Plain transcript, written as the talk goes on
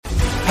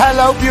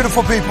Hello,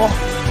 beautiful people.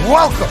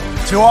 Welcome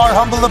to our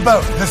humble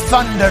abode, the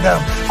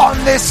Thunderdome, on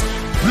this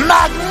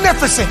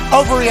magnificent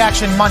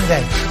Overreaction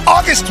Monday,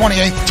 August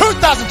 28th,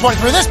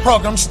 2023. This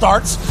program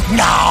starts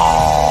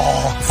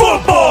now.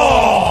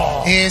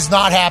 Football is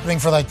not happening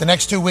for like the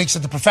next 2 weeks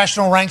at the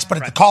professional ranks, but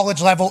at the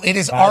college level, it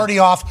is already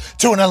off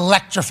to an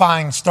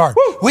electrifying start.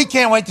 Woo. We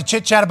can't wait to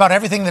chit-chat about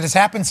everything that has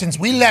happened since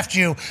we left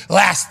you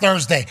last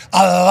Thursday.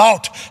 A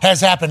lot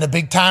has happened. A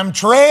big-time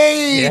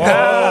trade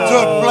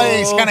took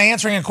place, kind of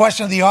answering a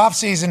question of the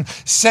offseason,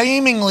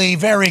 seemingly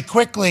very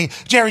quickly.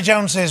 Jerry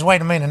Jones says,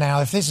 wait a minute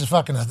now, if this is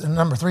fucking a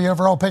number 3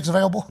 overall picks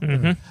available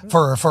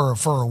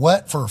for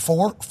what? For a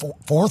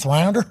fourth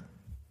rounder?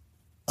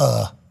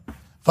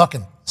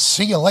 Fucking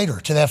see you later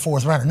to that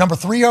fourth rounder. Number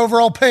 3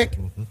 overall pick,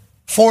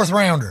 fourth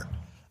rounder.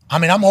 I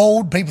mean, I'm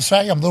old. People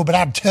say I'm a little bit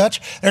out of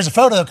touch. There's a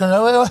photo.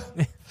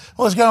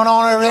 What's going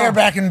on over there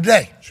back in the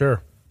day?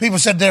 Sure. People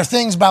said there are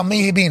things about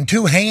me being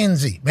too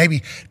handsy,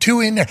 maybe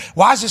too in there.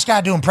 Why is this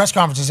guy doing press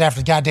conferences after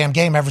the goddamn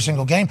game, every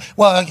single game?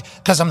 Well,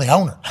 because I'm the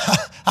owner.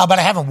 How about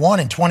I haven't won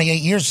in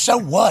 28 years? So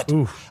what?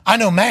 Oof. I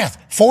know math.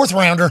 Fourth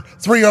rounder,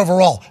 3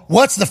 overall.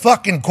 What's the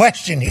fucking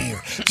question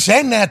here?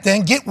 Send that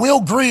thing. Get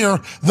Will Greer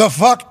the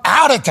fuck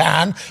out of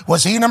town.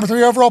 Was he a number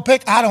 3 overall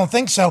pick? I don't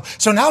think so.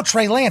 So now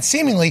Trey Lance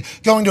seemingly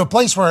going to a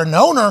place where an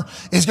owner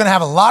is going to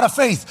have a lot of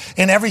faith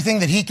in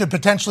everything that he could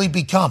potentially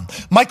become.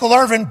 Michael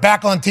Irvin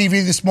back on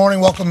TV this morning.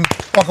 Welcome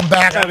back. Welcome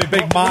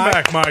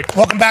back, Mike.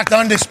 Welcome back to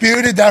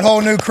Undisputed, that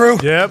whole new crew.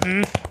 Yep.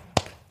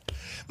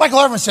 Michael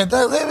Irvin said,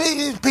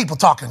 people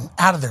talking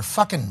out of their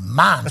fucking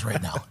minds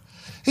right now.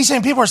 He's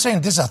saying people are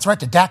saying this is a threat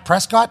to Dak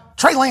Prescott.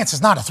 Trey Lance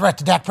is not a threat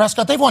to Dak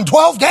Prescott. They've won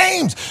 12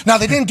 games. Now,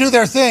 they didn't do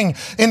their thing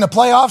in the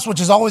playoffs, which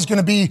is always going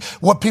to be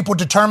what people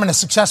determine a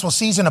successful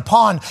season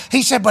upon.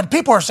 He said, but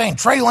people are saying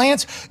Trey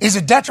Lance is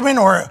a detriment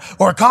or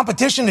a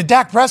competition to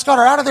Dak Prescott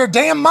are out of their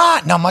damn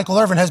mind. Now, Michael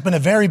Irvin has been a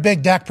very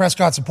big Dak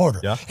Prescott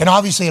supporter and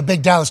obviously a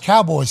big Dallas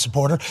Cowboys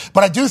supporter.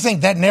 But I do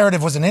think that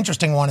narrative was an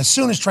interesting one. As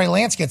soon as Trey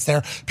Lance gets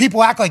there,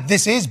 people act like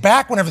this is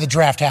back whenever the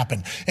draft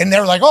happened. And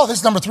they're like, oh, this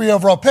is number 3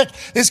 overall pick.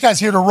 This guy's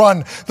here to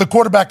run the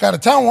quarterback out of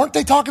town. Weren't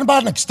they talking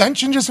about an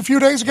extension just a few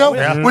days ago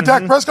with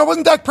Dak Prescott?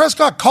 Wasn't Dak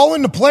Prescott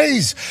calling the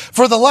plays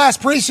for the last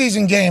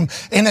preseason game?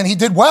 And then he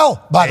did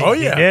well, by the way.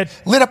 He did.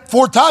 Lit up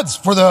 4 tuds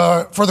for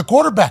the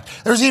quarterback.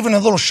 There's even a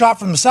little shot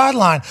from the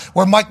sideline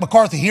where Mike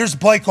McCarthy hears the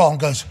play call and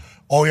goes,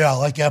 oh, yeah, I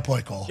like that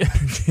play call.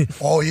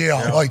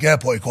 I like that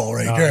play call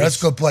right there. That's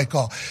a good play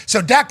call.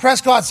 So Dak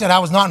Prescott said, I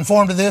was not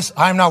informed of this.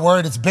 I'm not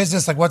worried. It's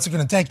business. Like, what's it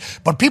going to take?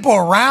 But people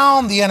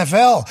around the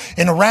NFL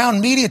and around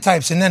media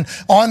types and then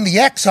on the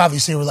X,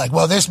 obviously, were like,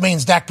 well, this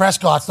means Dak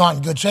Prescott's not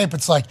in good shape.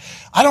 It's like,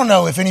 I don't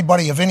know if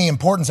anybody of any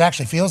importance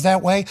actually feels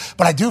that way,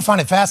 but I do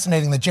find it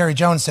fascinating that Jerry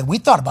Jones said, we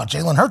thought about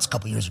Jalen Hurts a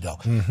couple years ago.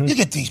 You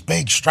get these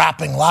big,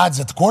 strapping lads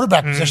at the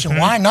quarterback position.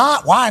 Why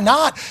not? Why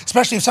not?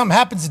 Especially if something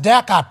happens to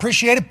Dak, I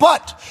appreciate it.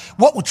 But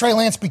what will Trey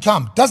Lance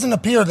become? Doesn't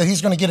appear that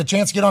he's going to get a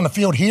chance to get on the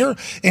field here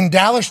in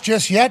Dallas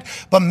just yet,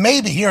 but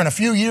maybe here in a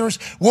few years,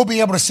 we'll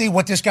be able to see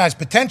what this guy's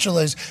potential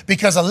is,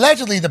 because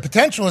allegedly the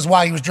potential is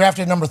why he was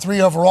drafted number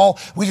 3 overall.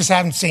 We just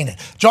haven't seen it.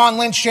 John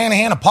Lynch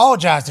Shanahan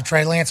apologized to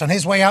Trey Lance on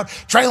his way out.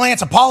 Trey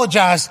Lance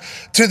apologized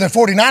to the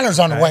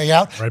 49ers on the way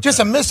out.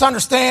 Just a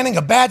misunderstanding,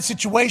 a bad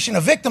situation,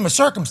 a victim of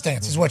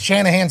circumstance is what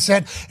Shanahan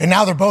said, and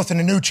now they're both in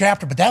a new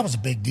chapter, but that was a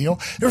big deal.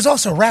 There was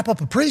also a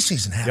wrap-up of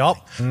preseason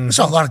happening. We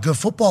saw a lot of good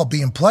football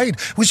being played.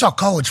 We saw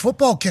college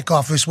football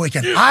kickoff this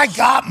weekend. I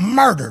got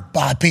murdered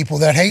by people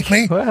that hate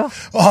me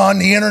on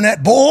the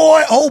internet.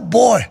 Boy, oh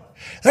boy.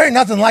 There ain't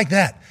nothing like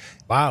that.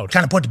 Wow.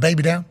 Kind of put the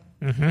baby down.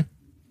 Why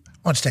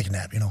don't you take a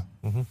nap,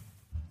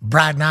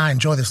 Brad and I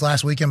enjoy this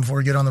last weekend before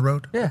we get on the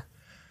road. Yeah.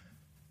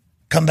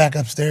 Come back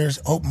upstairs,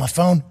 open my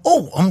phone.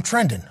 Oh, I'm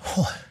trending.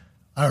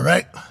 All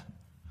right.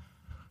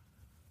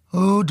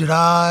 Who did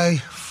I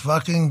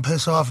fucking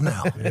piss off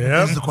now?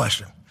 Is the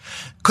question.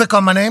 Click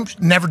on my name.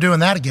 Never doing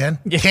that again.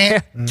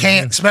 Can't,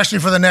 especially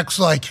for the next,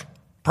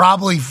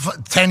 probably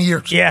 10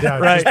 years. Yeah,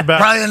 right.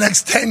 Probably the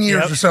next 10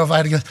 years or so if I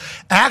had to go.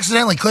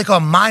 Accidentally click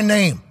on my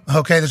name.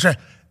 Okay, that's right.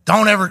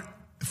 Don't ever,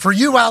 for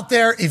you out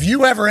there, if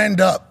you ever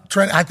end up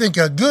trending, I think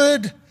a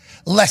good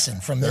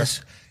lesson from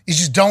this is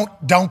just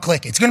don't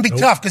click it. It's going to be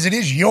tough because it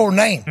is your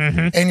name.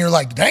 And you're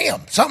like,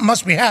 damn, something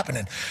must be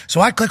happening. So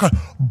I click on,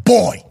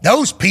 boy,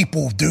 those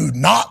people do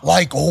not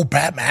like old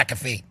Pat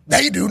McAfee.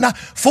 They do not.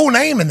 Full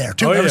name in there,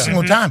 too, every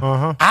single time.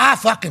 I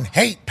fucking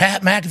hate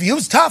Pat McAfee. It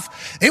was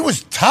tough. It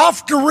was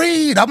tough to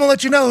read. I'm going to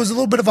let you know it was a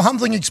little bit of a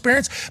humbling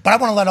experience, but I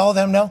want to let all of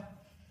them know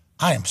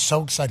I am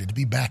so excited to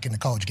be back in the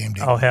college game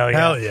day. Oh, hell yeah.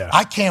 Hell yeah.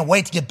 I can't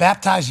wait to get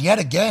baptized yet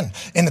again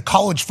in the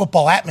college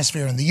football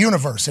atmosphere in the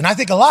universe. And I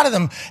think a lot of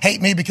them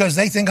hate me because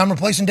they think I'm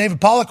replacing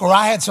David Pollock, or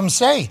I had some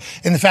say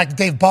in the fact that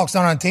David Pollock's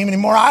not on the team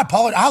anymore.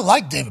 I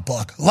like David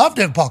Pollock. Love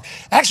David Pollock.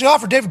 Actually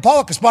offered David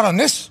Pollock a spot on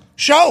this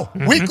show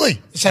weekly.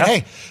 He said,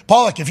 hey,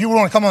 Pollock, if you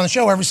want to come on the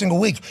show every single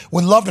week,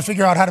 would love to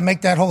figure out how to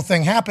make that whole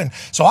thing happen.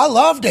 So I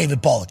love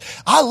David Pollock.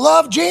 I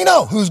love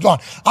Gino, who's gone.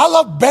 I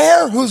love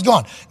Bear, who's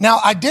gone. Now,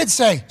 I did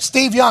say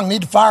Steve Young,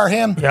 need to fire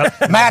him.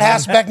 Yep. Matt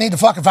Hasbeck, need to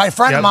fucking fire. A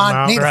friend of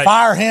mine, need to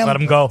fire him. Let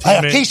him go.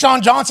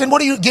 Keyshawn Johnson, what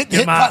do you get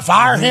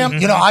fire him?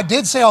 You know, I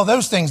did say all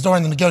those things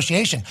during the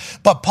negotiation.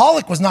 But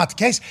Pollock was not the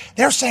case.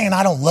 They're saying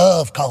I don't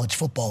love college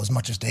football as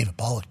much as David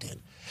Pollock did.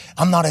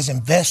 I'm not as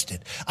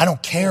invested. I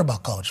don't care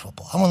about college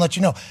football. I want to let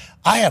you know,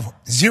 I have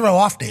 0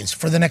 off days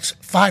for the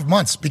next 5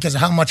 months because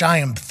of how much I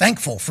am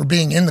thankful for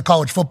being in the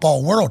college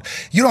football world.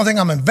 You don't think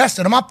I'm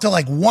invested. I'm up till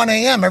like 1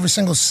 a.m. every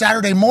single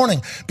Saturday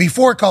morning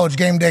before college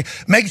game day,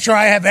 making sure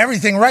I have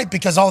everything right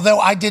because although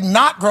I did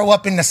not grow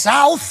up in the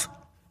South,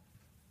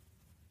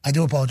 I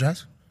do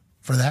apologize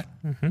for that.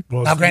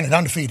 Well, now, granted,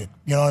 undefeated.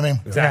 You know what I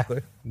mean?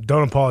 Exactly.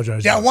 Don't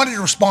apologize. Yeah, I wanted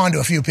to respond to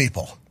a few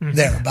people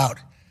there about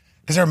it.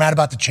 Because they're mad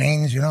about the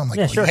chains, you know. I'm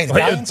like, sure. Hey, the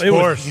Giants? Of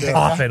course.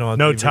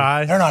 No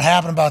tie. They're not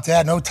happy about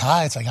that. No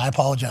tie. It's like, I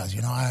apologize.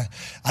 You know, I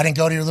didn't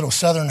go to your little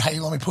Southern, hey,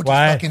 let me put the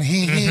fucking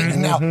he.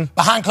 And now,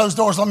 behind closed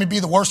doors, let me be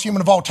the worst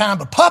human of all time.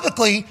 But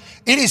publicly,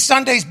 it is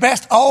Sunday's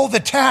best all the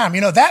time.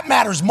 You know, that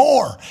matters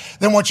more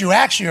than what you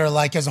actually are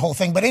like as a whole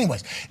thing. But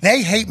anyways,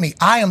 they hate me.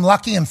 I am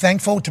lucky and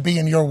thankful to be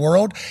in your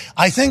world.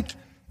 I think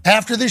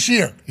after this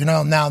year, you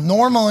know, now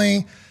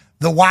normally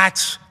the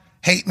whites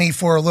hate me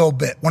for a little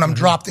bit when I'm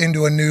dropped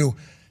into a new...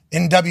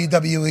 In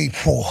WWE,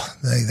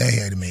 they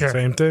hated me.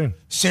 Same thing.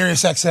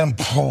 Sirius XM,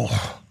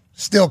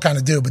 still kind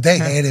of do, but they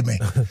hated me.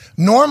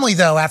 Normally,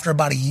 though, after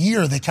about a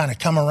year, they kind of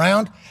come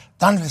around.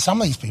 Some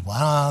of these people,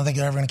 I don't think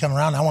they're ever going to come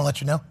around. I want to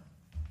let you know,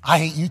 I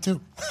hate you too.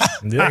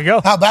 There you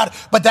go. How about it?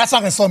 But that's not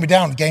going to slow me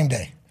down on game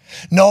day.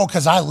 No,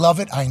 because I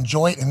love it. I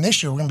enjoy it. And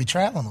this year, we're going to be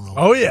traveling a little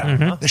bit. Oh,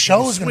 yeah. The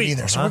show is going to be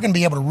there. So we're going to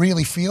be able to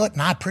really feel it.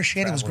 And I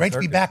appreciate it. It was great to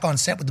be back on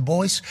set with the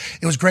boys.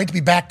 It was great to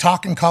be back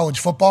talking college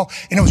football.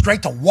 And it was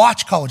great to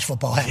watch college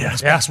football happen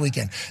this past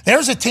weekend.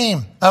 There's a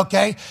team,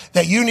 okay,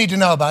 that you need to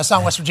know about. It's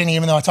not West Virginia,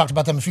 even though I talked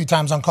about them a few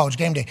times on College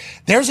Game Day.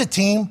 There's a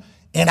team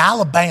in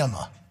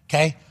Alabama,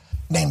 okay,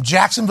 named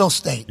Jacksonville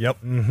State. Yep.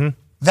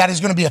 That is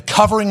going to be a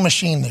covering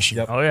machine this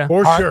year. Yep. Oh, yeah.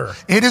 For sure.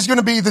 It is going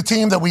to be the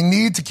team that we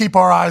need to keep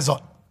our eyes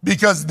on.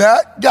 Because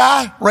that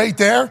guy right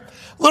there,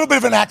 a little bit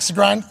of an axe to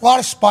grind, a lot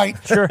of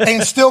spite,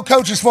 and still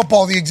coaches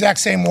football the exact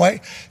same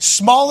way.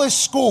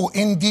 Smallest school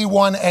in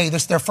D1A.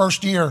 This is their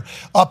first year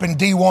up in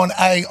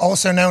D1A,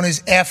 also known as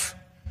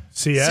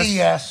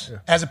FCS,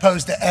 as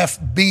opposed to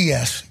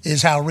FBS,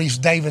 is how Reese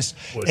Davis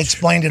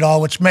explained it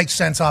all, which makes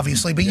sense,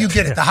 obviously. But you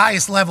get it. The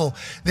highest level,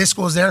 this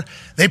school is there.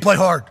 They play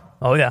hard.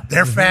 Oh, yeah.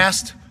 They're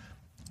fast,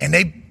 and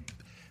they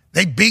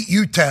beat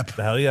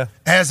UTEP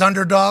as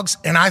underdogs,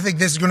 and I think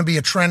this is going to be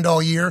a trend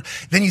all year.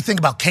 Then you think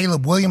about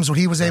Caleb Williams, what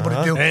he was able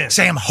to do,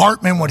 Sam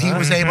Hartman, what he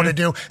was able to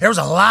do. There was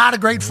a lot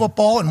of great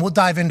football, and we'll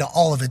dive into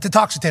all of it. The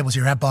Talks the Tables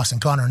here at Boston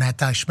Connor and at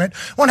Ty Schmidt.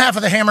 One half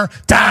of the hammer,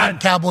 Don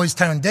Cowboys,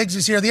 Tone Diggs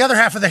is here. The other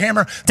half of the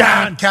hammer,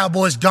 Don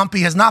Cowboys,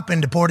 Gumpy has not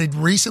been deported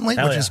recently,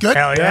 which is good.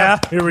 Hell yeah.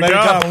 Here we go. A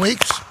couple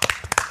weeks.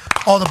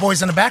 All the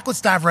boys in the back, let's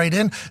dive right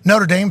in.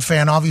 Notre Dame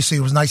fan, obviously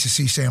it was nice to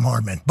see Sam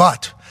Hartman,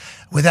 but...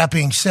 With that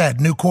being said,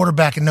 new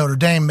quarterback at Notre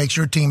Dame makes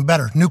your team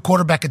better. New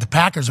quarterback at the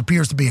Packers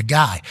appears to be a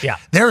guy. Yeah.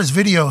 There is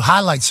video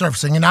highlights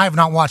surfacing, and I have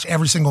not watched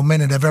every single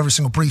minute of every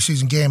single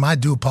preseason game. I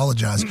do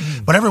apologize.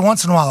 But every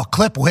once in a while, a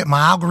clip will hit my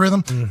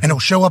algorithm, and it'll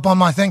show up on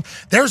my thing.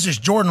 There's this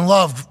Jordan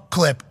Love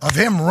clip of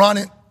him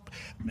running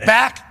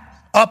back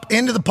up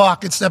into the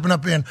pocket, stepping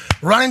up in,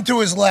 running to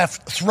his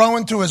left,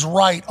 throwing to his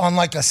right on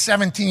like a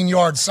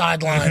 17-yard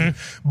sideline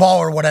ball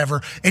or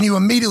whatever, and you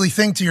immediately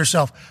think to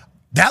yourself,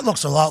 that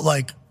looks a lot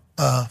like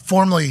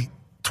formerly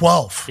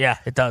 12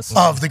 it does.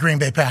 of the Green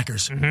Bay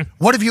Packers.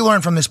 What have you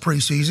learned from this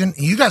preseason?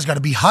 You guys got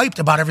to be hyped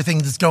about everything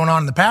that's going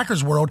on in the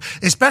Packers world,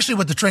 especially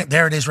with the trend.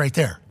 There it is right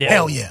there.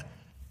 Hell yeah.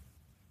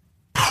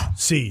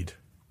 Seed.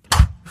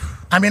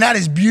 I mean, that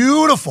is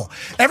beautiful.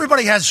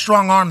 Everybody has a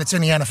strong arm that's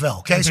in the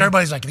NFL, okay? So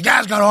everybody's like, the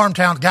guy's got arm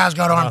talent, the guy's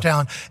got arm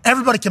talent.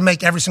 Everybody can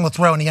make every single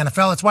throw in the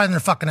NFL. That's why they're in the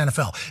fucking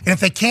NFL. And if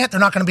they can't,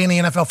 they're not going to be in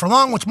the NFL for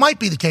long, which might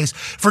be the case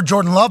for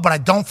Jordan Love, but I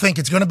don't think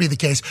it's going to be the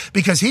case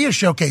because he has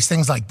showcased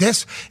things like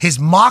this. His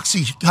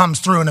moxie comes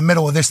through in the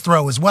middle of this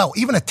throw as well.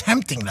 Even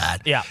attempting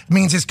that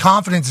means his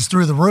confidence is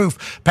through the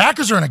roof.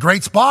 Packers are in a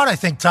great spot, I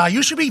think, Ty.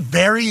 You should be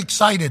very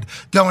excited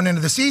going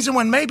into the season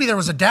when maybe there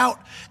was a doubt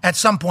at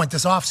some point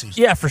this offseason.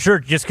 Yeah, for sure,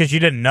 just because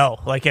you didn't know.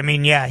 Like, I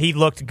mean, yeah, he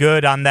looked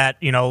good on that,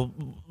 you know,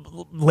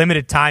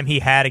 limited time he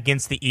had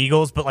against the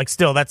Eagles, but like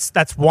still that's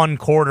one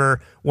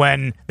quarter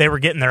when they were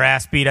getting their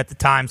ass beat at the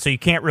time. So you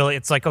can't really,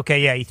 it's like,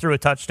 okay, yeah, he threw a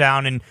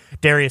touchdown and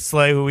Darius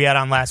Slay, who we had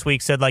on last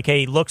week, said like, hey,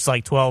 he looks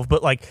like 12,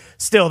 but like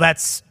still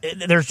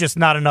there's just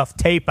not enough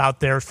tape out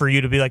there for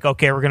you to be like,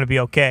 okay, we're going to be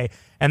okay.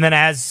 And then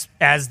as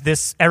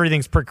this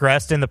everything's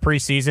progressed in the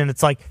preseason,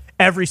 it's like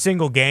every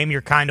single game you're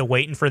kind of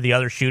waiting for the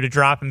other shoe to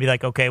drop and be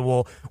like, okay,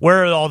 well,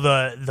 where are all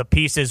the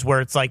pieces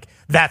where it's like,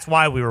 that's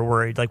why we were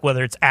worried, like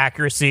whether it's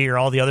accuracy or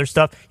all the other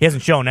stuff. He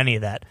hasn't shown any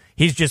of that.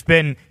 He's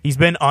been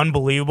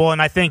unbelievable,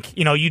 and I think,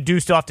 you do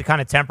still have to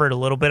kind of temper it a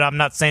little bit. I'm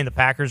not saying the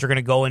Packers are going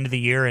to go into the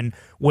year and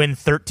win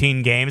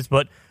 13 games,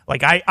 but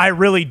like I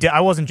really did.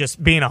 I wasn't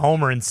just being a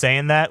homer and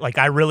saying that. Like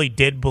I really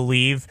did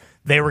believe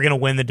they were going to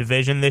win the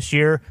division this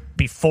year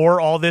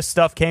before all this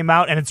stuff came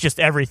out, and it's just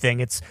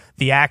everything. It's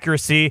the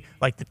accuracy,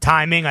 like the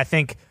timing. I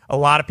think a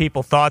lot of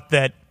people thought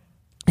that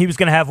he was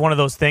going to have one of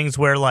those things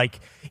where, like,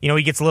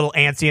 he gets a little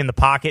antsy in the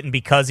pocket, and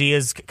because he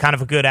is kind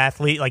of a good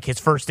athlete, like his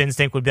first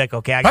instinct would be like,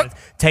 okay, I got to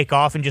take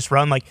off and just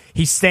run. Like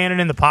he's standing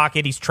in the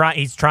pocket, he's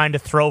trying to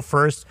throw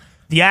first.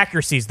 The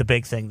accuracy is the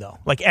big thing, though.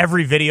 Like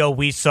every video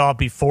we saw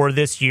before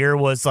this year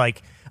was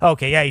like,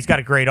 okay, yeah, he's got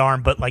a great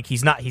arm, but like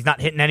he's not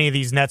hitting any of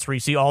these nets where you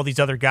see all these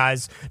other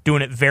guys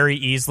doing it very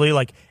easily.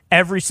 Like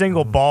every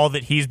single ball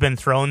that he's been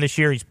throwing this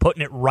year, he's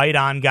putting it right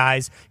on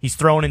guys. He's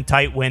throwing in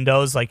tight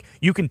windows. Like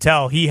you can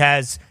tell he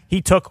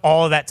took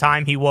all of that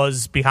time he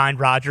was behind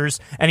Rodgers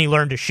and he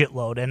learned a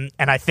shitload. And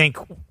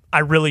I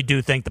really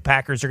do think the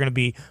Packers are going to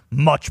be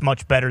much,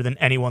 much better than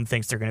anyone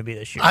thinks they're going to be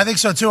this year. I think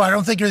so, too. I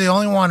don't think you're the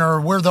only one, or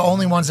we're the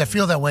only ones that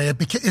feel that way.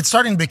 It's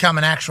starting to become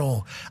an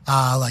actual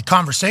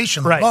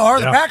conversation. Right.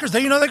 Well, the Packers,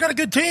 they got a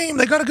good team.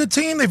 They got a good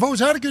team. They've always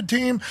had a good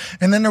team.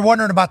 And then they're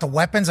wondering about the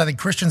weapons. I think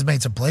Christian's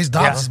made some plays.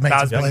 Dobbs has made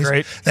some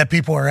plays that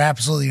people are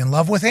absolutely in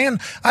love with. And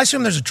I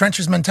assume there's a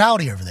trenches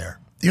mentality over there.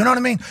 You know what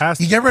I mean?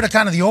 You get rid of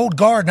kind of the old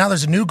guard. Now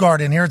there's a new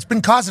guard in here. It's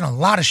been causing a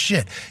lot of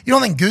shit. You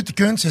don't think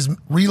Gutekunst has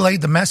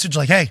relayed the message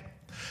like, hey,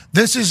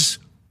 this is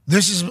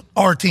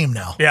our team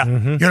now. Yeah.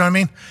 Mm-hmm. You know what I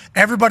mean?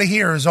 Everybody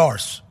here is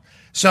ours.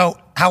 So,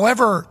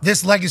 however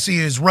this legacy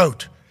is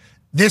wrote,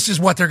 this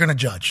is what they're going to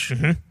judge.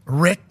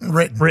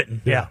 Mm-hmm.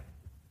 Written. Yeah.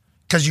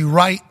 Because you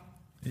write,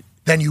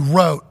 then you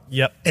wrote,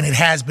 yep, and it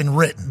has been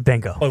written.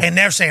 Bingo. And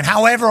they're saying,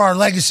 however our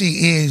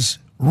legacy is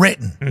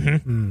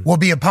written will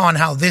be upon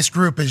how this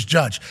group is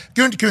judged.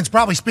 Gutekunst's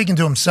probably speaking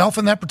to himself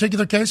in that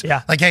particular case.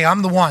 Yeah. Like, hey,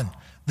 I'm the one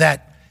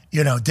that,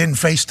 didn't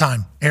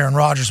FaceTime Aaron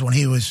Rodgers when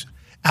he was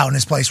out in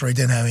his place where he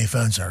didn't have any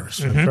phone service.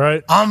 That's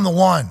right. I'm the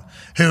one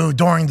who,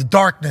 during the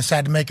darkness,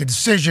 had to make a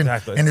decision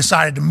and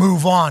decided to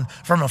move on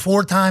from a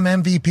 4-time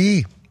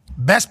MVP.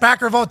 Best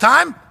Packer of all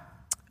time?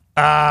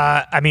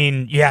 That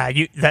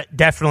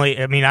definitely.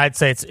 I'd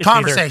say it's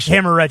Conversation. Either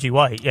him or Reggie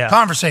White. Yeah,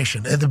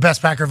 conversation. The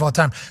best Packer of all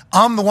time.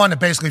 I'm the one that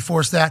basically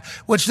forced that,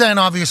 which then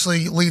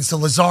obviously leads to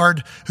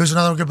Lazard, who's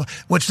another good.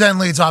 Which then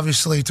leads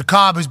obviously to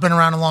Cobb, who's been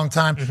around a long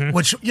time.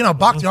 Which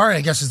Bakhtiari,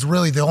 I guess, is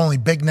really the only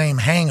big name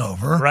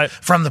hangover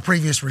from the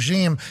previous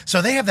regime.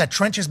 So they have that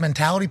trenches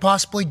mentality.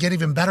 Possibly get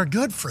even better.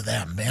 Good for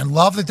them, man.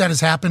 Love that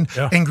has happened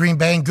in Green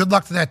Bay, and good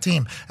luck to that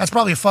team. That's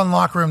probably a fun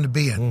locker room to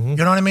be in. You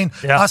know what I mean?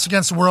 Yeah. Us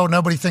against the world.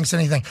 Nobody thinks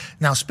anything.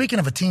 Now, speaking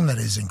of a team that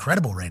is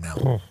incredible right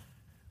now,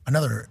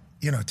 another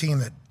team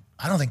that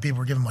I don't think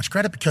people are giving much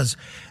credit because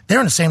they're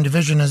in the same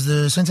division as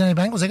the Cincinnati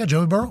Bengals. They got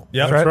Joey Burrow.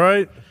 Yeah, that's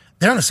right.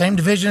 They're in the same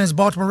division as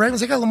Baltimore Ravens.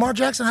 They got Lamar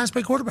Jackson, highest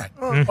paid quarterback.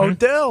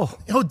 Odell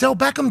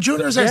Beckham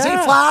Jr. is there. Zay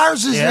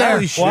Flowers is there.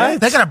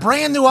 They got a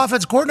brand new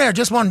offensive coordinator.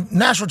 Just won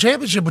national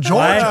championship with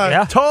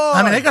Georgia.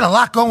 They got a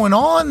lot going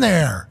on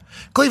there.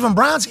 Cleveland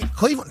Browns,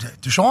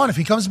 Deshaun, if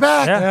he comes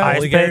back.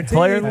 Highest paid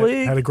player in the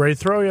league. Had a great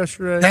throw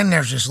yesterday. Then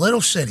there's this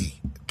little city,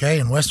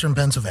 in western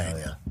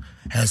Pennsylvania.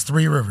 Has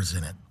 3 rivers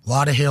in it, a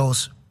lot of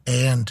hills,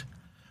 and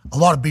a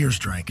lot of beers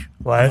drank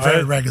on a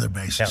very regular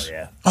basis. Hell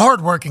yeah. A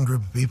hard-working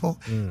group of people,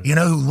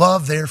 who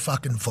love their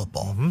fucking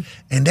football.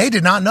 And they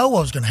did not know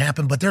what was going to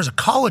happen, but there's a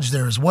college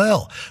there as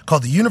well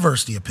called the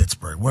University of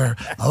Pittsburgh, where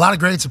a lot of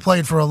greats have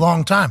played for a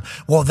long time.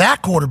 Well,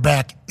 that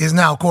quarterback is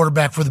now a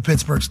quarterback for the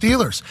Pittsburgh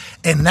Steelers.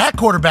 And that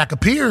quarterback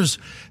appears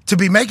to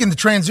be making the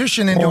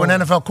transition into an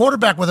NFL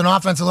quarterback with an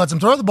offense that lets him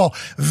throw the ball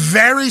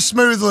very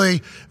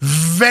smoothly,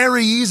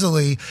 very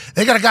easily.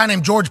 They got a guy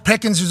named George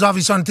Pickens who's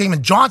obviously on the team,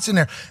 and Johnson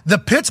there. The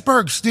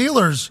Pittsburgh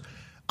Steelers,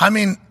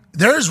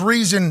 there's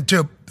reason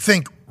to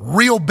think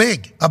real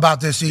big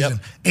about this season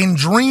and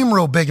dream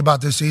real big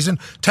about this season.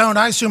 Tone,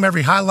 I assume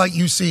every highlight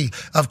you see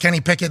of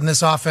Kenny Pickett in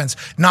this offense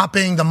not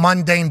being the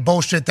mundane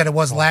bullshit that it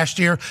was last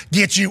year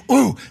gets you,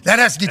 that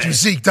has to get you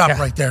zeked up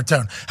right there,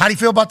 Tone. How do you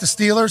feel about the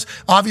Steelers?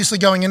 Obviously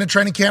going into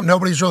training camp,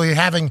 nobody's really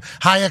having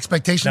high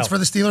expectations for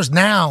the Steelers.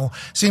 Now,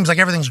 seems like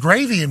everything's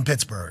gravy in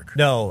Pittsburgh.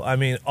 No,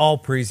 all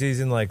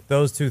preseason,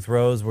 those 2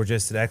 throws were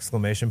just an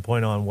exclamation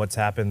point on what's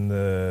happened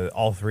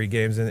all 3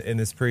 games in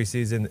this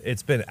preseason.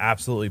 It's been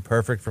absolutely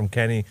perfect from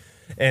Kenny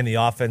and the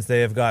offense.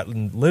 They have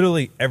gotten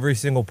literally every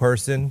single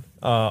person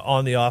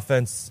on the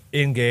offense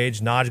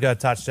engaged. Najee got a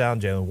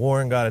touchdown. Jalen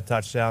Warren got a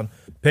touchdown.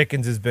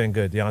 Pickens has been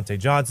good. Deontay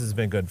Johnson has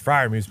been good.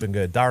 Freiermuth's been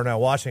good. Darnell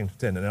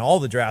Washington and all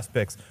the draft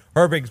picks.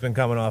 Herbig's been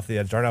coming off the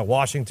edge. Darnell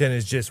Washington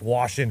is just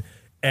washing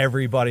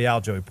everybody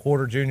out. Joey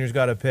Porter Jr.'s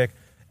got a pick.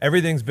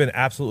 Everything's been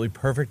absolutely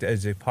perfect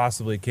as it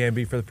possibly can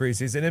be for the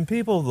preseason. And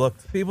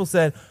people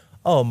said,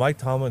 Mike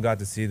Tomlin got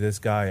to see this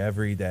guy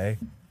every day.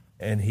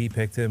 and he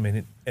picked him,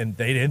 and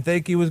they didn't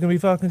think he was going to be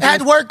fucking good. Had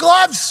to wear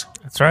gloves.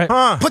 That's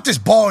right. Put this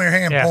ball in your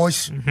hand, Yeah.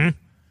 boys. Mm-hmm.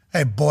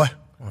 Hey, boy.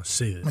 Let's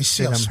see Let me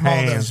see how them small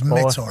hands, those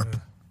mitts boy. are.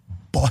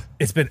 Boy.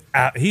 It's been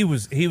he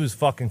was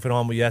fucking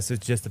phenomenal. Yes,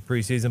 it's just the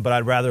preseason, but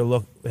I'd rather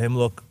him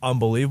look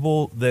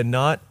unbelievable than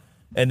not.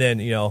 And then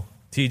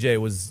TJ it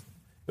was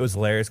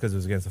hilarious because it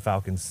was against the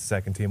Falcons'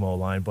 second team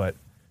O-line, but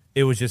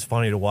it was just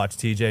funny to watch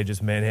TJ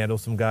just manhandle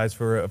some guys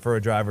for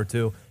a drive or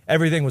two.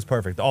 Everything was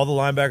perfect. All the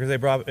linebackers they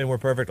brought in were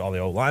perfect. All the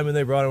O-linemen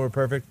they brought in were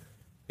perfect.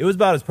 It was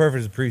about as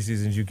perfect as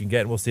preseason as you can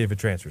get, and we'll see if it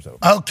transfers over.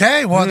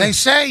 Okay, well, they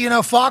say,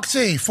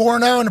 Foxy,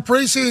 4-0 in the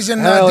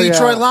preseason, Hell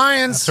Detroit yeah.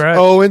 Lions. That's right.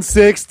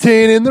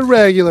 0-16 in the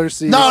regular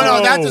season.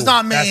 No, that does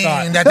not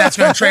mean that's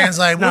going to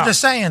translate. No. We're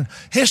just saying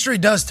history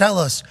does tell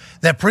us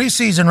that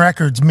preseason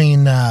records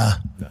mean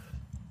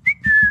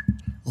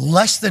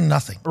less than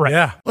nothing. Right.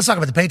 Yeah. Let's talk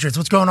about the Patriots.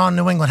 What's going on in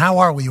New England? How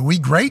are we? Are we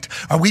great?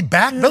 Are we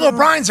back? Bill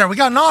O'Brien's there. We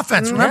got an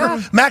offense.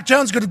 Remember, Mac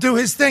Jones going to do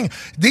his thing.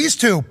 These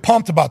two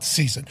pumped about the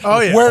season. Oh,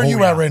 yeah. Where are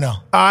you at right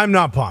now? I'm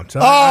not pumped. Oh,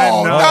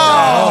 I'm no.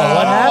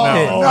 What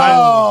happened?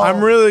 No.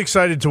 I'm really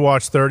excited to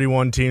watch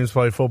 31 teams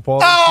play football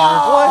this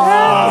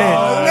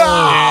Oh, no.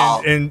 year.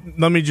 And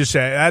let me just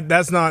say,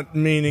 that's not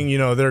meaning,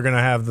 they're going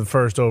to have the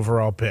first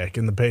overall pick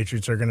and the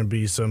Patriots are going to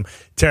be some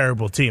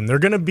terrible team. They're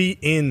going to be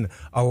in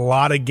a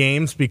lot of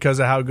games because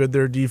of how good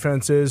their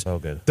defense is. So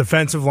good.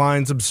 Defensive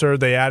line's absurd.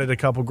 They added a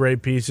couple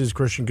great pieces.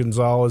 Christian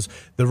Gonzalez,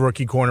 the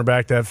rookie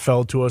cornerback that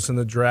fell to us in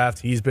the draft,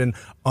 he's been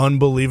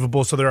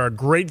unbelievable. So there are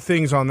great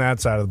things on that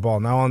side of the ball.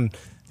 Now on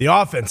the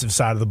offensive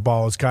side of the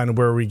ball is kind of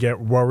where we get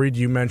worried.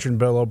 You mentioned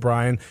Bill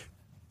O'Brien.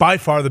 By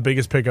far the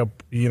biggest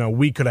pickup,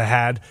 we could have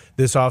had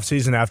this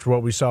offseason after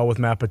what we saw with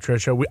Matt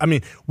Patricia.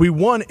 We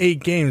won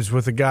 8 games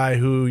with a guy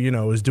who,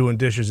 is doing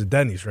dishes at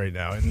Denny's right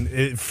now.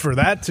 And for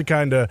that to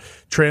kind of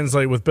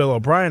translate with Bill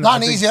O'Brien.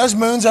 Not easy. Those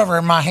moons over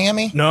in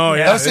Miami. No,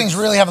 yeah. Those things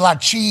really have a lot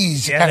of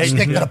cheese kind of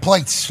stick to the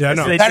plates. Yeah, I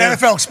know. That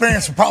NFL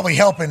experience will probably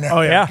help in there. Oh,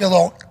 yeah. Get a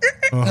little,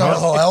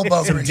 little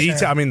elbow Some grease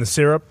detail. there. The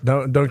syrup,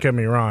 don't get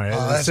me wrong. The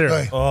that's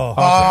syrup. good.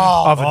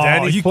 Off a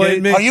Denny's you plate.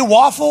 kidding me? Are you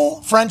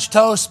waffle, French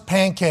toast,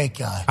 pancake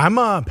guy? I'm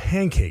a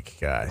pancake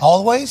guy.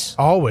 Always?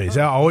 Always.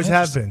 I always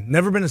have been.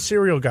 Never been a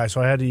cereal guy,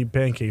 so I had to eat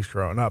pancakes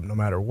growing up, no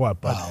matter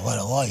what. But Oh, what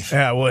a life.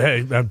 yeah, well,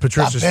 hey, Got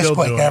Patricia's still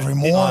Bisquick doing every it.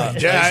 morning.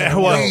 Yeah,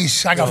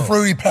 Jeez, I got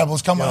Fruity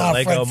Pebbles coming out of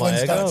Lego Fred my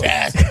Flintstones. Eggo.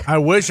 Yes. I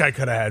wish I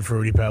could have had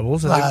Fruity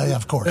Pebbles. Yeah,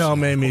 of course. It all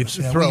made me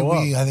Yeah, throw up.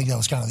 I think that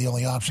was kind of the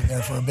only option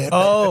there for a bit.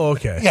 Oh,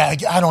 okay. Yeah,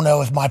 I don't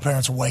know if my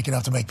parents were waking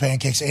up to make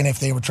pancakes and if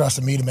they were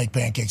trusting me to make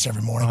pancakes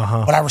every morning.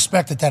 Uh-huh. But I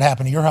respect that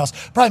happened to your house.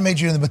 Probably made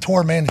you the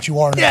mature man that you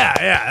are now.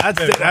 Yeah,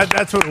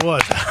 that's what it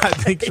was. I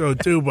think so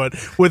too. But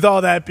with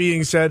all that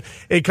being said,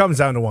 it comes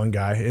down to one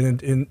guy,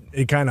 and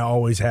it kind of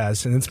always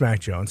has, and it's Mac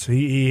Jones.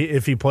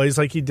 If he plays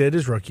like he did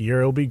his rookie year,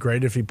 it'll be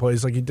great. If he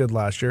plays like he did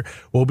last year,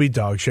 we'll be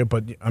dog shit.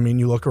 But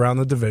you look around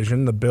the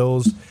division, the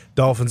Bills,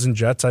 Dolphins, and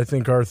Jets, I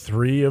think, are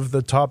 3 of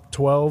the top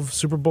 12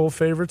 Super Bowl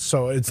favorites.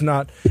 So it's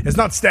not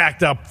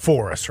stacked up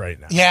for us right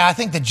now. Yeah, I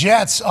think the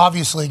Jets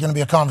obviously going to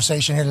be a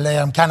conversation here today.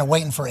 I'm kind of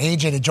waiting for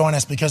AJ to join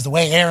us because the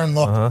way Aaron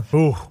looked,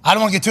 Ooh. I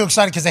don't want to get too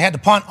excited because they had to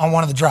punt on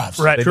one of the drives.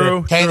 Right. True.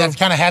 Okay, that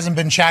kind of hasn't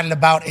been chatted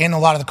about in a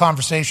lot of the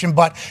conversation,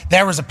 but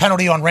there was a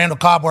penalty on Randall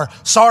Cobb where,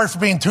 sorry for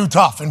being too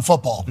tough in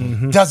football,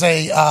 does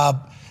a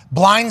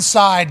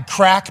blindside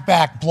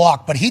crackback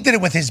block, but he did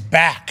it with his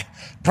back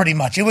pretty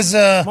much. It was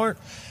Smart.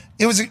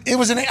 It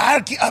was an.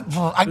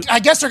 I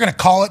guess they're going to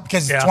call it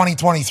because it's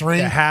 2023.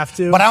 They have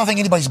to. But I don't think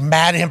anybody's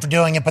mad at him for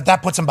doing it. But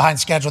that puts them behind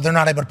schedule. They're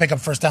not able to pick up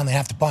first down. They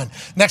have to punt.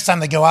 Next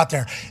time they go out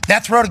there,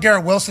 that throw to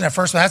Garrett Wilson at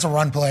first one, that's a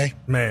run play.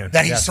 Man,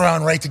 that he's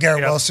throwing right to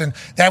Garrett Wilson.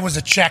 That was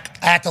a check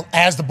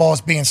as the ball is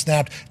being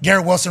snapped.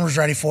 Garrett Wilson was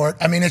ready for it.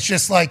 It's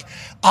just like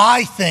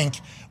I think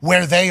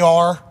where they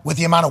are with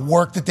the amount of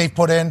work that they've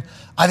put in.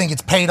 I think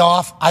it's paid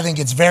off. I think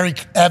it's very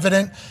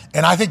evident,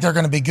 and I think they're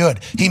going to be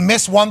good. He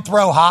missed one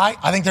throw high.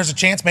 I think there's a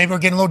chance maybe we're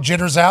getting a little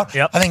jitters out.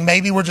 Yep. I think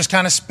maybe we're just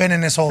kind of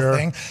spinning this whole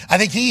thing. I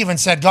think he even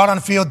said, got on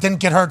the field, didn't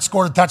get hurt,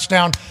 scored a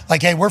touchdown.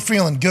 Like, hey, we're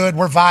feeling good.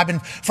 We're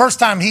vibing. First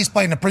time he's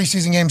played in a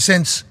preseason game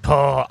since.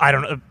 I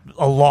don't know,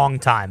 a long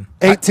time.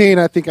 18,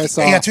 I think I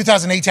saw. Yeah,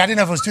 2018. I didn't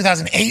know if it was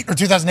 2008 or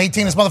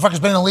 2018. This motherfucker's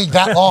been in the league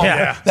that long.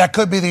 Yeah. That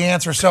could be the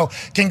answer. So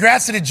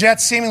congrats to the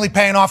Jets, seemingly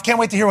paying off. Can't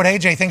wait to hear what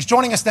AJ thinks.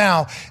 Joining us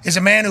now is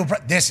a man who,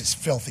 this is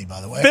filthy,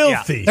 by the way.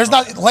 Filthy. There's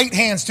not late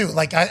hands, too.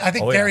 Like, I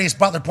think Darius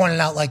Butler pointed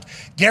out, like,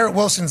 Garrett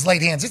Wilson's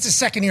late hands. It's his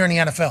second year in the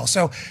NFL.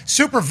 So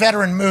super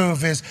veteran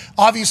move is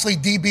obviously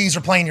DBs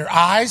are playing your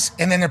eyes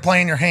and then they're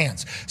playing your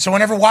hands. So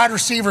whenever wide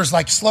receivers,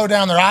 like, slow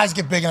down, their eyes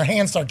get big and their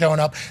hands start going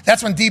up,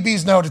 that's when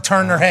DBs know to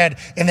turn their head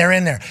and they're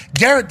in there.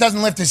 Garrett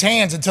doesn't lift his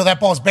hands until that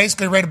ball is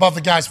basically right above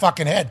the guy's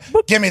fucking head.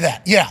 Give me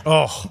that. Yeah.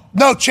 Oh.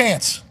 No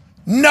chance.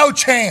 No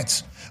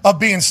chance of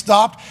being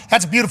stopped.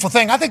 That's a beautiful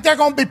thing. I think they're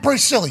going to be pretty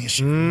silly this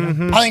year.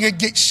 Mm-hmm. I think it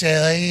gets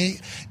silly.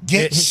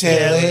 Get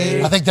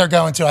silly. I think they're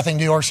going to. I think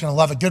New York's going to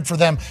love it. Good for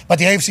them. But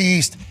the AFC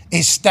East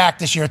is stacked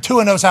this year.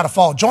 Tua knows how to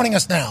fall. Joining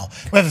us now.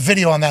 We have a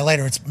video on that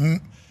later. It's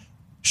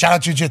shout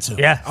out Jiu-Jitsu.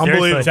 Yeah,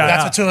 Unbelievable. seriously.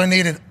 That's what Tua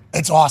needed.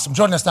 It's awesome.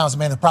 Joining us now is a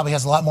man who probably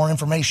has a lot more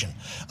information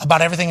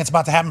about everything that's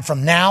about to happen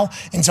from now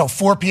until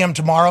 4 p.m.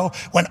 tomorrow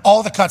when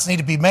all the cuts need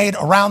to be made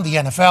around the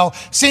NFL.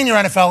 Senior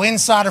NFL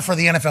insider for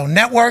the NFL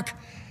Network,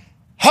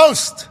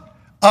 host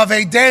of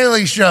a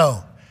daily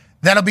show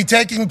that'll be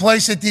taking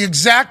place at the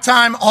exact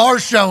time our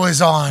show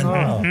is on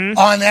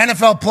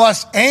NFL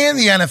Plus and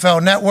the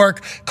NFL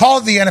Network,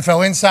 called the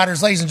NFL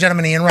Insiders. Ladies and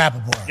gentlemen, Ian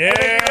Rapoport.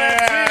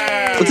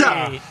 Yeah. What's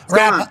up?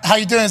 Rap, how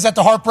you doing? Is that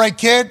the Heartbreak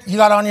Kid you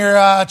got on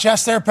your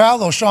chest there, pal?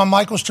 Little Shawn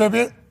Michaels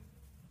tribute?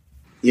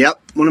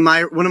 Yep, one of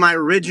my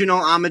original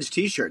homage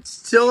T-shirts.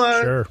 Still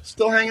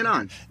hanging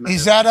on.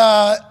 Is that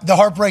the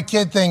Heartbreak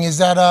Kid thing? Is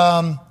that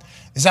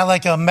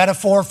like a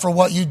metaphor for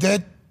what you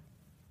did?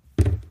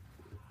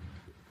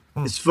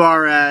 As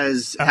far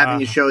as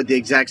having a show at the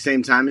exact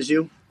same time as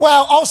you?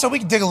 Well, also, we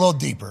can dig a little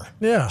deeper.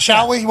 Yeah.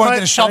 Shall we? You want to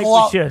get a shovel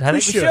out? I think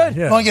we should.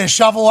 You want to get a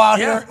shovel out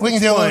here? We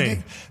can do a little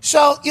deeper.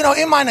 So,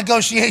 in my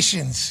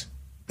negotiations,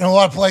 in a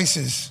lot of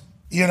places,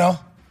 I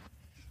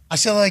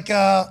said,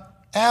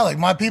 Alec,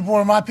 my people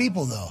are my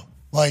people, though.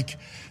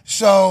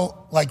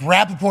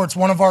 Rapoport's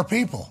one of our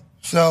people.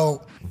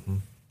 So,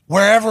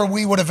 wherever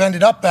we would have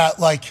ended up at,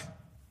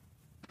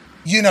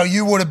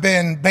 you would have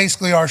been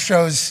basically our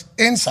show's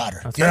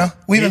insider. Right.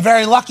 We've been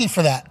very lucky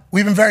for that.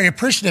 We've been very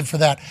appreciative for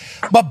that.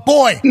 But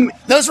boy,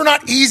 those were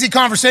not easy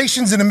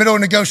conversations in the middle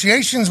of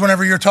negotiations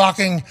whenever you're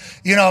talking,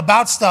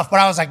 about stuff. But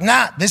I was like,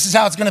 nah, this is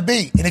how it's going to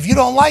be. And if you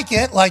don't like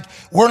it,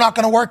 we're not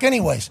going to work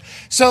anyways.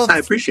 So I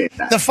appreciate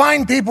that. The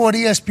fine people at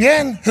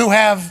ESPN who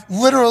have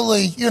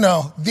literally,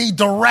 the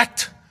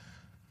direct,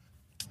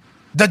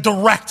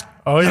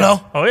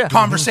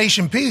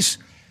 conversation piece.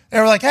 They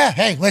were like,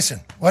 hey,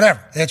 listen, whatever.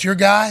 That's your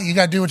guy. You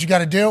got to do what you got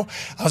to do.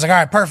 I was like, all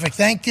right, perfect.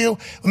 Thank you.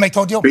 We make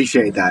total deal.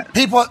 Appreciate that.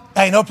 People,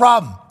 hey, no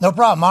problem. No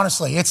problem,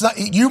 honestly. It's not,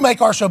 you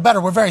make our show better.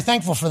 We're very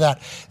thankful for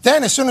that.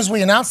 Then as soon as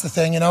we announced the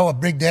thing, a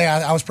big day,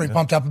 I was pretty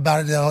pumped up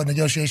about it. The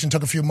negotiation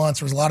took a few months.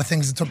 There was a lot of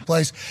things that took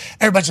place.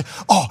 Everybody said,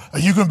 oh, are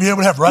you going to be able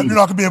to have You're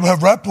not going to be able to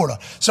have Rapoport on.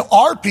 So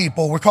our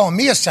people were calling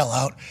me a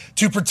sellout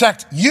to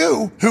protect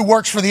you, who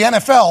works for the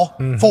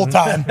NFL full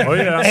time. Oh,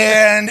 yeah.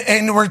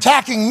 And were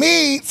attacking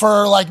me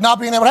for not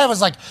being able to have it.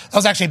 That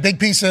was actually a big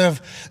piece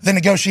of the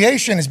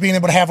negotiation, is being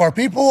able to have our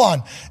people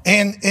on.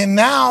 And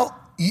now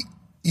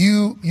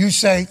you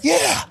say,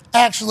 yeah,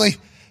 actually,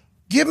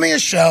 give me a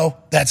show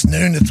that's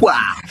noon to 3.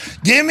 Wow.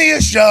 Give me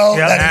a show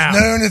that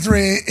is noon to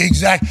 3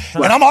 exact.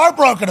 And I'm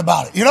heartbroken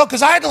about it,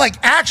 because I had to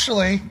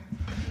actually,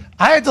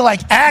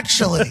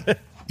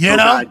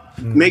 God.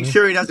 Make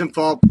sure he doesn't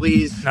fall,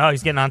 please. No,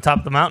 he's getting on top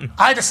of the mountain.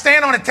 I had to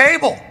stand on a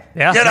table.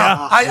 Yeah.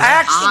 I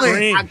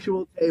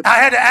Actual table. I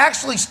had to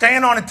actually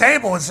stand on a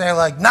table and say,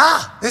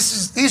 nah,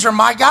 these are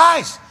my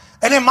guys.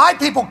 And then my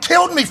people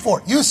killed me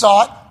for it. You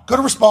saw it. Could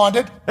have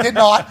responded. Did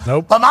not.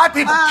 Nope. But my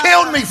people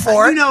killed me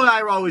for it.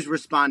 I always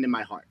respond in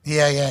my heart.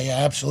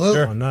 Yeah, absolutely.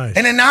 Sure. Oh, nice.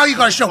 And then now you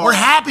got to show we're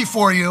happy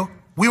for you.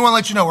 We want to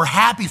let you know we're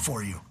happy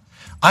for you.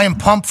 I am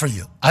pumped for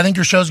you. I think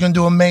your show's going to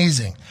do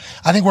amazing.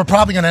 I think we're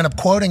probably going to end up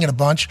quoting it a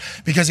bunch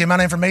because the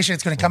amount of information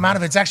that's going to come out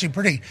of it's actually a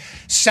pretty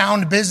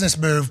sound business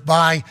move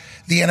by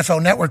the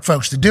NFL Network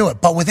folks to do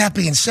it. But with that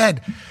being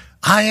said,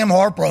 I am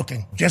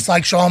heartbroken, just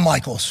like Shawn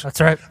Michaels.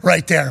 That's right.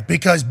 Right there.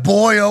 Because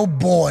boy, oh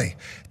boy,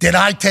 did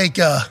I take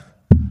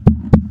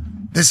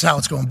this is how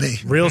it's going to be.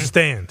 Real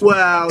stand.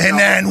 Well, and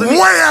then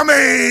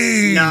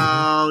whammy!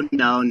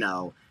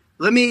 No.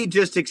 Let me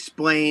just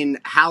explain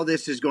how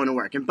this is going to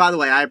work. And by the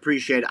way, I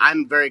appreciate it.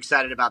 I'm very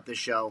excited about this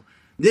show.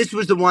 This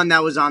was the one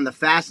that was on the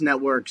Fast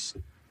Networks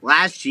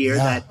last year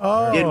that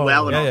did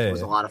well and also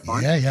was a lot of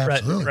fun. Yeah,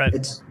 absolutely.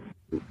 Right.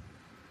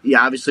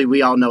 Obviously,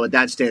 we all know what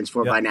that stands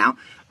for by now.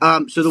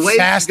 So the way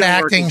Fast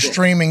acting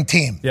streaming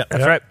team. Yeah,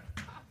 That's right.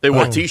 They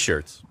wore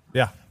T-shirts.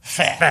 Yeah.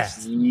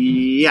 Fast.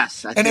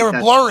 Yes. And they were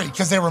blurry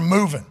because they were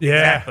moving.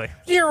 Yeah.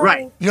 Exactly.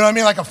 Right. You know what I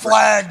mean? Like a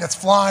flag that's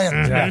flying.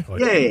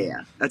 Exactly.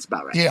 Yeah. That's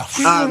about right. Yeah.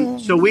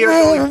 So we are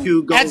going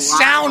to go Had live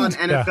sound. on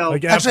NFL. Yeah,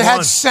 like Actually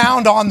had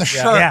sound on the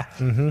shirt. Yeah.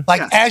 Mm-hmm.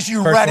 As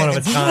you First read one it.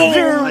 of its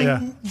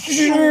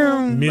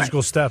kind.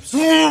 Musical steps.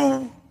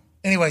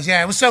 Anyways,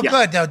 it was so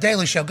good, though.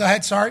 Daily Show. Go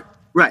ahead, sorry.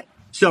 Right.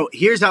 So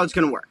here's how it's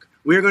going to work.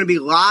 We're going to be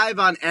live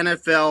on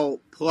NFL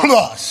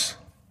Plus.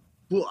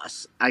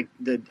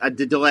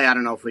 The delay, I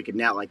don't know if we could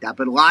nail it like that,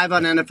 but live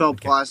on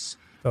NFL Plus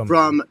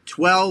from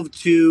 12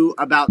 to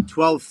about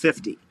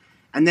 12:50.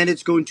 And then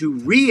it's going to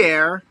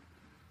re-air,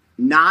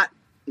 not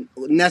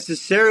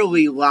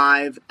necessarily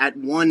live at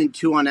 1 and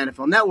 2 on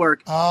NFL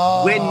Network.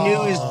 When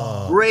news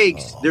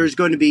breaks, there's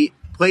going to be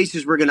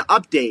places we're going to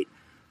update.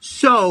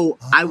 So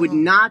I would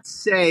not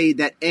say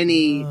that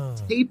any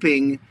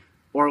taping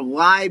or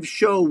live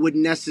show would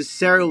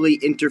necessarily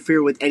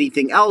interfere with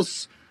anything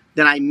else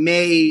that I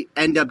may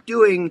end up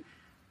doing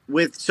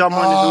with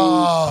someone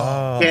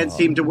who can't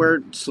seem to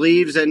wear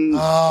sleeves and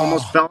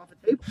almost fell off a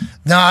table.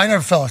 No, I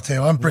never fell off the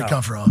table. I'm pretty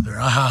comfortable up there.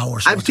 I high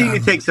horse. I've seen you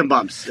take some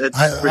bumps.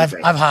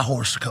 I've high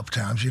horsed a couple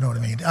times. You know what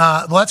I mean?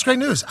 Well, that's great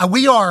news.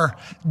 We are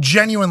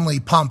genuinely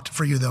pumped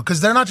for you, though,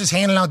 because they're not just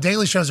handing out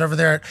daily shows over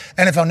there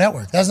at NFL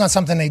Network. That's not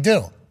something they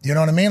do. You know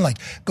what I mean? Like,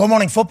 Good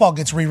Morning Football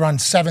gets rerun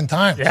 7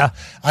 times,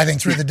 I think,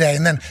 through the day.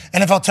 And then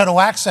NFL Total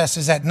Access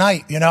is at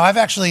night. You know, I've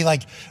actually,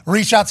 like,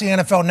 reached out to the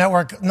NFL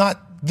Network,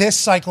 not this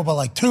cycle, but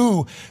like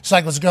 2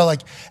 cycles ago,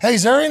 like, hey,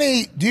 is there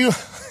any,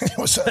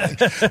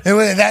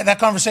 that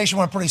conversation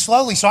went pretty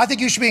slowly. So I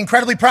think you should be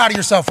incredibly proud of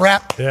yourself,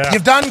 Rap. Yeah.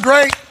 You've done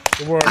great.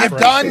 You've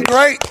done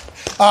great.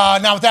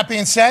 Now, with that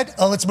being said,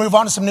 let's move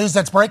on to some news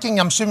that's breaking.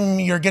 I'm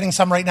assuming you're getting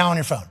some right now on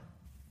your phone.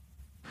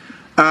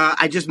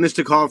 I just missed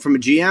a call from a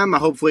GM.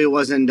 Hopefully it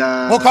wasn't.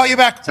 We'll call you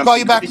back. We'll call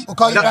you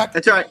back.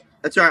 That's all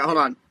right. Hold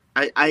on.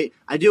 I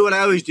do what I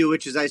always do,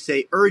 which is I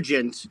say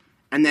urgent,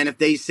 and then if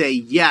they say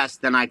yes,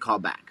 then I call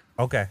back.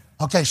 Okay.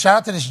 Shout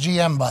out to this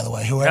GM, by the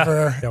way,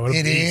 whoever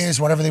it is,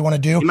 whatever they want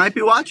to do. You might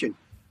be watching.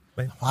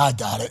 I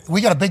doubt it.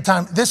 We got a big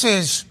time. This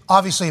is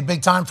obviously a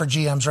big time for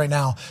GMs right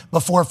now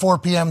before 4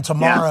 p.m.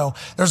 tomorrow.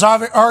 Yeah. There's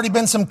already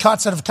been some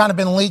cuts that have kind of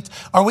been leaked.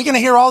 Are we going to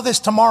hear all this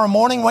tomorrow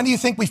morning? When do you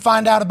think we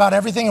find out about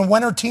everything? And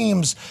when are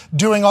teams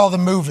doing all the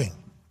moving?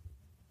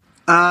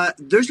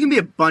 There's going to be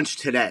a bunch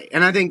today.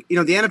 And I think, the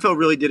NFL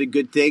really did a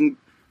good thing.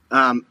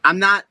 I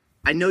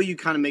know you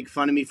kind of make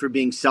fun of me for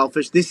being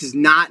selfish. This is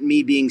not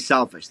me being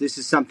selfish. This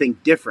is something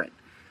different.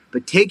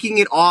 But taking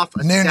it off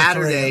a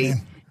Saturday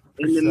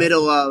in the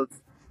middle of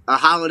a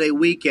holiday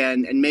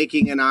weekend and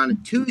making it on a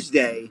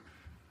Tuesday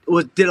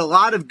did a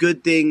lot of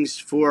good things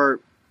for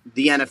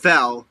the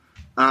NFL,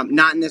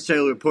 not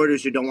necessarily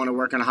reporters who don't want to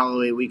work on a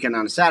holiday weekend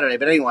on a Saturday.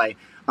 But anyway,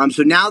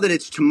 so now that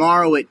it's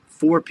tomorrow at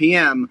 4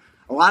 p.m.,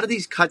 a lot of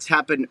these cuts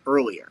happen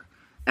earlier.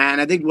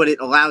 And I think what it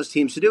allows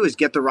teams to do is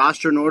get the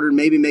roster in order,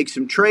 maybe make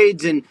some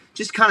trades, and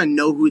just kind of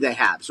know who they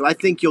have. So I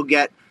think you'll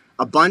get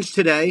a bunch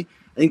today.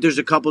 I think there's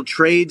a couple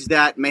trades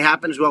that may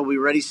happen as well. We've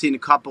already seen a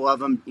couple of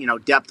them,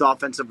 depth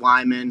offensive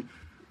linemen.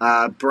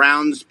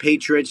 Browns,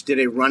 Patriots did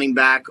a running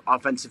back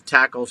offensive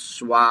tackle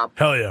swap.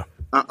 Hell yeah.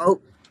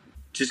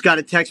 Just got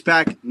a text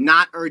back,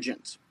 not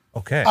urgent.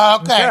 Okay.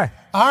 All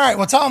right.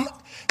 Well, tell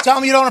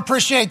them you don't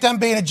appreciate them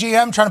being a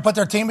GM, trying to put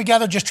their team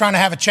together, just trying to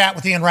have a chat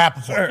with Ian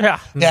Rapoport.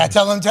 Yeah,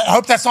 tell them. I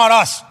hope that's not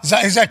us.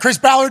 Is that Chris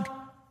Ballard?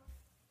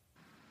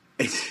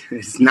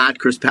 It's not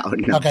Chris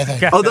Ballard. No. Okay,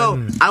 thank you.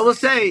 Although, I will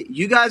say,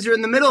 you guys are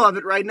in the middle of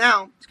it right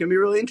now. It's going to be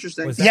really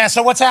interesting. Yeah,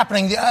 so what's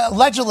happening?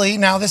 Allegedly,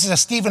 now this is a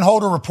Stephen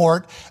Holder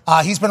report.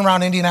 He's been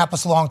around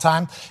Indianapolis a long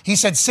time. He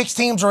said 6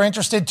 teams were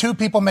interested. 2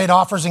 people made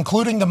offers,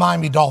 including the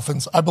Miami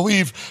Dolphins, I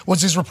believe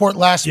was his report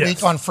last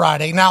week on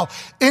Friday. Now,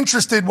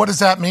 interested, what does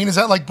that mean? Is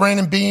that like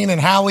Brandon Beane and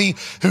Howie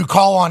who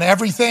call on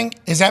everything?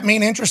 Does that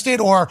mean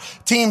interested, or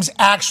teams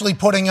actually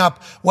putting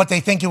up what they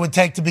think it would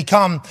take to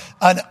become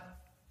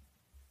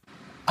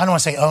I don't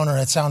want to say owner,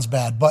 it sounds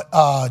bad, but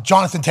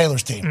Jonathan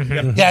Taylor's team.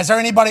 Mm-hmm. Yeah, is there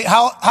anybody,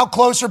 how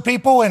close are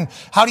people, and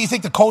how do you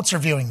think the Colts are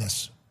viewing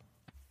this?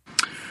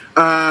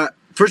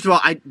 First of all,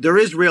 there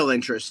is real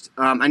interest.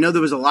 I know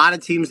there was a lot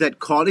of teams that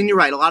called, and you're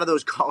right, a lot of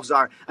those calls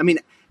are, when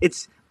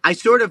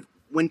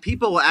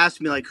people will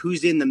ask me, like,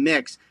 who's in the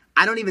mix,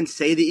 I don't even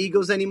say the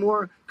Eagles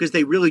anymore, because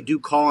they really do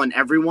call on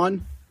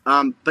everyone.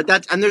 I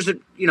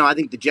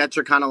think the Jets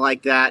are kind of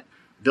like that.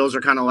 Bills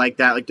are kind of like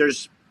that. Like,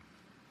 there's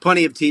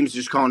plenty of teams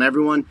just calling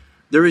everyone.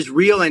 There is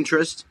real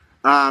interest.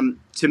 To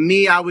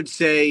me, I would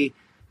say,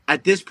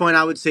 at this point,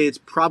 it's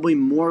probably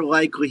more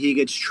likely he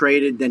gets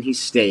traded than he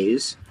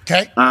stays.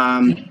 Okay.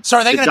 So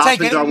are they going to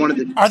take it?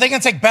 Are they going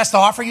to take best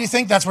offer, you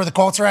think? That's where the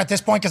Colts are at this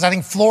point? Because I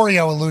think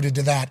Florio alluded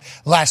to that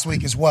last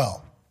week as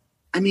well.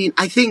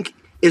 I think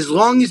as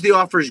long as the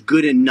offer is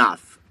good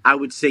enough, I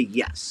would say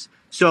yes.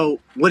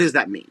 So what does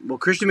that mean? Well,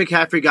 Christian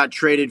McCaffrey got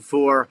traded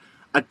for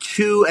a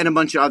 2 and a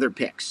bunch of other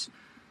picks.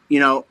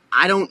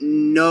 I don't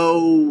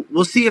know.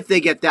 We'll see if they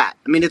get that.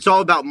 It's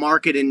all about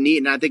market and need.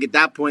 And I think at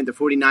that point, the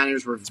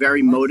 49ers were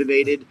very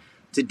motivated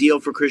to deal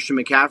for Christian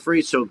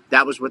McCaffrey. So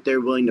that was what they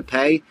were willing to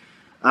pay.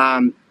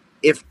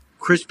 If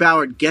Chris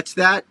Ballard gets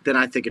that, then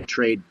I think a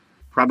trade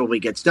probably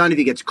gets done. If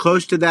he gets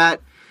close to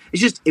that,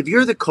 it's just, if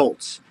you're the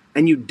Colts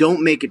and you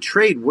don't make a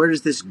trade, where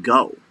does this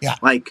go? Yeah.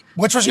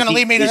 Which was going to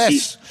lead me to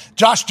this.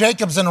 Josh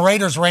Jacobs and the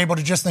Raiders were able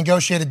to just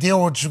negotiate a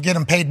deal which would get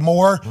him paid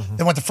more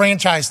than what the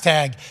franchise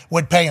tag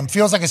would pay him.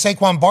 Feels like a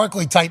Saquon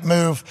Barkley type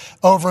move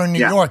over in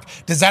New York.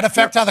 Does that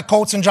affect how the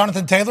Colts and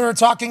Jonathan Taylor are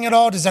talking at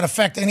all? Does that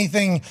affect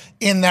anything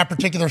in that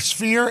particular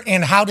sphere?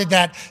 And how did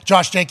that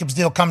Josh Jacobs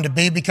deal come to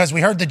be? Because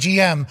we heard the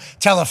GM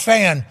tell a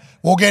fan,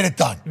 we'll get it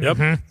done.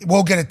 Yep.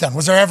 We'll get it done.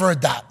 Was there ever a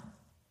doubt?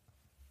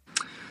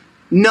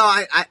 No,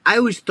 I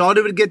always thought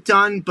it would get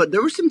done, but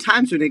there were some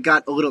times when it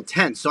got a little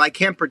tense. So I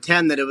can't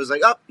pretend that it was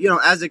like,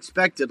 as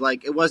expected.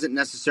 Like, it wasn't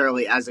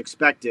necessarily as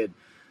expected.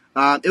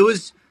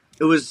 It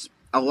was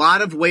a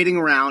lot of waiting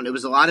around. It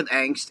was a lot of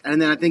angst. And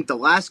then I think the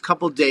last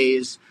couple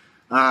days,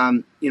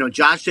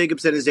 Josh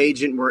Jacobs and his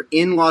agent were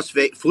in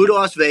flew to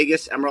Las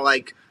Vegas, and we're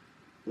like,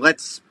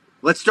 let's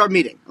start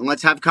meeting and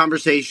let's have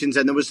conversations.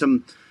 And there was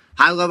some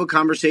high-level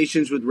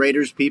conversations with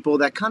Raiders people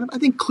that kind of, I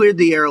think, cleared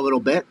the air a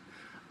little bit.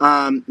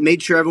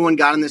 Made sure everyone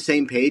got on the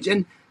same page.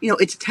 And,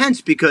 it's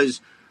tense because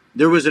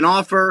there was an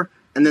offer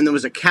and then there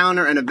was a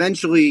counter, and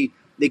eventually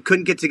they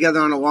couldn't get together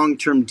on a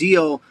long-term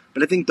deal.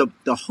 But I think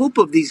the hope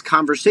of these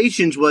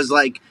conversations was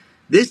like,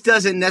 this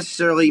doesn't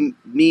necessarily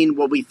mean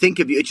what we think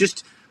of you. It's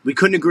just we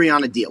couldn't agree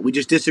on a deal. We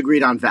just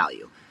disagreed on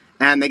value.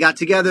 And they got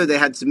together. They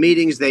had some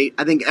meetings. I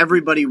think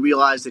everybody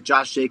realized that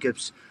Josh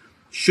Jacobs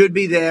should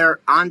be there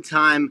on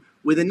time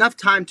with enough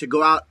time to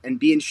go out and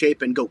be in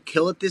shape and go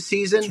kill it this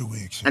season. 2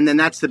 weeks. And then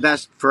that's the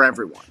best for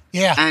everyone.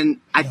 Yeah.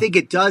 And I think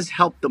it does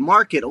help the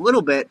market a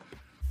little bit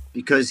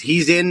because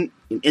he's in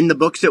the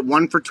books at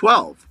 1 for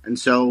 12. And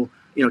so,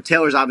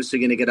 Taylor's obviously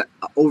going to get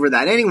over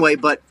that anyway,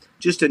 but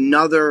just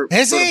another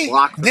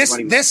block for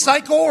this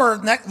cycle, or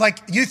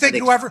you think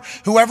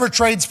whoever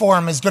trades for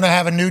him is going to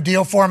have a new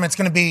deal for him? It's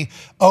going to be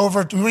over.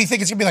 What do you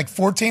think it's going to be, like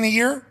 14 a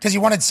year? Because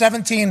you wanted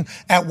 17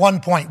 at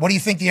one point. What do you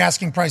think the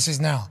asking price is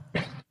now?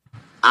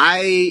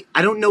 I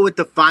don't know what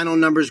the final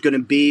number is going to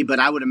be, but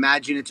I would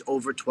imagine it's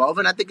over 12,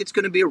 and I think it's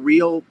going to be a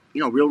real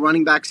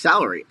running back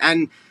salary.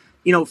 And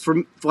you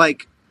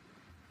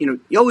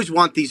always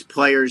want these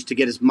players to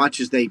get as much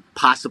as they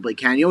possibly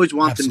can. You always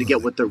want them to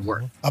get what they're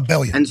worth. $1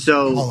 billion. And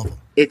so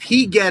if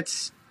he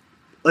gets,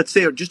 let's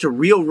say, just a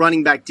real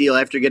running back deal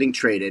after getting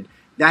traded,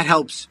 that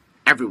helps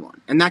everyone.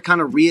 And that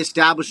kind of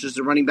reestablishes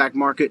the running back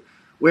market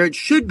where it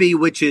should be,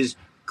 which is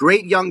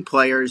great young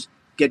players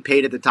get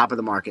paid at the top of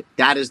the market.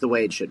 That is the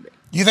way it should be.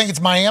 You think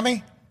it's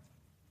Miami?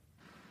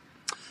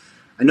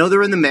 I know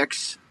they're in the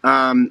mix.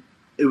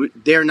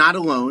 They're not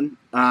alone.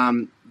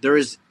 There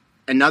is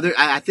another,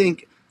 I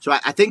think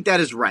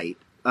that is right.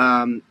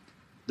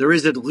 There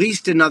is at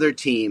least another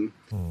team.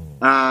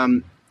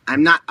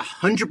 I'm not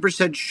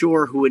 100%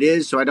 sure who it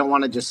is, so I don't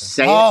want to just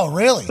say it. Oh,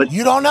 really? But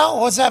you don't know?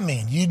 What's that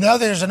mean? You know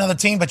there's another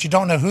team, but you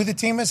don't know who the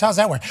team is? How's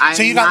that work?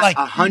 So you got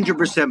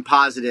 100%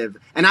 positive.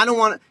 And I don't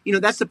want to,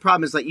 that's the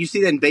problem is you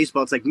see that in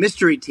baseball, it's like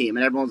mystery team,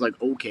 and everyone's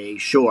like, okay,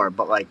 sure.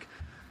 But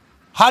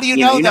how do you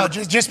know though?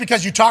 Just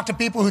because you talk to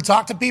people who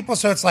talk to people?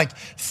 So it's like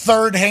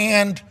third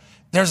hand.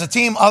 There's a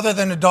team other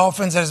than the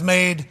Dolphins that has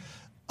made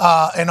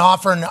an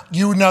offer, and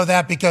you know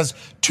that because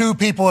two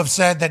people have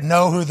said that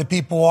know who the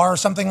people are or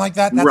something like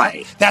that?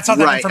 That's how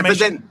that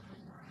information...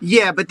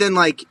 But then,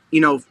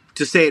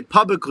 to say it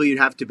publicly, you'd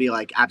have to be,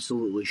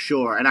 absolutely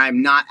sure. And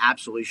I'm not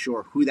absolutely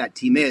sure who that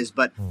team is,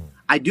 but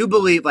I do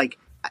believe, I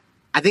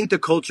think the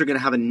Colts are going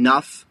to have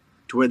enough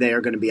to where they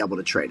are going to be able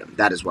to trade him.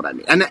 That is what I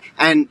mean.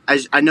 And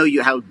as I know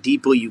how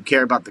deeply you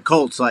care about the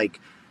Colts,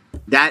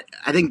 that,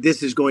 I think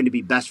this is going to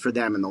be best for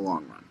them in the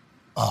long run.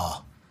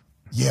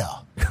 Yeah.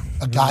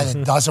 A guy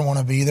that doesn't want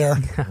to be there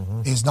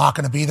is not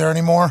going to be there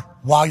anymore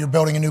while you're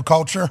building a new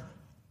culture.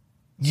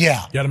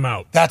 Yeah. Get him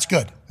out. That's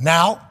good.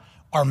 Now,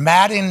 our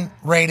Madden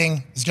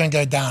rating is going to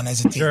go down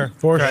as a team. Sure,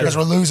 for sure. Because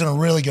we're losing a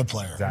really good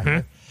player.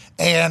 Exactly.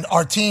 And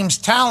our team's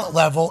talent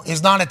level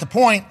is not at the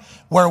point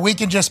where we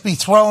can just be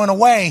throwing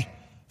away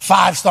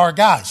 5-star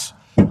guys.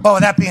 But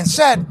with that being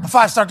said, a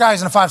 5-star guy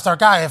isn't a 5-star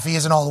guy if he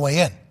isn't all the way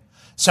in.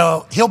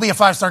 So he'll be a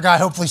 5-star guy,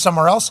 hopefully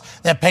somewhere else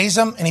that pays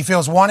him and he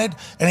feels wanted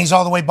and he's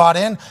all the way bought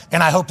in.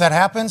 And I hope that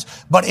happens.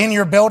 But in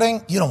your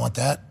building, you don't want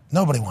that.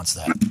 Nobody wants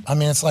that. I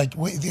mean, it's like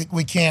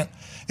we can't.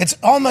 It's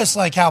almost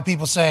like how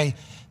people say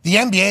the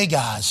NBA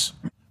guys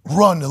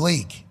run the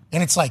league.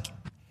 And it's like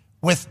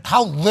with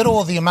how little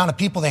of the amount of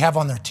people they have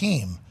on their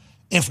team,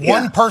 if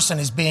one person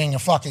is being a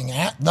fucking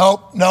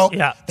nope,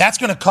 that's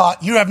going to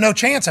cut. You have no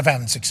chance of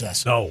having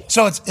success. No.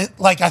 So it's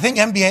I think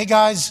NBA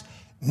guys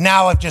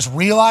now I've just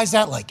realized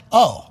that,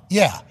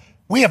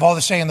 we have all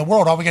the say in the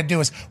world. All we got to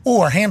do is,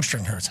 our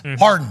hamstring hurts.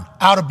 Harden,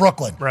 out of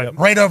Brooklyn,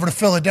 right over to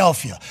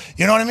Philadelphia.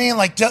 You know what I mean?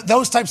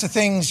 Those types of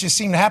things just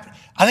seem to happen.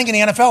 I think in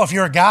the NFL, if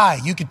you're a guy,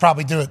 you could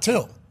probably do it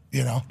too,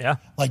 Yeah.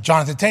 Like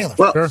Jonathan Taylor.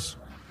 Well,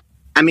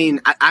 I mean,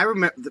 I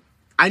remember,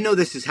 I know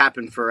this has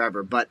happened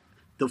forever, but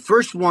the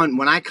first one,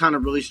 when I kind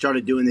of really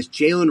started doing this,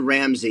 Jalen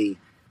Ramsey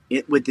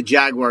with the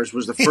Jaguars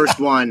was the first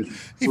one.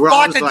 He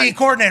fought the D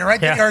coordinator,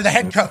 right? Yeah. Or the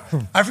head coach.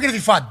 I forget if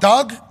he fought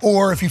Doug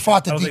or if he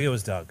fought the D. I don't think it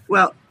was Doug.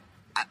 Well,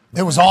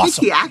 it was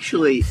awesome. I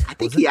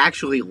think he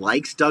actually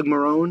likes Doug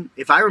Marrone.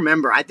 If I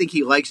remember, I think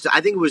it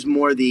was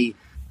more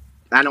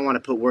I don't want to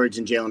put words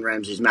in Jalen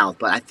Ramsey's mouth,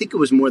 but I think it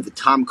was more the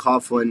Tom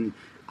Coughlin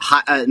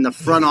in the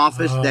front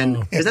office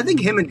because I think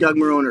him and Doug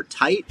Marrone are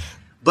tight.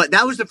 But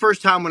that was the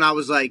first time when I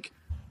was like,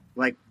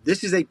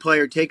 this is a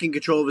player taking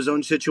control of his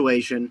own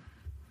situation,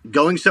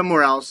 going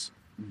somewhere else,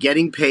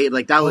 getting paid.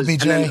 That was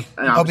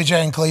OBJ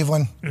in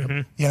Cleveland.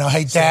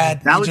 Hey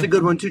Dad. That was a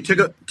good one too.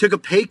 Took a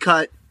pay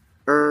cut,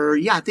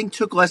 I think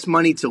took less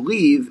money to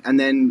leave, and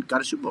then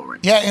got a Super Bowl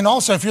ring. Yeah, and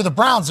also if you're the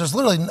Browns, there's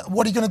literally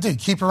what are you going to do?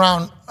 Keep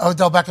around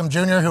Odell Beckham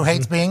Jr. who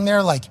hates being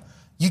there?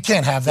 You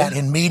can't have that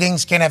in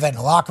meetings, can't have that in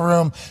the locker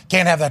room,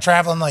 can't have that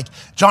traveling.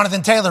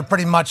 Jonathan Taylor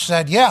pretty much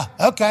said, yeah,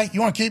 okay,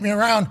 you want to keep me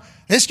around?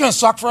 It's going to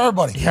suck for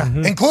everybody,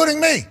 including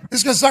me.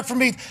 It's going to suck for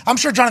me. I'm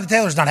sure Jonathan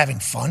Taylor's not having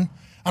fun.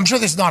 I'm sure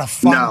this is not a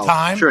fun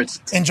time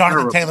in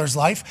Jonathan Taylor's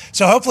life.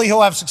 So hopefully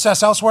he'll have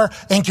success elsewhere.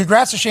 And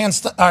congrats to Shane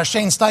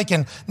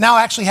Steichen now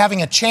actually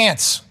having a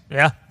chance,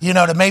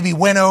 to maybe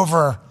win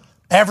over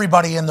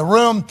everybody in the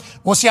room.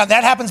 We'll see how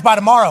that happens by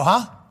tomorrow,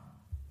 huh?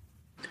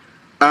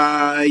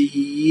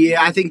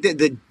 I think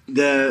that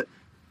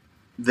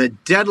the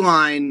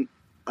deadline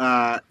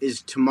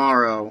is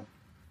tomorrow.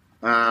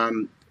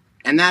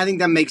 And I think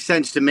that makes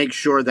sense to make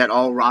sure that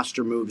all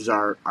roster moves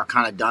are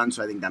kind of done.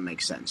 So I think that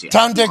makes sense. Yeah.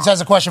 Tom Diggs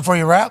has a question for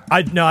you, Rap.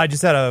 I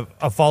just had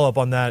a follow up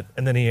on that,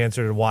 and then he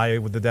answered why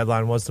the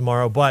deadline was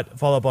tomorrow. But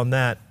follow up on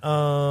that.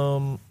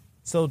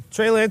 So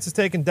Trey Lance is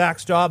taking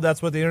Dak's job.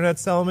 That's what the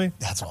internet's telling me.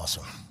 That's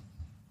awesome.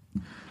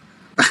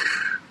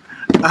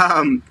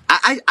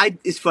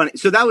 It's funny.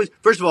 So that was,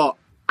 first of all,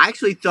 I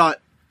actually thought,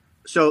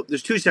 so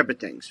there's two separate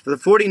things. For the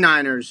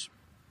 49ers,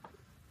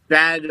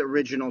 bad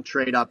original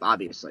trade up,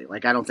 obviously.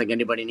 Like, I don't think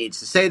anybody needs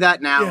to say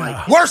that now. Yeah.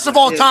 Like, worst of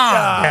all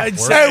time.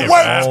 Hey,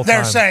 wait,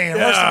 they're saying.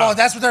 Yeah. Worst of all,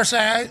 that's what they're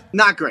saying.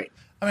 Not great.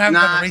 I mean, I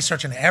haven't done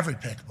research into every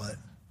pick,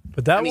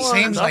 but that one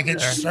seems like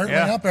it's certainly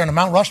up there in the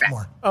Mount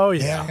Rushmore. Oh,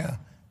 yeah.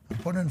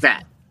 Put it in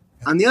bad.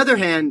 On the other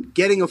hand,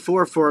 getting a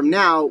 4 for him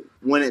now,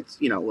 when it's,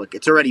 look,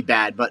 it's already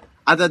bad, but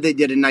I thought they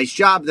did a nice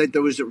job, that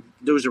there was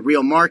a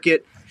real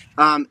market.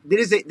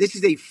 This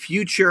is a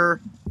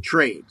future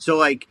trade. So,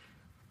 like,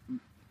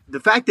 the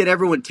fact that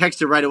everyone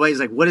texted right away is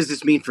like, what does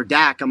this mean for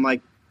Dak? I'm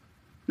like,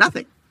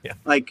 nothing. Yeah.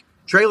 Like,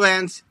 Trey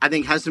Lance, I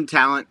think, has some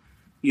talent.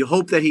 You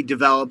hope that he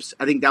develops.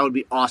 I think that would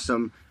be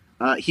awesome.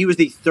 He was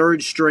the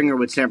third stringer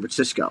with San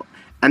Francisco.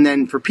 And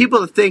then for people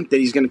to think that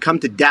he's going to come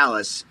to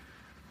Dallas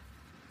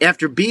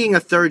after being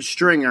a third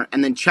stringer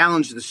and then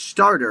challenge the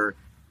starter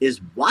is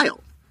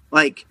wild.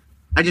 Like,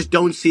 I just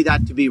don't see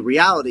that to be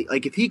reality.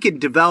 Like, if he can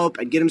develop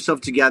and get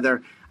himself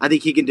together, I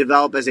think he can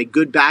develop as a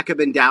good backup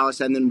in Dallas,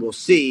 and then we'll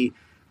see.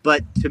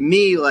 But to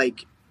me,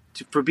 like,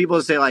 for people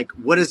to say, like,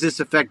 what does this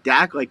affect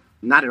Dak? Like,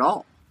 not at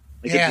all.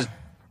 Like,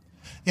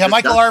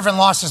 Michael Irvin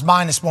lost his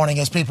mind this morning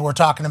as people were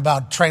talking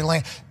about Trey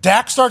Lance.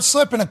 Dak starts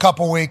slipping a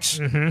couple weeks.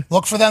 Mm-hmm.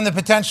 Look for them to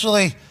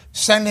potentially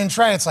send in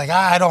Trey. It's like,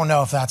 I don't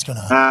know if that's going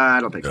to I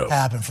don't think so.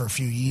 happen for a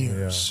few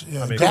years.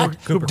 Yeah. I mean,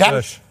 Dak,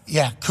 Kush.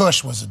 Yeah,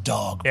 Kush was a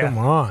dog. Come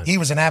on. He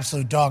was an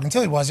absolute dog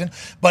until he wasn't.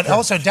 But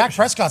also, Dak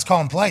Prescott's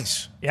calling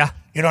plays. Yeah.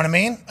 You know what I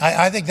mean?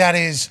 I think that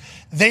is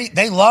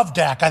they love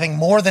Dak, I think,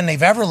 more than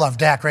they've ever loved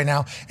Dak right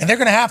now. And they're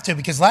going to have to,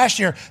 because last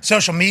year,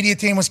 social media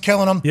team was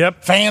killing him.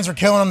 Yep. Fans were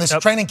killing him. This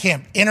training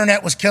camp,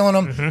 internet was killing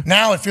him. Mm-hmm.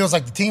 Now it feels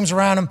like the team's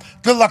around him.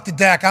 Good luck to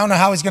Dak. I don't know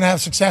how he's going to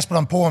have success, but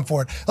I'm pulling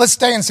for it. Let's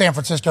stay in San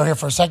Francisco here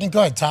for a second.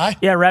 Go ahead, Ty.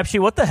 Yeah, Rapshi,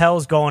 what the hell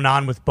is going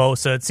on with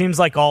Bosa? It seems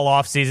like all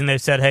offseason they've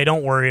said, hey,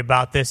 don't worry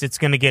about this. It's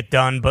going to get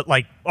done. But,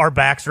 like, our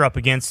backs are up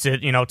against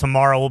it.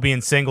 Tomorrow we'll be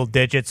in single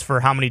digits for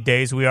how many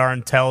days we are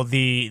until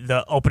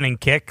the opening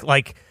kick.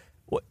 Like,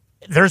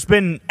 there's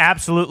been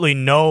absolutely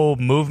no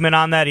movement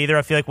on that either.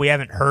 I feel like we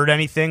haven't heard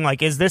anything.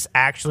 Like, is this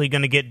actually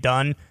going to get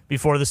done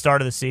before the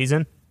start of the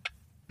season?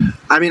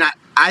 I mean,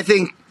 I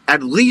think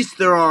at least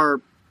they're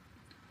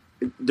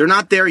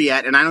not there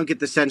yet, and I don't get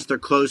the sense they're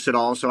close at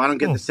all, so I don't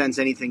get the sense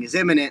anything is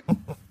imminent.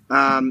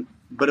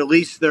 But at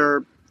least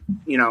they're,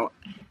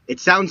 it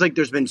sounds like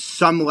there's been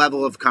some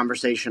level of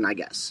conversation, I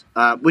guess,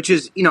 which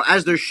is,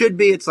 as there should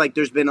be. It's like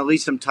there's been at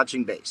least some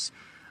touching base.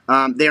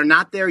 They are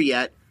not there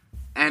yet.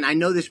 And I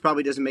know this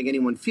probably doesn't make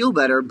anyone feel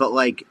better, but,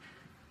 like,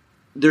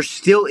 there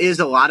still is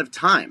a lot of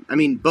time. I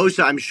mean,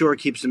 Bosa, I'm sure,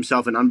 keeps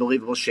himself in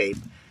unbelievable shape.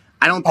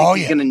 I don't think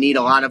he's going to need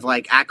a lot of,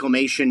 like,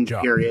 acclimation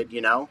period,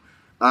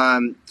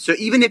 So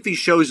even if he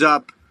shows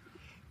up,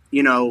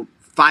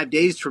 5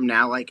 days from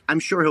now, like, I'm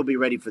sure he'll be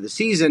ready for the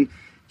season.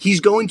 He's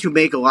going to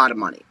make a lot of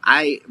money.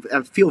 I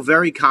feel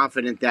very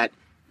confident that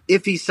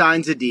if he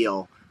signs a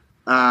deal,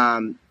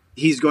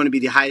 he's going to be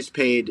the highest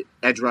paid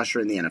edge rusher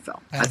in the NFL.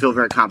 I feel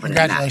very confident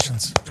in that.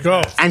 Congratulations. Let's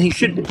go. And he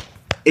should be.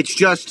 It's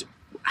just,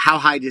 how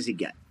high does he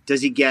get?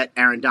 Does he get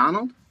Aaron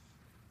Donald?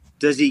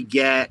 Does he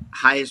get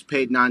highest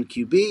paid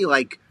non-QB?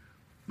 Like,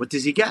 what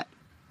does he get?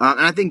 And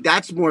I think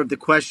that's more of the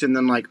question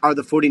than, like, are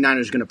the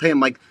 49ers going to pay him?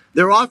 Like,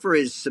 their offer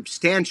is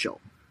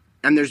substantial.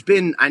 And there's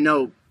been, I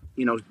know,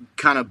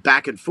 kind of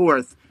back and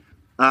forth.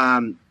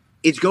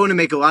 It's going to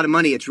make a lot of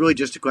money. It's really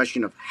just a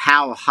question of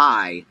how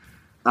high.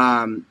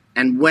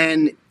 And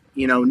when,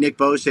 Nick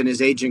Bosa and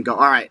his agent go,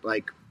 all right,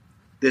 like,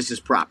 this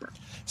is proper.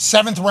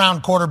 7th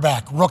round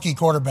quarterback, rookie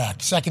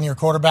quarterback, second-year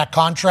quarterback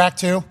contract,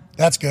 too.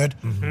 That's good.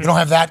 Mm-hmm. You don't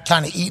have that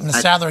kind of eating the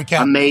salary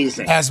cap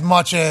as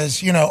much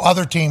as,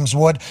 other teams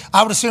would.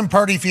 I would assume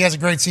Purdy, if he has a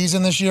great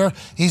season this year,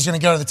 he's going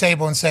to go to the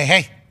table and say,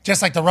 hey,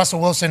 just like the Russell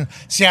Wilson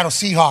Seattle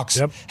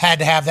Seahawks had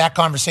to have that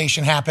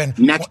conversation happen.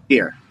 Next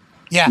year.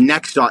 Yeah.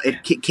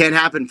 It can't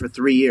happen for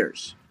 3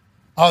 years.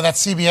 Oh,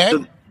 that's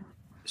CBA?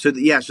 So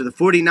the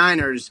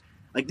 49ers,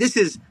 like, this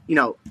is,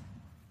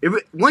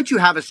 once you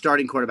have a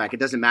starting quarterback, it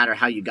doesn't matter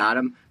how you got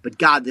him. But,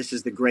 God, this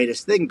is the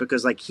greatest thing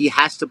because, like, he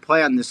has to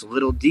play on this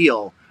little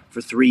deal for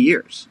 3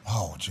 years.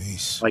 Oh,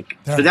 jeez. Like,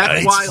 so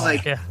that's why,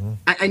 like,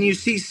 and you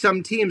see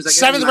some teams. Like,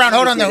 7th round,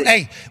 hold on, though.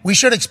 Hey, we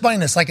should explain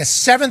this. Like, a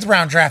 7th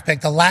round draft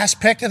pick, the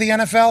last pick of the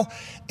NFL,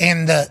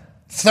 and the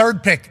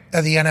 3rd pick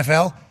of the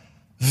NFL,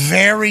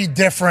 very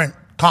different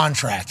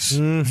contracts.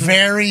 Mm-hmm.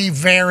 Very,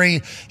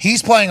 very,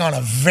 he's playing on a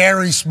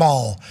very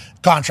small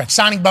contract.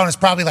 Signing bonus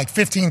probably like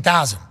 $15,000,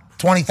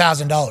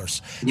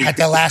 $20,000 at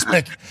the last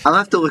pick. I'll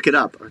have to look it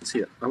up. Let's see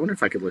it. I wonder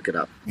if I could look it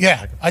up.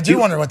 Yeah, I do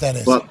wonder what that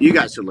is. Well, you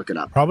guys should look it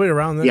up. Probably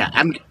around there.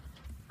 Yeah,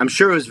 I'm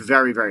sure it was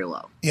very, very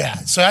low. Yeah,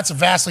 so that's a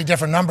vastly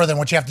different number than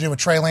what you have to do with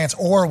Trey Lance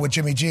or with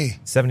Jimmy G.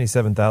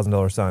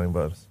 $77,000 signing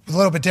bonus. A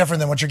little bit different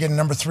than what you're getting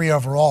number 3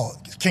 overall.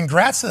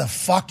 Congrats to the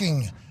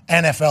fucking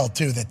NFL,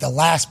 too, that the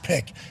last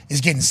pick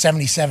is getting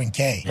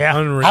 $77K. Yeah.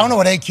 Unreal. I don't know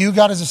what AQ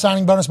got as a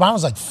signing bonus. Mine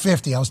was like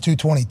 50. I was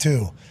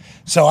 222.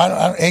 So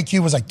AQ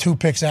was like 2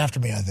 picks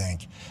after me, I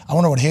think. I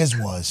wonder what his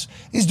was.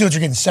 These dudes are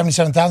getting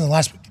 $77,000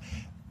 last week.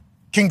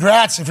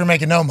 Congrats if you're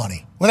making no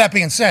money. With that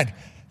being said,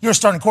 you're a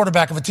starting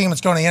quarterback of a team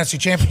that's going to the NFC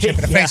Championship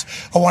in the face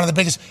of one of the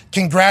biggest.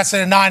 Congrats to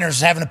the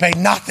Niners having to pay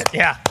nothing.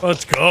 Yeah.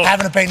 Let's go.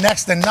 Having to pay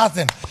next to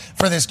nothing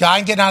for this guy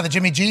and getting out of the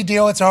Jimmy G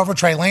deal. It's over.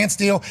 Trey Lance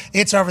deal.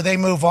 It's over. They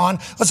move on.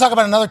 Let's talk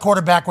about another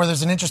quarterback where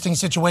there's an interesting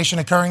situation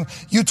occurring.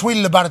 You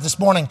tweeted about it this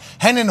morning.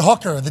 Hendon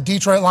Hooker, the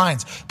Detroit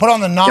Lions, put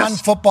on the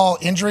non-football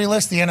injury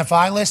list, the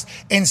NFI list,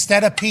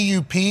 instead of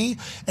PUP.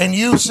 And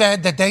you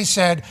said that they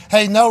said,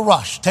 hey, no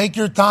rush. Take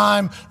your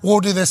time.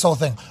 We'll do this whole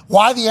thing.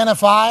 Why the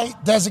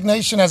NFI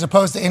designation as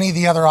opposed to any of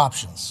the other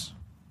options?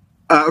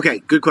 Okay,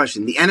 good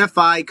question. The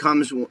NFI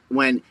comes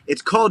when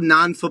it's called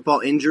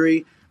non-football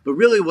injury, but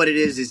really what it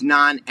is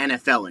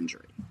non-NFL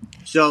injury.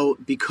 So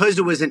because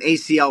it was an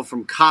ACL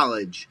from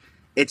college,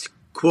 it's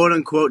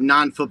quote-unquote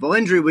non-football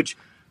injury, which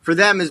for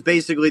them is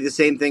basically the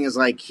same thing as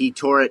like he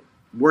tore it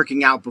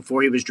working out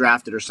before he was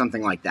drafted or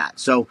something like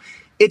that. So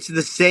it's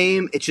the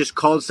same. It's just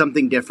called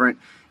something different.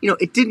 I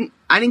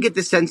didn't get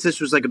the sense this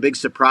was like a big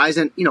surprise.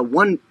 And,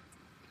 one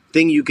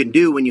thing you can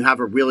do when you have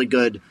a really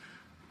good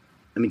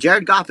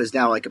Jared Goff is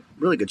now like a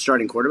really good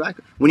starting quarterback.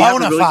 When you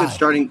have a really good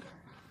starting,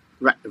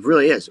 right, it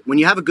really is. When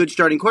you have a good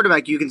starting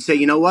quarterback, you can say,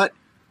 you know what,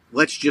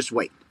 let's just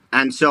wait.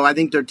 And so I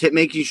think they're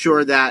making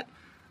sure that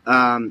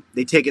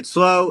they take it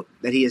slow,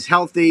 that he is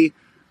healthy.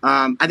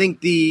 I think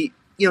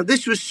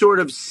this was sort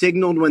of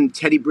signaled when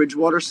Teddy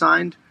Bridgewater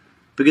signed,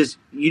 because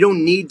you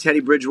don't need Teddy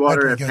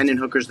Bridgewater if Hendon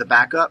Hooker's the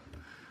backup.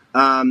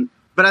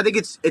 But I think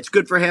it's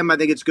good for him. I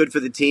think it's good for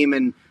the team,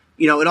 and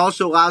it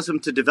also allows him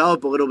to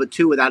develop a little bit,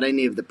 too, without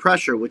any of the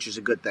pressure, which is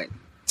a good thing.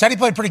 Teddy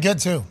played pretty good,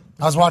 too.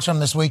 I was watching him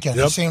this weekend.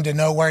 He seemed to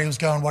know where he was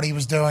going, what he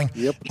was doing.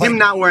 Him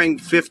not wearing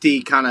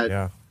 50 kind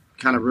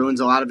of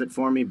ruins a lot of it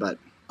for me. But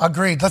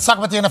agreed. Let's talk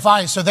about the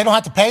NFI. So they don't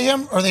have to pay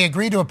him, or they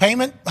agree to a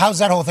payment? How does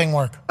that whole thing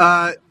work?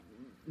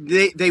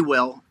 They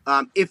will.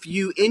 If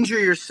you injure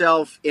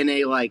yourself in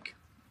a,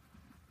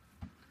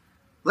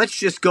 let's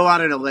just go out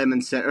on a limb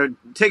and say, or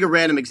take a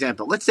random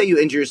example. Let's say you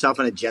injure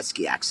yourself in a jet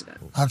ski accident.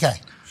 Okay.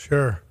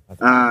 Sure.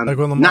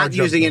 Not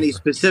using any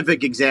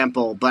specific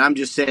example, but I'm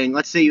just saying,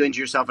 let's say you injure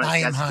yourself in a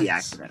jet ski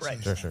accident.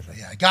 Right. Sure.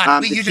 Yeah,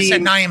 got it. You just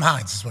said Naeem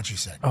Hines is what you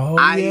said. Oh,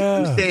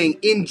 I'm saying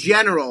in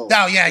general.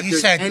 No, yeah, you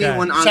said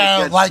anyone on so. A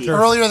jet like ski.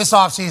 Earlier this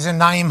offseason,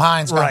 Naeem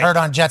Hines got hurt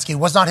on jet ski. It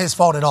was not his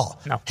fault at all.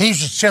 No. He was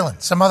just chilling.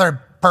 Some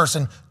other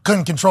person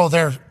couldn't control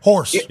their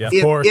horse.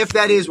 If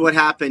that is what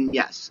happened,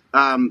 yes.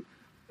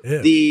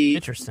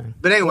 Interesting.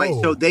 But anyway,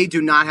 so they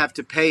do not have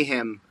to pay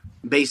him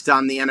based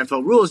on the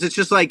NFL rules. It's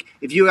just like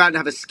if you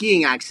have a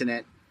skiing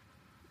accident,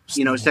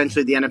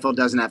 essentially the NFL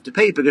doesn't have to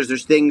pay because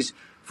there's things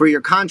for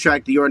your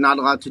contract that you're not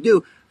allowed to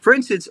do. For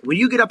instance, when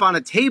you get up on a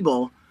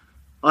table,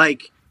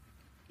 and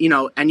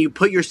you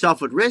put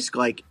yourself at risk,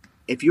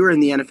 if you were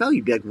in the NFL,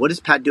 you'd be like, what is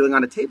Pat doing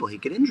on a table? He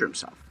could injure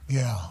himself.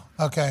 Yeah.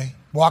 Okay.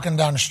 Walking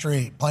down the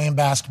street, playing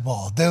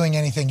basketball, doing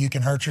anything, you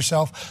can hurt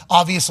yourself.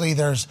 Obviously,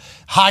 there's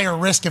higher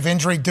risk of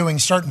injury doing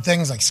certain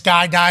things like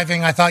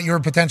skydiving, I thought you were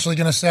potentially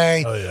going to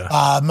say. Oh,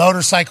 yeah.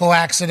 Motorcycle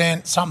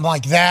accident, something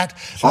like that.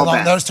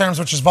 Along those terms,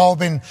 which has all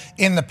been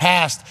in the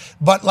past.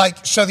 But,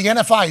 so the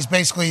NFI is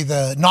basically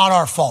the not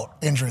our fault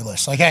injury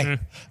list. Hey,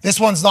 this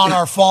one's not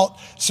our fault,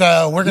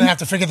 so we're going to have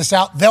to figure this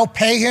out. They'll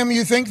pay him,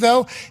 you think,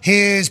 though,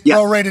 his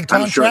prorated contract?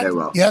 I'm sure they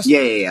will. Yes?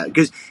 Yeah.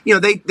 Because,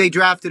 they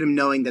drafted him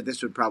knowing that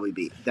this would probably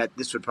be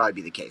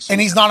the case. And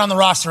he's not on the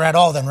roster at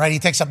all then, right? He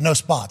takes up no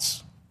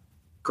spots.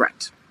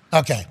 Correct.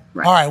 Okay.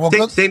 Right. All right.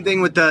 Well, same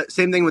thing with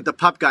the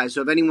PUP guys.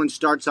 So if anyone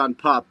starts on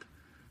PUP,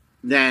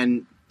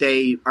 then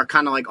they are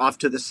kind of off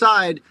to the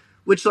side,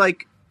 which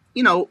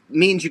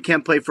means you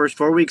can't play first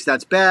 4 weeks.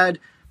 That's bad.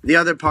 The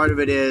other part of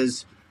it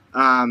is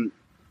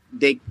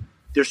there's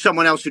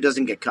someone else who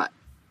doesn't get cut.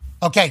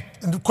 Okay.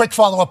 Quick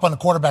follow-up on the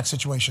quarterback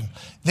situation.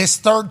 This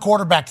third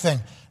quarterback thing,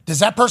 does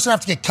that person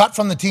have to get cut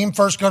from the team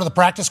first, go to the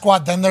practice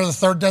squad, then they're the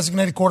third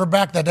designated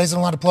quarterback that isn't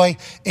allowed to play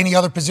any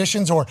other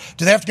positions? Or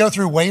do they have to go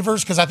through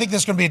waivers? Because I think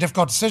this is going to be a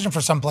difficult decision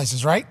for some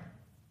places, right?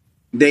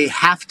 They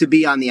have to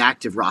be on the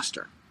active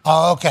roster.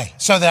 Oh, okay.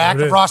 So the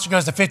active roster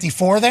goes to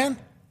 54 then?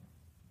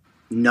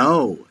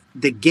 No.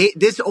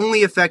 This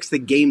only affects the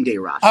game day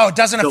roster. Oh, it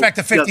doesn't affect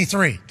the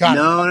 53. Got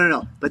it.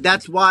 No. But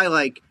that's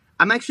why,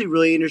 I'm actually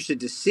really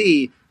interested to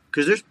see,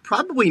 because there's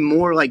probably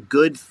more,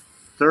 good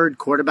third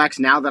quarterbacks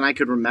now than I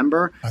could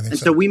remember. And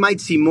so we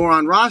might see more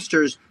on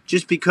rosters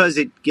just because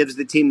it gives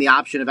the team the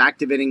option of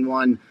activating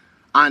one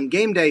on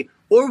game day,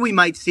 or we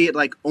might see it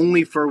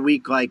only for a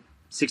week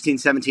 16,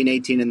 17,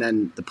 18, and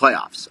then the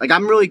playoffs.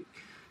 I'm really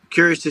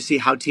curious to see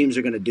how teams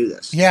are going to do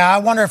this. Yeah, I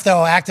wonder if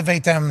they'll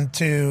activate them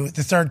to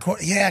the third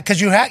quarter. Yeah, because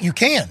you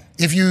can.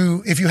 if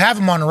you have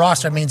him on the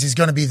roster, it means he's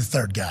going to be the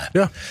third guy.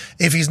 Yeah.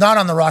 If he's not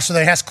on the roster,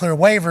 they has to clear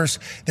waivers.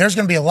 There's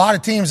going to be a lot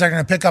of teams that are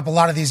going to pick up a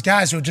lot of these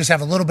guys who just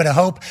have a little bit of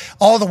hope.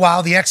 All the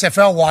while, the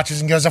XFL watches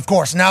and goes, of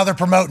course, now they're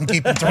promoting,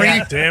 keeping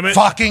three Damn it.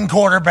 fucking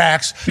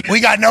quarterbacks. We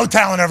got no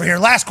talent over here.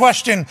 Last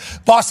question,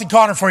 Boston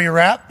Connor, for your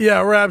rap.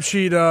 Yeah, rap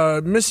sheet.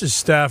 Mrs.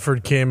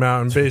 Stafford came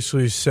out and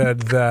basically said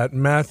that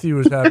Matthew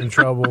was having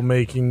trouble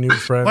making new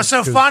friends. What's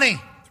so funny?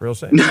 It's real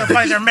shame. So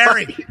funny, they're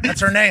married.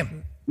 That's her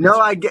name. No,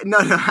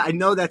 I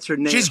know that's her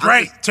name. She's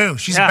great, too.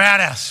 She's a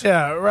badass.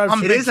 Yeah, rap I'm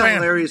a sheet. big It is a fan.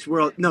 hilarious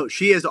world. No,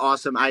 she is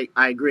awesome. I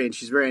agree, and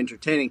she's very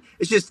entertaining.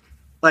 It's just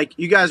like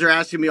you guys are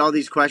asking me all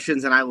these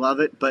questions, and I love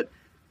it. But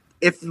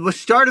if the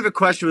start of a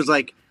question was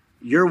like,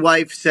 "Your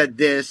wife said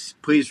this,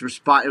 please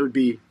respond," it would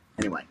be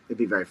anyway. It'd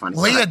be very funny.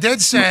 Leah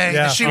did say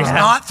Yeah. that she was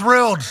not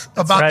thrilled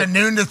about right. the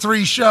noon to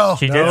 3 show.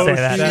 She did No, say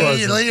that. she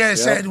wasn't. Leah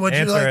said, "Would you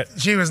Answer like?"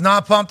 it. She was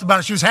not pumped about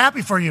it. She was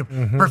happy for you,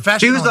 professional.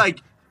 She was like,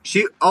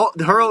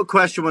 her whole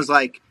question was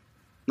like,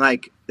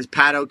 is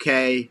Pat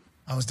okay?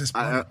 I was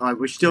disappointed.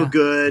 We're still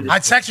good. I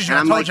texted you. And I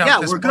I'm told like, you I was yeah,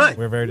 we're disappointed. good.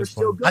 We're very still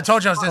disappointed. good. I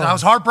told you I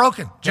was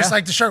heartbroken, just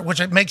like the shirt, which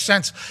it makes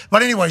sense.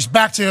 But anyways,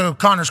 back to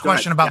Connor's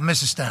question about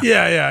Mrs. Stafford.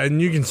 Yeah,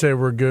 and you can say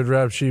we're good,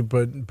 rap sheet,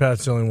 but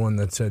Pat's the only one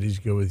that said he's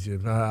good with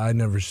you. I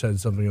never said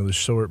something of the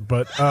sort.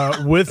 But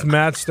with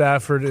Matt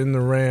Stafford in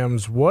the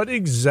Rams, what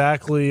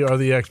exactly are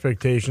the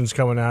expectations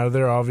coming out of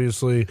there?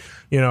 Obviously,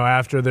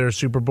 after their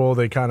Super Bowl,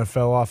 they kind of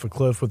fell off a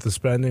cliff with the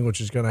spending,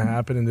 which is going to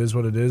happen. It is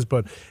what it is.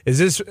 But is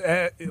this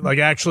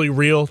actually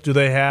real? Do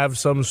they have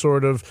some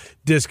sort of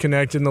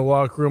disconnect in the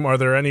locker room? Are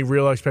there any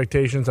real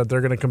expectations that they're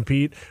going to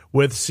compete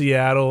with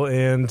Seattle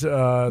and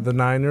the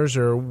Niners,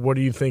 or what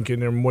are you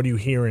thinking and what are you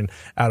hearing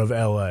out of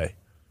L.A.?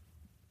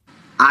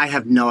 I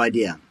have no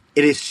idea.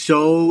 It is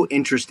so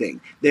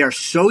interesting. They are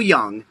so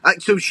young.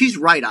 So she's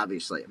right,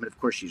 obviously. I mean, of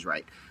course she's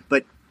right.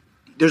 But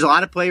there's a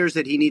lot of players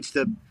that he needs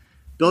to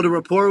build a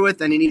rapport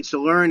with, and he needs to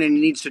learn, and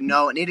he needs to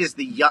know. And it is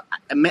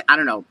I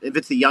don't know if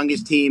it's the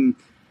youngest team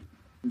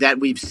that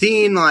we've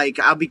seen. Like,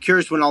 I'll be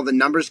curious when all the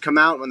numbers come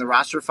out, when the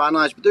roster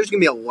finalized. But there's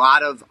going to be a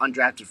lot of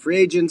undrafted free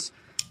agents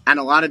and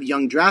a lot of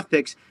young draft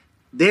picks.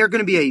 They're going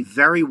to be a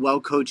very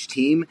well-coached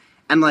team.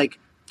 And, like,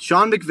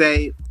 Sean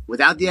McVay,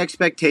 without the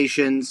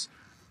expectations,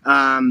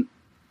 I'm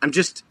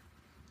just,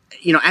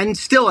 and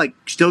still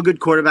good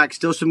quarterback,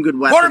 still some good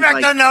weapons.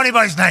 Quarterback doesn't know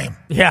anybody's name.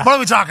 Yeah. What are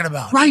we talking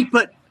about? Right,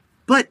 but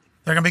They're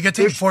going to be a good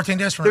team 14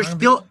 days from now. they're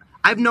still.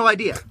 I have no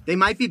idea. They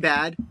might be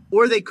bad,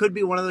 or they could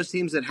be one of those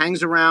teams that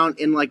hangs around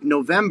in like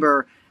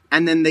November,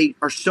 and then they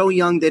are so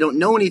young they don't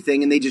know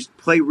anything, and they just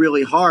play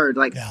really hard.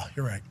 Like, Yeah,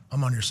 you're right.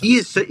 I'm on your side. he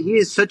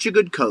is such a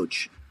good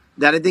coach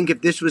that I think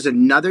if this was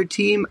another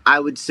team, I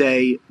would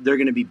say they're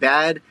going to be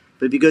bad.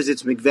 But because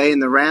it's McVay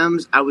and the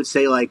Rams, I would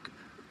say I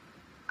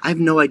have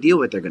no idea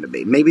what they're going to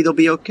be. Maybe they'll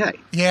be okay.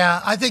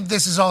 Yeah, I think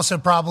this is also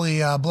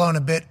probably blown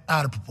a bit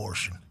out of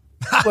proportion.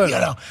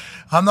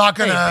 I'm not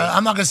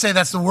gonna say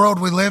that's the world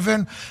we live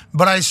in,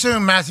 but I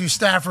assume Matthew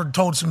Stafford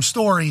told some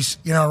stories,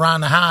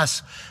 around the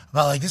house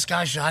about like this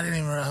guy shot. I didn't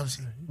even realize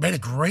he made a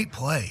great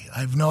play.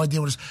 I have no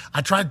idea what it is.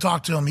 I tried to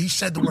talk to him. He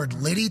said the word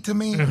 "litty" to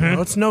me.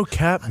 What's no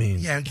cap mean?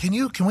 Yeah, can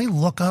we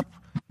look up?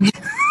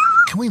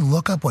 Can we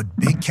look up what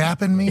big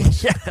capping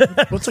means?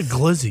 What's a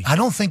glizzy? I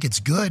don't think it's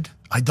good.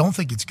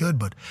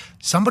 But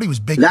somebody was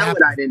big. That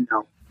one I didn't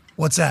know.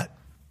 What's that?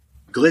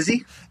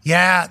 Glizzy?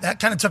 Yeah, that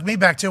kind of took me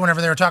back, too,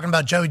 whenever they were talking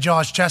about Joey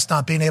Jaws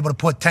Chestnut being able to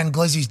put 10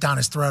 glizzies down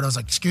his throat. I was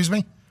like, excuse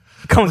me?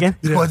 Come again.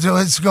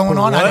 What's going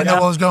on? I didn't know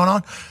what was going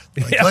on.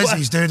 Like, Yeah,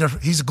 glizzies,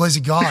 dude. He's a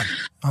glizzy god.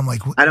 I'm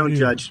like, I don't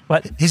judge.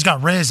 What? he's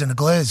got Riz and a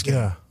glizz.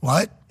 Yeah.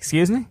 What?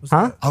 Excuse me?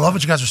 Huh? I love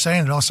what you guys are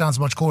saying. It all sounds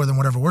much cooler than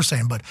whatever we're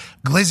saying, but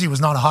glizzy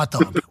was not a hot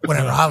dog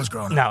whenever I was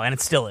growing up. No, and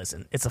it still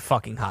isn't. It's a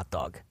fucking hot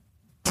dog.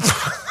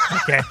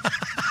 Okay.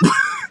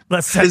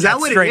 Let's set Is that that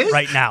what it straight is?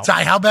 right now.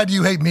 Ty, how bad do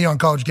you hate me on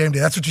College Game Day?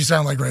 That's what you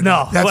sound like right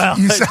now. No, well,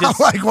 You sound just-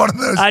 like one of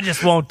those. I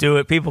just won't do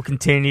it. People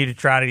continue to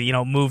try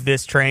to, move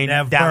this train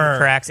down the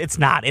tracks. It's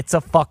not. It's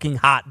a fucking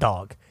hot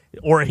dog.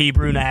 Or a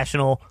Hebrew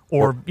National,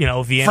 or,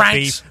 VNP.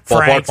 Frank's.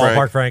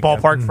 Ballpark Frank.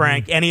 Ballpark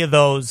Frank. Any of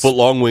those. Foot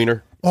long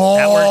wiener.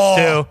 That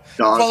works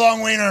too.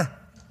 Full-on wiener,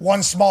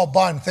 one small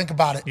bun. Think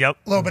about it. Yep.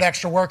 A little bit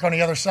extra work on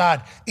the other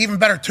side. Even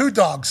better, 2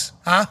 dogs,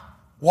 huh?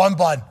 1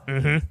 bun.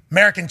 Mm-hmm.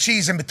 American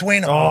cheese in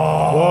between them. Oh.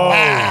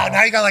 Wow.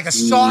 Now you got like a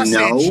sausage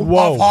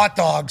of hot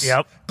dogs.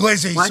 Yep.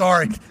 Glizzy, What?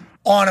 sorry.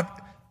 All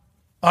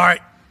right.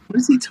 What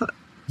is he talking?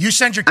 You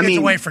send your kids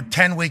away for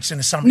 10 weeks in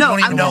the summer. No, you don't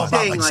even I'm know just about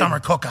saying, like like- summer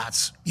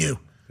cookouts. You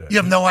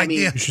have no I mean,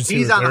 idea. should see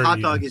cheese what on a they're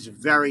hot dog eating. is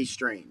very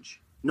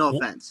strange. No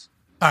offense.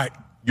 All right.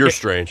 You're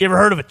strange. You ever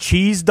heard of a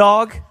cheese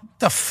dog?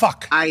 The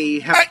fuck? I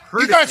have Hey,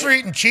 heard you guys of are it.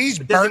 eating cheeseburgers?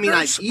 It doesn't mean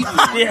I've eaten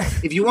one. Yeah.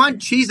 If you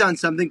want cheese on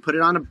something, put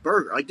it on a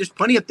burger. Like, there's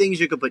plenty of things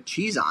you could put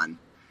cheese on.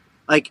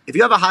 Like, if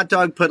you have a hot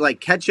dog, put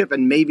like ketchup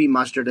and maybe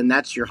mustard, and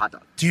that's your hot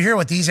dog. Do you hear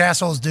what these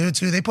assholes do,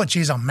 too? They put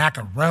cheese on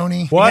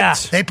macaroni. What? Yeah.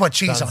 They put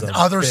cheese Sons on of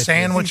other bitches.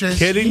 sandwiches.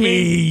 Kidding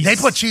me? They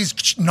put cheese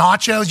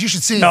nachos. You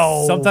should see.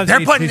 No. Sometimes They're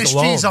you eat putting cheese this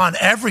alone. cheese on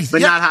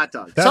everything. But not hot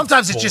dogs.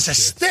 Sometimes it's just a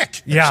stick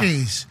of Yeah.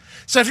 cheese.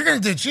 So if you're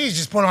going to do cheese,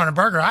 just put it on a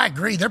burger. I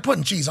agree. They're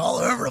putting cheese all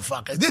over the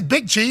fucking. This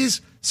big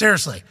cheese.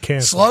 Seriously,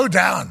 slow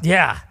down.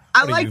 Yeah.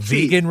 I like cheese.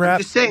 vegan wrap?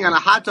 I'm just saying, on a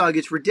hot dog,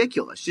 it's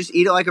ridiculous. Just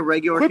eat it like a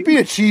regular. Quit being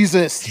a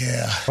cheesist.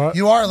 Yeah,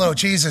 you are a little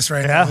cheesist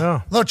right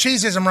now. Little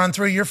cheesism run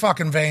through your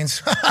fucking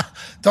veins.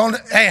 Don't.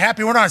 Hey,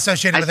 Happy, we're not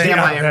associated with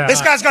it.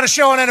 This guy's got a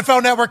show on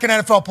NFL Network and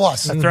NFL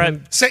Plus. That's right.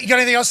 You got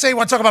anything else to say? You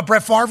want to talk about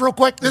Brett Favre real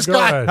quick? This Go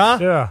guy, ahead. huh?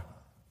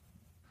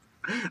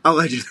 Yeah.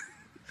 Allegedly.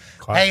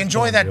 Hey,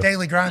 enjoy that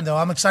daily grind, though.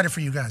 I'm excited for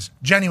you guys.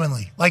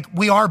 Genuinely. Like,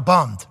 we are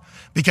bummed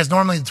because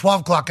normally the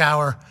 12 o'clock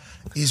hour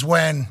is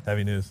when.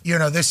 Heavy news.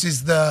 This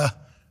is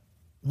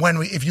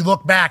if you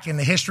look back in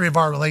the history of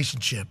our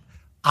relationship,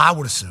 I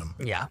would assume.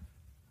 Yeah.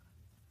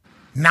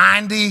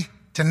 90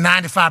 to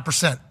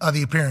 95% of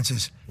the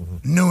appearances,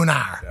 noon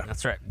hour. Yeah.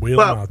 That's right.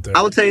 Well,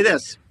 I will tell you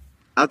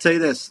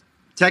this.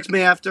 Text me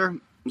after.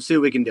 We'll see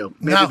what we can do.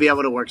 Maybe be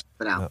able to work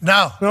something out.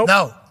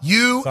 No.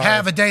 You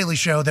have a daily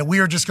show that we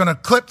are just going to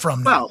clip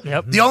from now.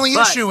 Well, the only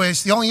issue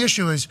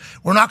is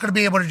we're not going to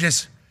be able to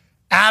just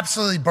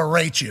absolutely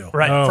berate you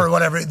for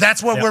whatever.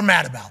 That's what we're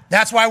mad about.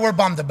 That's why we're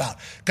bummed about.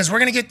 Because we're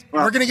going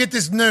to get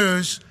this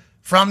news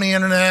from the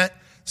internet.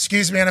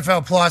 Excuse me,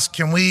 NFL Plus,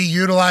 can we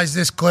utilize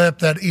this clip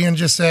that Ian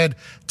just said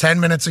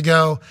 10 minutes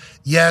ago?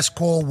 Yes,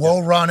 cool,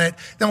 we'll run it.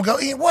 Then we'll go,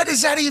 Ian, what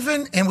is that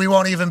even? And we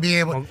won't even be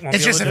able.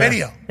 It's just a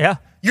video. Yeah.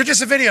 You're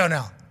just a video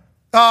now.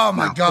 Oh,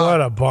 my God.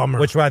 What a bummer.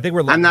 Which I think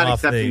we're letting not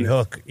off the accepting this.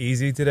 hook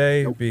easy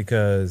today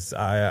because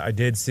I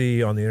did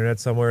see on the internet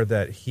somewhere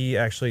that he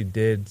actually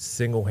did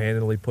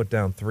single-handedly put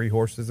down 3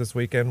 horses this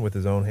weekend with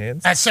his own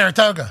hands. At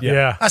Saratoga.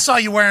 Yeah. I saw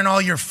you wearing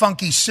all your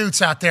funky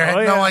suits out there.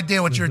 I had no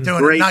idea what you were doing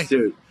Great at night.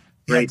 suit.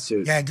 Great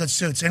suit. Yeah, good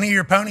suits. Any of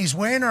your ponies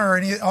win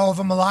or all of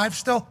them alive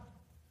still?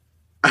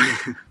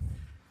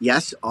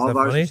 Yes, all of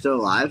ours funny? are still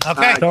alive.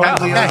 Okay.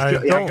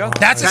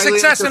 That's a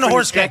success in the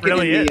horse game.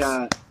 Really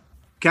is.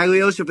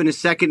 Cagliostro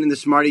finished second in the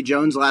Smarty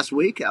Jones last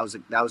week. That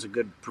was a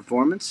good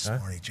performance.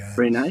 Smarty Jones.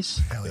 Pretty nice.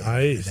 Hell yeah.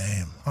 Nice.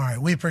 Damn. All right,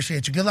 we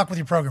appreciate you. Good luck with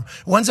your program.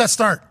 When's that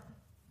start?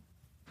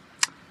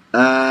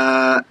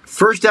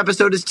 First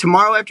episode is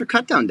tomorrow after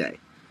Cutdown Day.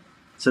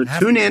 So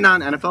tune in on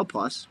NFL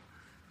Plus,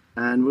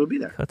 and we'll be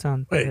there.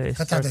 Cutdown Wait, Day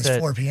Cutdown Day's starts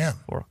 4 p.m.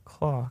 4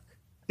 o'clock.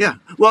 Yeah.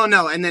 Well,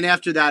 no, and then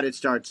after that it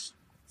starts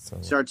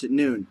at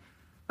noon.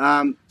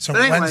 So but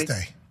anyway,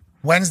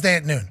 Wednesday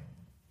at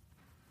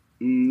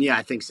noon. Yeah,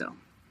 I think so.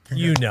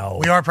 You know.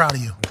 We are proud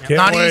of you. Can't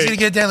Not wait. easy to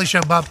get a Daily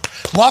Show, Bub.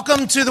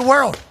 Welcome to the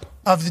world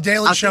of the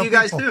Daily I'll Show see you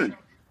guys people. soon.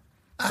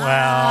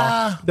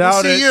 Wow. We'll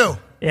Doubt see it. you.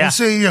 Yeah. We'll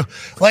see you.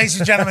 Ladies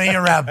and gentlemen,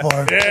 you're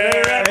Rapoport.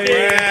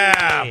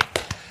 Yeah.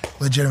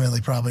 Legitimately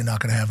probably not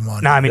going to have him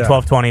on. No, I mean,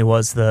 12:20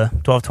 was the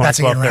 12:20, That's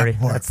Ian 12:30.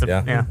 Rapoport. That's the,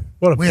 yeah.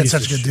 What a We had piece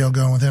such of a good shit. deal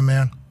going with him,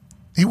 man.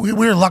 We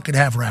were lucky to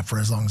have Rap for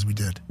as long as we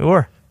did. We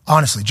were.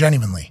 Honestly,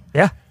 genuinely.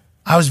 Yeah.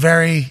 I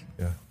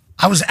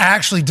was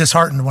actually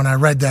disheartened when I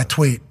read that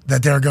tweet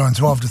that they were going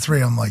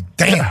 12-3. I'm like,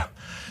 damn,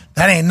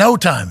 that ain't no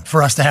time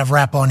for us to have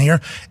Rap on here.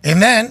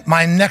 And then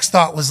my next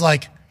thought was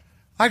like,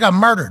 I got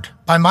murdered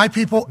by my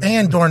people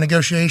and during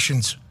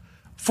negotiations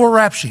for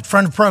Rap Sheet,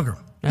 friend of program.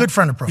 Good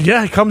friend of program.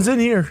 Yeah, he comes in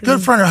here.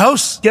 Good friend of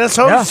host. Guest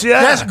host,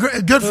 yeah. Yes,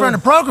 good friend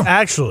of program.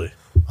 Actually.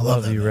 I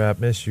love that. you, Rap.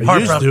 Miss you.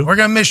 Hard, used brother. to. We're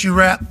going to miss you,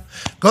 Rap.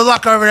 Good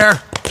luck over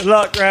there. Good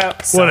luck,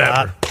 Rap.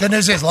 Whatever. Good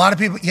news is a lot of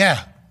people,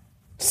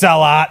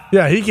 Sell out.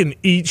 Yeah, he can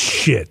eat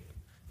shit.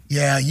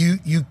 Yeah, you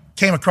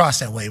came across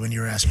that way when you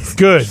were asking me.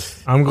 Good.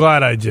 I'm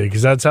glad I did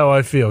because that's how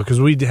I feel.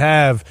 Because we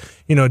have,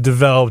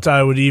 developed,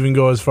 I would even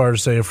go as far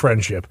as say a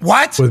friendship.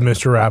 What? With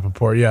Mr.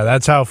 Rappaport. Yeah,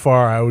 that's how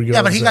far I would go.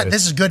 Yeah, but to say.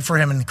 this is good for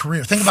him in the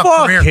career. Think about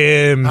Fuck career.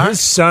 him. Huh? His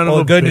son of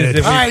a good news bitch.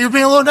 if All right, you're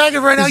being a little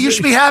negative right now. You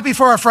should be happy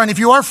for our friend. If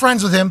you are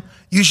friends with him,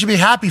 you should be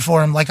happy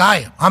for him like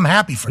I am. I'm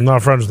happy for I'm him.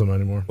 not friends with him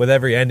anymore. With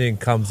every ending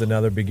comes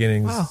another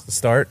beginning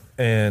start,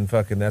 and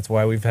that's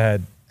why we've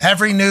had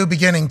Every new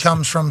beginning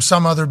comes from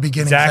some other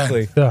beginning.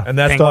 exactly, Yeah. and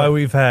that's Thank why God.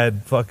 we've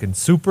had fucking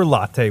super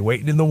latte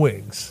waiting in the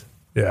wings.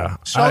 Yeah.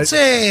 Schultze.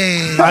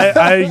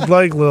 I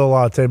like Lil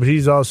Latte, but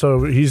he's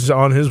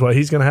on his way.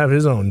 He's going to have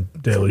his own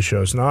daily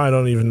show. So now I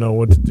don't even know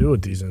what to do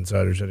with these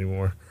insiders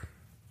anymore.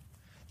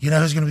 You know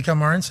who's going to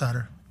become our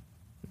insider?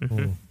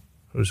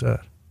 Who's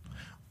that?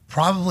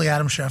 Probably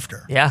Adam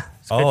Schefter. Yeah.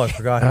 Oh, I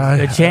forgot.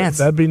 Good chance.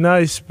 That'd be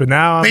nice, but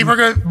now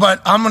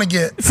But I'm going to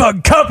get.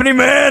 Fucking company,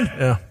 man.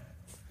 yeah.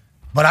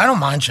 But I don't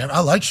mind Shefty. I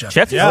like Shefty.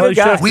 Shefty's Yeah, a good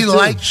I like guy. We too.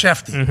 like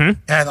Shefty.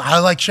 And I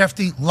like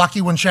Shefty. Lucky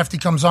when Shefty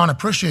comes on.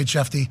 Appreciate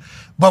Shefty.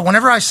 But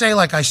whenever I say,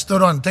 I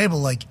stood on the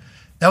table,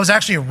 that was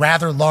actually a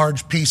rather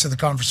large piece of the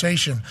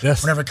conversation.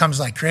 Yes. Whenever it comes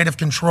to, creative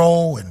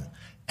control and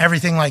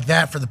everything like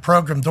that for the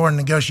program during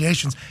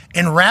negotiations.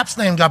 And Rap's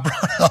name got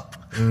brought up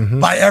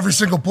by every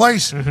single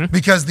place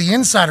because the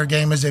insider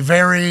game is a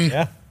very,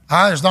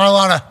 there's not a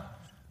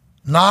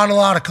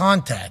lot of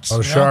contacts. Oh,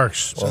 you know?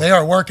 sharks. So they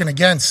are working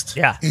against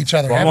each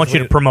other. I want you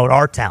to promote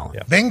our talent.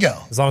 Yeah. Bingo.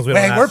 As long as we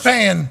don't Hey, we're ask.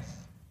 paying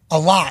a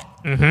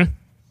lot.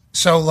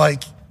 So,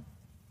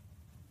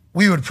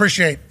 we would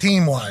appreciate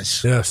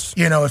team-wise. Yes.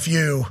 If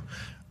you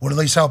would at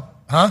least help,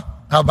 huh?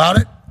 How about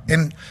it?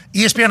 And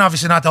ESPN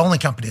obviously not the only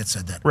company that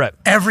said that. Right.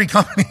 Every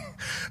company,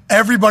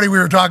 everybody we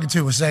were talking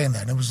to was saying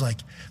that. And it was like,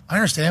 I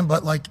understand,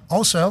 but like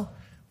also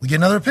we get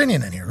another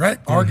opinion in here, right?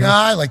 Our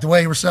guy, like the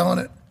way you were selling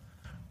it.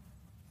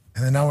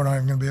 And then now we're not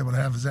even going to be able to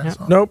have his ass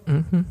on. Nope.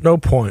 No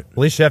point. At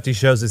least Shefty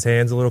shows his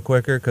hands a little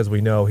quicker because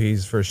we know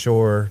he's for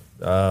sure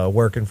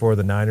working for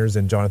the Niners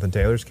and Jonathan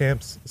Taylor's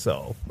camps.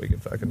 So we can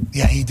fucking.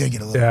 Yeah, he did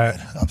get a little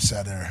bit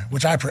upset there,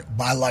 which I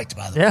liked,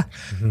 by the way.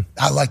 Yeah.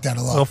 I liked that a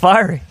A lot. little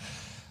fiery.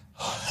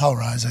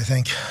 Hellrise, I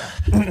think.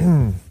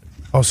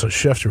 Also,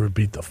 Schefter would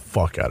beat the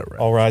fuck out of Red.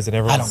 All rise and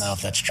everyone. I don't know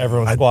if that's true.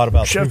 Everyone squat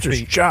about 2 Schefter's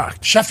feet.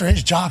 jocked. Schefter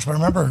is jocks, but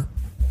remember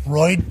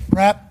Royd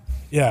Rap?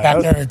 Yeah.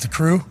 Back there at the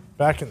crew?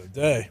 Back in the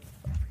day.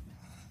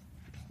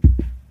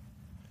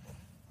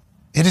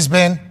 It has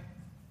been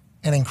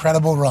an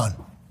incredible run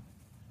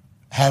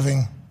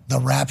having the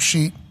rap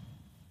sheet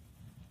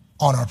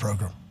on our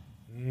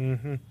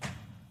program.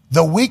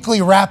 The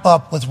weekly wrap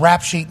up with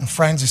Rap Sheet and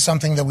Friends is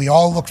something that we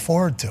all look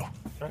forward to.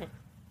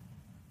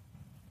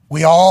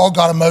 We all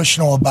got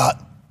emotional about.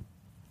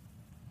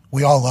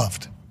 We all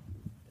loved.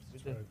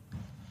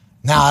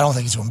 Now I don't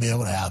think it's going to be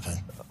able to happen.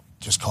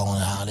 Just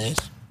calling it how it is.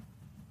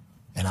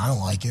 And I don't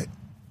like it.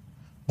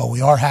 But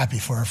we are happy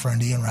for our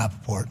friend Ian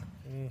Rapoport,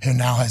 who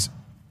now has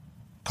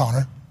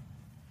Connor.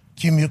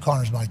 Can you mute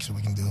Connor's mic so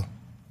we can do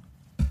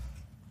it?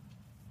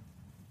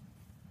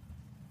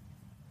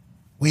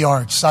 We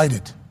are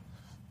excited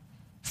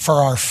for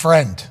our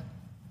friend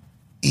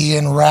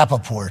Ian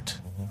Rapoport.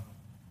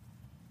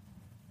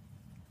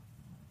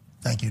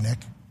 Thank you, Nick,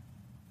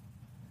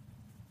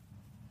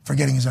 for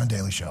getting his own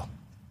daily show.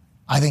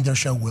 I think their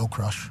show will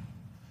crush.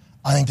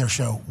 I think their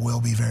show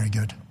will be very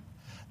good.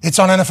 It's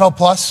on NFL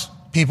Plus.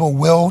 People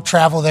will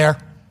travel there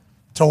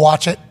to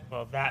watch it.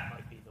 Well, that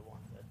might be the one.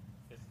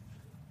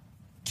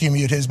 Can you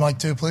mute his mic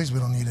too, please? We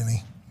don't need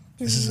any.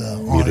 This is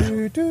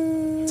Muted.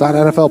 It's on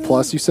NFL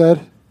Plus, you said?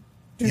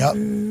 Yep.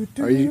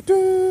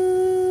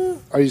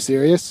 Are you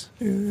serious?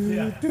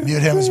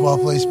 Mute him as well,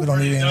 please. We don't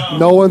need any.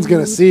 No one's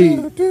going to see.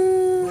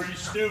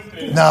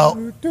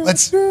 No.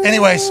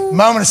 Anyways,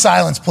 moment of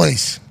silence,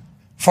 please,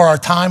 for our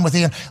time with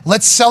Ian.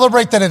 Let's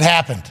celebrate that it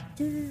happened.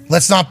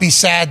 Let's not be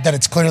sad that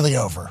it's clearly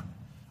over.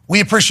 We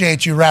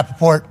appreciate you,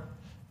 Rapoport,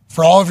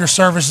 for all of your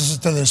services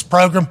to this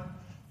program.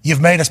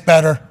 You've made us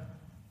better.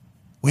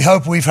 We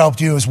hope we've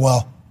helped you as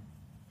well.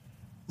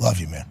 Love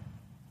you, man.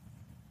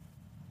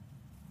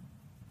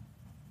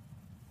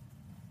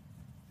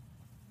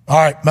 All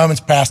right,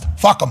 moments passed.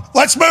 Fuck him.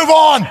 Let's move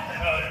on.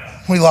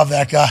 We love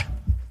that guy.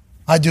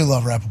 I do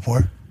love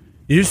Rapoport.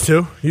 Used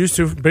to,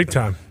 big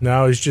time.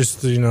 Now he's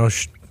just,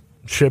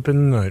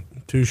 shipping, like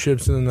 2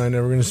 ships in the night.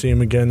 Never going to see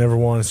him again. Never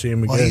want to see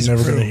him again.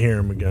 Never going to hear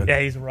him again. Yeah,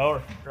 he's a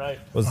rower, right?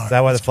 Was that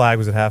why the flag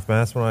was at half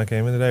mast when I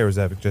came in today, or was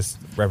that just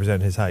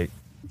representing his height?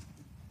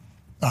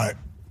 All right.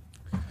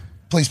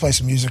 Please play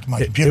some music.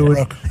 My computer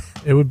broke.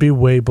 It would be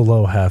way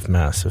below half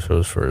mast if it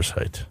was for his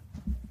height.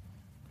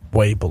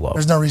 Way below.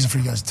 There's no reason for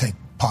you guys to take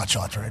pot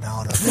shots right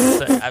now.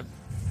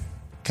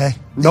 Okay?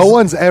 No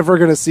one's ever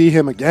going to see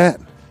him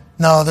again.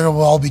 No, they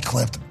will all be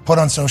clipped, put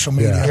on social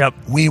media. Yeah. Yep.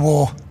 We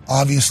will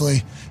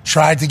obviously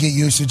try to get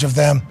usage of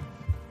them.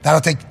 That'll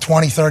take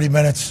 20, 30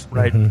 minutes.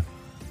 Right.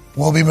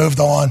 We'll be moved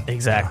on.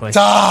 Exactly. It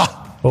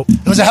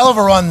was a hell of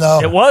a run, though.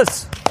 It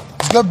was.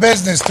 It's good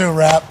business, too,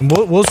 Rap.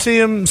 We'll see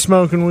him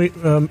smoking meat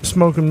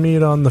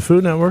on the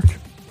Food Network.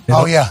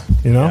 Oh, yeah.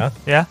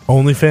 Yeah.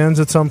 OnlyFans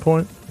at some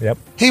point. Yep.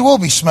 He will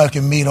be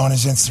smoking meat on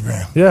his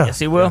Instagram. Yeah. Yes,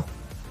 he will.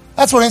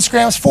 That's what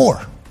Instagram's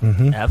for.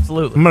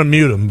 Absolutely. I'm going to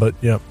mute him, but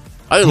yep.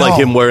 I didn't like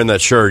him wearing that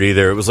shirt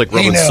either. It was like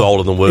rubbing knew. salt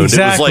in the wound.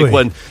 Exactly. It was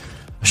like when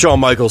Shawn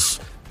Michaels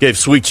gave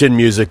Sweet Chin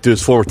Music to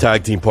his former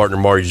tag team partner,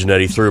 Marty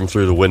Jannetty, threw him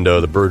through the window,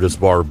 the Brutus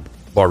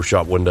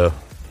barbershop window.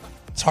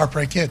 It's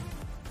Heartbreak Kid.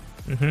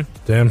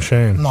 Damn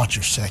shame. Not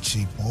your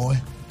sexy boy.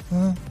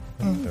 I'm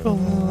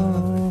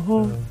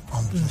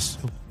just...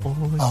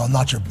 Oh,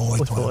 not your boy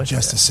toy,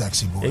 just a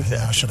sexy boy. Exactly.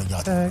 Yeah, I should have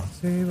got that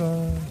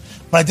wrong.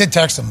 But I did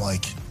text him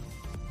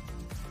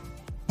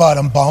but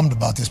I'm bummed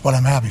about this, but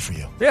I'm happy for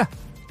you. Yeah.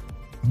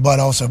 But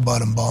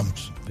I'm bummed.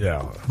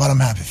 Yeah. But I'm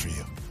happy for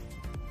you.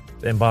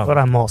 And Bob. But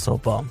I'm also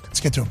bummed. Let's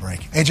get to a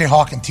break. AJ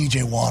Hawk and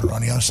TJ Watt are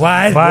on the other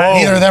side.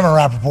 Why? Neither of them are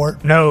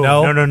Rapoport.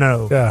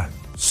 No. Yeah.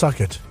 Suck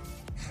it.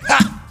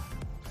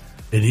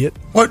 Idiot.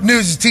 What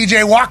news is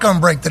TJ Watt going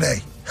to break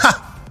today?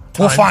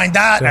 We'll find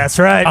out. That's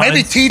right.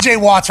 Maybe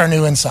TJ Watt's our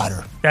new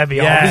insider. That'd be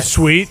That'd be awesome.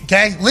 sweet.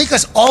 Okay? Leak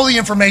us all the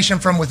information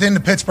from within the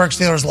Pittsburgh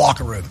Steelers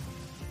locker room.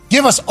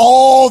 Give us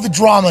all the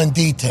drama and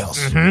details.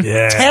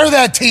 Yeah. Tear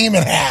that team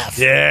in half.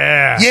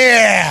 Yeah.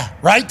 Yeah.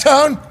 Right,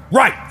 Tone?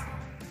 Right.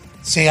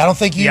 See, I don't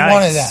think you Yikes.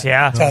 wanted that,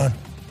 Yeah. Tone.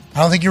 I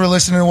don't think you were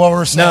listening to what we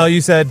were saying. No,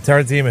 you said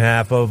turn the team in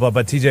half, but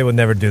TJ would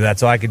never do that,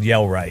 so I could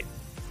yell right.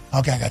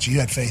 Okay, I got you. You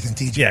had faith in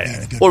TJ Yeah.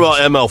 being a good What about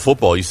person. ML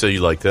football? You said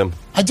you liked them.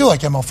 I do like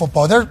ML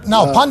football. They're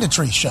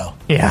punditry show.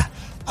 Yeah.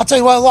 I'll tell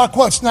you what, a lot of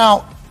quotes.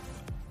 Now,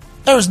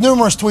 there was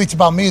numerous tweets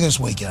about me this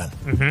weekend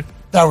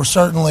that were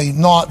certainly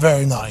not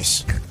very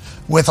nice,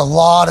 with a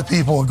lot of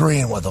people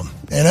agreeing with them.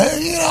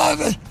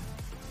 And,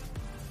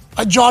 I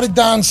I jotted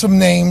down some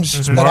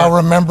names that I'll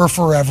remember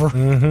forever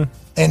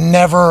and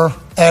never,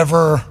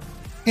 ever,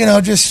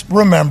 just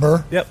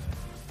remember. Yep.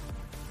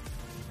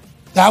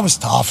 That was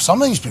tough.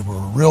 Some of these people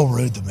were real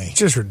rude to me. It's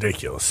just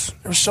ridiculous.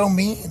 They were so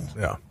mean.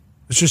 Yeah.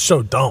 It's just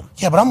so dumb.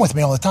 Yeah, but I'm with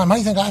me all the time. How do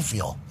you think I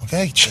feel?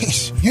 Okay?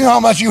 Jeez. You know how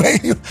much you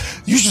hate you?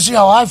 You should see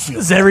how I feel.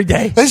 This is every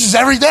day. This is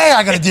every day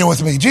I got to deal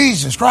with me.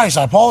 Jesus Christ,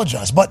 I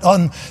apologize. But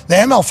on the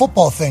ML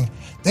football thing,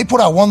 they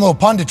put out one little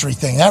punditry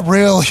thing. That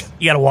really...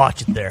 You got to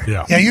watch it there.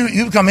 Yeah. Yeah,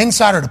 you become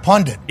insider to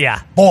pundit.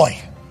 Yeah. Boy.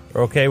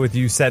 We're okay with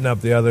you setting up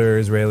the other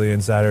Israeli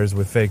insiders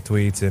with fake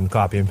tweets and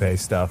copy and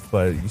paste stuff,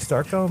 but you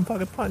start going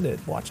fucking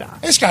pundit. Watch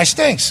out. This guy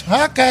stinks.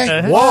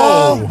 Okay.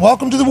 Whoa.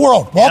 Welcome to the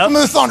world. Welcome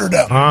to the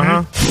Thunderdome.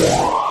 Uh-huh.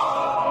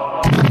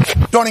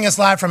 Joining us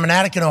live from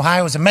Manatee,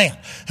 Ohio, is a man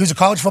who's a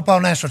college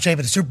football national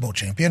champion, a Super Bowl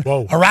champion,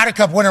 a Ryder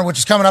Cup winner, which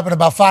is coming up in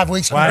about 5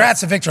 weeks.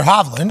 Congrats to Victor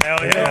Hovland.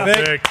 Hell yeah.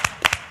 Vic.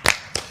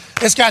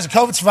 This guy's a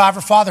COVID survivor,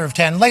 father of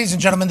 10. Ladies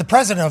and gentlemen, the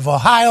president of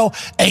Ohio,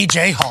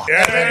 AJ Hawk.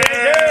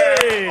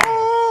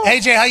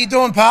 AJ, how you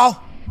doing,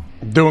 pal?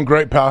 Doing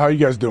great, pal. How you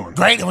guys doing?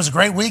 Great. It was a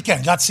great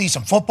weekend. Got to see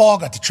some football,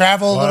 got to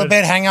travel a little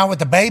bit, hang out with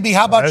the baby.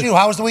 How about you?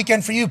 How was the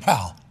weekend for you,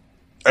 pal?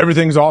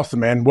 Everything's awesome,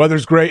 man.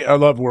 Weather's great. I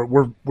love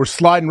we're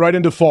sliding right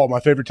into fall,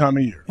 my favorite time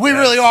of year. We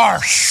really are.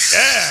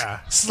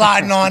 Yeah.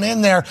 Sliding on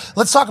in there.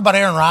 Let's talk about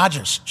Aaron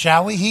Rodgers,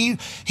 shall we?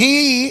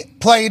 He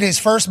played his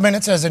first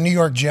minutes as a New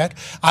York Jet.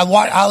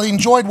 I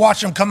enjoyed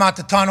watching him come out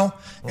the tunnel,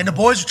 and the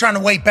boys were trying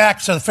to wait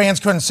back so the fans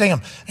couldn't see him.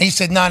 And he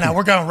said, no,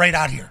 we're going right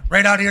out here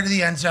to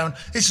the end zone.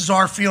 This is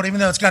our field, even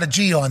though it's got a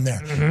G on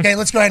there. Okay,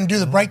 let's go ahead and do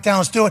the breakdown.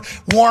 Let's do it.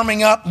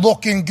 Warming up,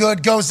 looking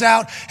good, goes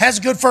out, has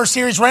a good first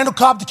series. Randall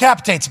Cobb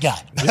decapitates a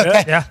guy.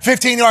 Okay,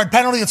 15-yard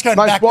penalty. Let's go ahead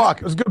and Nice back block.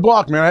 It was a good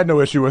block, man. I had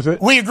no issue with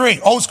it. We agree.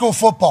 Old school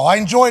football. I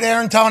enjoyed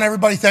Aaron telling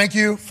everybody thank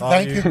you.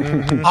 Thank you.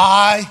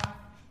 I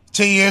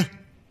to you.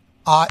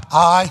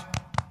 I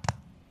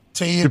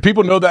to you. Do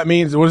people know that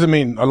means? What does it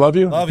mean? I love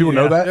you. Do people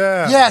know that?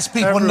 Yeah. Yes,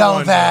 people know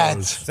Everyone that.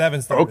 knows.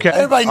 7 Okay.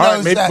 Everybody All right,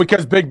 knows maybe that.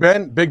 because Big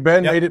Ben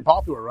made it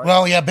popular, right?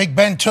 Well, yeah, Big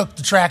Ben took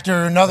the tractor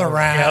another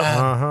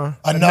round.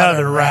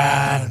 Another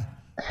round.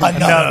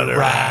 Another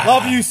round.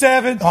 Love you,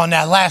 7. On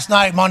that last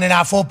night, Monday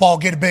Night Football,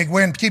 get a big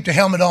win. Keep the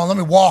helmet on. Let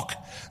me walk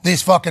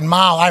this fucking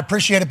mile. I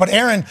appreciate it. But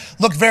Aaron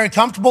looked very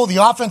comfortable. The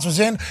offense was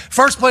in.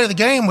 First play of the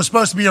game was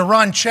supposed to be a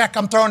run check.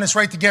 I'm throwing this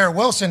right to Garrett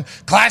Wilson.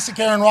 Classic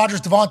Aaron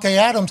Rodgers, Devontae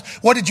Adams.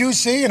 What did you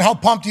see, and how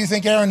pumped do you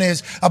think Aaron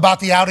is about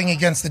the outing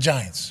against the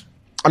Giants?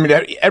 I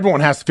mean,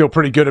 everyone has to feel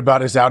pretty good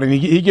about his outing.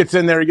 He gets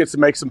in there, he gets to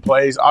make some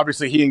plays.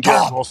 Obviously, he and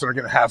Garrett Wilson are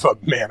going to have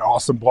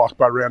awesome block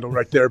by Randall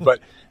right there. But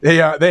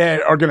they are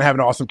going to have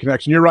an awesome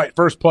connection. You're right.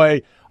 First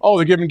play,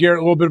 they're giving Garrett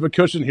a little bit of a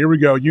cushion. Here we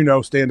go.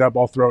 Stand up.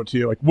 I'll throw it to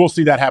you. Like, we'll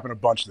see that happen a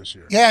bunch this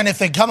year. Yeah, and if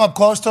they come up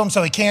close to him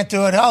so he can't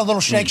do it, a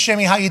little shake,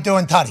 shimmy, how you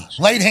doing, Tutty?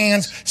 Laid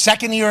hands,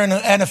 second year in the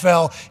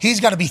NFL. He's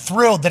got to be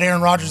thrilled that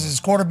Aaron Rodgers is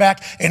his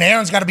quarterback, and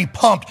Aaron's got to be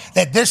pumped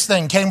that this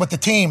thing came with the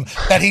team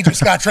that he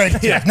just got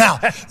traded to. Now,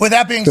 with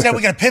that being said,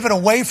 we got to pivot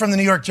away from the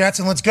New York Jets,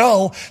 and let's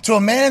go to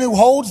a man who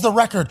holds the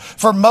record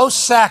for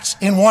most sacks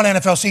in one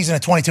NFL season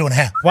at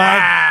 22.5.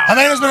 Wow. A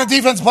man who's been a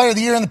defensive player of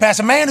the year in the past.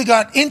 A man who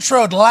got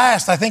introed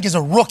last, I think, as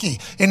a rookie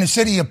in the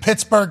city of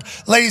Pittsburgh.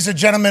 Ladies and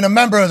gentlemen, a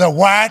member of the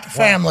White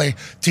family,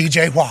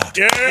 TJ Watt.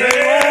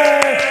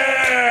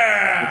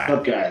 What's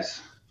up,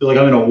 guys? I feel like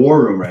I'm in a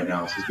war room right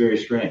now. This is very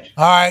strange.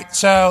 All right,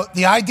 so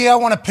the idea I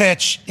want to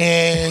pitch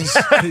is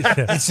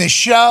it's a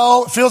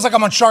show. It feels like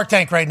I'm on Shark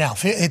Tank right now.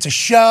 It's a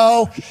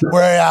show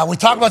where we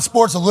talk about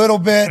sports a little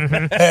bit,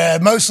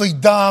 mostly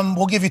dumb.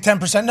 We'll give you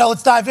 10%. No,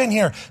 let's dive in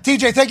here.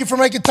 TJ, thank you for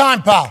making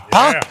time, pal.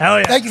 Huh? Hell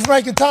yeah. Thank you for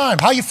making time.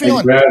 How you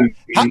feeling? Thanks for having me.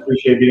 I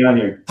appreciate being on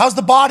here. How's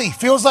the body?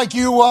 Feels like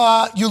you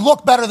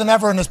look better than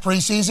ever in this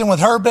preseason with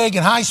Herbig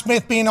and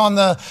Highsmith being on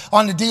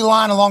the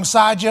D-line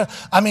alongside you.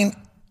 I mean,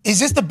 is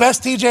this the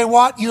best TJ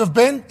Watt you have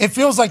been? It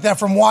feels like that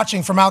from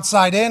watching from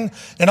outside in,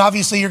 and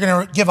obviously you're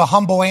going to give a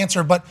humble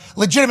answer, but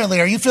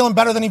legitimately, are you feeling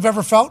better than you've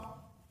ever felt?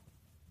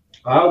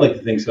 I would like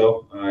to think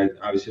so.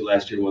 Obviously,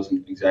 last year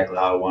wasn't exactly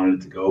how I wanted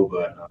it to go,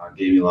 but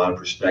gave me a lot of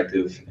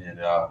perspective and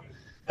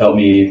helped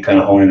me kind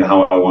of hone into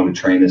how I want to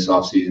train this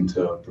offseason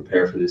to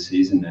prepare for this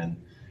season. And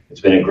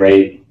it's been a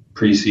great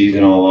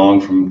preseason all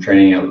along from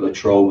training at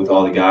Latrobe with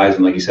all the guys.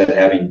 And like you said,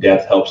 having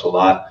depth helps a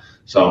lot.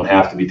 So I don't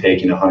have to be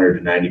taking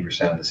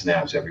 190% of the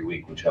snaps every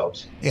week, which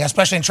helps. Yeah,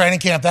 especially in training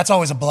camp. That's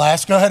always a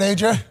blast. Go ahead,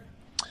 AJ.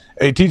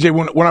 Hey,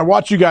 TJ, when I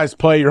watch you guys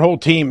play, your whole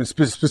team, and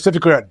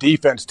specifically on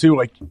defense too,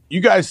 like you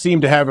guys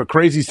seem to have a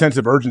crazy sense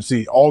of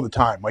urgency all the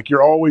time. Like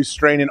you're always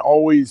straining,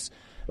 always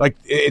like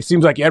it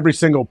seems like every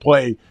single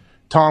play,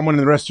 Tomlin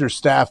and the rest of your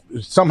staff,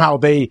 somehow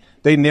they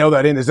nail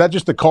that in. Is that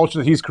just the culture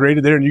that he's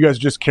created there and you guys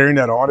just carrying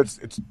that on?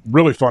 It's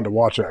really fun to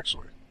watch,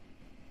 actually.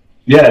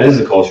 Yeah, it is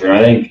the culture.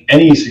 I think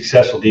any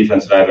successful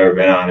defense that I've ever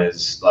been on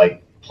is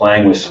like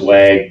playing with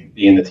swag,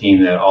 being the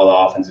team that all the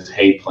offenses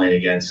hate playing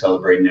against,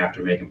 celebrating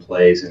after making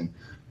plays, and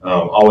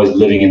always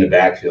living in the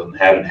backfield and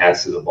having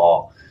hats to the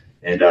ball.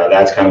 And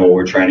that's kind of what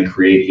we're trying to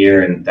create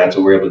here, and that's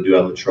what we're able to do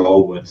at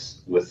Latrobe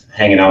with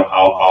hanging out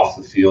off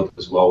the field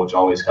as well, which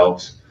always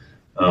helps.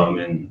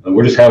 And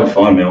we're just having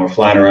fun, man. We're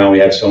flying around. We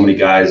have so many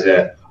guys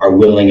that are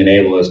willing and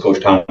able, as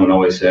Coach Tomlin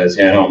always says.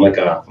 Yeah, no, I'm like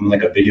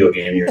a video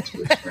game here.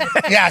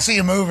 Yeah, I see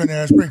you moving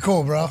there. It's pretty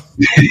cool, bro.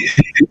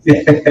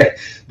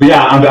 But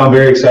yeah, I'm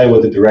very excited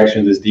with the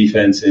direction of this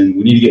defense, and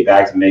we need to get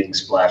back to making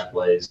splash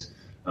plays,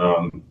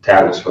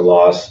 tackles for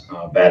loss,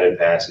 batted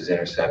passes,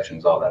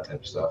 interceptions, all that type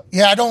of stuff.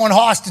 Yeah, I don't want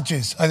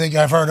hostages, I think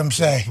I've heard him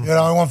say.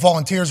 I want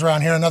volunteers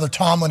around here. Another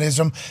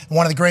Tomlinism,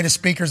 one of the greatest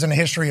speakers in the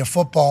history of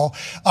football.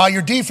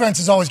 Your defense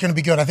is always going to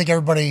be good. I think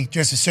everybody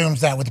just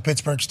assumes that with the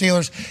Pittsburgh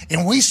Steelers.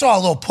 And we saw a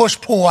little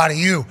push-pull out of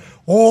you.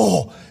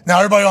 Oh, now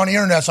everybody on the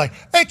internet's like,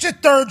 it's a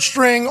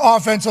third-string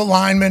offensive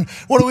lineman.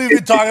 What are we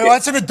even talking about?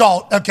 That's an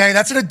adult, okay?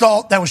 That's an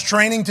adult that was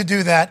training to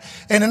do that.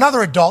 And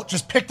another adult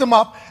just picked him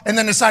up and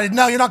then decided,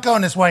 no, you're not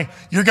going this way.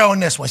 You're going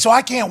this way. So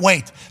I can't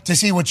wait to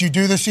see what you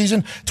do this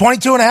season.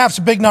 22.5 is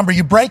a big number.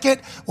 You break it,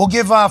 we'll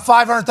give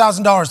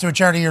 $500,000 to a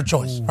charity of your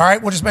choice. All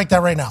right? We'll just make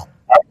that right now.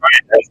 All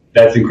right.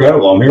 That's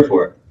incredible. I'm here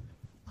for it.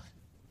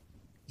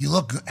 You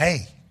look good.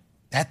 Hey.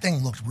 That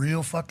thing looks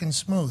real fucking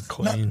smooth.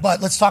 No,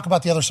 but let's talk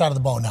about the other side of the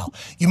ball now.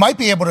 You might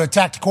be able to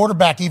attack the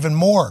quarterback even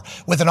more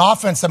with an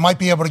offense that might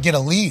be able to get a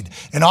lead.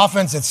 An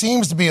offense that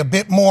seems to be a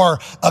bit more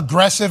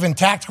aggressive and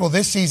tactical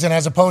this season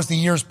as opposed to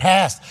years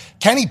past.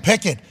 Kenny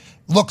Pickett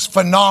looks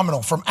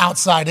phenomenal from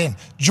outside in.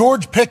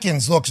 George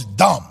Pickens looks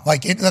dumb.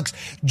 Like, it looks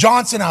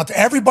Johnson out there.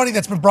 Everybody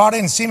that's been brought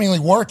in seemingly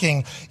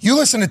working. You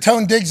listen to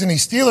Tone Diggs and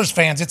these Steelers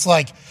fans, it's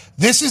like,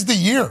 this is the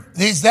year.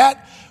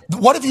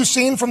 What have you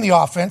seen from the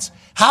offense?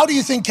 How do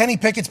you think Kenny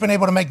Pickett's been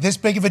able to make this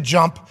big of a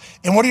jump?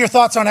 And what are your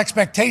thoughts on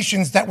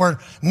expectations that were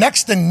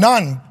next to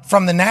none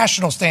from the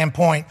national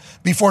standpoint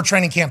before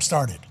training camp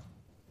started?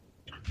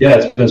 Yeah,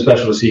 it's been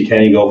special to see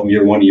Kenny go from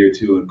year one to year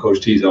two. And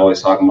Coach T's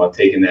always talking about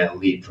taking that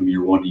leap from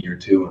year one to year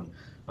two.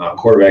 And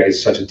quarterback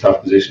is such a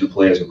tough position to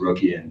play as a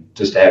rookie. And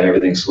just to have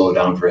everything slow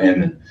down for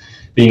him and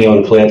being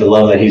able to play at the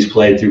level that he's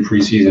played through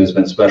preseason has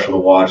been special to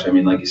watch. I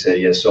mean, like you said,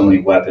 he has so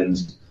many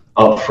weapons.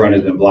 Up front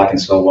has been blocking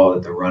so well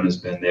that the run has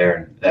been there,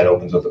 and that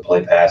opens up the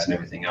play pass and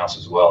everything else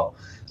as well.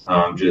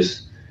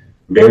 Just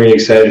very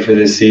excited for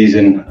this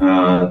season.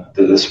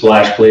 The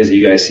splash plays that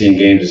you guys see in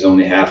games is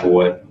only half of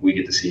what we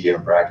get to see here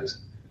in practice.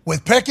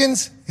 With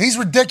Pickens, he's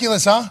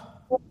ridiculous, huh?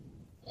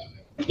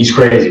 He's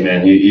crazy,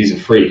 man. He's a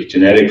freak,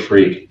 genetic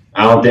freak.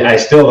 I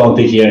still don't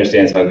think he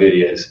understands how good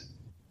he is.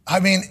 I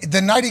mean,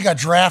 the night he got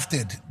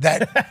drafted,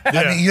 I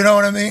mean, you know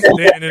what I mean?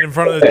 Standing in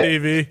front of the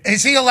TV.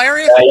 Is he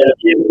hilarious?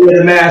 With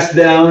the mask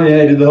down,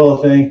 did the whole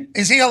thing.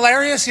 Is he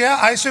hilarious? Yeah,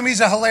 I assume he's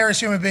a hilarious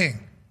human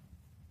being.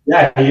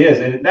 Yeah, he is.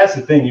 And that's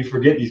the thing. You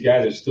forget these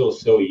guys are still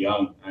so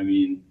young. I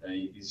mean,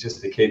 he's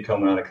just a kid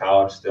coming out of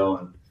college still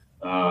and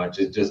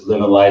just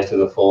living life to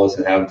the fullest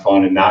and having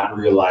fun and not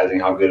realizing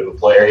how good of a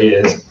player he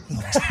is.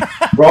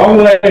 Wrong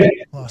way.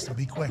 Lost him.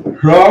 Be quick.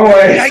 Wrong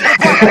way. Hey,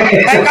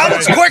 guy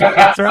looks quick.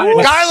 That's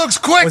right. Guy looks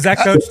quick. Was that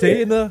Coach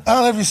T in the? I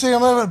don't know if you see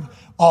him.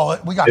 Oh,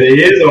 we got.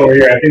 He is over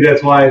here. I think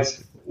that's why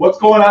it's. What's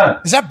going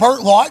on? Is that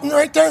Bert Lawton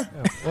right there?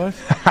 What?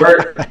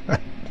 Bert.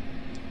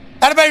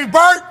 Had a baby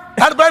Bert.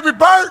 Had a baby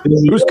Bert.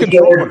 Who's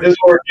controlling This is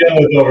what we're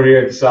dealing with over here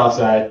at the South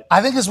Side.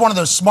 I think it's one of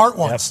those smart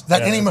ones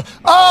that any.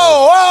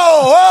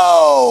 Oh!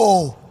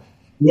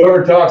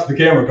 Whoever talks, the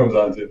camera comes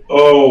on to.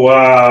 Oh,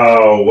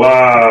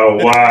 wow.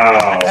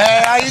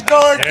 Hey, how you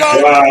doing,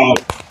 Coach? Wow.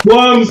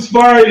 Plum's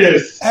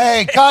finest.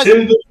 Hey, Coach.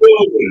 In the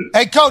building.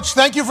 Hey, Coach,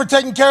 thank you for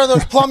taking care of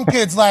those Plum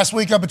kids last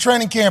week up at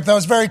training camp. That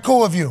was very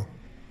cool of you.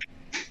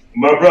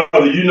 My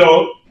brother,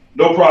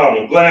 no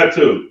problem. Glad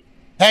to.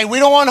 Hey, we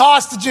don't want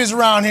hostages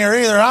around here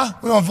either, huh?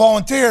 We want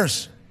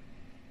volunteers.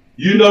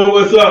 You know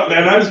what's up,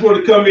 man. I just want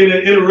to come in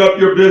and interrupt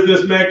your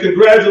business, man.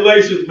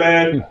 Congratulations,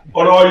 man,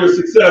 on all your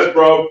success,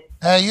 bro.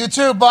 Hey, you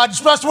too, bud. You're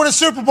supposed to win a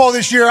Super Bowl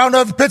this year. I don't know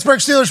if the Pittsburgh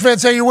Steelers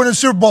fans say you're winning a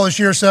Super Bowl this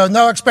year, so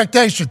no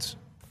expectations.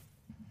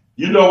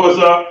 You know what's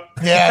up.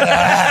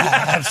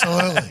 Yeah,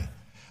 absolutely.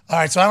 All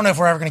right, so I don't know if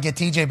we're ever going to get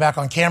TJ back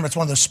on camera. It's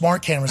one of those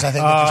smart cameras, I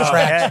think, that can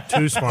track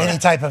too smart. any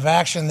type of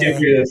action there.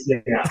 Figure this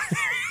thing out.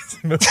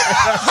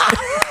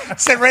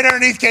 Sit right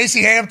underneath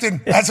Casey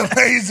Hampton. That's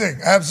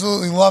amazing.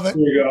 Absolutely love it.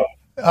 Here you go.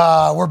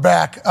 We're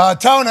back.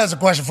 Tone has a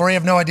question for you. I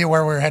have no idea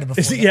where we were headed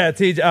before. Yeah,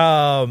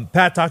 TJ.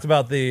 Pat talked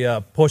about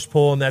the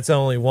push-pull, and that's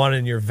only one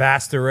in your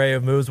vast array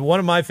of moves. But one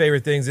of my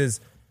favorite things is,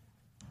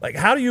 like,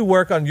 how do you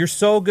work on – you're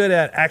so good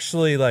at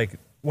actually, like,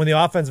 when the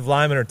offensive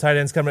linemen or tight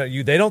ends coming at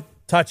you, they don't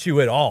touch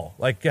you at all.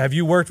 Like, have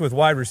you worked with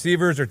wide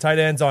receivers or tight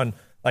ends on,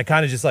 like,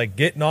 kind of just, like,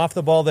 getting off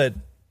the ball that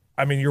 –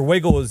 I mean, your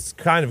wiggle is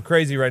kind of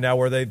crazy right now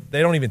where they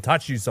don't even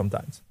touch you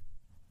sometimes.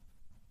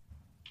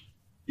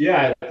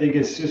 Yeah, I think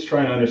it's just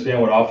trying to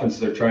understand what offenses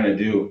they're trying to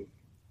do.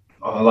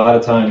 A lot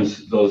of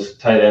times those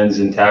tight ends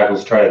and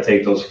tackles try to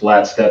take those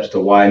flat steps to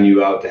widen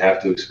you out to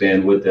have to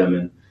expand with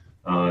them.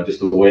 And just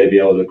the way to be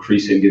able to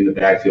crease it and get in the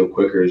backfield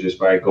quicker is just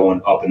by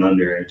going up and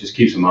under. And it just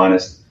keeps them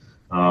honest.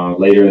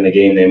 Later in the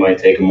game, they might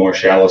take a more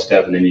shallow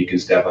step, and then you can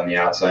step on the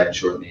outside and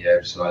shorten the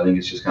edge. So I think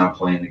it's just kind of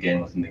playing the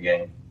game within the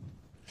game.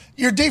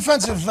 Your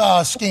defensive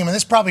scheme, and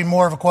this is probably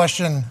more of a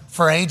question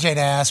for AJ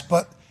to ask,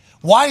 but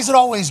why is it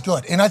always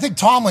good? And I think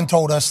Tomlin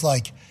told us,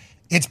 like,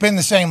 it's been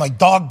the same. Like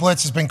dog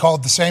blitz has been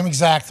called the same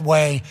exact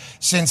way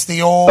since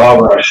the old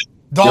Dog rush.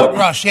 Dog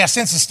rush, yeah,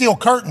 since the steel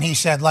curtain, he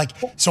said. Like,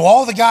 so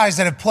all the guys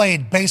that have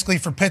played basically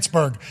for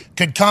Pittsburgh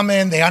could come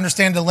in, they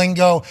understand the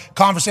lingo,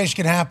 conversation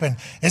can happen.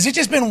 Has it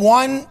just been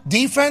one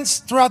defense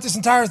throughout this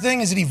entire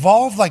thing? Has it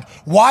evolved? Like,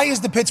 why is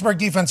the Pittsburgh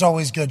defense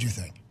always good, you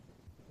think?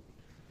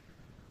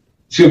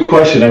 It's a good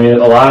question. I mean,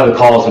 a lot of the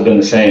calls have been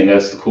the same.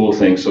 That's the cool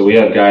thing. So we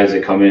have guys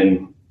that come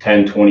in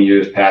 10, 20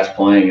 years past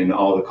playing, and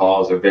all the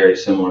calls are very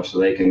similar, so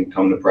they can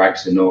come to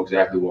practice and know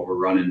exactly what we're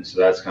running. So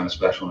that's kind of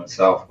special in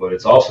itself. But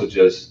it's also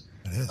just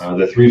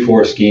the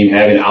 3-4 scheme,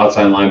 having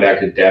outside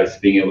linebacker depth,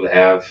 being able to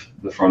have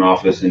the front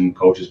office and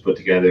coaches put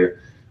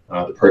together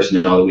the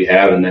personnel that we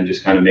have, and then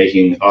just kind of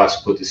making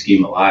us put the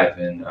scheme alive.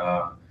 And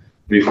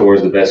 3-4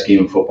 is the best scheme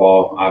in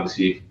football,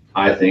 obviously,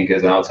 I think,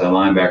 as an outside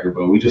linebacker.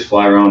 But we just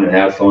fly around and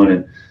have fun,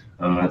 and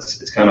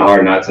it's kind of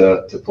hard not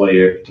to play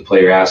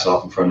your ass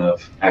off in front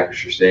of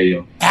Acrisure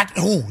Stadium.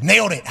 Ooh,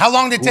 nailed it. How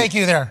long did it take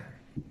you there?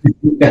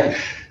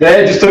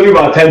 That just took me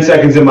about 10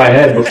 seconds in my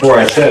head before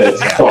I said it.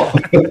 So.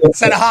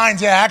 Instead of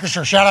Hines, yeah,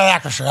 Acrisure. Shout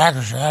out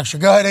Acrisure.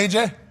 Go ahead,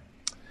 AJ.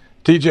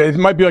 TJ, it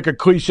might be like a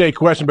cliche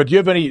question, but do you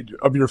have any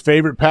of your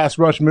favorite pass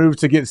rush moves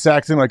to get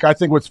sacks in? Like, I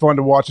think what's fun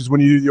to watch is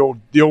when you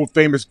do the old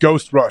famous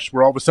ghost rush,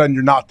 where all of a sudden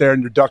you're not there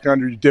and you're ducking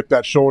under, you dip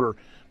that shoulder.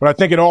 But I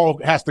think it all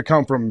has to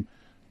come from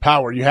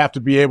power. You have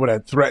to be able to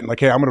threaten, like,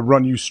 hey, I'm going to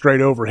run you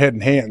straight over head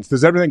and hands.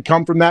 Does everything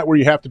come from that, where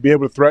you have to be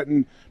able to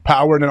threaten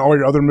power and then all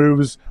your other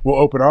moves will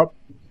open up?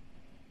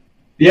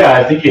 Yeah,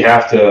 I think you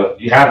have to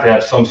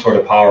have some sort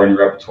of power in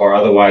your repertoire.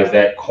 Otherwise,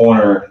 that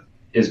corner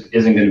isn't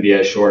going to be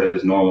as short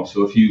as normal.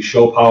 So if you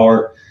show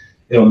power,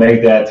 it'll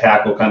make that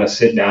tackle kind of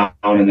sit down,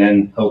 and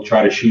then he'll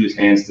try to shoot his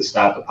hands to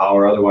stop the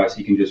power. Otherwise,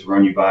 he can just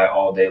run you by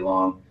all day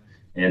long,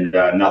 and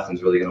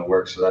nothing's really going to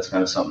work. So that's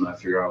kind of something I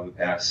figured out over the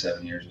past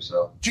 7 years or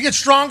so. Did you get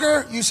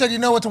stronger? You said you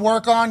know what to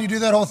work on. You do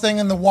that whole thing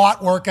in the Watt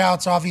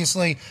workouts,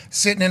 obviously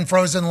sitting in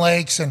frozen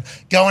lakes and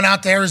going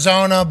out to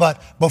Arizona.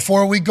 But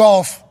before we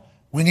golf,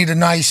 we need a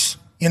nice,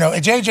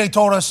 JJ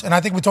told us, and I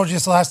think we told you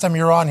this the last time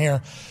you were on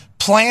here,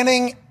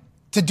 planning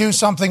to do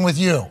something with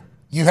you.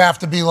 You have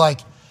to be like,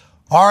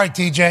 all right,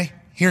 TJ,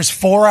 here's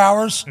 4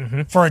 hours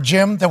for a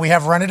gym that we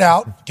have rented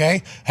out,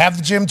 okay? Have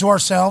the gym to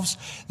ourselves.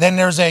 Then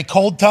there's a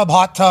cold tub,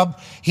 hot tub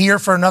here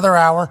for another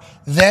hour.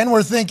 Then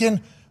we're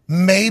thinking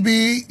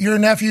maybe your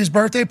nephew's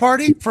birthday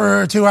party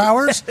for 2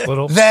 hours.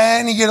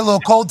 Then you get a little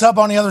cold tub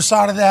on the other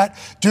side of that,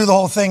 do the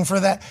whole thing for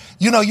that.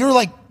 You're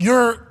like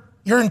your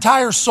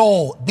entire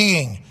soul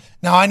being.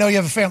 Now, I know you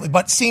have a family,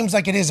 but it seems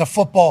like it is a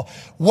football.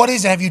 What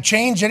is it? Have you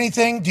changed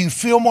anything? Do you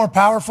feel more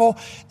powerful?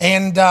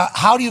 And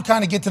how do you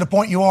kind of get to the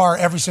point you are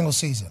every single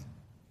season?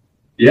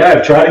 Yeah,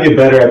 I've tried to get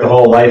better at the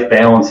whole life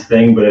balance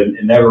thing, but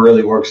it never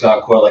really works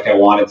out quite like I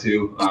wanted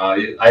to.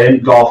 I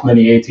didn't golf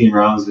many 18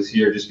 rounds this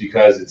year just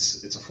because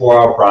it's a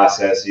 4-hour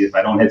process. If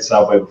I don't hit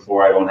Subway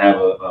before, I don't have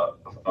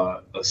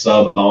a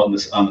sub out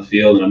on the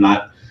field, and I'm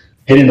not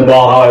hitting the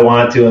ball how I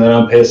want to, and then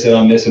I'm pissed that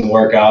I'm missing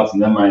workouts,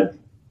 and then my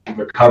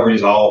recovery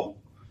is all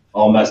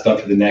messed up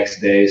for the next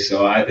day.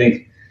 So I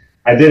think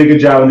I did a good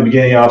job in the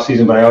beginning of the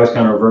offseason, but I always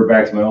kind of revert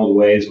back to my old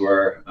ways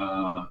where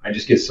I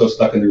just get so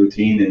stuck in the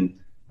routine, and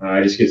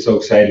I just get so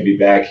excited to be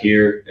back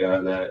here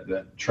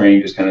that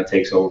training just kind of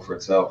takes over for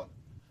itself.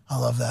 I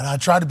love that. I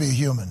tried to be a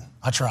human.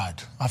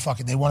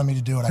 They wanted me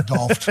to do it. I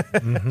golfed,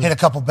 hit a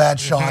couple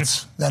bad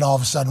shots. Then all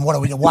of a sudden, what do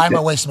we do? Why am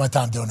I wasting my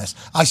time doing this?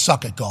 I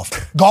suck at golf.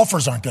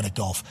 Golfers aren't good at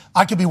golf.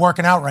 I could be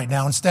working out right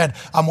now. Instead,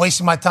 I'm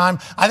wasting my time.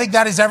 I think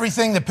that is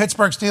everything that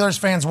Pittsburgh Steelers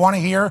fans want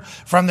to hear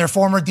from their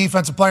former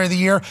Defensive Player of the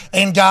Year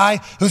and guy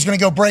who's going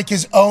to go break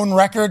his own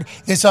record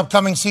this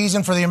upcoming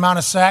season for the amount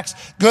of sacks.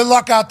 Good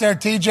luck out there,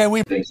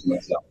 TJ. Thanks to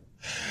myself.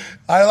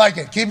 I like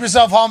it. Keep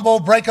yourself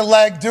humble. Break a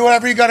leg. Do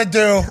whatever you got to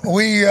do.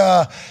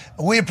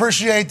 We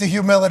appreciate the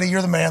humility.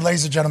 You're the man.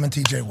 Ladies and gentlemen,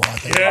 TJ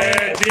Watt.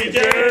 Yeah,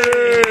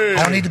 TJ!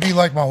 I don't need to be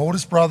like my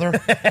oldest brother.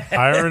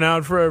 Iron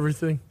out for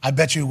everything. I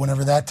bet you when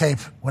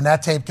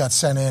that tape got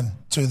sent in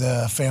to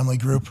the family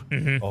group,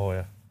 Oh,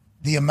 yeah.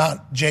 the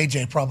amount,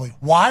 JJ probably,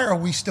 why are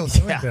we still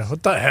doing this? Yeah,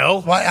 what the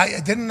hell?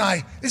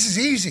 This is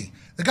easy.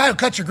 The guy who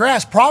cut your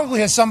grass probably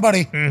has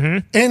somebody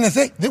in the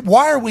thing.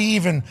 Why are we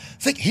even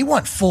think he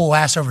went full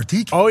ass over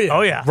TK? Oh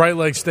yeah. Right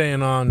leg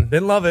staying on.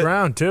 Didn't love it.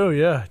 Ground too.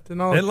 Yeah.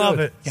 Didn't love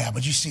it. Yeah,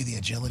 but you see the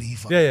agility. He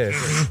fucking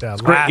Yeah.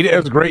 Great. It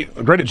was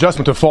a great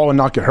adjustment to fall and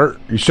not get hurt.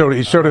 He showed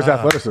his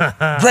athleticism.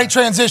 Great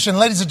transition.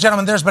 Ladies and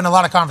gentlemen, there's been a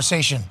lot of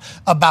conversation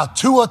about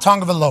Tua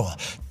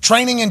Tagovailoa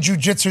training in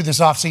jiu-jitsu this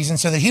offseason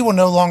so that he will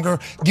no longer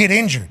get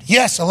injured.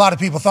 Yes, a lot of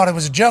people thought it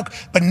was a joke,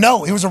 but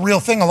no, it was a real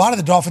thing. A lot of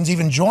the Dolphins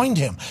even joined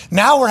him.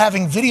 Now we're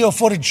having video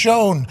footage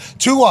shown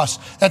to us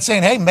that's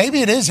saying, hey, maybe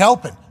it is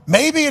helping.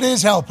 Maybe it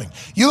is helping.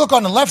 You look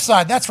on the left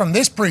side, that's from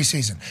this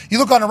preseason. You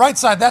look on the right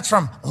side, that's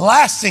from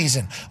last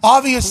season.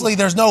 Obviously,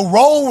 there's no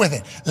roll with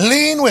it,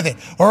 lean with it,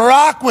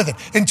 rock with it.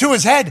 Into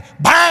his head,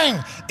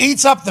 bang,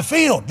 eats up the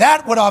field.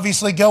 That would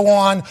obviously go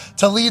on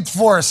to lead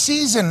for a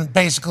season,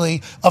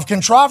 basically, of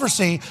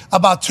controversy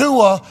about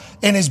Tua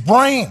and his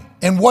brain.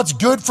 and what's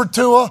good for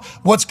Tua,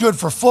 what's good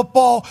for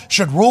football.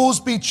 Should rules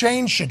be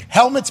changed? Should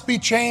helmets be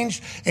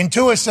changed? And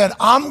Tua said,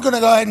 I'm going to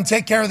go ahead and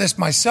take care of this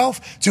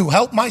myself, to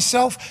help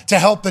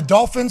the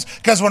Dolphins,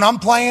 because when I'm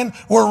playing,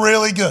 we're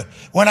really good.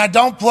 When I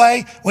don't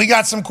play, we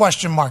got some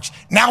question marks.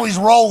 Now he's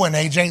rolling,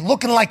 AJ,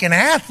 looking like an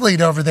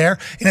athlete over there.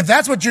 And if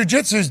that's what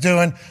jiu-jitsu's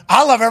doing,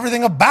 I love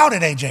everything about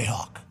it, AJ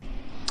Hawk.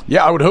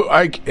 Yeah, I would hope.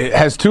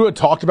 Has Tua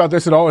talked about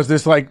this at all? Is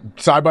this like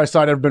side by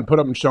side ever been put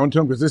up and shown to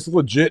him? Because this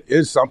legit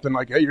is something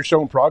like, hey, you're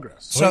showing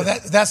progress. So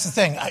that's the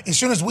thing. As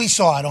soon as we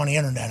saw it on the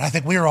internet, I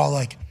think we were all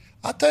like,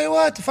 I'll tell you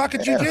what, the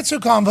fucking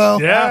jiu-jitsu combo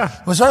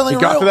was certainly real.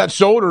 He got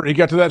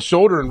to that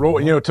shoulder and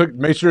rolled,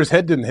 made sure his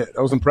head didn't hit.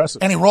 That was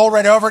impressive. And he rolled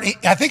right over it.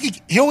 I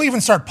think he'll even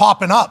start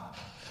popping up,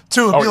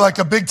 too. It'll be like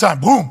a big time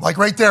boom. Like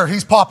right there,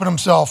 he's popping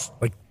himself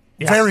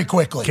very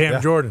quickly. Cam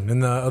Jordan in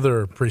the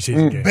other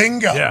preseason game.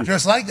 Bingo. Yeah.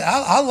 Just like that.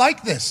 I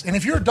like this. And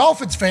if you're a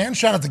Dolphins fan,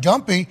 shout out to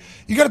Gumpy,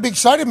 you got to be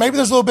excited. Maybe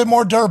there's a little bit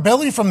more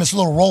durability from this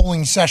little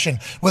rolling session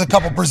with a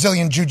couple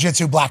Brazilian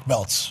jiu-jitsu black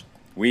belts.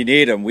 We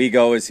need him. We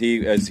go as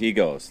he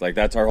goes. Like,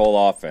 that's our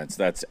whole offense.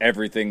 That's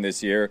everything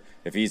this year.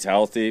 If he's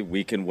healthy,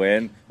 we can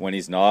win. When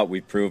he's not,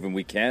 we've proven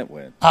we can't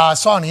win. I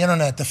saw on the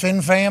internet, the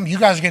Finn fam, you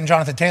guys are getting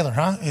Jonathan Taylor,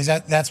 huh?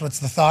 That's what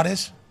the thought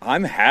is?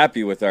 I'm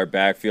happy with our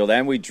backfield,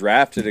 and we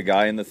drafted a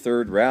guy in the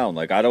 3rd round.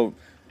 Like,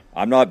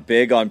 I'm not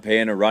big on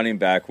paying a running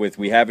back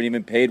we haven't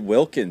even paid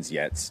Wilkins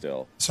yet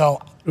still.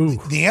 So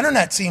the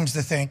internet seems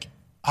to think,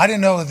 I didn't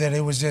know that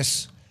it was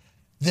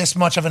this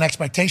much of an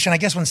expectation. I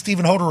guess when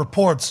Stephen Holder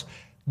reports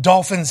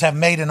Dolphins have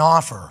made an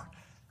offer,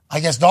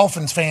 I guess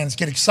Dolphins fans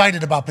get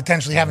excited about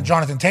potentially having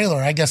Jonathan Taylor.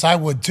 I guess I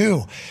would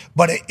too.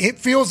 But it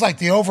feels like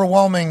the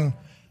overwhelming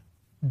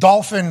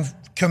Dolphin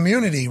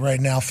community right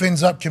now,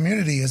 Fins Up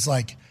community, is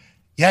like,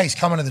 yeah, he's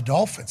coming to the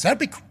Dolphins. That'd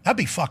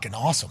be fucking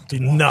awesome.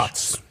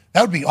 Nuts.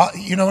 That would be,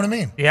 you know what I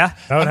mean? Yeah.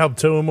 That would help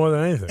Tua more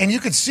than anything. And you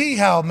could see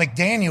how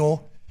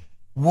McDaniel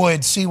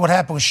would see what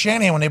happened with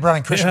Shanahan when they brought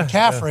in Christian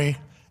McCaffrey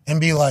and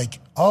be like,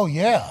 oh,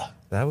 yeah.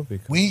 That would be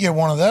cool. We get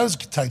one of those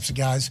types of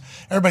guys.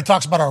 Everybody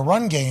talks about our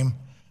run game.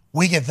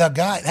 We get the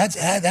guy.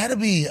 That'd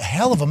be a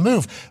hell of a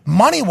move.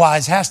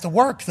 Money-wise has to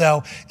work,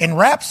 though. And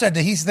Rapp said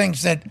that he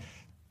thinks that,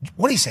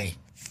 what do you say,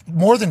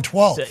 more than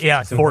 12?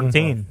 Yeah,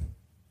 14.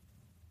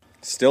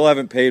 Still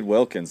haven't paid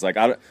Wilkins. Like,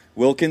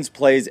 Wilkins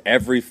plays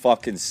every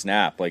fucking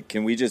snap. Like,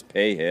 can we just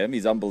pay him?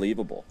 He's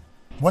unbelievable.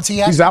 What's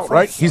he asking He's out, for?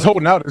 right? He's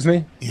holding out, isn't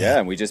he? Yeah,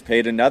 and we just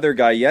paid another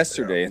guy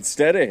yesterday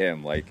instead of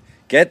him. Like,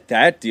 get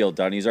that deal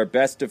done. He's our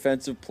best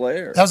defensive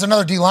player. That was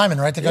another D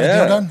lineman, right? That got a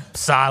deal done?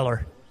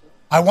 Siler.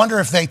 I wonder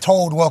if they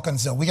told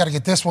Wilkins, though, we got to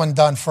get this one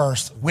done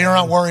first. We're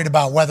not worried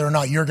about whether or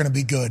not you're going to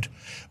be good.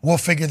 We'll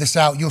figure this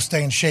out. You'll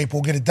stay in shape.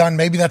 We'll get it done.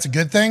 Maybe that's a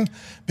good thing,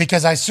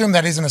 because I assume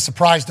that isn't a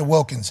surprise to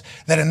Wilkins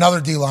that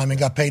another D lineman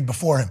got paid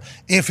before him.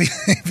 If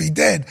he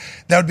did,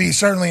 that would be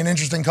certainly an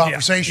interesting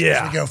conversation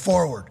as we go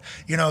forward.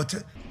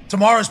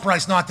 Tomorrow's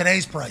price, not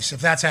today's price.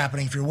 If that's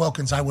happening, if you're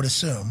Wilkins, I would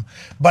assume.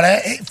 But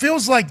it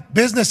feels like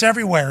business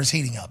everywhere is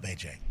heating up,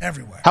 AJ.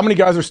 Everywhere. How many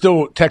guys are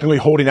still technically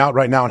holding out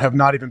right now and have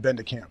not even been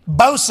to camp?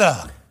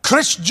 Bosa,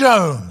 Chris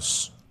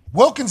Jones.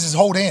 Wilkins is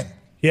hold in.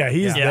 Yeah,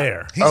 he's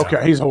there.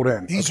 He's hold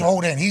in. He's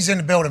hold in. He's in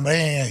the building, but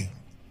hey.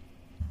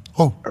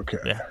 Oh. Okay.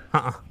 Yeah.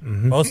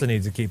 Bosa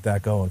needs to keep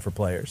that going for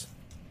players.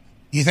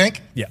 You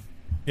think? Yeah.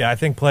 Yeah, I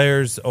think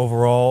players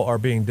overall are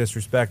being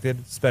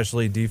disrespected,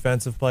 especially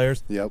defensive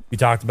players. Yep. You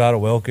talked about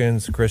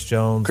Wilkins, Chris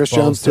Jones,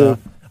 Jones too.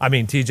 I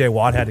mean, TJ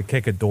Watt had to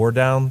kick a door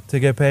down to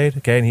get paid.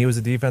 Okay, and he was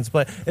a defensive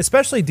player.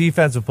 Especially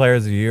defensive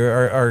players of the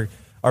year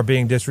are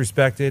being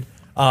disrespected.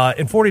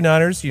 In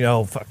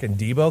 49ers, fucking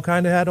Debo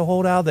kind of had to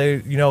hold out.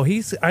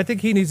 I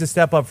think he needs to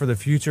step up for the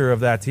future of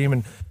that team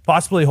and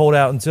possibly hold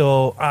out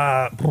until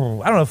I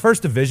don't know,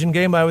 first division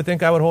game. I would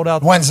think I would hold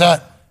out. When's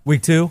that?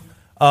 Week 2.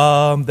 They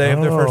have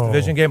their first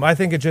division game. I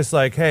think it's just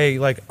like, hey,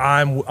 like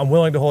I'm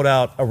willing to hold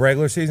out a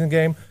regular season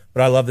game,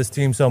 but I love this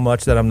team so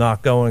much that I'm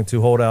not going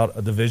to hold out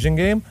a division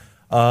game.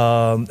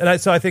 So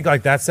I think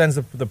like that sends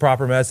the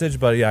proper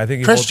message. But yeah, I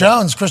think Chris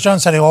Jones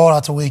said he'll hold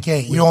out to week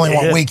 8. You only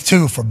want week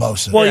 2 for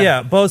Bosa. Well,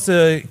 yeah,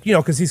 Bosa,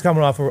 because he's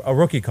coming off a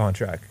rookie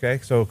contract.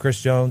 Okay, so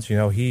Chris Jones,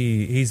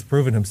 he's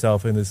proven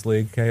himself in this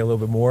league. Okay, a little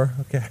bit more.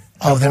 Okay.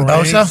 Oh, then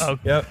Bosa?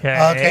 Yep.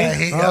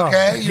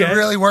 Okay. You're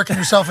really working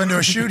yourself into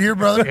a shoot here,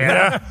 brother?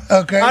 Yeah.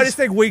 Okay. I just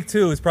think week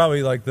 2 is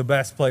probably like the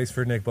best place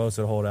for Nick Bosa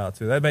to hold out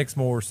to. That makes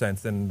more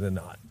sense than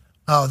not.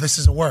 Oh, this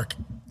is a work.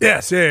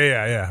 Yes,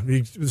 yeah.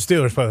 The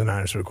Steelers play the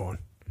Niners week 1.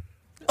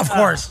 Of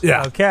course.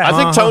 Yeah. Okay. I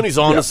think Tony's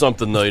on to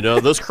something, though.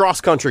 Those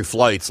cross-country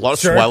flights, a lot of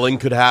swelling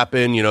could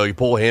happen. You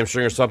pull a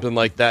hamstring or something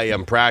like that. You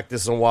haven't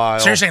practiced in a while.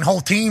 So you're saying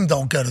whole team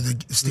don't go to the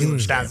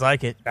Steelers? Sounds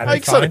like it. I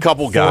said a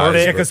couple guys.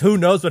 Yeah, because who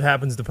knows what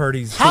happens to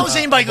Purdy's. How is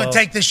anybody going to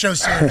take this show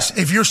serious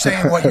if you're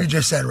saying what you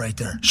just said right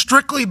there?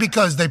 Strictly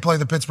because they play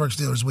the Pittsburgh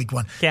Steelers week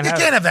 1. You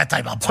can't have that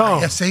type of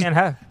bias. Can't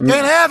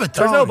have it.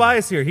 There's no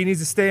bias here. He needs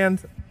to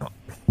stand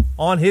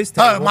on his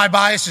table. Oh, my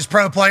bias is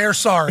pro player.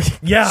 Sorry.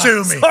 Yeah.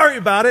 Sue me. Sorry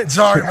about it.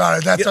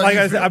 That's like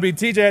I said. I mean,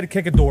 TJ had to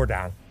kick a door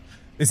down.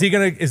 Is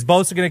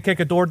Bosa gonna kick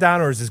a door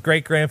down, or is his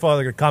great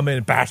grandfather gonna come in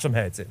and bash some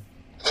heads in?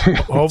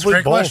 Hopefully,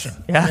 great both.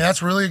 question. Yeah. I mean,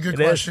 that's really a good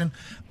question.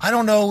 I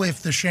don't know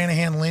if the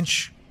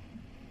Shanahan-Lynch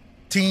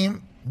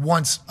team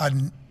wants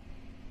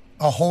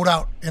a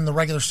holdout in the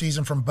regular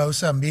season from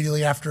Bosa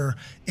immediately after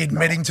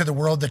admitting to the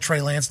world that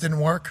Trey Lance didn't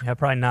work. Yeah,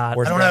 probably not.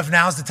 I don't know if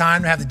now's the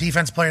time to have the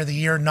defense player of the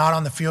year not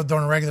on the field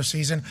during the regular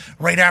season,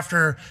 right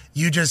after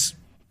you just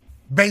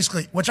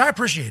basically, which I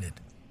appreciated.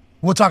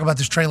 We'll talk about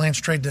this Trey Lance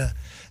trade to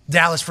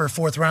Dallas for a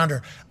fourth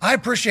rounder. I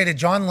appreciated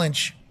John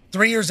Lynch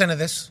 3 years into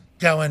this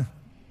going,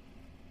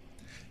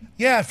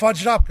 yeah, I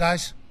fudged it up,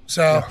 guys.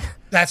 So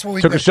that's what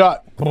we took a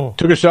shot.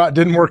 Took a shot,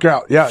 didn't work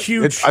out. Yeah,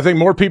 Huge. I think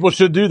more people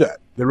should do that.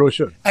 They really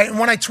should. And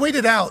when I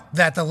tweeted out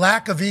that the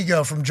lack of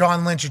ego from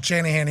John Lynch and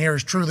Shanahan here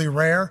is truly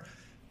rare,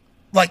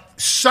 like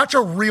such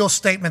a real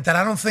statement that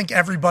I don't think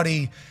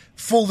everybody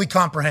fully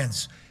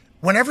comprehends.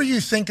 Whenever you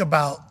think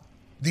about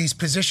these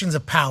positions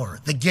of power,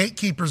 the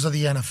gatekeepers of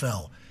the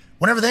NFL,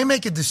 whenever they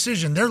make a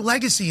decision, their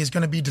legacy is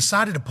going to be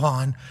decided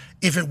upon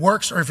if it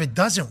works or if it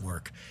doesn't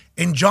work.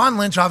 And John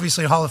Lynch,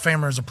 obviously a Hall of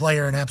Famer as a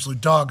player, an absolute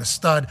dog, a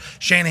stud.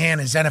 Shanahan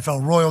is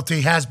NFL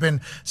royalty, has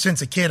been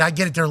since a kid. I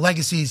get it, their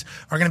legacies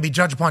are going to be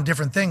judged upon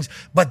different things.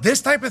 But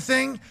this type of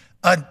thing,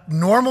 a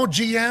normal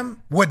GM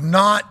would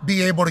not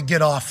be able to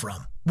get off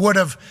from. Would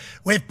have,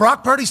 if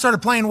Brock Purdy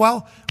started playing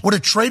well, would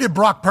have traded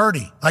Brock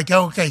Purdy. Like,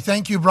 okay,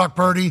 thank you, Brock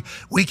Purdy.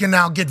 We can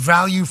now get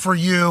value for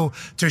you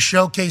to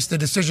showcase the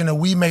decision that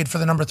we made for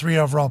the number 3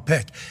 overall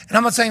pick. And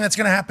I'm not saying that's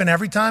going to happen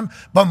every time,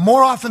 but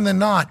more often than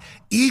not,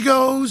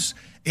 egos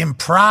and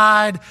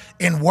pride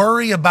and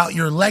worry about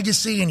your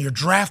legacy and your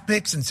draft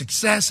picks and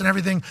success and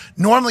everything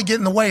normally get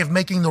in the way of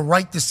making the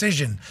right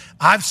decision.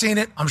 I've seen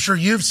it. I'm sure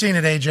you've seen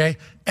it, AJ.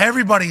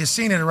 Everybody has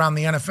seen it around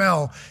the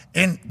NFL.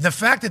 And the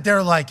fact that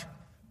they're like,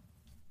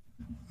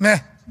 meh,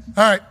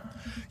 all right.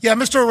 Yeah,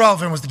 Mr.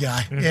 Irrelevant was the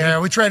guy. Mm-hmm. Yeah,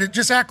 we traded.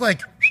 Just act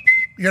like,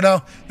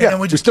 and then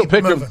we just still keep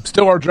pick moving. him.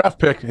 Still our draft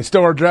pick. It's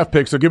still our draft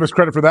pick, so give us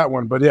credit for that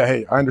one. But yeah,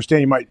 hey, I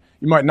understand you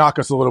might knock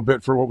us a little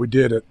bit for what we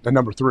did at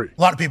number 3.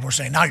 A lot of people are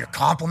saying, now you're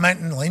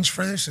complimenting Lynch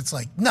for this. It's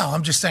like, no,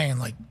 I'm just saying,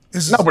 like,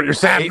 this is no, but you're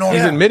saying abnormal.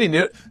 he's admitting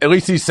it. At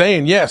least he's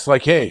saying yes.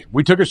 Like, hey,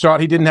 we took a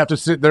shot. He didn't have to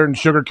sit there and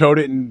sugarcoat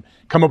it and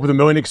come up with a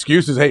million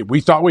excuses. Hey,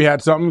 we thought we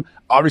had something.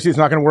 Obviously, it's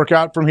not going to work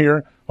out from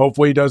here.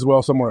 Hopefully, he does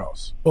well somewhere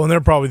else. Well, and they're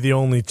probably the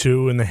only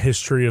two in the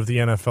history of the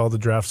NFL to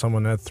draft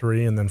someone at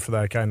 3, and then for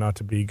that guy not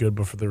to be good,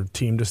 but for their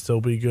team to still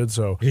be good.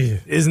 So,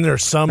 isn't there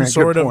some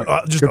sort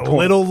of just a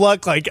little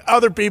luck? Like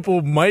other people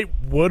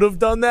would have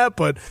done that,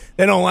 but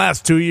they don't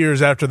last 2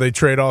 years after they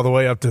trade all the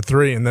way up to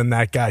 3, and then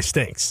that guy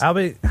stinks. How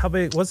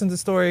big wasn't the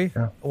story?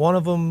 Yeah. One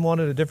of them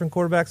wanted a different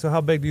quarterback. So how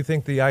big do you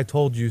think the "I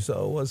told you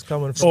so" was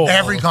coming from?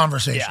 Every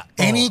conversation,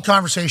 any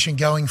conversation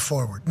going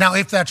forward. Now,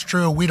 if that's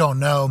true, we don't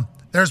know.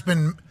 There's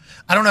been,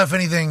 I don't know if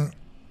anything.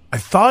 I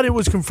thought it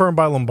was confirmed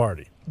by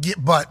Lombardi. Yeah,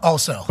 but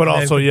also,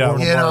 yeah.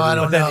 I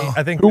don't know.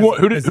 I think who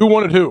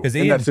wanted who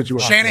in that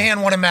situation?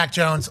 Shanahan wanted Mac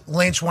Jones.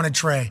 Lynch wanted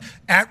Trey.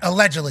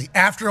 Allegedly,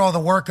 after all the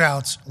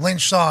workouts,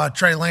 Lynch saw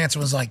Trey Lance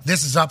and was like,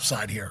 "This is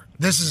upside here.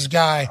 This is a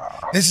guy.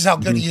 This is how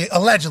good he is."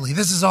 Allegedly,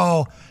 this is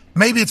all.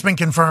 Maybe it's been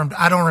confirmed.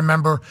 I don't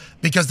remember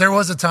because there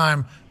was a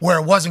time where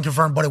it wasn't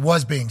confirmed, but it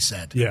was being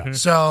said. Yeah. Mm-hmm.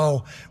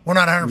 So we're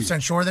not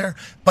 100% sure there.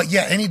 But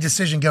yeah, any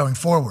decision going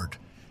forward.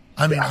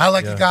 I mean, I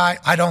like a guy.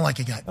 I don't like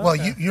a guy. Okay. Well,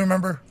 you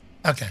remember?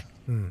 Okay.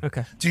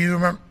 Okay. Do you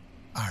remember?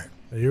 All right.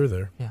 You were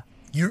there. Yeah.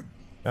 You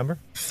remember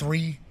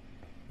 3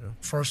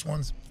 first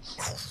ones?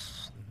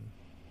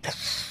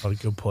 A lot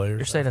of good players.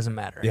 Your say doesn't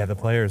matter. Yeah, the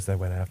players that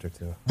went after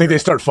too. I think they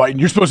start fighting.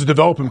 You're supposed to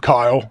develop him,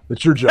 Kyle.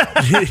 That's your job.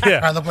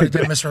 Yeah. I look what he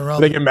did, Mr.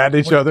 Irrelevant. They get mad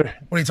at each other.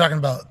 What are you talking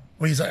about?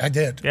 I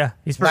did. Yeah,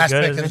 he's pretty last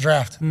good, pick of the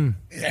draft.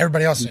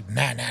 Everybody else said,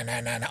 nah,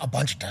 a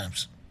bunch of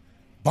times.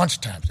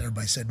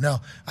 Everybody said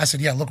no. I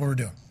said, yeah, look what we're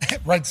doing.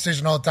 Right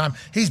decision all the time.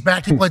 He's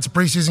back. He played some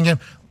preseason game.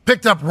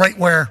 Picked up right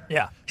where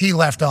he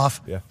left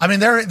off. Yeah. I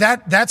mean,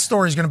 that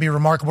story is going to be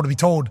remarkable to be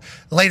told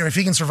later if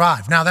he can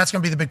survive. Now, that's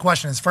going to be the big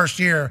question. His first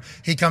year,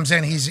 he comes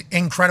in, he's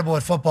incredible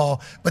at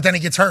football, but then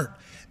he gets hurt.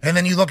 And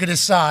then you look at his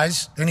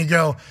size, and you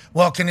go,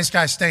 well, can this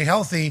guy stay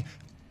healthy?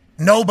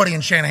 Nobody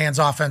in Shanahan's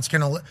offense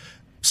can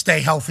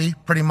stay healthy,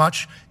 pretty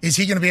much. Is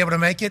he going to be able to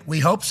make it?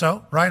 We hope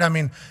so, right? I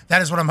mean,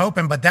 that is what I'm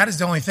hoping, but that is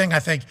the only thing I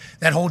think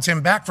that holds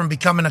him back from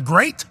becoming a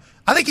great.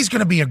 I think he's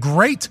going to be a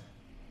great.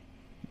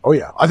 Oh,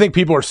 yeah. I think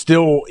people are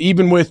still,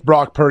 even with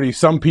Brock Purdy,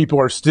 some people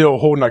are still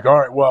holding like, all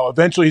right, well,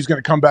 eventually he's going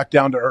to come back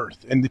down to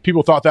earth. And the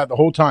people thought that the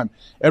whole time.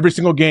 Every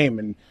single game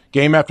and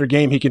game after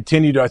game, he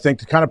continued, I think,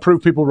 to kind of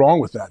prove people wrong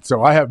with that.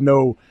 So I have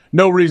no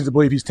reason to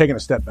believe he's taking a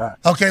step back.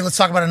 Okay, let's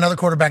talk about another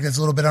quarterback that's a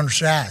little bit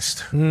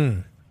undersized.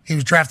 He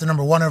was drafted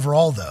number 1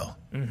 overall, though.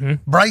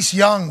 Bryce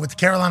Young with the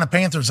Carolina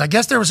Panthers. I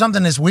guess there was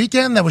something this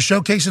weekend that was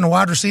showcasing the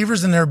wide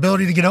receivers and their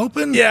ability to get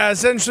open. Yeah,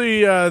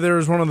 essentially there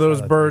was one of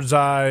those bird's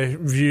eye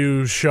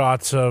view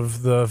shots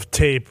of the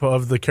tape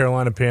of the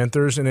Carolina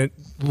Panthers, and it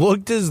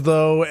looked as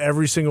though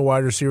every single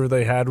wide receiver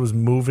they had was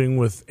moving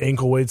with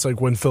ankle weights, like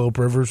when Phillip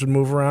Rivers would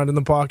move around in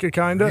the pocket,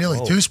 kind of.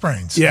 Really, 2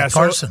 sprains. Yeah, like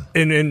Carson.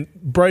 And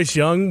Bryce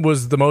Young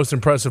was the most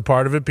impressive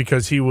part of it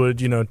because he would,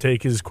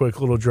 take his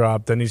quick little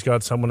drop, then he's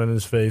got someone in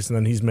his face, and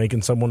then he's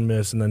making someone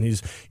miss, and then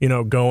he's,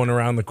 going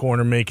around the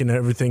corner, making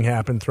everything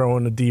happen,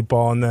 throwing a deep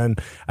ball. And then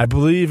I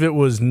believe it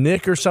was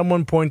Nick or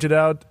someone pointed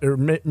out, or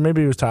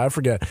maybe it was Ty, I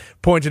forget,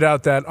 pointed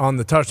out that on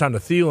the touchdown to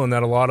Thielen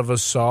that a lot of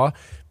us saw,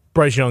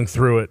 Bryce Young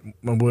threw it,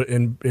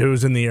 and it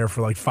was in the air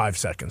for like 5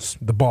 seconds.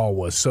 The ball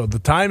was. So the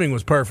timing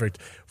was perfect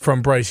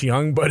from Bryce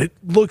Young, but it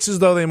looks as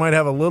though they might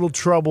have a little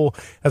trouble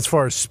as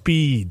far as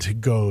speed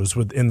goes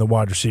within the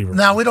wide receiver.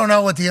 Now, we don't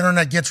know what the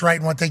internet gets right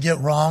and what they get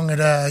wrong.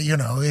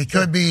 It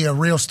could be a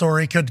real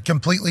story. It could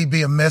completely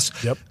be a miss.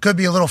 Yep. Could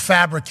be a little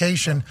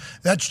fabrication.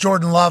 That's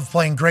Jordan Love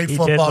playing great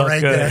football right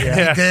good, there.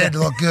 yeah. He did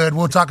look good.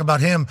 We'll talk about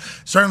him,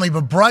 certainly.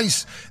 But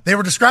Bryce, they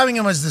were describing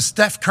him as the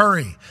Steph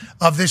Curry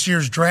of this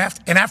year's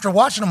draft. And after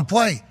watching him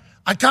play,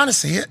 I kind of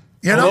see it.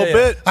 A little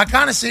bit. I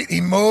kind of see it.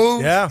 He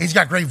moves. Yeah. He's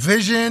got great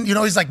vision.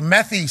 He's like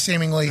Methy,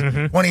 seemingly.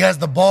 When he has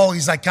the ball,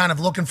 he's like kind of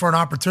looking for an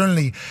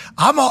opportunity.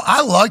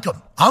 I like him.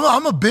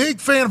 I'm a big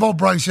fan of old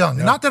Bryce Young.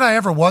 Yeah. Not that I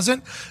ever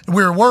wasn't.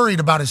 We were worried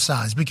about his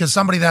size because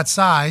somebody that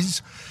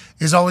size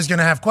is always going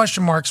to have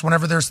question marks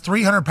whenever there's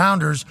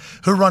 300-pounders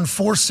who run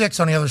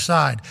 4.6 on the other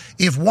side.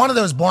 If one of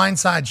those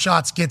blindside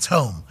shots gets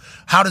home,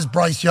 how does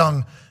Bryce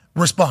Young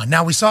respond?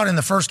 Now, we saw it in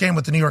the first game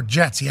with the New York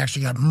Jets. He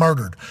actually got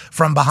murdered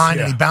from behind,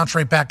 and he bounced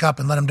right back up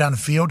and let him down the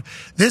field.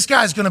 This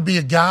guy's going to be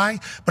a guy,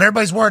 but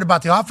everybody's worried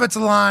about the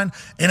offensive line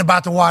and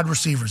about the wide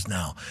receivers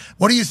now.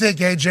 What do you think,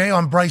 AJ,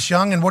 on Bryce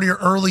Young, and what are your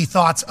early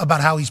thoughts about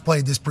how he's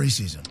played this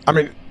preseason? I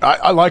mean,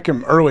 I like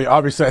him early.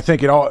 Obviously, I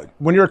think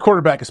when you're a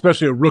quarterback,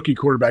 especially a rookie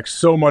quarterback,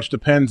 so much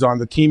depends on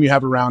the team you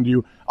have around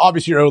you,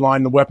 obviously your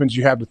O-line, the weapons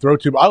you have to throw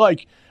to. But I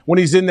like when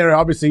he's in there,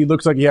 obviously he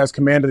looks like he has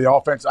command of the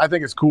offense. I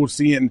think it's cool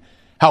seeing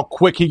how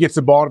quick he gets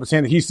the ball out of his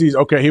hand. He sees,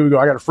 okay, here we go.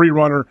 I got a free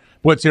runner,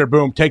 blitz here,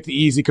 boom, take the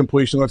easy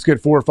completion. Let's get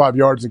 4 or 5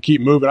 yards and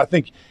keep moving. I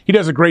think he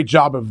does a great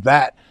job of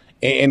that.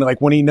 And like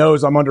when he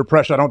knows I'm under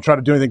pressure, I don't try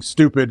to do anything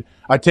stupid.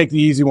 I take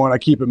the easy one, I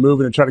keep it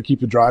moving and try to keep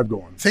the drive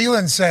going.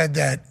 Thielen said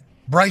that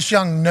Bryce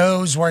Young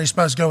knows where he's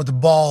supposed to go with the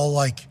ball,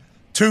 like,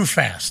 too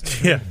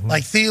fast. Yeah.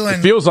 Like Thielen.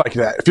 It feels like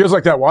that. It feels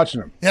like that watching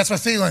him. That's what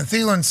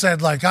Thielen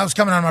said. Like, I was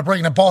coming out of my break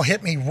and the ball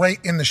hit me right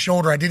in the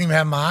shoulder. I didn't even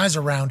have my eyes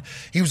around.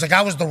 He was like,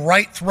 I was the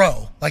right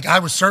throw. Like, I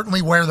was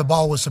certainly where the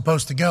ball was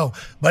supposed to go.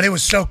 But it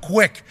was so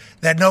quick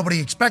that nobody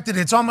expected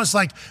it. It's almost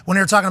like when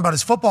they were talking about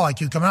his football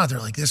IQ coming out, they're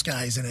like, this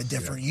guy's in a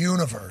different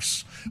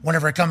universe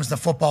whenever it comes to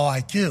football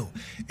IQ.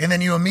 And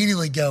then you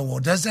immediately go, well,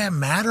 does that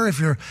matter if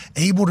you're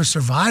able to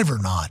survive or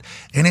not?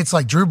 And it's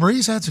like Drew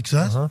Brees had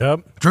success.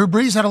 Yep. Drew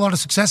Brees had a lot of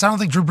success. I don't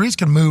think Drew Brees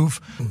can move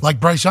like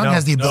Bryce Young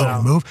has the ability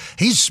to move.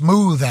 He's a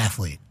smooth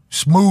athlete.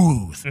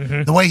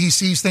 Smooth. The way he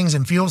sees things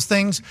and feels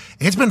things.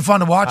 It's been fun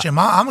to watch him.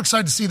 I'm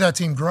excited to see that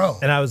team grow.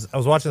 And I was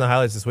watching the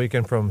highlights this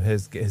weekend from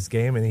his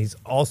game, and he's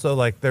also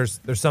like there's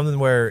something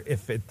where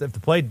if the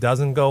play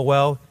doesn't go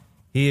well,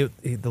 the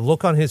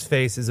look on his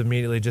face is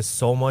immediately just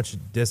so much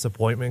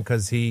disappointment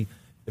because it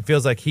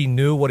feels like he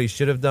knew what he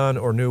should have done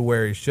or knew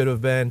where he should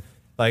have been.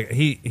 Like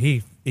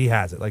he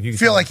has it. Like you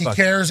feel like he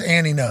cares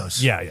and he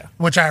knows. Yeah.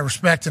 Which I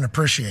respect and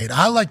appreciate.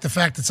 I like the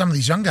fact that some of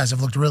these young guys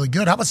have looked really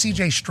good. How about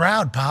C.J.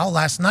 Stroud, pal,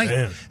 last night?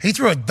 Man. He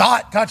threw a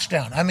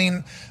touchdown. I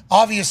mean,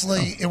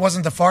 obviously it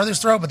wasn't the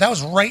farthest throw, but that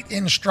was right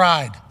in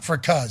stride for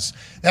Cuz.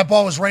 That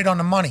ball was right on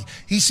the money.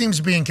 He seems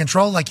to be in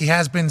control like he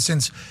has been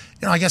since,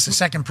 I guess the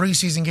second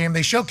preseason game.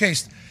 They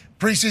showcased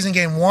preseason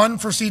game 1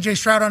 for C.J.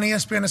 Stroud on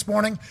ESPN this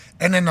morning,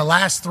 and then the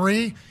last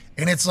 3,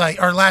 and it's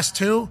like, or last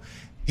 2,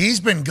 he's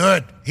been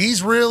good.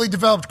 He's really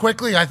developed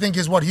quickly, I think,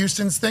 is what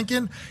Houston's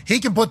thinking. He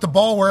can put the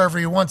ball wherever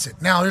he wants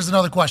it. Now, here's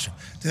another question.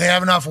 Do they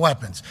have enough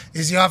weapons?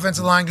 Is the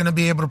offensive line going to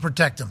be able to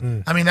protect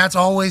him? I mean, that's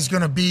always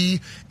going to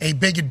be a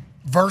big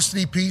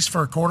adversity piece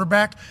for a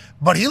quarterback.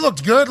 But he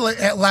looked good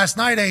last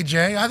night,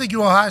 AJ. I think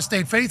you Ohio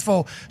State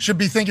faithful should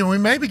be thinking, we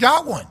maybe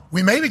got one.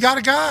 We maybe got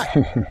a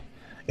guy.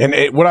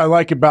 And what I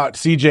like about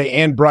CJ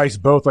and Bryce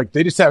both, like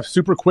they just have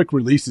super quick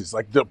releases,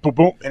 like the boom,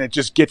 boom, and it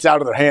just gets out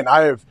of their hand.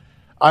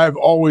 I have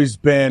always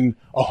been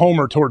a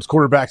homer towards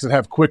quarterbacks that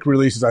have quick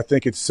releases. I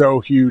think it's so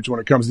huge when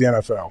it comes to the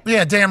NFL.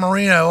 Yeah, Dan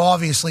Marino,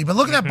 obviously. But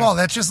look at that ball.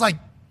 That's just like,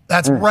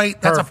 that's right.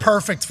 That's perfect. A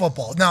perfect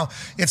football. Now,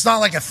 it's not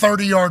like a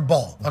 30-yard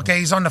ball, okay?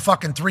 He's on the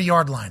fucking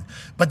 3-yard line.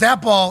 But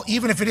that ball,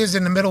 even if it is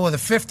in the middle of the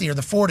 50 or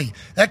the 40,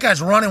 that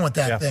guy's running with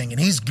that thing, and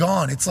he's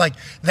gone. It's like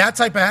that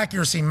type of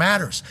accuracy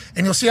matters.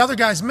 And you'll see other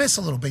guys miss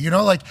a little bit.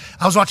 Like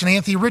I was watching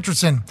Anthony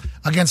Richardson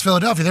against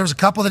Philadelphia. There was a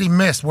couple that he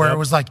missed where it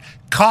was like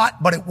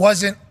caught, but it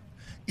wasn't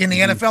in the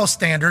NFL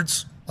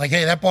standards. Like,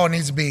 hey, that ball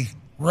needs to be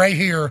right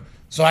here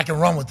so I can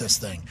run with this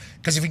thing.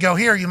 Because if you go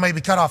here, you may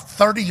be cut off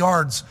 30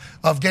 yards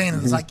of gain.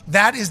 It's like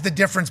that is the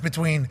difference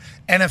between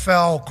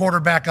NFL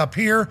quarterback up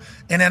here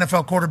and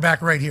NFL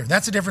quarterback right here.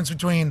 That's the difference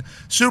between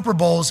Super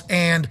Bowls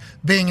and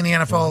being in the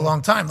NFL a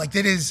long time. Like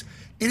it is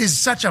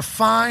such a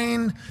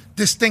fine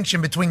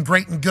distinction between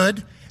great and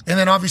good, and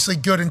then obviously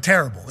good and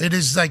terrible. It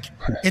is like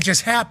it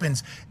just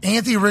happens.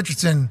 Anthony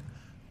Richardson,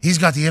 he's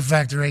got the it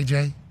factor,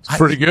 AJ. It's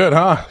pretty good,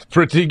 huh?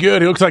 Pretty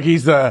good. He looks like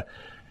he's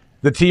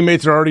the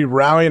teammates are already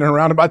rallying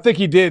around him. I think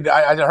he did.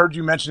 I heard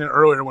you mention it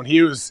earlier when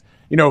he was,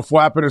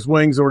 flapping his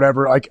wings or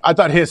whatever. Like I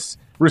thought his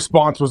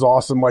response was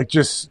awesome. Like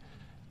just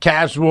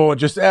casual and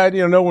just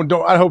no one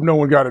don't. I hope no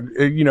one got it.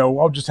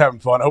 I'm just having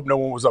fun. I hope no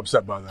one was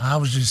upset by that. I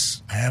was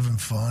just having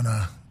fun.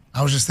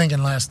 I was just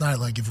thinking last night,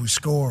 like, if we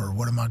score,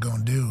 what am I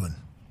going to do? And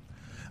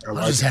I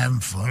was just having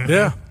fun.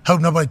 Yeah.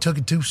 Hope nobody took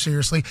it too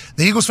seriously.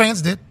 The Eagles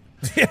fans did.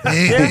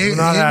 The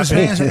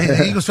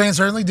Eagles fans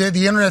certainly did.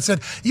 The internet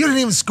said, you didn't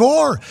even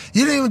score.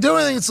 You didn't even do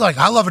anything. It's like,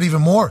 I love it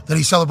even more that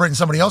he's celebrating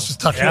somebody else's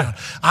touchdown. Yeah.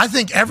 I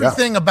think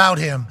everything about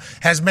him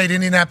has made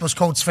Indianapolis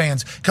Colts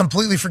fans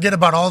completely forget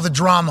about all the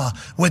drama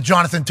with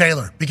Jonathan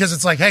Taylor. Because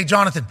it's like, hey,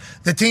 Jonathan,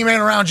 the team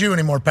ain't around you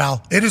anymore,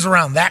 pal. It is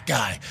around that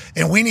guy.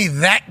 And we need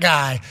that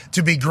guy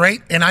to be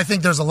great. And I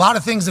think there's a lot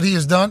of things that he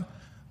has done.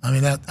 I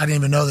mean, I didn't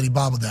even know that he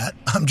bobbled that.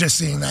 I'm just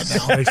seeing that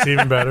now. Makes it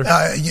even better.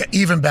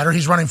 Even better.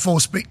 He's running full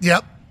speed.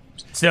 Yep.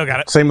 Still got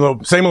it. Same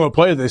little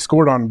play they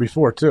scored on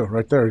before too,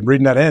 right there.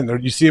 Reading that end,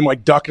 you see him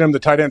like ducking him. The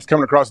tight end's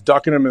coming across,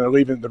 ducking him, and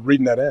they're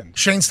reading that end.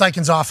 Shane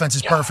Steichen's offense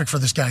is perfect for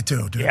this guy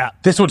too, dude. Yeah,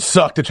 this would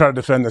suck to try to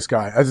defend this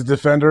guy as a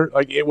defender.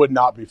 Like it would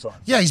not be fun.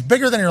 Yeah, he's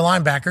bigger than your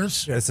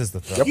linebackers. Yeah, this is the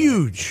threat.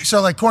 Huge.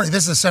 So like, Courtney,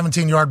 this is a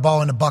 17-yard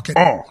ball in the bucket.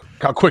 Oh,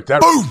 how quick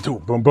that!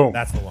 Boom, boom.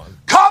 That's the one.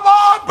 Come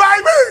on,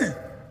 baby.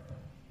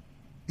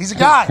 He's a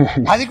guy.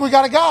 I think we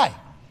got a guy.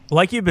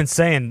 Like you've been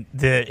saying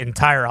the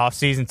entire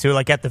offseason, too,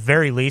 like at the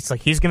very least,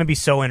 like he's going to be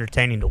so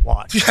entertaining to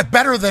watch. Yeah,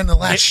 better than the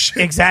last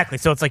shit. Exactly.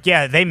 So it's like,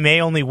 yeah, they may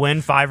only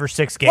win 5 or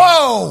 6 games.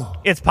 Whoa!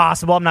 It's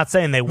possible. I'm not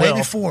saying they will.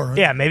 Maybe 4.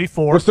 Yeah, maybe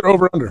 4. What's their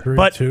over-under? 3,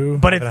 but 2,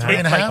 but it's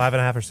 5.5?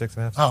 5.5 or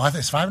 6.5. Oh, I think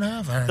it's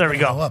 5.5. Right, there we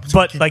go.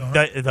 But like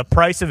the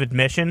price of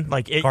admission,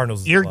 like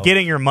Cardinals you're low.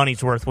 getting your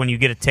money's worth when you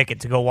get a ticket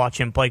to go watch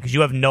him play because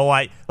you have no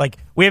idea. Like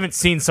we haven't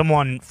seen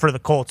someone for the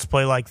Colts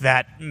play like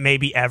that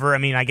maybe ever. I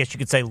mean, I guess you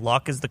could say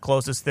Luck is the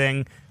closest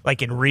thing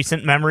like in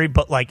recent memory,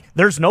 but like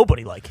there's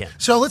nobody like him.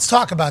 So let's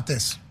talk about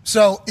this.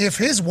 So if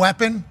his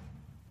weapon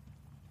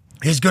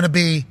is going to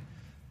be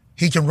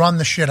he can run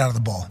the shit out of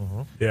the ball.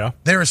 Mm-hmm. Yeah.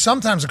 There is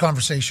sometimes a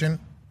conversation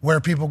where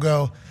people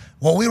go,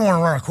 well, we don't want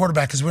to run our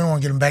quarterback because we don't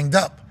want to get him banged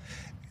up.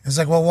 It's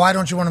like, well, why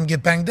don't you want him to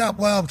get banged up?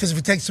 Well, because if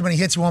he takes too many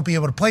hits, he won't be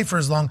able to play for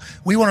as long.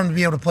 We want him to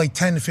be able to play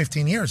 10 to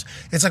 15 years.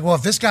 It's like, well,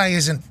 if this guy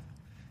isn't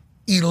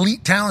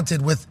elite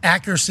talented with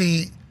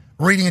accuracy,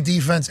 reading a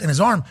defense, and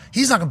his arm,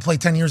 he's not going to play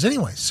 10 years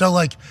anyway. So,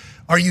 like,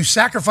 are you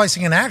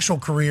sacrificing an actual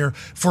career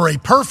for a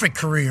perfect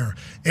career?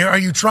 Are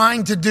you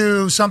trying to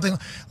do something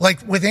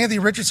like with Anthony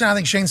Richardson? I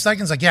think Shane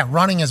Steichen's like, yeah,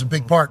 running is a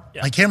big part.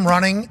 Yeah. Like him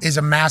running is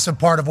a massive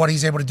part of what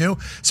he's able to do.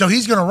 So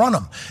he's going to run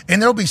them.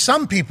 And there'll be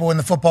some people in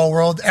the football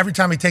world, every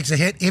time he takes a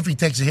hit, if he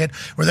takes a hit,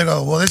 where they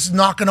go, well, this is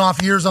knocking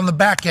off years on the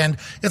back end.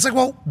 It's like,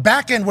 well,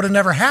 back end would have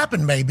never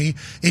happened maybe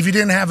if he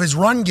didn't have his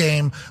run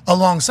game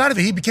alongside of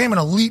it. He became an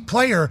elite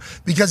player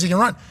because he can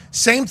run.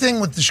 Same thing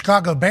with the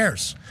Chicago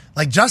Bears.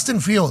 Like Justin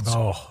Fields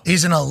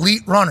is an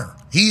elite runner.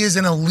 He is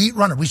an elite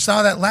runner. We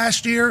saw that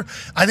last year.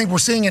 I think we're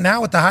seeing it now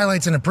with the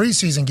highlights in a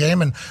preseason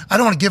game, and I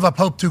don't want to give up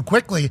hope too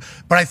quickly,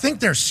 but I think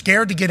they're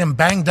scared to get him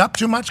banged up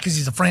too much because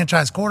he's a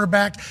franchise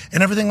quarterback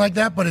and everything like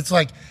that. But it's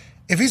like,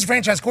 if he's a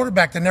franchise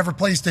quarterback that never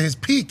plays to his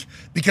peak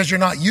because you're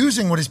not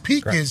using what his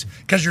peak is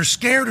because you're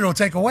scared it'll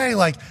take away,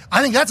 like,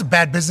 I think that's a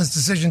bad business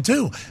decision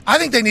too. I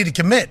think they need to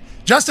commit.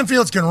 Justin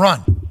Fields can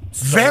run.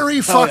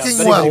 Very fucking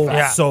well.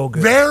 Yeah. So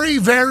good. Very,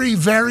 very,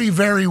 very,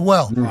 very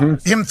well.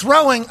 Mm-hmm. Him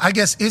throwing, I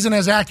guess, isn't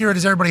as accurate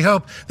as everybody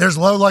hoped. There's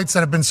lowlights that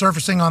have been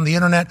surfacing on the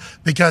internet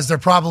because they're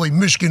probably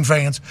Michigan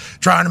fans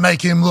trying to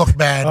make him look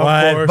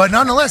bad. But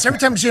nonetheless, every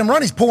time you see him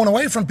run, he's pulling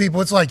away from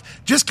people. It's like,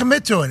 just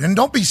commit to it. And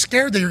don't be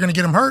scared that you're going to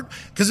get him hurt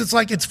because it's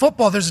like, it's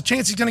football. There's a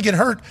chance he's going to get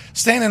hurt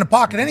staying in the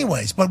pocket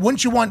anyways. But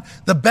wouldn't you want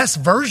the best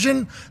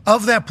version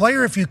of that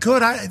player if you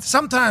could?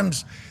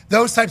 Sometimes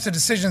those types of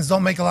decisions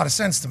don't make a lot of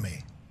sense to me.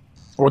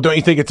 Well, don't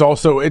you think it's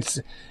also it's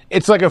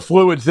like a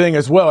fluid thing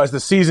as well? As the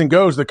season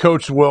goes, the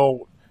coach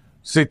will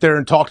sit there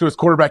and talk to his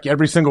quarterback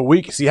every single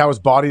week, see how his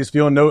body is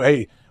feeling. No,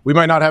 hey, we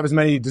might not have as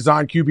many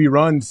design QB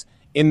runs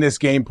in this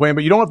game plan,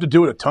 but you don't have to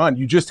do it a ton.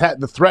 You just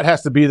the threat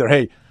has to be there.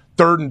 Hey,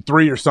 3rd and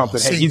 3 or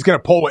something. Hey, he's going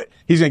to pull it.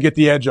 He's going to get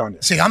the edge on you.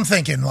 See, I'm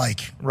thinking like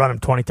run him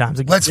 20 times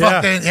again. Let's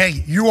fucking,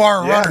 hey, you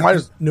are a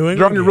runner.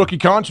 You're on your rookie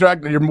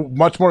contract. You're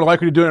much more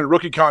likely to do it in a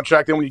rookie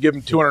contract than when you give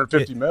him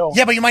 $250 million.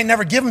 Yeah, but you might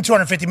never give him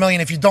 $250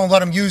 million if you don't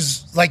let him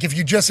use, like if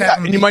you just have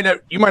him. And you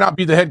might not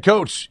be the head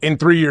coach in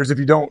 3 years if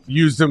you don't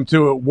use him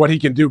to what he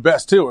can do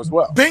best too as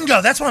well.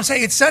 Bingo. That's what I'm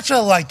saying. It's such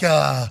a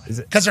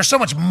because there's so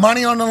much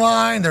money on the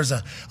line. There's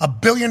a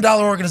 $1 billion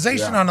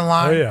organization on the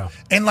line. Oh, yeah.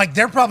 And like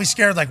they're probably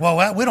scared like,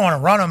 well, we don't want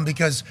to run him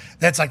because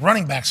that's like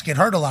running backs get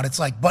hurt a lot.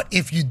 It's like, but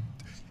if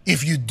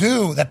you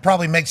do, that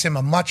probably makes him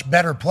a much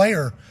better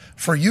player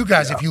for you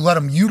guys if you let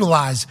him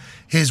utilize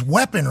his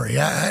weaponry.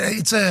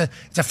 It's a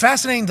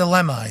fascinating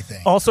dilemma, I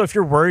think. Also, if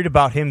you're worried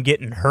about him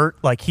getting hurt,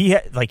 like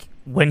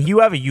when you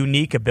have a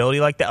unique ability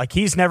like that, like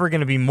he's never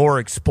going to be more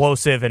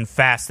explosive and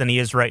fast than he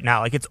is right now.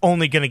 Like it's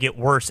only going to get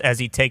worse as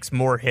he takes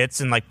more hits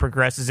and like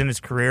progresses in his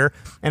career.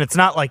 And it's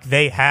not like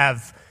they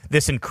have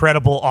this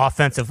incredible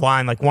offensive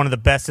line, like one of the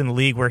best in the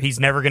league, where he's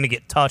never going to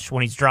get touched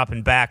when he's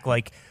dropping back.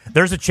 Like,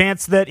 there's a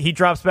chance that he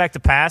drops back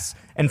to pass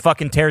and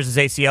fucking tears his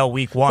ACL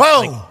week 1.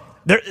 Whoa! Like,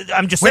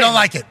 I'm just We saying. don't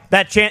like it.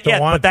 That chance, Don't yeah,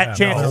 want but that that.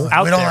 chance No. is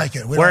out We don't there. like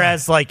it. We don't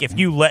Whereas, like, if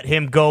you let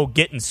him go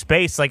get in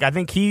space, like, I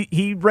think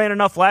he ran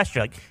enough last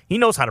year. Like, he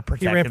knows how to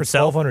protect He ran for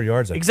himself. 1,200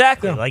 yards. I think.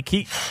 Exactly. Like,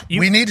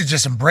 we need to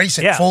just embrace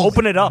it Yeah, fully.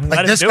 open it up. Like, Let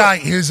him this do guy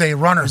it. is a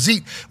runner.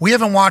 Zeke, we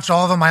haven't watched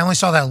all of them. I only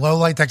saw that low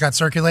light that got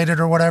circulated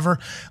or whatever.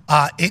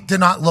 It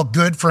did not look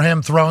good for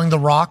him throwing the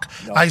rock.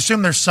 No. I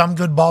assume there's some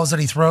good balls that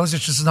he throws.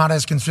 It's just not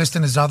as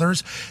consistent as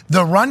others.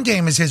 The run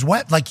game is his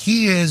wet. Like,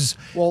 he is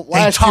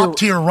a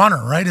top-tier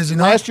runner, right? Is he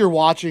not? Last year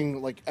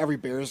watching, like, every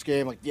Bears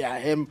game, like, yeah,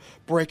 him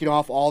breaking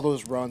off all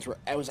those runs,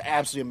 it was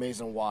absolutely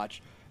amazing to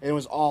watch. And it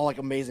was all, like,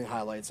 amazing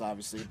highlights,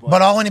 obviously.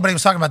 But all anybody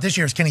was talking about this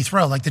year is can he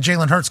throw, like the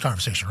Jalen Hurts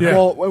conversation, right?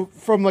 Yeah. Well,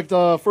 from, like,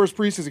 the first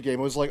preseason game,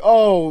 it was like,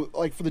 oh,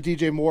 like, for the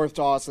DJ Moore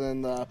toss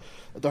and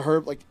the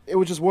Herb, like, it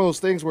was just one of those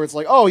things where it's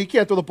like, oh, he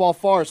can't throw the ball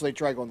far, so they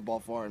tried going the ball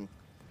far. And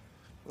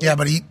yeah,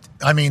 but it's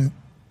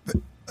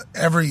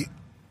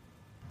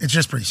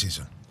just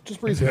preseason. Just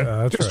preseason.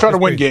 Yeah, just try to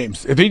win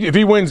games. If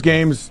he wins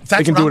games,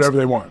 they can do whatever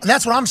they want.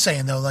 That's what I'm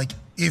saying, though. Like,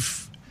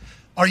 because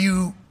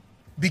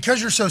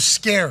you're so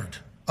scared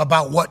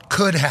about what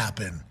could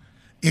happen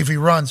if he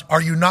runs,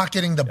 are you not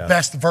getting the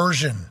best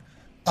version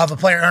of a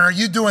player? And are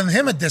you doing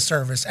him a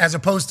disservice as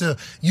opposed to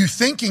you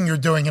thinking you're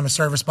doing him a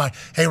service by,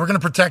 hey, we're going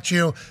to protect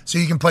you so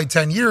you can play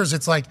 10 years?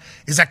 It's like,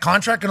 is that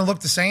contract going to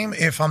look the same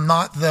if I'm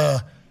not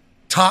the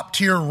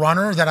top-tier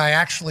runner that I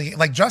actually –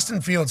 like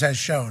Justin Fields has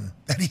shown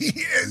that he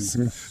is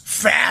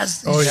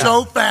fast. He's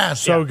so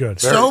fast. So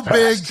good. So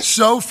big,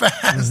 so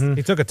fast.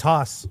 He took a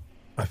toss.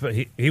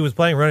 He was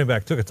playing running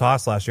back, took a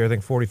toss last year, I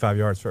think 45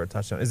 yards for a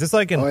touchdown. Is this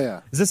like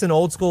is this an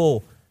old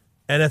school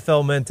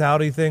NFL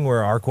mentality thing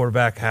where our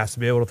quarterback has to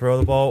be able to throw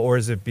the ball, or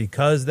is it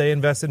because they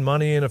invested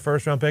money in a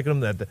first-round pick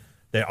in them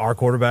that our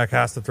quarterback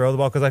has to throw the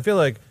ball? Because I feel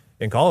like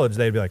in college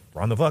they'd be like,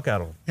 run the fuck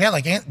out of them. Yeah,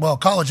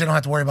 college they don't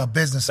have to worry about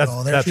business at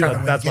all. They're trying to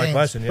win that's games. my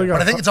question. Yeah.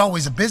 But I think it's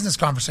always a business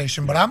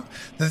conversation. But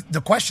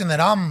the question that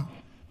I'm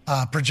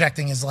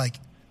projecting is like,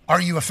 are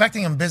you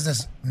affecting him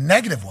business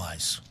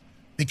negative-wise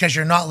because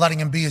you're not letting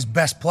him be his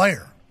best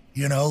player?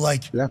 You know,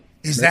 like,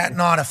 is that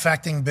not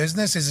affecting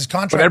business? Is his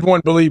contract? But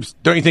everyone believes,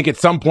 don't you think at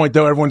some point,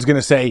 though, everyone's going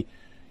to say,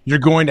 you're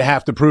going to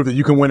have to prove that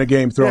you can win a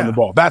game throwing the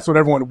ball. That's what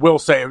everyone will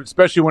say,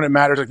 especially when it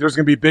matters. Like, there's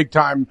going to be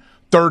big-time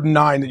 3rd and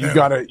 9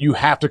 that you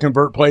have to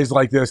convert plays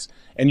like this,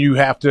 and you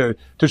have to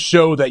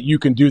show that you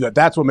can do that.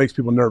 That's what makes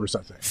people nervous,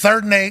 I think.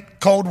 3rd and 8,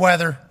 cold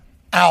weather,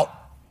 out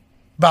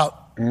about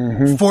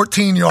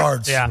 14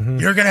 yards. Yeah.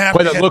 You're going to have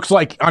play to that looks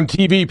like on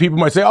TV, people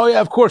might say, oh,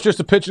 yeah, of course, just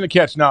a pitch and a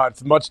catch. No,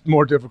 it's much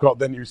more difficult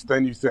than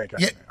you think.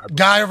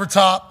 Guy over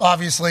top,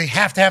 obviously,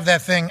 have to have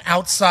that thing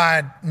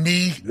outside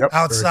knee,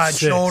 outside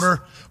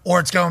shoulder,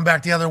 or it's going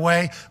back the other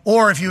way.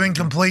 Or if you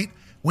incomplete,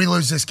 we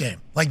lose this game.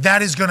 Like,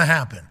 that is going to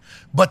happen.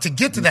 But to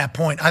get to that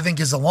point, I think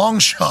is a long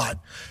shot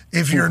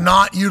if you're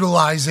not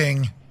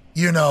utilizing,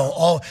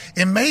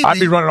 it may be. I'd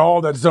be running all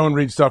that zone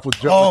read stuff with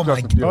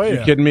Justin Fields. Are you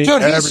kidding me?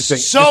 Dude, everything.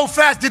 He's so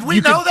fast. Did we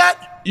know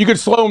that? You could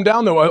slow him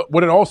down, though.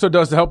 What it also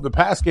does to help the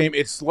pass game,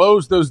 it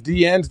slows those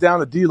DNs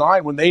down the D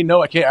line when they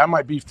know, okay, I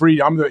might be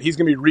free. He's going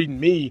to be reading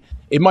me.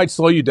 It might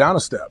slow you down a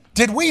step.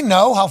 Did we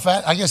know how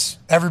fast? I guess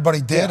everybody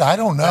did. Yeah. I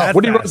don't know.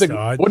 What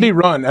did he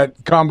run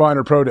at Combine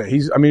or Pro Day?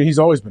 He's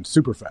always been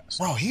super fast.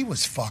 Bro, he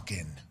was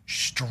fucking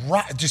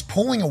just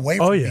pulling away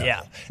from people.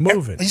 Yeah.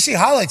 Moving. You see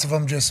highlights of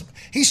him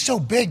he's so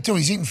big, too.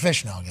 He's eating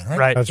fish now again, right?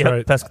 Right. That's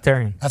right.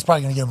 Pescatarian. That's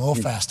probably going to get him a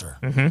little faster.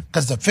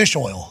 Because the fish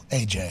oil,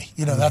 AJ,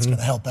 that's going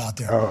to help out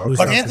there.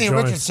 But Anthony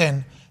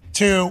Richardson,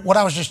 to what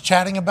I was just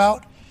chatting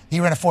about, he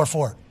ran a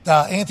 4.4.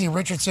 Anthony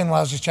Richardson, who I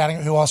was just chatting,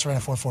 who also ran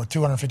a 4.4,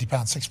 250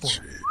 pounds, 6'4".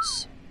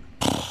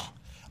 Jeez.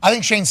 I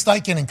think Shane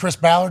Steichen and Chris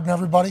Ballard and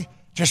everybody,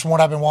 just from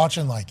what I've been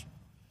watching,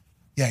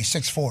 he's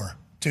 6'4",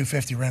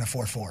 250, ran a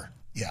 4.4.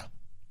 Yeah.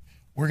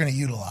 We're going to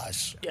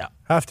utilize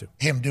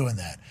him doing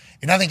that.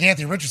 And I think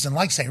Anthony Richardson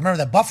likes that. Remember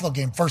that Buffalo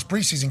game, first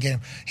preseason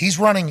game, he's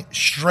running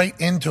straight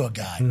into a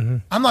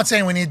guy. I'm not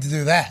saying we need to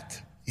do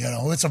that.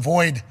 Let's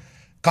avoid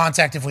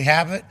contact if we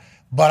have it.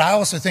 But I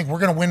also think we're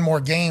going to win more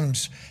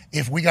games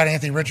if we got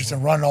Anthony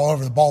Richardson running all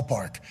over the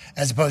ballpark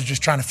as opposed to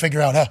just trying to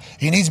figure out how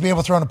he needs to be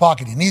able to throw in the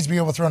pocket. He needs to be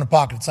able to throw in the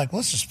pocket. It's like,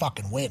 let's just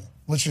fucking win.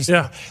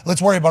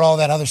 Let's worry about all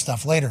that other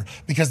stuff later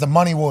because the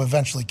money will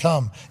eventually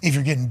come if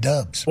you're getting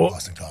dubs,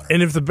 Boston Connor.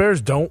 And if the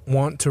Bears don't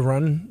want to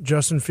run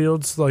Justin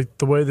Fields like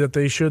the way that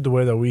they should, the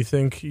way that we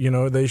think,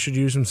 they should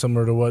use him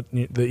similar to what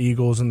the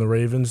Eagles and the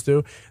Ravens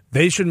do,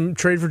 they should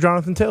trade for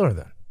Jonathan Taylor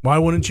then. Why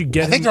wouldn't you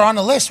get him? I think they're on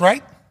the list,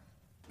 right?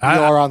 You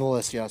are on the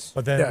list, yes.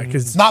 But then,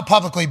 because not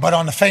publicly, but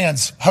on the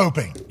fans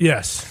hoping.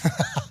 Yes.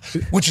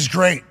 Which is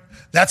great.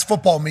 That's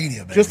football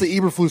media, baby. Just the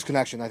Eberflus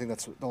connection. I think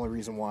that's the only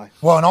reason why.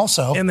 Well, and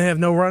also. And they have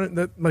no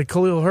running. Like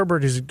Khalil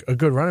Herbert is a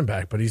good running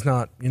back, but he's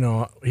not,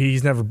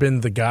 he's never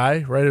been the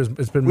guy, right?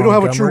 It's been We don't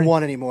have a true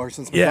one anymore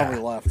since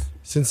Montgomery left.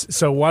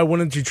 So why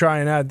wouldn't you try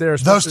and add there?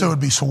 Those two would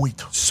be sweet.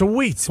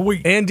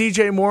 Sweet. And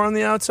DJ Moore on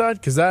the outside?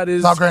 Because that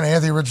is. Now, granted,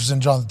 Anthony Richardson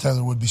and Jonathan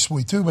Taylor would be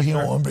sweet too, but he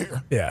don't want to be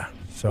here. Yeah.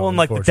 So, well, and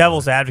the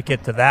devil's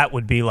advocate to that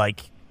would be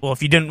like, well,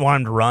 if you didn't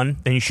want him to run,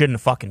 then you shouldn't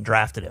have fucking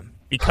drafted him.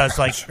 because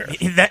like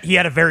he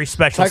had a very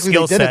special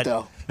skill they did set. it,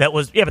 though. That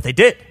was but they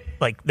did.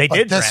 Like they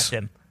did draft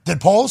him. Did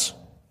Poles?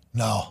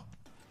 No.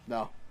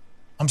 No.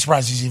 I'm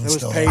surprised he's even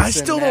still there. I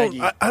still don't.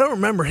 I don't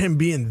remember him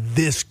being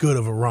this good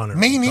of a runner.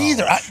 Me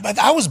neither.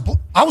 I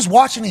was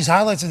watching these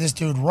highlights of this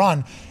dude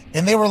run,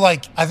 and they were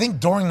like, I think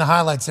during the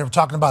highlights they were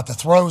talking about the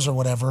throws or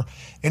whatever,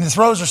 and the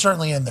throws are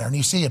certainly in there, and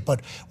you see it.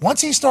 But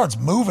once he starts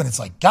moving, it's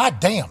like, God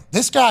damn,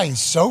 this guy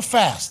is so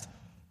fast.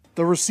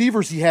 The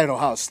receivers he had at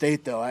Ohio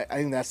State, though, I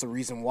think that's the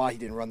reason why he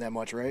didn't run that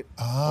much, right?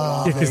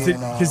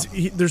 Because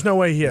there's no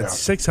way he had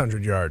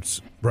 600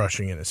 yards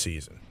rushing in a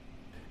season.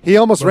 He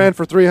almost ran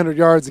for 300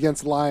 yards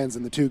against the Lions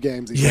in the 2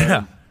 games he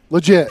played.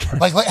 Legit.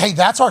 Like, hey,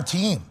 that's our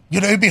team.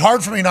 It'd be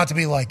hard for me not to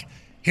be like,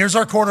 here's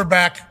our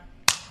quarterback.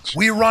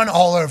 We run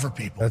all over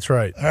people. That's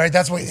right. All right,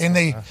 that's what. And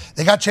they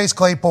got Chase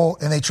Claypool,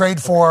 and they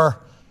trade for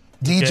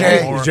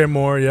DJ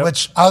Moore, yeah.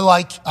 Which I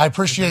like. I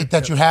appreciate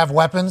that you have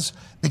weapons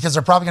because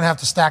they're probably going to have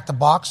to stack the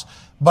box.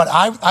 But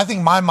I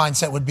think my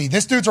mindset would be,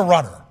 this dude's a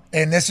runner.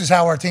 And this is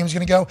how our team's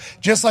going to go.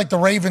 Just like the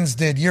Ravens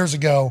did years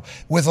ago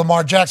with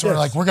Lamar Jackson. Yes. We're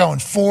like, we're going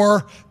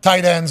 4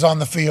 tight ends on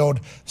the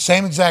field,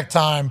 same exact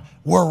time,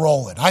 we're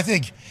rolling. I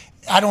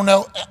don't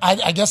know.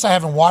 I guess I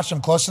haven't watched him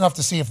close enough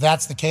to see if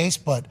that's the case,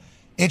 but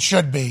it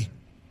should be.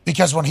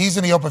 Because when he's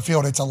in the open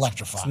field, it's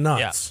electrifying. It's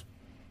nuts. Yeah.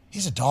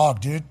 He's a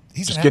dog, dude.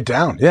 Just get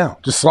down. Yeah.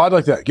 Just slide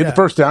like that. Get the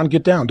first down,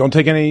 get down. Don't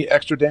take any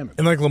extra damage.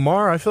 And like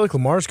Lamar, I feel like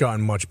Lamar's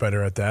gotten much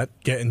better at that,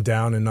 getting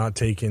down and not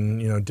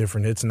taking,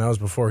 different hits. And that was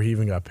before he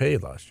even got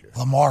paid last year.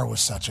 Lamar was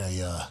such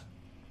a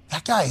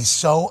that guy is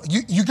so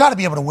you got to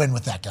be able to win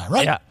with that guy,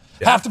 right? Yeah.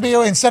 Have to be,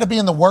 instead of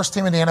being the worst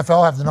team in the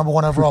NFL, have the number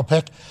 1 overall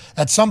pick.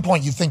 At some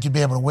point, you think you'd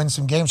be able to win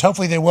some games.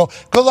 Hopefully, they will.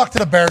 Good luck to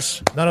the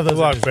Bears. None of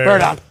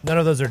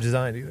those are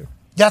designed either.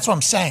 That's what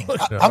I'm saying.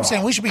 I'm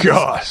saying we should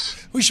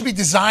be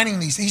designing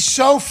these. He's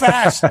so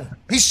fast.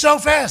 He's so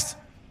fast.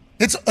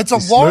 It's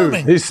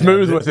alarming. Smooth. He's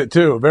smooth with it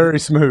too. Very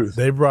smooth.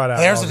 They brought out.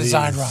 There's a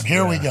design run.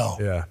 Here we go.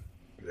 Yeah.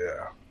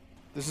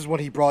 This is when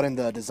he brought in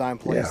the design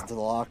plays into the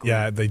locker room.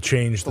 Yeah, they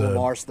changed the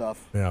Lamar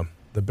stuff. Yeah,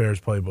 the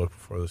Bears playbook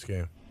before this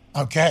game.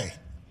 Okay.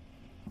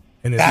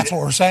 And that's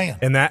what we're saying.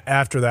 And that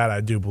after that, I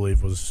do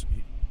believe was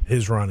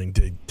his running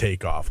did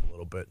take off a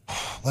little bit.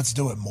 Let's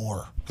do it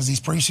more. Because these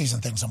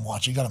preseason things I'm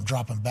watching, you got him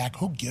dropping back.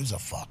 Who gives a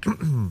fuck?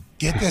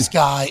 Get this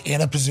guy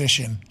in a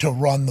position to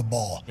run the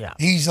ball. Yeah.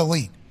 He's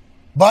elite.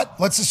 But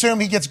let's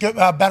assume he gets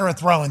better at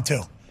throwing,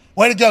 too.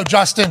 Way to go,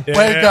 Justin.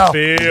 Way to go.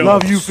 Fields.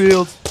 Love you,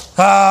 Fields.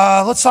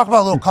 Let's talk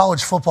about a little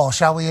college football,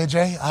 shall we,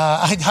 AJ?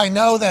 I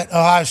know that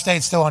Ohio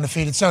State's still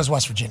undefeated. So is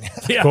West Virginia.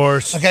 Of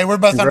course. Okay, we're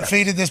both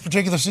undefeated this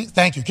particular season.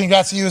 Thank you.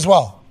 Congrats to you as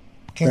well.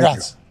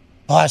 Congrats.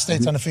 Ohio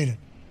State's undefeated.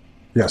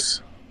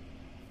 Yes.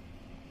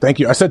 Thank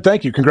you. I said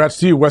thank you. Congrats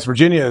to you. West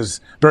Virginia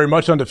is very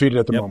much undefeated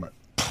at the moment.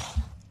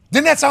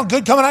 Didn't that sound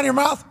good coming out of your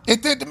mouth?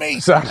 It did to me.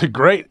 Sounded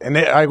great. And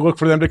I look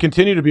for them to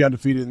continue to be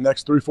undefeated in the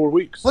next 3-4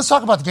 weeks. Let's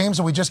talk about the games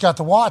that we just got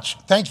to watch.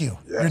 Thank you.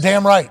 Yes. You're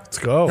damn right. Let's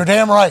go. You're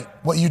damn right,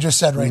 what you just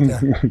said right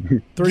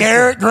there.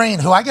 Garrett Green,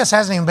 who I guess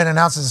hasn't even been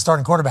announced as a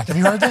starting quarterback. Have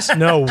you heard this?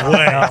 No way.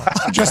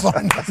 I just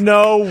learned this.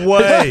 No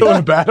way. Still in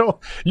a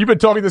battle? You've been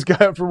talking this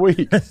guy up for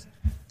weeks.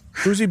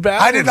 Who's he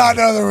battling? I did not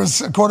know there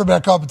was a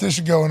quarterback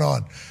competition going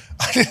on.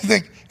 I didn't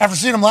think, after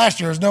seeing him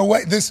last year, there's no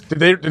way.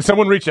 Did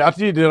someone reach out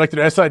to you?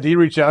 Did SID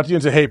reach out to you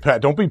and say, hey,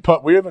 Pat, don't be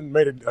put. We haven't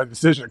made a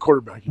decision at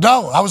quarterback.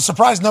 No, I was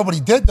surprised nobody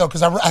did, though,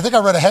 because I think I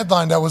read a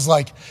headline that was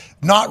like,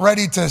 not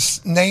ready to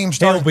name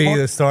starting. He'll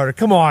be the starter.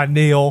 Come on,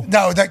 Neil.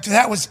 No,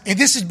 that was,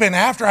 this has been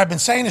after I've been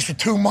saying this for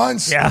 2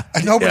 months. Yeah.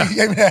 And nobody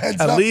gave me a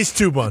heads up. At least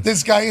 2 months.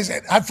 This guy is,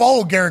 I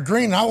follow Garrett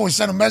Green, and I always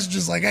send him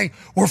messages like, hey,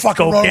 we're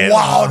fucking running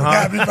wild in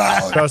Happy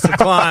Valley. Trust the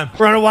climb.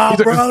 Running wild,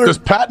 brother. Does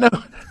Pat know?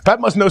 Pat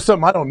must know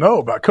something I don't know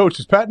about. Coach,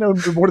 does Pat know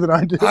more than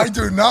I do? I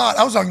do not.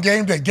 I was on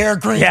game day.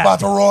 Garrett Green's about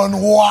to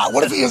run wild.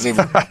 What if he has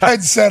even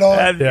headset on?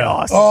 That'd be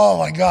awesome. Oh,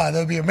 my God. That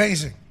would be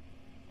amazing.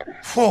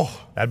 Whew.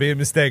 That'd be a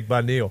mistake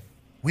by Neil.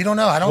 We don't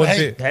know. I don't.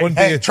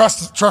 Hey,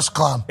 trust the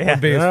climb. Yeah.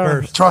 Be his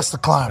first. Trust the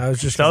climb. I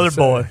was just the other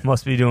boy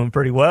must be doing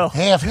pretty well.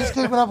 Hey, if he's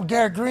keeping up with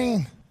Garrett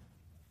Green.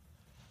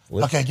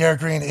 Okay,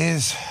 Garrett Green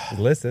is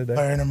listed.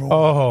 player number 1.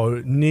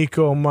 Oh,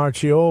 Nico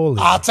Marchioli.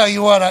 I'll tell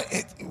you what.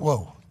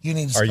 Whoa, you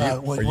need to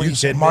stop. Are you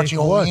say, kidding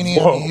Marchioli?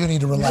 You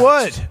need to relax.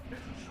 What?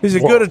 He's a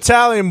good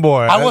Italian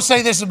boy. I will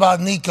say this about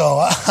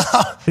Nico.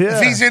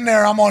 If he's in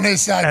there, I'm on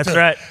his side. That's too.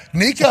 right.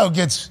 Nico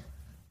gets.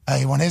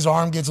 Hey, when his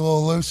arm gets a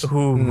little loose, Ooh.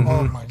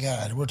 Oh my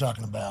God, we're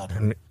talking about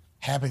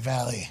Happy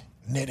Valley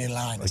knitting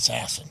line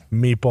assassin.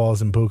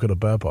 Meatballs and Buca de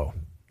Beppo.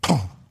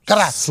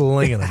 Grazie.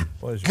 Slinging them.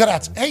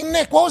 Grazie. Hey,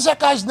 Nick, what was that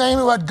guy's name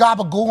who had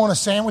gabagool in a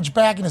sandwich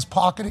bag in his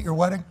pocket at your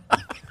wedding?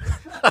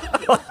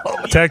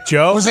 Tech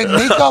Joe? Was it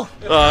Nico?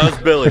 That's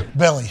Billy.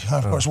 Billy,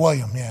 of course.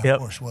 William, Yep. of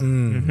course.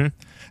 William.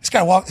 This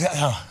guy walked.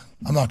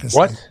 I'm not going to say.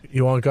 What?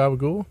 You want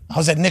gabagool? I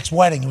was at Nick's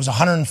wedding. It was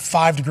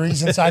 105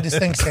 degrees inside this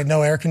thing. So they had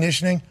no air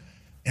conditioning.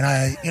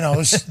 And it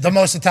was the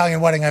most Italian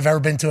wedding I've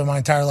ever been to in my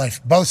entire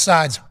life. Both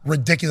sides,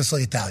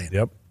 ridiculously Italian.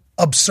 Yep.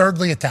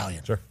 Absurdly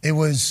Italian. Sure. It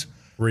was.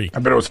 I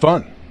bet it was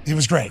fun. It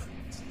was great.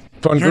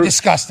 You're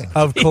disgusting.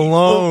 Of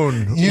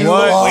Cologne. You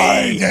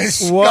are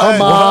disgusting.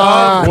 Come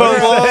on.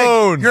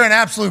 Cologne. You're an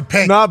absolute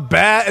pig. Not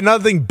bad.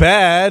 Nothing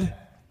bad.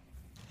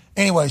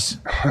 Anyways,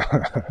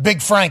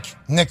 Big Frank,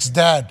 Nick's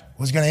dad,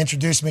 was going to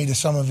introduce me to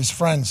some of his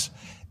friends.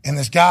 And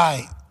this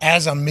guy,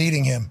 as I'm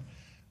meeting him,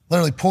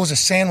 literally pulls a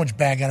sandwich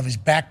bag out of his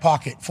back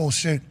pocket, full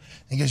suit.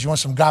 He goes, "You want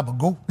some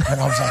gabagool?" And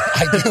I was like,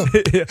 "I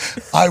do.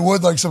 I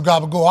would like some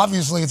gabagool."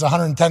 Obviously, it's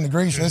 110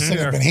 degrees, so this thing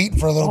has been heating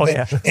for a little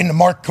bit in the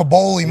Mark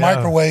Caboli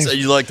microwave. So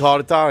you liked hot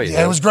Italian?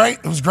 Yeah, it was great.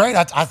 It was great.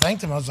 I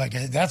thanked him. I was like,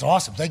 "Hey, that's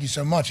awesome. Thank you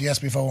so much." He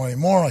asked me if I wanted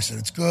more. I said,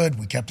 "It's good."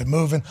 We kept it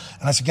moving.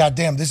 And I said, "God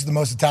damn, this is the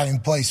most Italian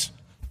place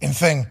and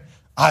thing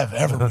I've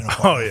ever been a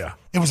part of."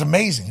 It was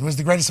amazing. It was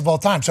the greatest of all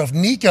time. So if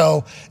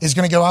Nico is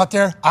going to go out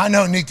there, I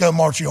know Nico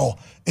Marchiol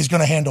is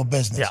going to handle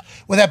business. Yeah.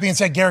 With that being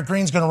said, Garrett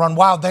Green's going to run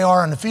wild. They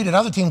are undefeated.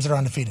 Other teams that are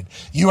undefeated.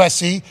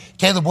 USC,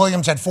 Caleb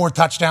Williams had 4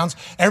 touchdowns.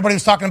 Everybody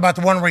was talking about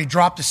the one where he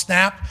dropped a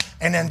snap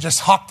and then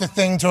just hucked the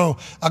thing to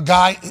a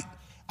guy.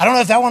 I don't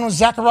know if that one was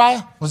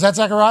Zachariah. Was that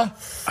Zachariah?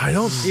 I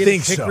don't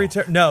think so.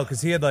 No, because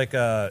he had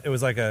it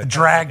was like a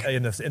drag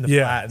in the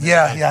flat.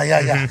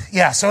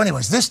 Yeah. So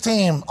anyways, this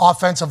team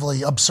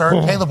offensively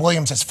absurd. Caleb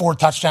Williams has 4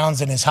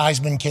 touchdowns in his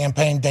Heisman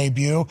campaign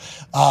debut.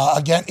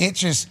 Again,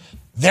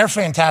 they're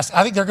fantastic.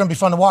 I think they're going to be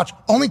fun to watch.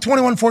 Only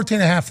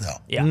 21-14.5 though.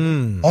 Yeah.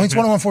 Only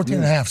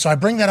 21-14.5. So I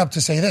bring that up to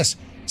say this.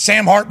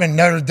 Sam Hartman,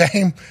 Notre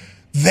Dame,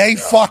 they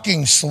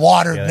fucking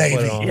slaughtered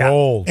Navy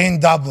in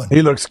Dublin.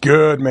 He looks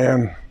good,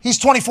 man. He's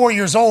 24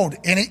 years old,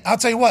 and I'll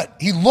tell you what,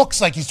 he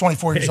looks like he's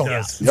 24 years old.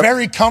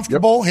 Very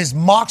comfortable. His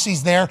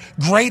moxie's there.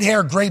 Great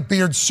hair, great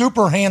beard,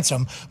 super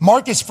handsome.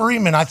 Marcus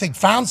Freeman, I think,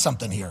 found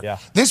something here. Yeah.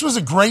 This was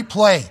a great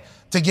play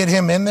to get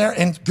him in there,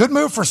 and good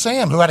move for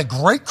Sam, who had a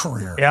great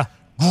career. Yeah.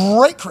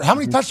 Great career. How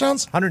many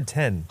touchdowns?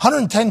 110.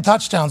 110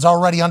 touchdowns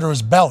already under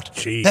his belt.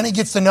 Jeez. Then he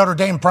gets to Notre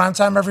Dame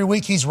primetime every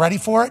week. He's ready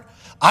for it.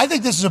 I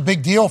think this is a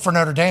big deal for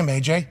Notre Dame,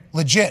 AJ.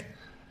 Legit.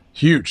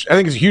 Huge. I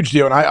think it's a huge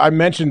deal. And I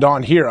mentioned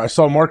on here, I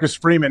saw Marcus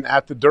Freeman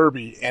at the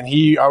Derby, and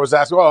I was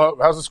asking, "Well,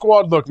 how's the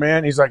squad look,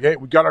 man?" He's like, "Hey,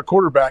 we got our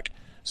quarterback."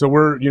 So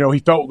he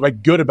felt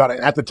like good about it.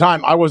 And at the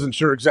time, I wasn't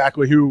sure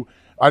exactly who.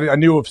 I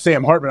knew of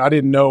Sam Hartman. I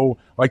didn't know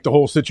like the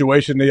whole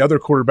situation, the other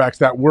quarterbacks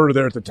that were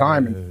there at the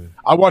time. And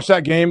I watched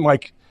that game.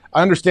 Like,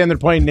 I understand they're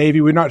playing Navy.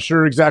 We're not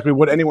sure exactly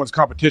what anyone's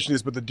competition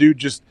is, but the dude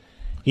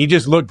he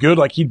just looked good,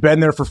 like he'd been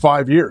there for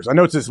 5 years. I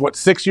know it's his,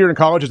 6th year in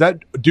college? Is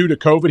that due to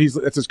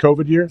COVID? That's his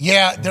COVID year?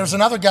 Yeah, there's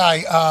another guy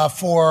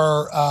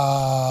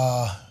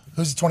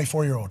who's a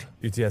 24-year-old?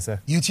 UTSA.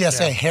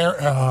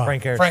 Yeah.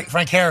 Frank Harris.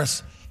 Frank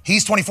Harris.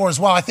 He's 24 as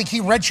well. I think he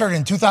redshirted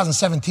in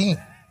 2017.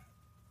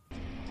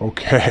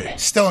 Okay.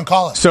 Still in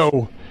college.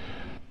 So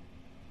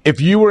if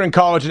you were in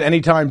college at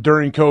any time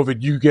during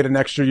COVID, you get an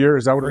extra year.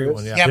 Is that what it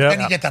is? Yeah, but then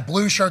you get the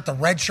blue shirt, the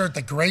red shirt,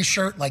 the gray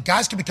shirt. Like,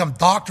 guys can become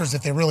doctors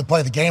if they really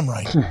play the game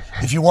right.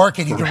 If you work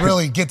it, you can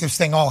really get this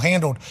thing all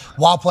handled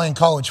while playing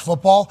college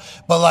football.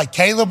 But, like,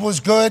 Caleb was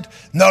good.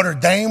 Notre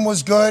Dame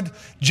was good.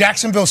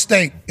 Jacksonville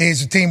State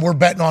is a team we're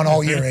betting on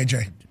all year,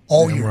 AJ.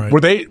 All year. Right.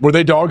 Were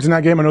they dogs in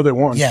that game? I know they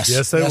won.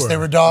 Yes, they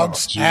were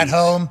dogs at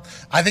home.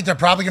 I think they're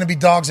probably going to be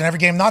dogs in every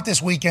game. Not this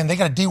weekend. They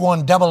got a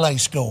D1 AA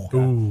school.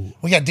 Ooh.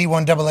 We got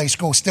D1 AA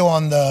school still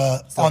on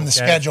the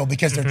schedule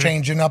because they're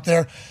changing up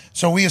there.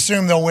 So we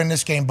assume they'll win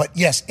this game. But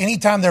yes,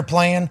 anytime they're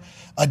playing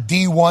a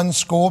D1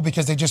 school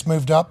because they just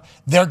moved up,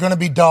 they're going to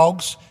be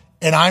dogs,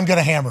 and I'm going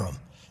to hammer them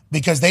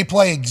because they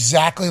play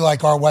exactly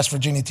like our West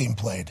Virginia team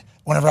played.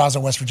 Whenever I was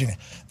at West Virginia,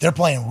 they're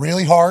playing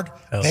really hard.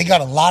 They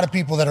got a lot of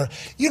people that are,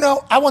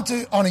 I went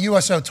on a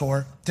USO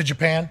tour to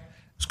Japan.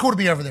 It's cool to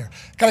be over there.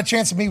 Got a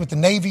chance to meet with the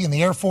Navy and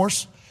the Air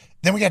Force.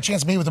 Then we got a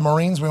chance to meet with the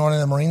Marines. We went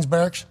in the Marines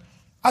barracks.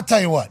 I'll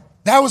tell you what,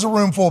 that was a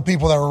room full of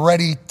people that were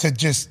ready to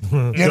just,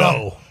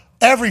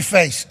 every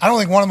face. I don't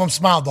think one of them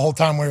smiled the whole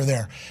time we were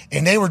there.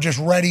 And they were just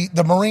ready.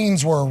 The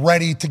Marines were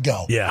ready to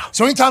go. Yeah.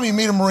 So anytime you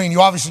meet a Marine, you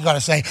obviously got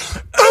to say,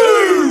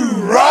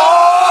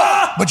 "Hoorah!"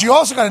 But you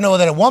also got to know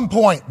that at one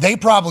point, they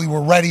probably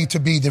were ready to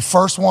be the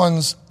first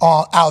ones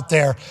out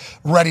there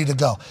ready to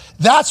go.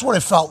 That's what it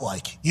felt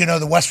like.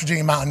 The West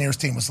Virginia Mountaineers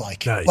team was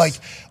like. Nice. Like,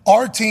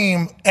 our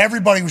team,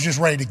 everybody was just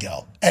ready to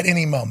go at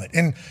any moment.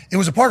 And it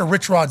was a part of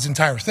Rich Rod's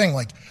entire thing.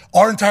 Like,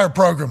 our entire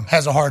program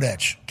has a hard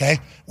edge, okay?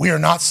 We are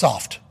not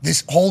soft.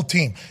 This whole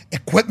team,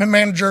 equipment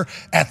manager,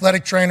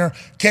 athletic trainer,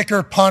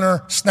 kicker,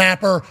 punter,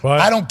 snapper,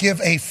 I don't give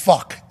a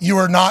fuck. You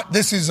are not,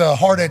 this is a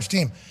hard edge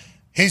team.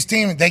 His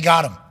team, they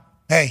got him.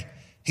 Hey,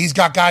 he's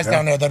got guys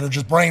down there that are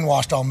just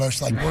brainwashed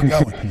almost, like, we're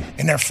going.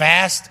 And they're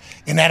fast,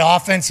 and that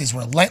offense is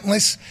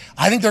relentless.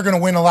 I think they're going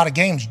to win a lot of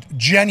games,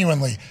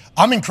 genuinely.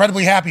 I'm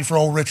incredibly happy for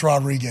old Rich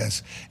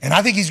Rodriguez. And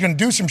I think he's going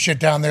to do some shit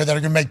down there that are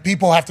going to make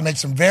people have to make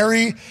some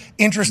very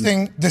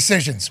interesting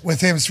decisions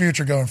with his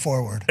future going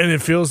forward. And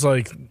it feels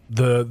like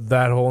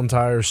that whole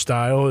entire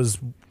style is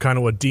kind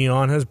of what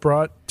Dion has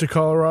brought to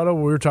Colorado.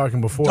 We were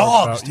talking before.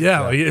 Dogs.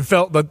 Like it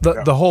felt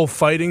the whole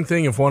fighting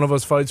thing. If one of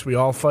us fights, we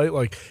all fight.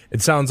 Like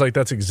it sounds like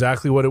that's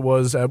exactly what it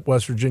was at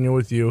West Virginia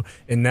with you,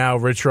 and now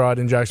Rich Rod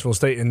in Jacksonville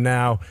State, and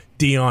now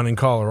Dion in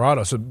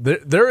Colorado. So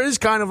there is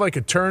kind of like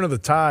a turn of the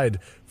tide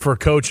for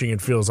coaching,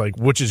 it feels like,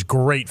 which is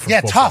great for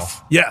football.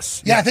 Tough.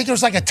 Yes. Yeah, I think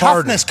there's like a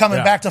toughness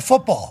coming back to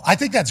football. I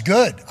think that's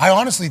good. I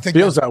honestly think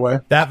feels that way.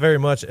 That very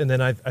much. And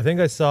then I think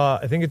it's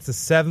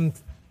the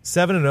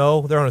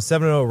 7-0. They're on a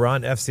 7-0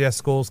 run. FCS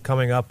schools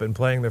coming up and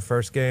playing their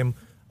first game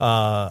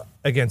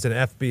against an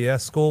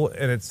FBS school,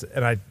 and it's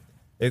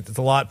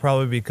a lot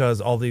probably because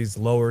all these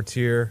lower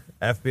tier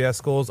FBS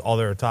schools, all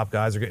their top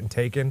guys are getting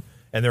taken,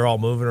 and they're all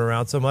moving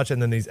around so much.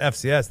 And then these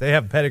FCS, they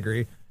have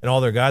pedigree, and all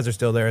their guys are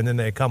still there, and then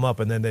they come up,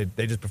 and then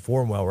they just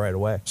perform well right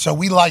away. So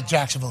we like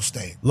Jacksonville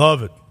State.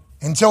 Love it.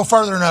 Until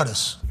further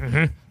notice.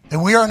 Mm-hmm.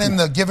 And we aren't in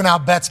the giving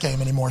out bets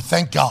game anymore,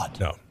 thank God.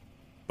 No.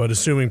 But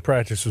assuming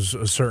practice was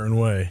a certain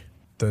way,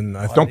 then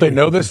I think don't they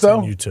know this,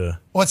 though?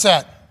 What's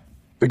that?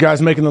 The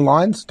guys making the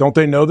lines, don't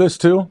they know this,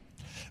 too?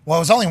 Well,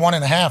 it was only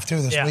 1.5, too,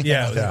 this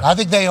weekend. I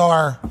think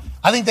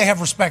they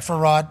have respect for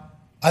Rod.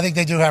 I think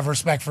they do have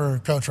respect for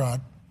Coach Rod,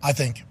 I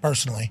think,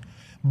 personally.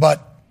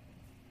 But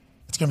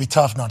it's going to be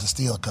tough not to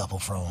steal a couple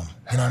from them.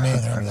 You know what I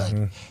mean? They're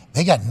like,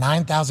 they got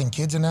 9,000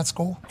 kids in that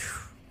school.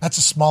 That's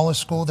the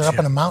smallest school. They're up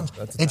in the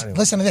mountains.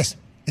 Listen to this.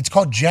 It's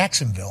called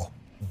Jacksonville.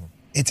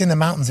 It's in the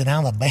mountains in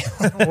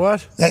Alabama.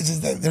 What?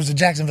 There's a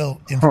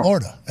Jacksonville in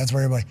Florida. That's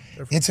where everybody.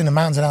 It's in the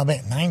mountains in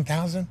Alabama.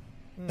 9,000?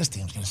 This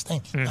team's going to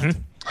stink.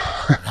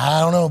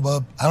 I don't know,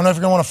 bub. I don't know if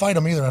you're going to want to fight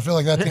them either. I feel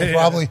like that team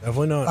probably.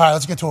 Definitely not. All right,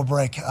 let's get to a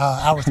break.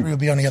 Hour 3 will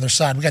be on the other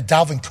side. We got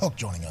Dalvin Cook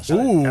joining us. Ooh.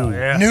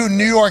 New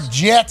New York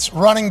Jets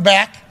running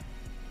back.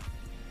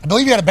 I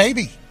believe you had a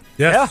baby.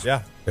 Yes.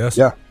 Yeah. Yes.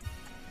 Yeah.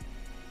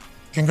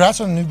 Congrats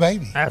on the new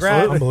baby.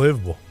 Absolutely.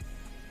 Unbelievable.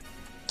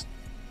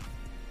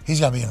 He's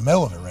got to be in the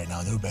middle of it right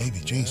now. New baby.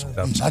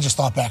 Jeez. I just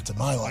thought back to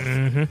my life.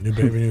 Mm-hmm. New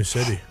baby, new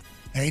city.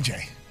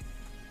 AJ,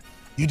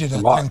 you did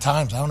that 10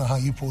 times. I don't know how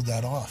you pulled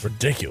that off.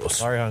 Ridiculous.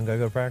 Sorry, hon. Gotta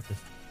go to practice.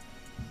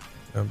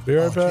 I'll be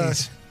right back.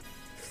 Geez.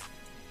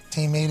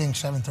 Team meeting,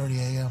 7:30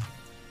 a.m.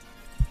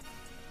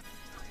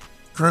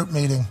 Group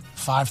meeting,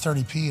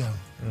 5:30 p.m.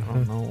 I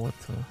don't know what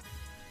to...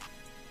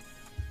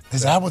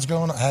 Is that what's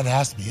going on? That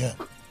has to be it.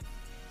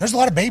 There's a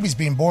lot of babies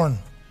being born.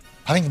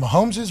 I think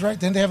Mahomes is, right?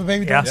 Didn't they have a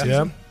baby during the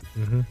season?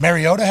 Mm-hmm.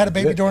 Mariota had a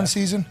baby during the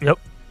season? Yep.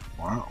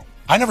 Wow.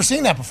 I never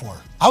seen that before.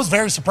 I was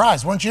very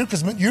surprised, weren't you?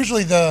 Because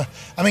usually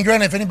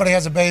granted, if anybody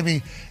has a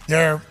baby,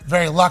 they're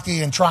very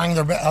lucky and trying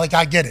their best. Like,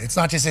 I get it. It's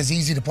not just as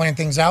easy to plan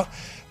things out.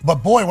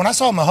 But, boy, when I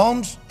saw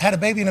Mahomes had a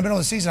baby in the middle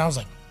of the season, I was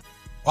like,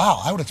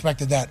 wow, I would have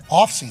expected that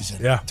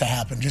offseason to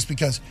happen just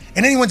because.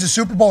 And then he wins a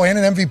Super Bowl and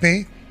an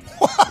MVP.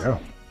 Yeah.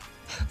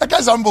 That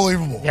guy's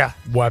unbelievable. Yeah.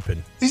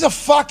 Weapon. He's a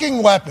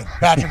fucking weapon,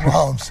 Patrick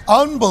Mahomes.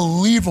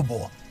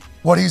 Unbelievable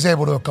what he's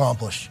able to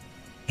accomplish.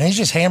 And he's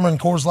just hammering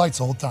Coors Lights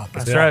the whole time.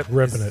 That's right.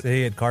 Ripping it.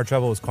 He had car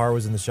trouble. His car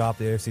was in the shop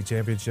the AFC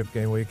Championship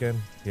game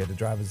weekend. He had to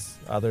drive his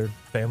other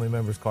family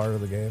member's car to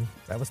the game.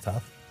 That was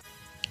tough.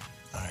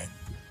 All right.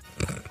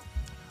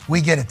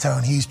 We get it,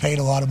 Tone. He's paid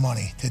a lot of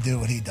money to do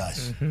what he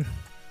does. Mm-hmm.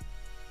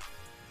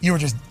 You were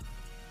just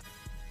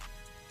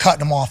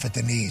cutting him off at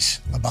the knees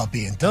about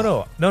being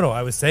tough. No.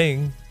 I was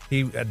saying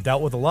he had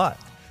dealt with a lot.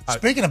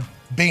 Speaking of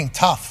being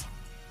tough,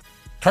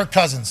 Kirk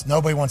Cousins,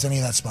 nobody wants any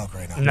of that smoke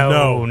right now.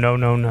 No.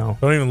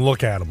 Don't even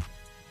look at him.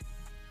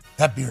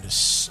 That beard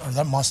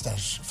that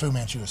mustache, Fu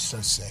Manchu, is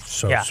so sick.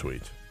 So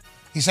sweet.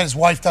 He said his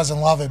wife doesn't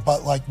love it,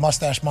 but like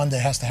Mustache Monday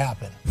has to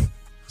happen.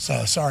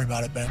 So sorry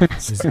about it, man.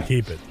 Just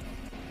keep it.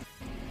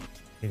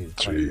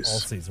 Jeez. All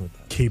season with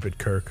that. Keep it,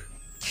 Kirk.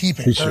 Keep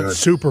it, He Kirk. should.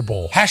 Super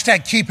Bowl.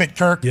 Hashtag keep it,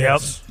 Kirk.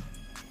 Yes.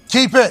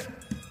 Keep it,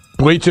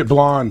 Bleach it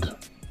blonde.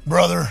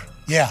 brother.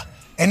 Yeah.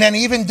 And then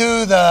even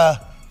do the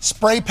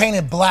spray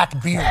painted black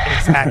beard.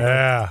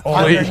 Yeah.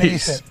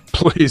 Underneath it.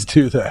 Please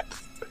do that.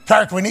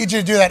 Kirk, we need you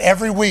to do that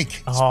every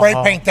week. Spray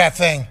paint that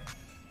thing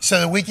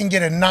so that we can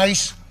get a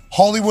nice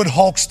Hollywood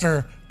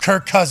Hulkster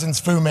Kirk Cousins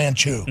Fu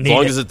Manchu. As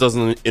long as it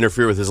doesn't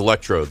interfere with his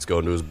electrodes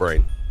going to his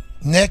brain.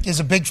 Nick is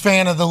a big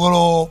fan of the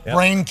little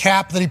brain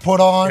cap that he put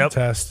on.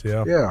 Test,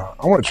 yeah. Yeah,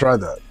 I want to try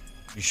that.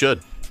 You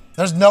should.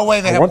 There's no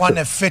way they I have want one to.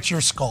 that fits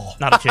your skull.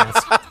 Not a chance.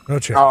 No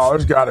chance. Oh,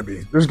 there's got to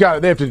be.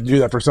 They have to do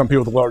that for some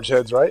people with large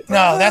heads, right?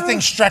 No, that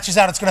thing stretches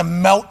out. It's going to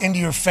melt into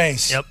your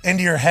face,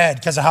 into your head,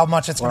 because of how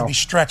much it's going to be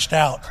stretched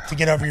out to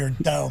get over your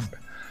dome.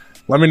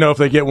 Let me know if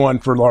they get one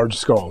for large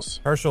skulls.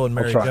 Herschel and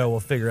Mary try. Jo will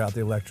figure out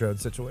the electrode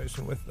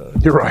situation with the.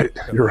 You're right.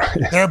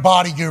 They're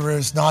body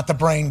gurus, not the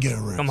brain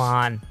gurus. Come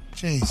on.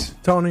 Jeez.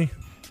 Tony,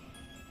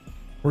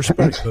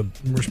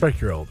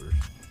 respect your elders.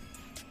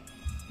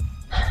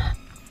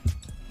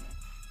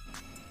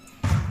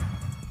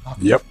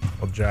 Yep.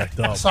 All jacked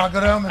up. Saw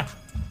good omen.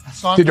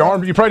 Did your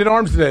arm? You probably did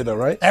arms today, though,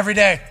 right? Every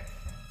day.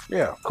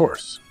 Yeah, of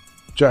course.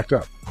 Jacked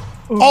up.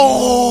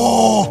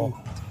 Oh!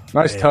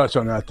 Nice touch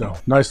on that, though.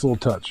 Nice little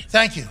touch.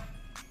 Thank you.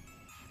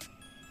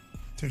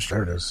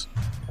 There it is.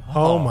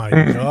 Oh, my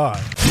God.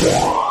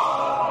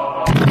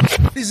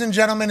 Ladies and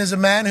gentlemen, is a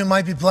man who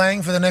might be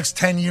playing for the next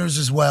 10 years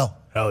as well.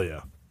 Hell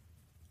yeah.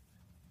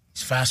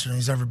 He's faster than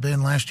he's ever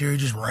been. Last year, he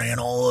just ran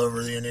all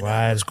over the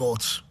Indianapolis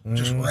Colts.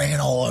 Just ran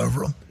all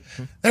over them.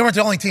 They weren't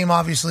the only team,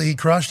 obviously, he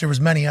crushed. There was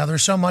many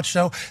others, so much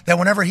so that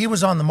whenever he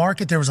was on the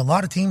market, there was a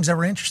lot of teams that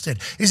were interested.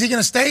 Is he going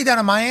to stay down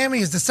in Miami?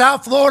 Is the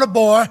South Florida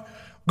boy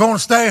going to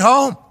stay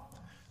home?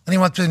 Then he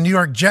went to the New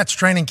York Jets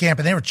training camp,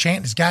 and they were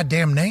chanting his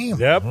goddamn name.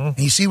 Yep. And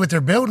you see what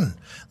they're building.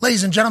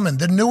 Ladies and gentlemen,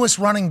 the newest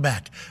running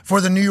back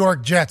for the New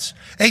York Jets,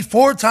 a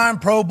 4-time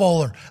Pro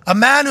Bowler, a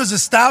man who's a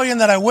stallion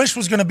that I wish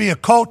was going to be a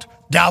Colt,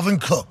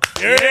 Dalvin Cook.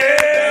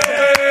 Yeah!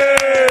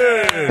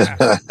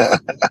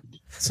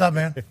 What's up,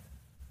 man?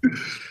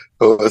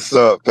 What's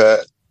up,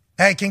 Pat?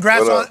 Hey,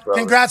 congrats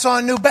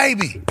on a new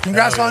baby.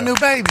 Congrats on a new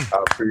baby.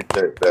 I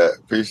appreciate that.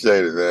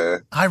 Appreciate it,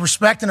 man. I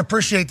respect and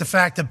appreciate the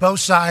fact that both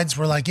sides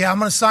were like, yeah, I'm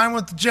going to sign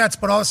with the Jets,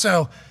 but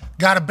also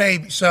got a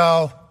baby.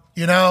 So,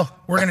 we're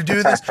going to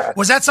do this.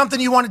 Was that something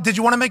you wanted? Did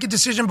you want to make a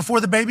decision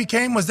before the baby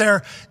came? Was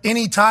there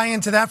any tie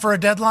into that for a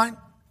deadline?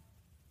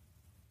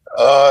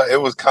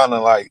 It was kind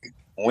of like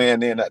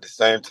weighing in at the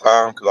same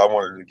time because I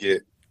wanted to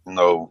get,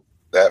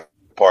 that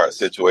part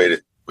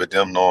situated with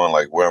them knowing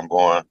like where I'm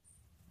going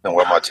and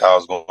where my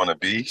child's going to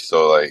be.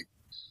 So like,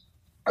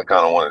 I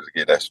kind of wanted to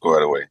get that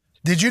squared away.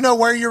 Did you know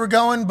where you were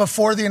going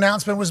before the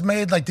announcement was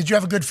made? Like, did you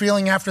have a good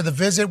feeling after the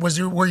visit?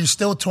 Were you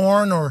still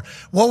torn, or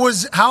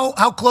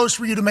how close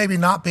were you to maybe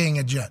not being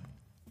a Jet?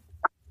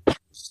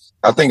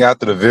 I think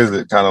after the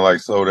visit, kind of like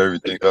sold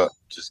everything up,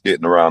 just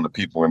getting around the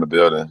people in the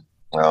building,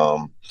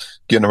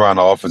 getting around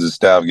the offensive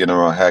staff, getting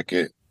around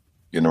Hackett,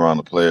 getting around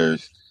the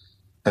players,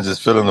 and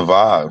just feeling the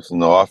vibes.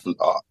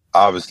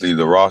 Obviously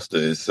the roster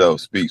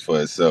itself speaks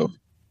for itself.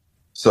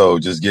 So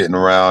just getting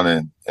around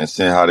and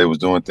seeing how they was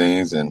doing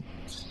things, and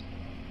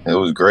it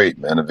was great,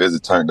 man. The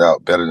visit turned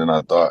out better than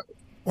I thought.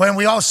 When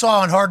we all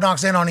saw on Hard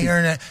Knocks and on the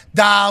internet,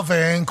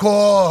 Dalvin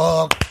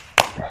Cook,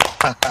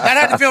 that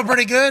had to feel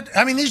pretty good.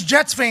 I mean, these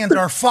Jets fans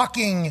are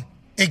fucking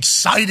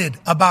excited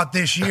about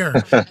this year.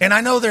 And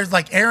I know there's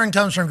like Aaron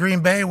comes from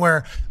Green Bay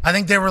where I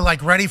think they were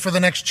like ready for the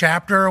next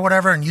chapter or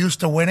whatever and used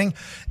to winning.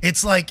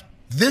 It's like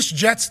this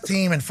Jets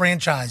team and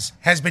franchise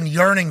has been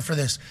yearning for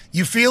this.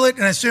 You feel it,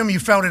 and I assume you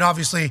felt it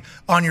obviously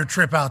on your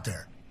trip out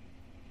there.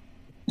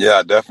 Yeah,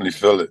 I definitely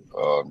feel it.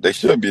 They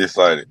should be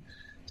excited.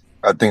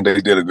 I think they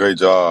did a great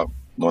job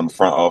on the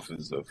front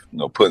office of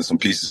putting some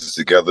pieces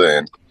together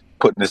and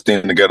putting this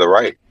thing together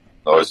right.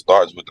 It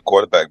starts with the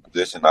quarterback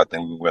position. I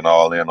think we went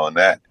all in on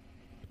that,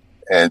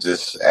 and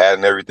just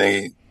adding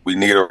everything we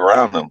need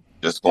around them.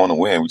 Just going to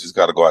win. We just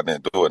got to go out there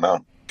and do it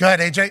now. Go ahead,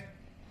 AJ.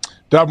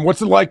 Dalvin,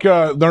 what's it like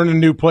learning a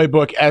new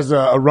playbook as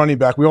a running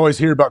back? We always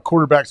hear about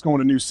quarterbacks going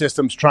to new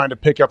systems, trying to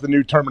pick up the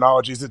new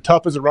terminology. Is it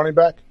tough as a running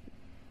back?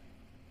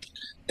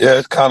 Yeah,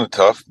 it's kind of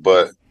tough,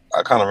 but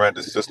I kind of ran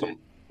the system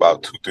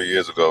about 2-3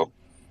 years ago.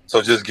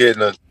 So just getting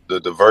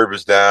the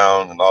verbiage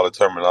down and all the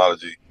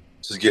terminology,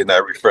 just getting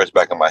that refreshed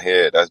back in my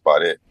head, that's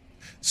about it.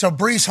 So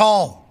Breece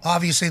Hall,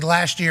 obviously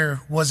last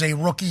year, was a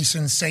rookie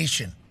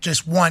sensation.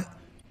 Just went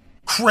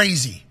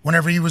crazy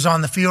whenever he was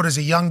on the field as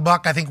a young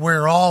buck. I think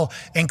we're all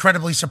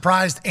incredibly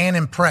surprised and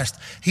impressed.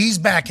 He's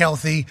back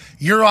healthy.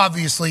 You're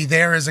obviously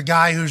there as a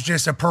guy who's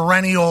just a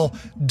perennial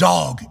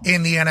dog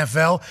in the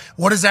NFL.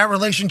 What is that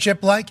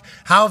relationship like?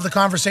 How have the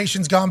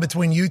conversations gone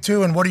between you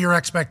two, and what are your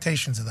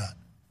expectations of that?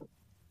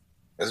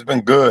 It's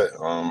been good.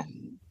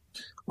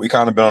 We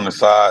kind of been on the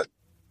side,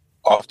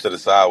 off to the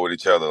side with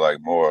each other, like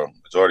more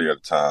majority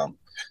of the time.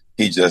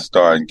 He just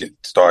starting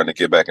to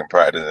get back in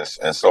practice,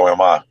 and so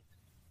am I.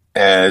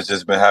 And it's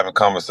just been having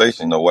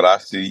conversation, what I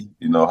see,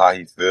 how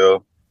he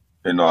feel.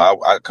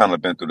 I kind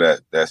of been through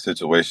that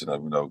situation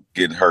of,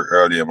 getting hurt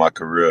early in my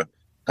career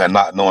and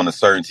not knowing the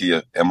certainty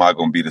of, am I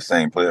going to be the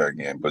same player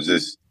again? But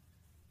just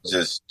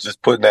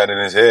putting that in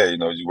his head,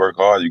 you work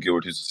hard, you get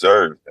what you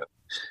deserve.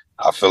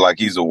 I feel like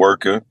he's a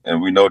worker, and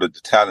we know that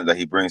the talent that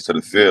he brings to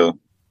the field.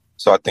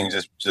 So I think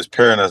just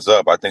pairing us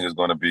up, I think it's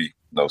going to be,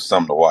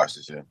 something to watch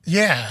this year.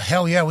 Yeah,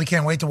 hell yeah, we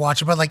can't wait to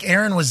watch it. But like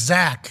Aaron was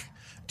Zach.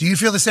 Do you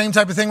feel the same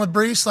type of thing with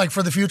Breece, like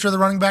for the future of the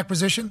running back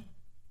position?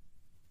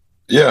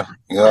 Yeah.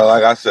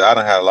 Like I said, I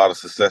done had a lot of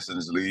success in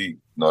this league,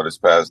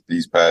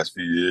 these past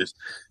few years.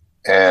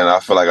 And I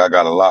feel like I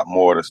got a lot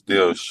more to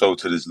still show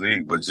to this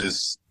league. But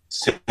just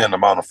seeing the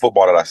amount of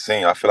football that I've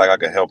seen, I feel like I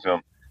can help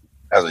him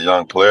as a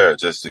young player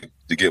just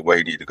to get where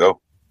he need to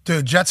go.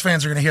 Dude, Jets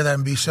fans are going to hear that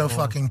and be so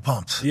fucking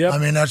pumped. Yep. I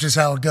mean, that's just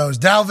how it goes.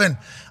 Dalvin,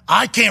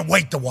 I can't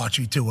wait to watch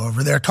you two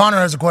over there. Connor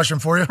has a question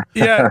for you.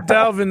 Yeah,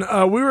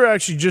 Dalvin, we were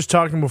actually just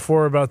talking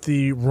before about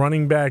the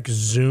running back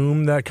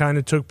Zoom that kind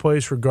of took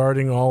place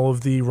regarding all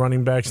of the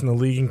running backs in the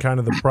league and kind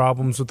of the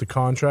problems with the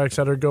contracts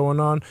that are going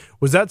on.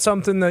 Was that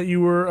something that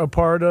you were a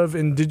part of?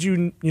 And did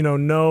you,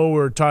 know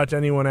or talk to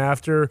anyone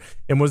after?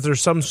 And was there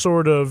some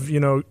sort of,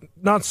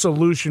 not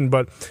solution,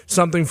 but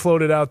something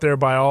floated out there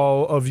by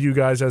all of you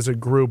guys as a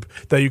group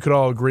that you could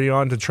all agree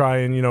on to try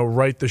and,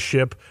 right the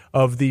ship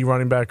of the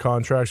running back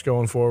contracts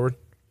going forward?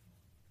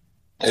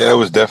 Yeah, it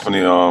was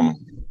definitely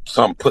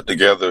something put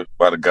together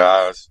by the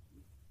guys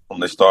when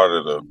they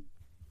started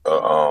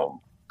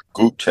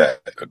group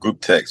chat, a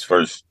group text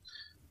first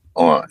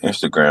on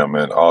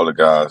Instagram, and all the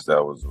guys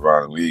that was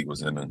around the league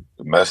was in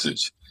the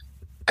message.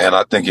 And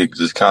I think it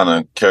just kind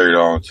of carried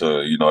on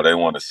to, they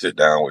want to sit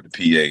down with the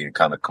PA and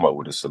kind of come up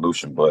with a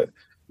solution. But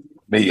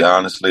me,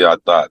 honestly, I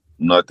thought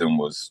nothing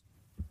was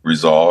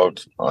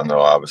resolved. I know,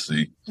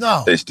 obviously,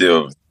 they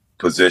still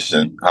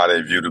position how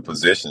they view the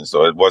position.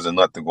 So it wasn't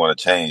nothing going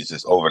to change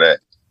just over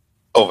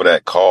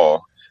that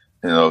call,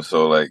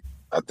 So, like,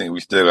 I think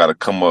we still got to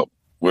come up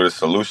with a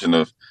solution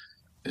of,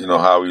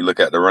 how we look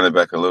at the running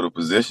back a little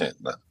position,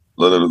 a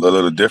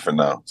little different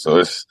now. So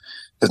it's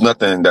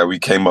nothing that we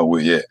came up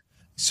with yet.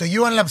 So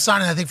you ended up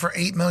signing, I think, for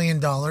 $8 million.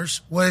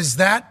 Was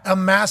that a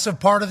massive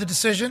part of the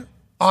decision?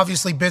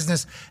 Obviously,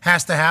 business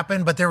has to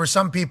happen, but there were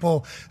some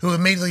people who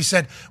immediately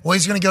said, well,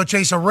 he's going to go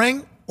chase a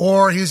ring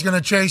or he's going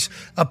to chase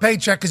a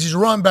paycheck because he's a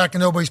running back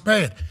and nobody's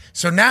paying.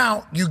 So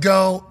now you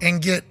go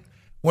and get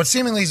what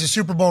seemingly is a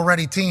Super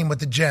Bowl-ready team with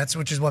the Jets,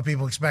 which is what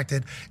people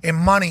expected, and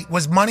money.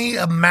 Was money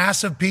a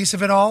massive piece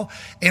of it all?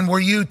 And were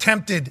you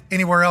tempted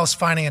anywhere else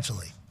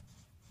financially?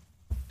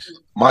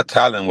 My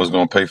talent was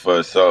going to pay for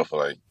itself.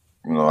 Like,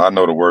 I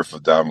know the word for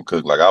Dalvin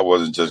Cook. Like, I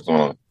wasn't just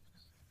going to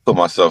put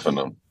myself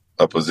in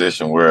a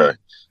position where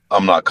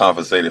I'm not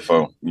compensated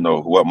for,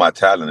 what my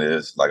talent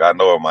is. Like, I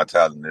know what my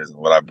talent is and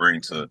what I bring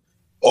to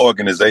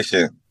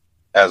organization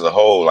as a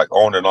whole, like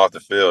on and off the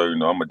field. I'm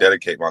going to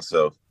dedicate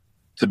myself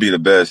to be the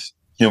best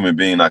human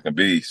being I can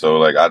be. So,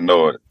 like, I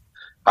know it.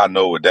 I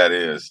know what that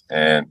is.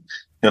 And,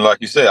 like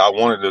you said, I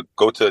wanted to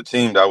go to a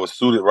team that was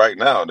suited right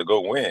now to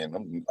go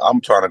win.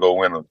 I'm trying to go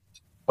win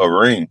a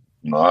ring.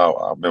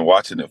 I've been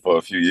watching it for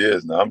a few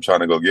years now. I'm trying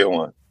to go get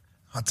one.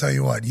 I'll tell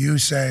you what, you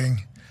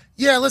saying,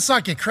 yeah, let's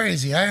not get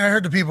crazy. I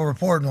heard the people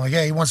reporting like,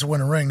 hey, he wants to win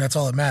a ring. That's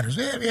all that matters.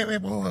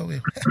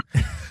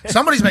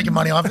 Somebody's making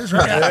money off this,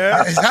 right?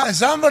 Yeah.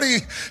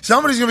 Somebody's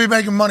going to be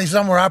making money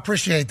somewhere. I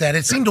appreciate that.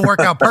 It seemed to work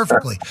out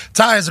perfectly.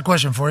 Ty has a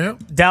question for you.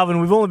 Dalvin,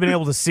 we've only been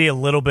able to see a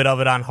little bit of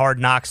it on Hard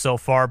Knocks so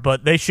far,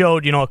 but they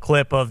showed, a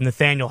clip of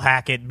Nathaniel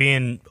Hackett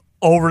being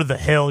over the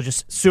hill,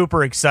 just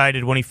super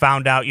excited when he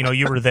found out,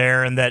 you were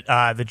there and that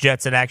the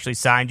Jets had actually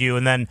signed you.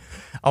 And then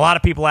a lot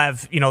of people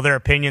have, their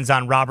opinions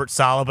on Robert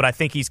Saleh, but I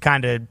think he's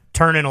kind of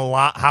turning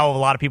how a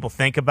lot of people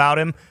think about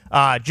him.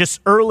 Just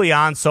early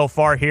on so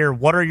far here,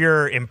 what are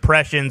your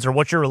impressions or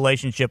what's your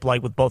relationship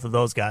like with both of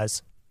those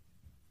guys?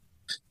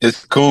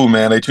 It's cool,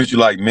 man. They treat you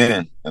like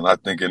men. And I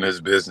think in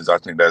this business, I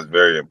think that's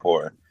very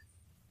important.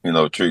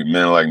 Treat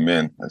men like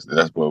men.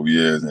 That's what we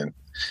is. And,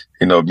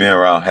 being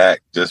around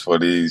Hack just for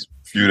these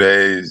few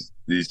days,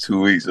 these 2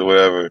 weeks or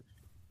whatever,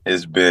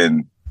 it's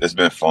been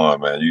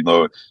fun, man. You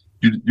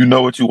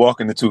know what you're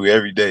walking into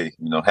every day.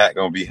 Hack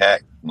gonna be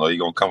Hack. You're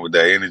gonna come with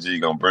that energy,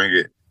 you're gonna bring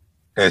it.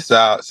 And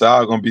Sal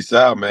gonna be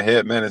Sal, man.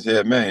 Head man is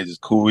head man. He's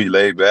just cool, he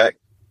laid back.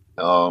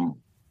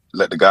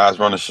 Let the guys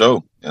run the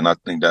show. And I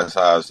think that's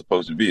how it's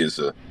supposed to be. It's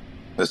a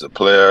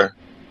player's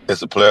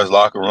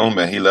locker room,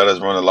 and he let us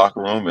run the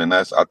locker room, and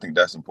I think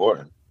that's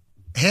important.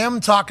 Him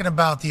talking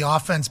about the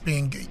offense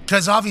being,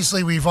 because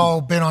obviously we've all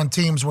been on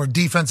teams where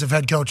defensive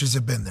head coaches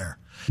have been there.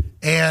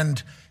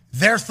 And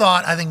their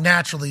thought, I think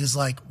naturally, is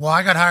like, well,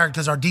 I got hired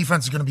because our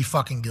defense is going to be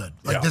fucking good.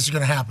 This is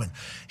going to happen.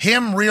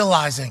 Him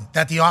realizing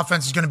that the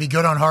offense is going to be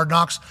good on Hard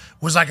Knocks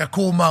was like a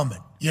cool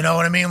moment. You know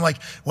what I mean?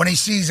 Like when he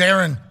sees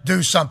Aaron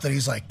do something,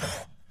 he's like,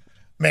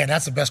 man,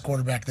 that's the best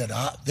quarterback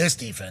that this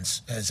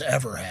defense has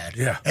ever had.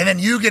 Yeah. And then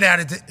you get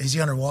added to, is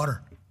he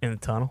underwater? In the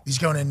tunnel? He's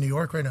going in New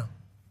York right now.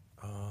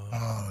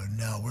 Oh,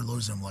 no, we're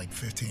losing him like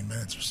 15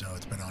 minutes or so.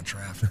 It's been on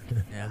traffic.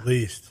 Yeah. At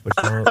least.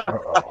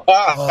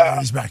 Oh,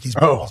 he's back. He's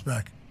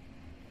back.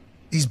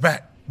 He's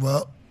back.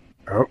 Well,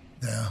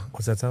 yeah.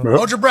 What's that sound?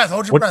 Hold your breath.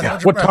 What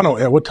tunnel?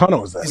 Yeah, what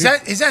tunnel is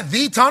that? Is that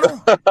the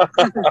tunnel?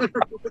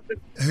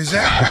 Who's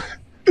that?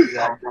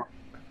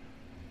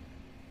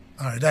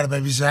 All right, that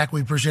baby Zach.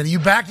 We appreciate it. You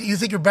back? You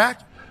think you're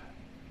back?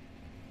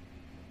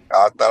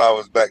 I thought I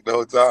was back the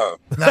whole time.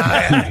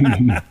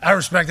 Nah, I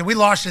respect it. We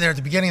lost you there at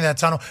the beginning of that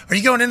tunnel. Are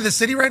you going into the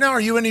city right now? Are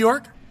you in New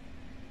York?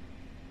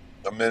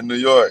 I'm in New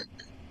York.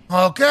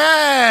 Okay.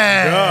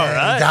 All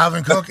right.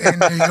 Dalvin Cook in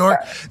New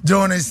York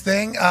doing his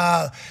thing.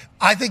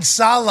 I think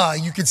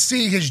Saleh, you could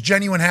see his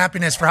genuine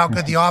happiness for how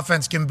good the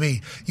offense can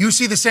be. You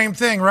see the same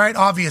thing, right?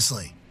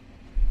 Obviously.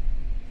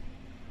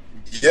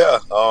 Yeah.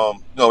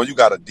 When you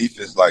got a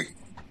defense like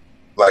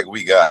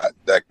we got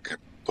that can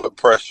put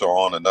pressure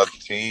on another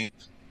team,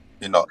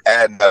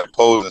 adding that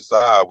opposing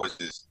side, which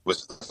is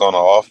on the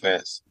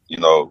offense,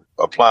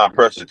 applying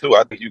pressure too.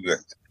 I think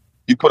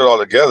you put it all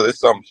together, it's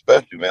something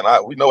special, man.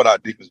 We know what our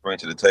defense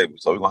brings to the table,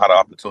 so we're going to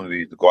have the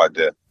opportunity to go out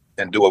there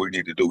and do what we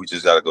need to do. We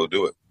just got to go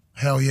do it.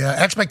 Hell yeah.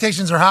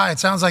 Expectations are high. It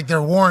sounds like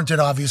they're warranted,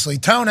 obviously.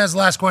 Tone has the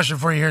last question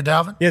for you here,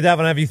 Dalvin. Yeah,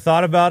 Dalvin, have you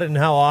thought about it, and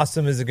how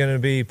awesome is it going to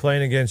be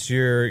playing against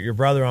your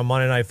brother on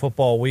Monday Night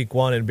Football Week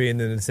 1 and being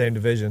in the same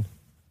division?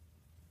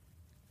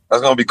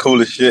 That's going to be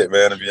cool as shit,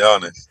 man, to be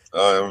honest.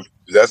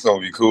 That's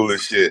going to be cool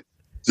as shit.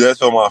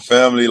 Just for my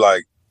family,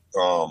 like,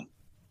 the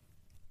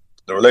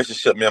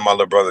relationship me and my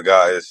little brother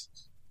got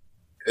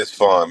it's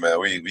fun, man.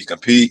 We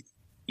compete,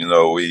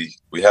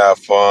 we have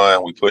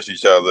fun, we push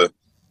each other.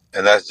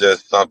 And that's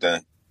just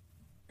something,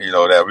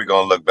 that we're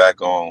going to look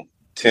back on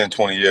 10,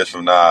 20 years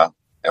from now,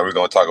 and we're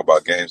going to talk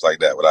about games like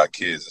that with our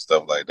kids and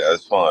stuff like that.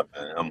 It's fun,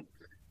 man.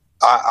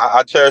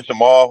 I cherish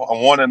them all.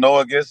 I'm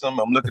 1-0 against them.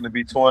 I'm looking to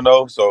be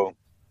 2-0. So,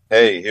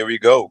 hey, here we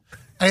go.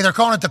 Hey, they're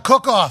calling it the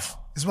cook-off,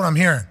 is what I'm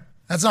hearing.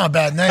 That's not a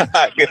bad name.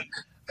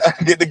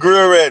 Get the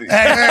grill ready.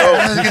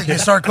 You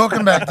start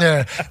cooking back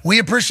there. We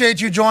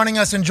appreciate you joining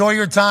us. Enjoy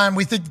your time.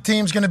 We think the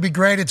team's going to be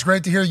great. It's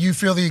great to hear you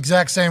feel the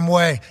exact same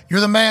way. You're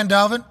the man,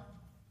 Dalvin.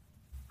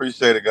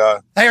 Appreciate it,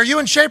 guys. Hey, are you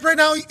in shape right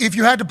now? If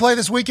you had to play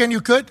this weekend,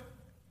 you could?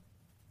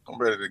 I'm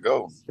ready to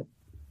go.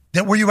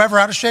 Were you ever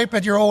out of shape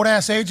at your old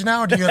ass age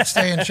now, or do you have to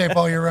stay in shape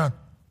all year round?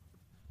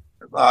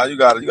 Nah, you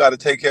got to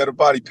take care of the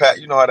body, Pat.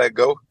 You know how that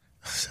go.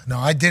 No,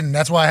 I didn't.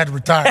 That's why I had to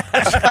retire.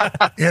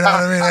 You know what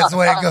I mean? That's the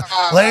way it goes.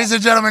 Ladies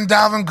and gentlemen,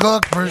 Dalvin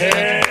Cook.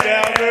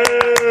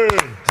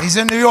 He's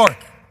in New York.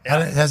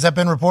 Yeah. Has that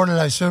been reported,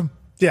 I assume?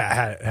 Yeah,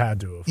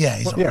 had to have.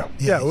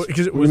 Yeah,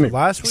 because it was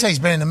last week. He said he's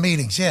been in the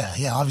meetings. Yeah.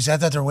 Obviously, I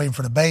thought they were waiting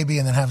for the baby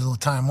and then have a little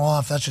time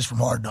off. That's just from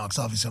Hard Knocks.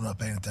 Obviously, I'm not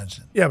paying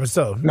attention. Yeah, but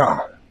still. No.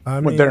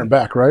 Went there and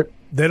back, right?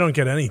 They don't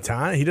get any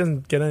time. He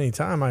doesn't get any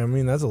time. I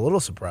mean, that's a little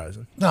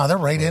surprising. No, they're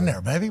right in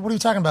there, baby. What are you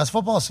talking about? It's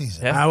football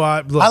season. Yeah.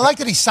 I like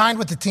that he signed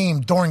with the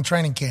team during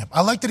training camp.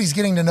 I like that he's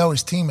getting to know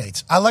his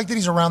teammates. I like that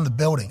he's around the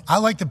building. I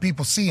like that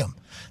people see him.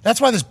 That's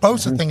why this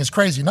Bosa thing is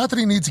crazy. Not that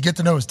he needs to get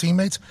to know his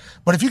teammates,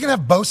 but if you can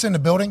have Bosa in the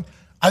building,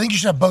 I think you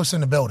should have Bosa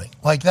in the building.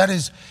 Like, that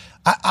is,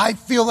 I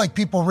feel like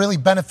people really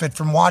benefit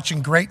from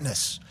watching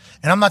greatness.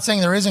 And I'm not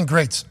saying there isn't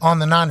greats on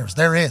the Niners.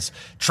 There is.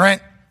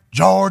 Trent,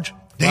 George,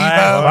 Devo.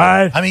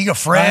 Right. I mean, you got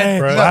Fred.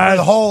 Right. You got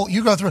the whole.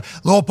 You go through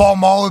Lil Paul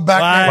Malu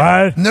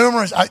back there.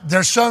 Numerous.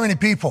 There's so many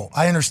people.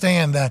 I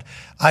understand that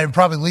I'm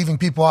probably leaving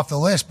people off the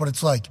list, but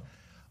it's like,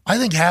 I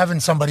think having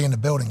somebody in the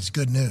building is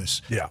good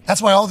news. Yeah.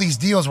 That's why all these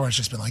deals where it's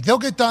just been like, they'll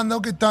get done.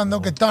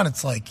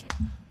 It's like,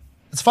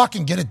 let's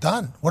fucking get it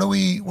done. What do we?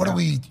 You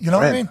know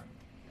what I mean?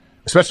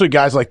 Especially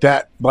guys like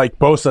that, like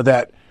Bosa,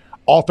 that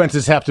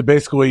offenses have to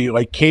basically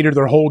like cater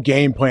their whole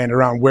game plan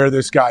around where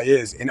this guy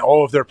is and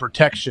all of their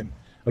protection.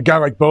 A guy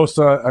like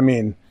Bosa, I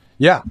mean,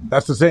 yeah,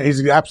 that's the thing. He's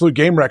an absolute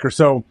game wrecker.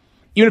 So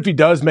even if he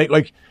does make,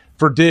 like,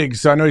 for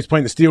Diggs, I know he's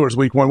playing the Steelers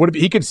week 1. What if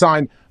he could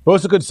sign?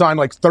 Bosa could sign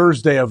like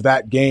Thursday of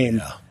that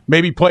game,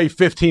 maybe play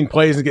 15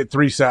 plays and get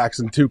 3 sacks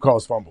and 2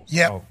 caused fumbles.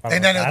 Yep.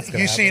 And then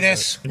you see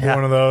this.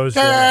 One of those.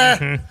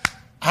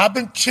 I've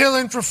been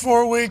chilling for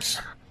 4 weeks.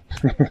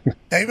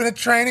 They've been at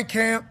training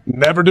camp.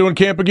 Never doing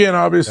camp again,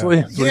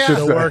 obviously.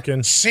 Still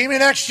working. See me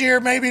next year,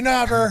 maybe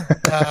never.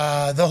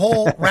 The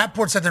whole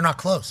Rapoport said they're not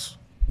close.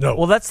 No.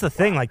 Well, that's the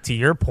thing. Like, to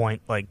your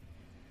point, like,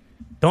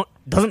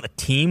 doesn't the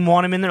team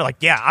want him in there? Like,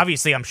 yeah,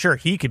 obviously, I'm sure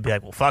he could be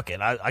like, well, fuck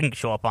it, I can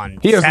show up on.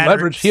 He has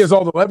leverage. He has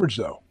all the leverage,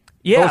 though.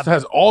 Yeah, Bosa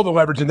has all the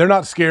leverage, and they're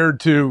not scared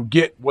to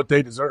get what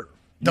they deserve.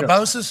 The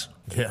Bosas?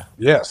 Yeah.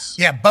 Yes.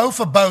 Yeah, both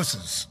of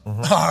Bosas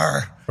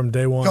are from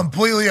day one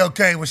completely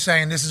okay with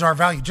saying this is our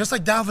value. Just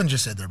like Dalvin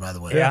just said there, by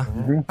the way. Yeah.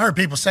 I heard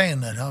people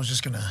saying that I was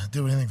just going to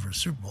do anything for a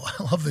Super Bowl.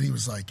 I love that he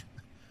was like,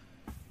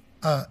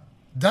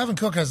 Dalvin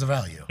Cook has the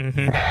value.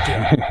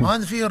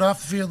 On the field,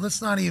 off the field,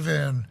 let's not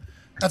even.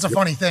 That's a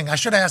funny thing. I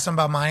should have asked him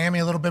about Miami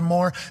a little bit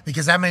more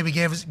because that maybe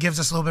gives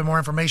us a little bit more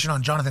information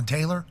on Jonathan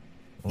Taylor.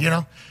 You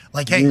know?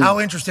 Like, hey, how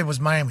interested was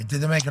Miami?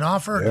 Did they make an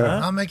offer? Did they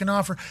not make an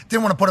offer?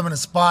 Didn't want to put him in a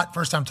spot.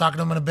 First time talking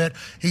to him in a bit.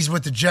 He's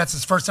with the Jets.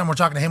 It's the first time we're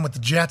talking to him with the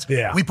Jets.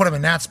 Yeah. We put him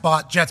in that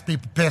spot. Jets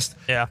people pissed.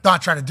 Yeah.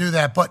 Not trying to do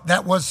that. But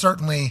that was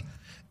certainly,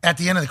 at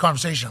the end of the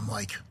conversation, I'm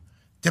like,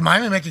 did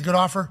Miami make a good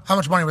offer? How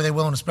much money were they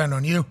willing to spend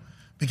on you?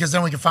 Because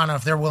then we can find out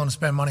if they're willing to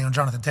spend money on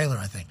Jonathan Taylor,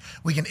 I think.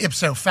 We can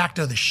ipso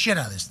facto the shit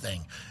out of this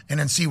thing and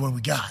then see what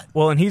we got.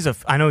 Well, and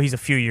I know he's a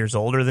few years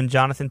older than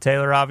Jonathan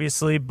Taylor,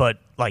 obviously, but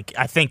like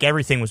I think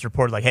everything was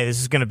reported like, hey, this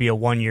is going to be a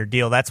 1-year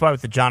deal. That's why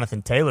with the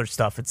Jonathan Taylor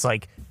stuff, it's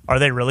like, are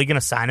they really going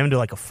to sign him to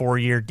like a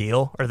 4-year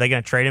deal? Or are they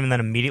going to trade him and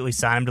then immediately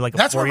sign him to like a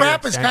 4-year That's what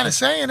Rapp is kind of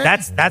saying.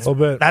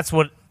 That's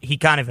what he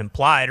kind of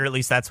implied, or at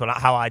least that's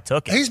how I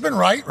took it. He's been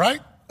right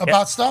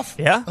about stuff?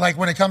 Yeah. Like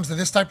when it comes to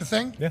this type of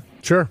thing? Yeah,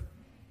 sure.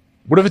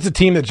 What if it's a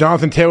team that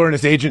Jonathan Taylor and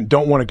his agent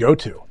don't want to go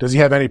to? Does he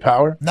have any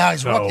power? No,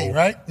 he's rookie,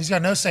 right? He's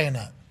got no say in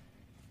that.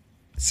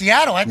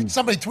 Seattle, I think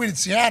somebody tweeted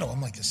Seattle. I'm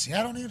like, does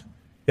Seattle need?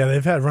 Yeah,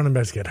 they've had running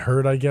backs get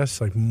hurt, I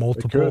guess, like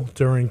multiple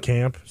during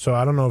camp. So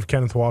I don't know if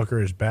Kenneth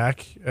Walker is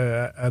back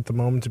at the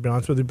moment, to be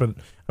honest with you. But,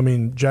 I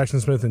mean,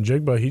 Jackson Smith and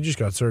Jigba, he just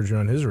got surgery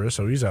on his wrist,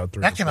 so he's out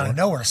 3 That came out of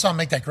nowhere. I saw him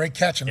make that great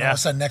catch, and all of a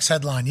sudden, next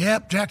headline,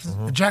 yep,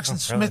 Jackson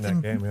Smith.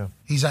 In that game, yeah.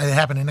 It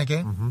happened in that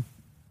game? Mm-hmm.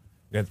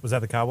 Yeah, was that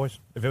the Cowboys?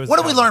 If it was what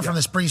did we learn from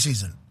this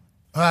preseason?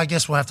 Well, I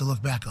guess we'll have to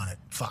look back on it.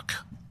 Fuck.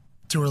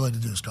 Too early to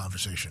do this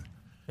conversation.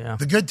 Yeah.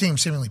 The good team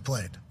seemingly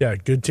played. Yeah,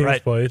 good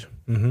teams played.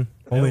 Mm-hmm.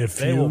 Only a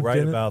few. They will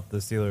write about the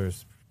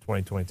Steelers'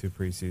 2022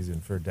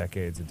 preseason for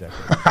decades and decades.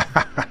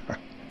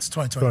 It's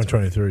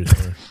 2023. 2023,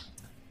 sorry.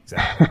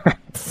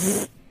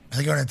 Exactly. Are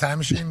they going in a time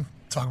machine?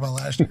 Talk about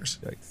last year's.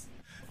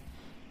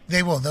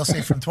 They will. They'll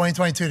say from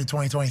 2022 to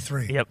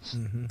 2023. Yep.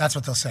 That's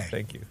what they'll say.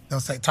 Thank you. They'll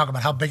talk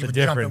about how big of a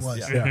jump it was.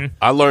 Yeah.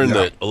 I learned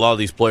that a lot of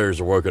these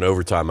players are working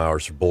overtime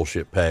hours for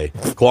bullshit pay.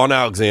 Quan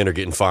Alexander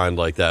getting fined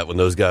like that when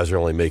those guys are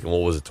only making,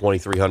 what was it,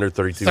 $2,300,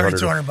 $3,200?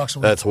 $3,200 a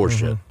week. That's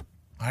horseshit.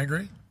 I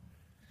agree.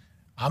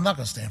 I'm not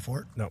going to stand for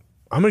it. No.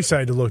 I'm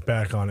excited to look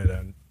back on it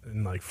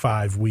in like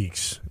 5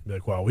 weeks. Be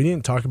like, wow, we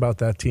didn't talk about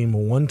that team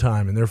one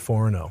time, and they're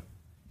 4-0.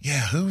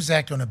 Yeah, who's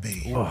that going to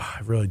be? Oh, I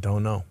really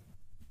don't know.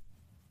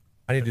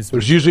 I need to do some.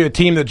 There's usually a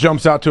team that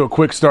jumps out to a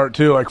quick start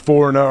too, like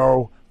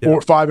 4-0,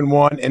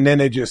 5-1, and then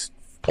they just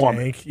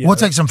plummet. We'll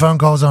take some phone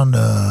calls on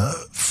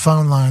the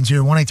phone lines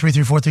here.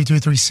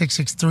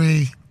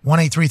 1-833-432-3663,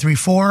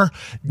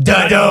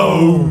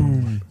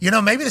 1-833-4-DODO. You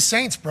know, maybe the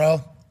Saints,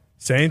 bro.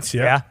 Saints,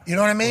 yeah. You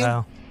know what I mean?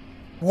 Well,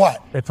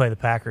 what? they play the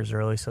Packers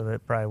early, so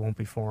that probably won't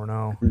be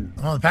 4-0.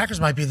 Well, the Packers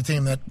might be the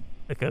team that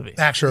It could be.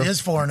 actually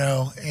is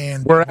 4-0.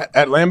 And we're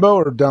at Lambeau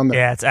or down there?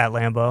 Yeah, it's at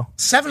Lambeau.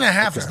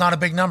 7.5 is not a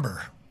big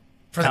number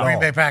for the Green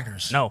Bay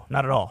Packers. No,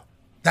 not at all.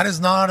 That is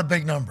not a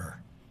big number.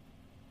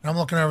 I'm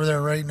looking over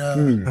there right now.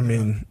 I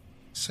mean,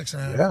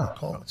 6.5.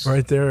 Colts.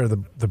 Right there,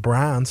 the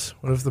Browns.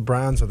 What if the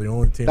Browns are the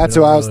only team? That's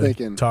we don't who I was really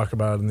thinking. Talk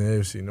about in the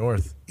AFC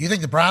North. You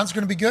think the Browns are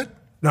going to be good?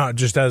 No,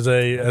 just as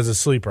a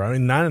sleeper. I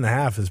mean,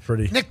 9.5 is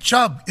pretty. Nick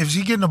Chubb, is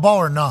he getting the ball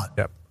or not?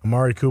 Yep.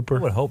 Amari Cooper.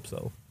 I would hope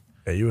so.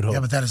 Yeah, you would hope. Yeah,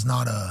 but that is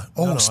not a.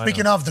 Oh, No,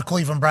 speaking of the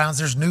Cleveland Browns,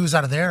 there's news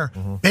out of there.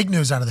 Big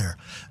news out of there.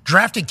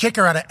 Drafted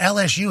kicker out of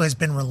LSU has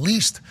been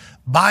released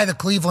by the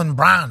Cleveland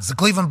Browns. The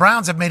Cleveland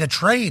Browns have made a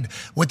trade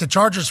with the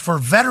Chargers for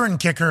veteran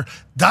kicker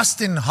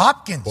Dustin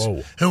Hopkins,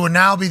 who will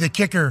now be the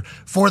kicker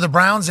for the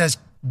Browns as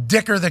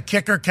Dicker the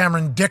kicker.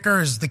 Cameron Dicker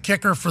is the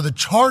kicker for the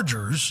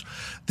Chargers.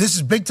 This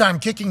is big-time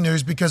kicking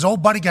news because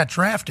old buddy got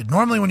drafted.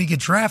 Normally when you get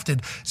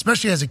drafted,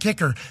 especially as a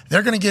kicker,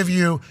 they're going to give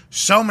you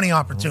so many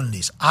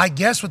opportunities. I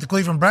guess what the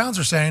Cleveland Browns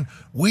are saying,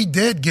 we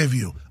did give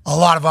you a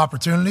lot of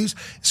opportunities.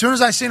 As soon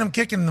as I seen him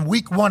kicking in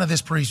week 1 of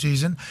this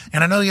preseason,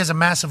 and I know he has a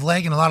massive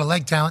leg and a lot of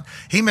leg talent,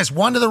 he missed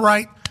one to the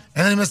right,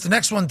 and then he missed the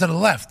next one to the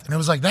left. And it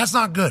was like, that's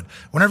not good.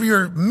 Whenever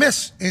your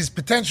miss is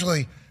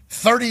potentially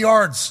 30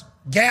 yards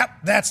gap,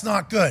 that's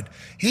not good.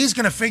 He's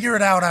going to figure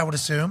it out, I would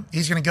assume.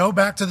 He's going to go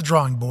back to the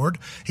drawing board.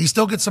 He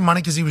still gets some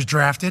money because he was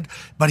drafted,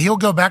 but he'll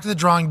go back to the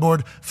drawing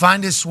board,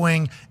 find his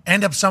swing,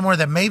 end up somewhere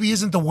that maybe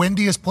isn't the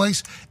windiest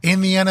place in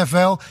the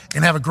NFL,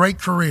 and have a great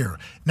career.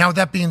 Now, with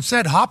that being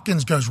said,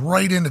 Hopkins goes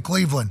right into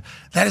Cleveland.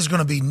 That is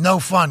going to be no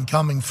fun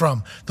coming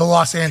from the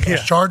Los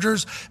Angeles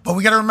Chargers. But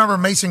we got to remember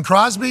Mason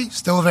Crosby,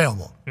 still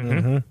available.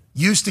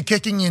 Used to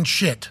kicking in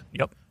shit.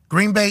 Yep.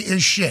 Green Bay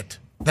is shit.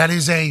 That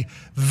is a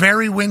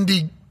very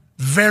windy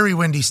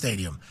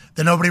stadium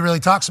that nobody really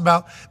talks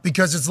about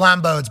because it's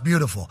Lambeau. It's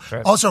beautiful.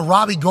 Right. Also,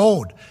 Robbie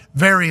Gould,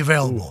 very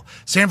available.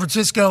 San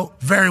Francisco,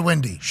 very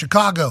windy.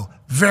 Chicago,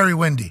 very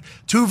windy.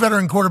 2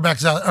 veteran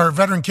quarterbacks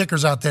veteran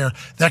kickers out there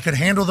that could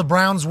handle the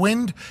Browns'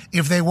 wind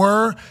if they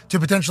were to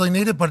potentially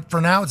need it. But for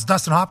now, it's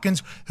Dustin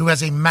Hopkins, who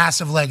has a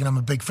massive leg, and I'm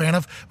a big fan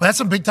of. But that's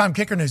some big-time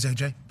kicker news,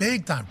 AJ.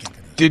 Big-time kicker news.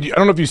 I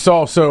don't know if you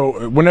saw,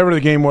 so whenever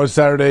the game was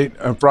Saturday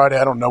and Friday,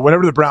 I don't know,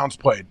 whenever the Browns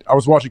played, I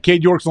was watching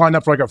Cade York's lined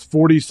up for like a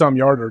 40-some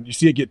yarder. You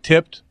see it get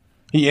tipped?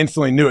 He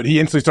instantly knew it. He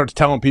instantly starts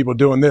telling people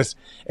doing this.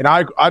 And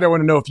I don't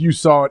want to know if you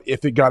saw it,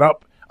 if it got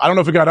up. I don't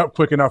know if it got up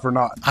quick enough or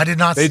not. I did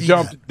not see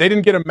jumped. that. They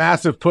didn't get a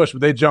massive push, but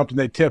they jumped and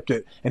they tipped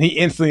it. And he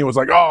instantly was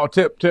like, oh,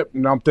 tip.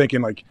 And I'm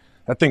thinking, like,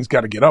 that thing's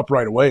got to get up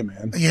right away,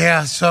 man.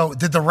 Yeah, so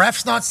did the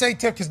refs not say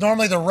tip? Because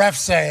normally the refs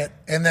say it,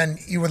 and then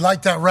you would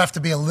like that ref to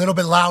be a little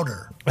bit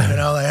louder. You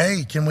know, like,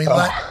 hey, can we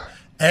let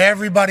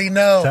everybody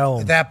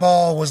know that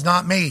ball was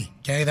not me?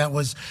 Okay, that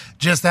was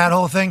just that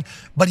whole thing.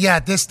 But yeah,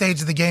 at this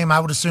stage of the game,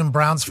 I would assume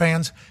Browns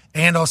fans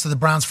and also the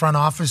Browns front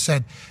office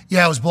said,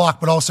 yeah, it was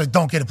blocked, but also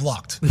don't get it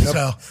blocked. Yep.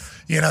 So,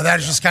 you know, that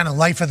is just kind of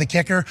life of the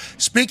kicker.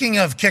 Speaking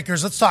of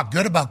kickers, let's talk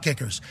good about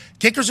kickers.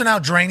 Kickers are now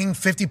draining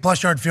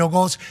 50-plus yard field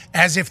goals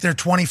as if they're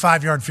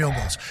 25-yard field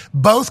goals.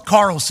 Both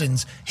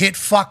Carlsons hit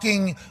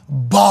fucking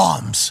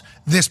bombs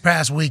this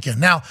past weekend.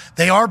 Now,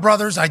 they are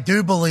brothers, I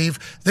do believe.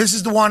 This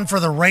is the one for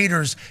the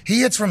Raiders.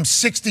 He hits from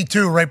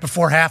 62 right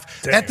before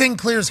half. Damn. That thing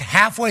clears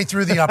halfway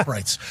through the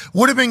uprights.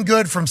 Would have been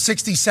good from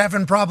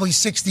 67, probably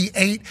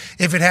 68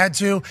 if it had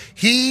to.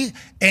 He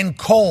and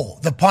Cole,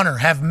 the punter,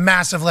 have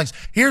massive legs.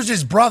 Here's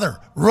his brother,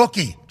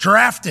 rookie,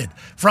 drafted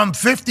from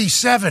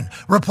 57,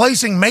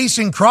 replacing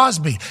Mason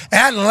Crosby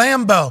at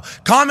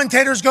Lambeau.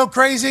 Commentators go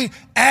crazy,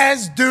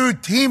 as do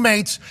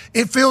teammates.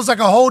 It feels like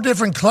a whole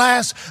different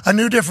class, a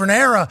new different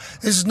era.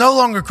 This is no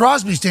longer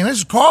Crosby's team. This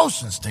is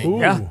Carlson's team.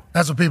 Yeah.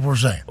 That's what people were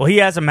saying. Well, he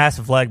has a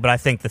massive leg, but I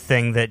think the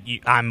thing that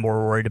I'm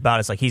more worried about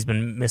is like he's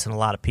been missing a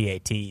lot of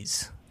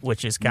PATs,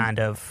 which is kind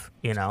of,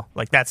 you know,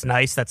 like that's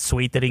nice. That's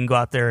sweet that he can go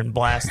out there and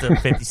blast a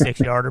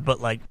 56-yarder, but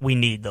like we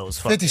need those.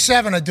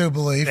 57, I do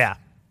believe. Yeah.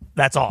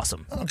 That's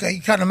awesome. Okay,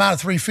 you cutting him out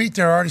of 3 feet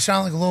there. Already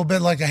sound like a little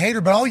bit like a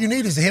hater, but all you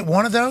need is to hit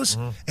one of those,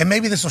 and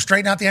maybe this will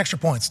straighten out the extra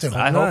points too.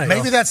 I hope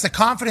maybe that's the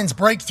confidence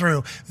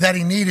breakthrough that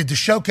he needed to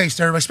showcase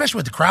to everybody, especially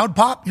with the crowd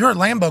pop. You're at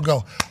Lambeau,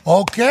 go,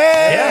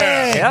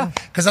 okay. Yeah.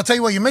 Because I'll tell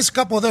you what, you miss a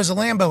couple of those at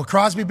Lambeau with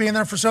Crosby being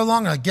there for so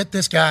long, like, get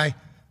this guy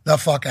the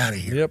fuck out of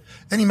here. Yep.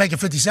 Then you make a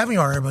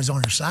 57-yard, everybody's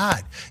on your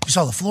side. You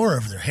saw the floor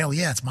over there. Hell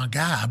yeah, it's my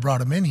guy. I brought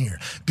him in here.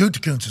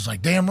 Gutekunst is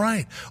like, damn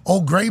right.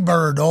 Old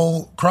Graybird,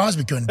 old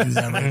Crosby couldn't do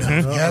that right now.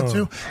 You had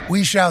to.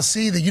 We shall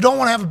see that. You don't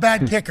want to have a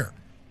bad kicker.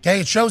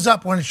 Okay, it shows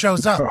up when it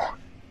shows up.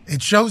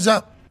 It shows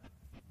up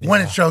when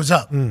it shows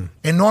up. And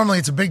normally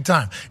it's a big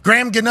time.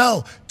 Graham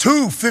Gano,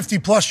 2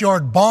 50-plus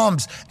yard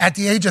bombs at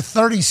the age of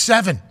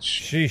 37.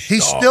 Sheesh.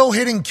 He's still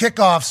hitting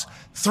kickoffs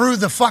through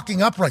the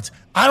fucking uprights.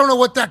 I don't know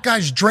what that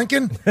guy's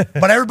drinking,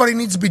 but everybody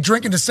needs to be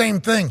drinking the same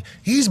thing.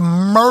 He's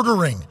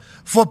murdering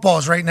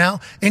footballs right now,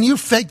 and you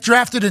fake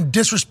drafted and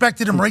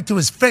disrespected him right to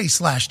his face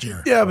last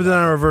year. Yeah, but then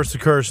I reversed the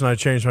curse and I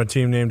changed my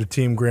team name to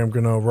Team Graham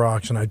Gano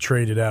Rocks, and I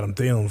traded Adam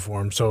Thielen for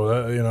him. So,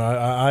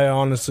 I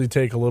honestly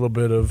take a little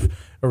bit of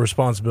a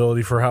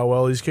responsibility for how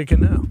well he's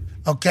kicking now.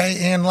 Okay,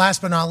 and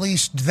last but not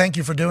least, thank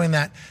you for doing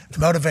that,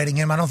 motivating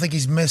him. I think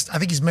he's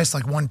missed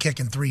like one kick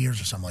in 3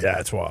 years or something like that. Yeah,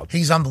 it's wild.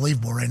 He's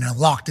unbelievable right now,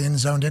 locked in,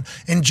 zoned in.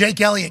 And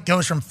Jake Elliott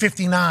goes from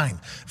 59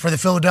 for the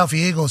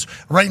Philadelphia Eagles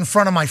right in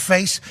front of my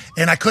face,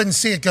 and I couldn't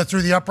see it go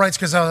through the uprights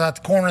because I was at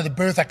the corner of the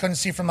booth. I couldn't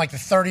see from like the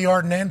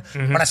 30-yard and in.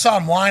 But I saw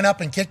him line up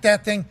and kick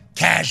that thing,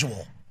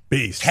 casual.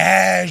 Beast.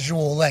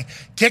 Casual leg.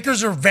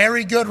 Kickers are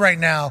very good right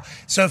now.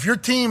 So if your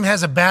team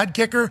has a bad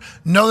kicker,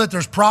 know that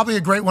there's probably a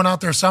great one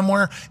out there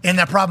somewhere, and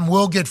that problem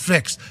will get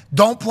fixed.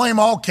 Don't blame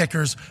all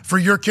kickers for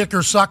your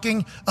kicker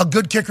sucking. A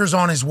good kicker's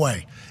on his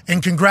way.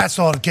 And congrats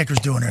to all the kickers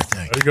doing their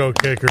thing. There you go,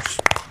 kickers.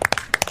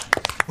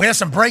 We have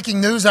some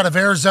breaking news out of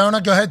Arizona.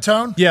 Go ahead,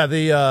 Tone. Yeah,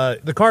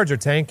 the Cards are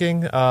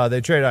tanking.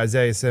 They traded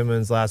Isaiah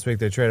Simmons last week.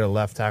 They traded a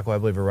left tackle, I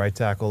believe a right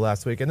tackle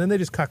last week. And then they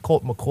just cut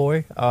Colt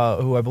McCoy,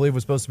 who I believe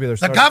was supposed to be their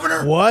starter. The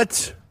governor?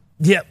 What?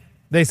 Yep.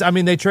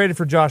 They traded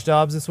for Josh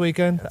Dobbs this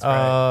weekend.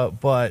 Right.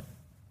 But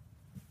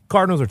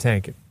Cardinals are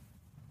tanking.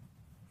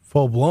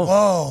 Full blown.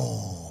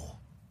 Whoa.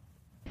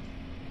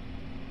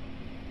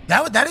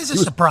 That is a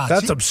surprise.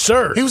 That's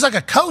absurd. He was like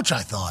a coach,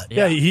 I thought.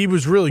 Yeah, he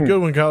was really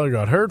good when Kyler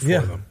got hurt for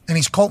them. And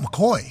he's Colt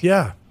McCoy.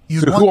 Yeah.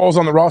 So who all's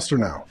on the roster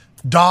now?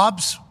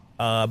 Dobbs.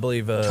 I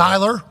believe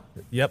Tyler.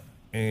 Yep.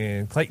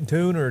 And Clayton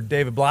Tune or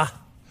David Blah.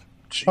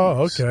 Jeez.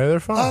 Oh, okay. They're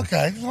fine.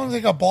 Okay. As long as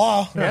they got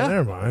Blah. Yeah,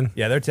 never mind.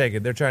 Yeah, they're trying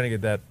to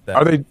get that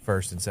Are they,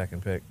 first and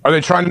second pick. Are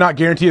they trying to not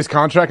guarantee his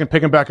contract and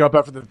pick him back up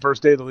after the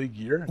first day of the league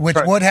year? Which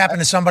would happen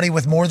to somebody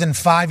with more than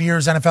 5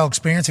 years NFL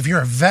experience. If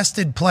you're a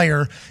vested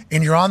player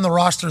and you're on the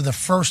roster the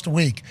first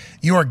week,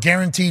 you are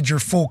guaranteed your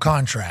full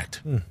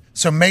contract.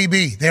 So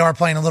maybe they are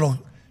playing a little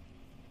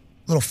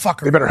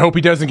fucker. They better hope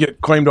he doesn't get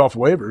claimed off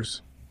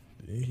waivers.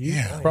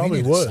 Yeah,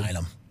 probably would. Sign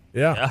him.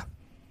 Yeah.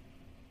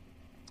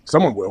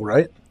 Someone will,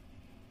 right?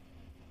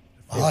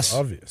 Us.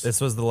 Obvious. This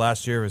was the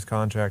last year of his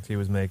contract. He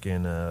was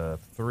making $5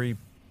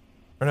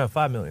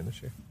 million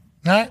this year.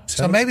 All right.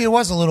 So maybe it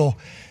was a little.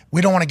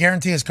 We don't want to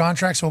guarantee his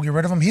contract, so we'll get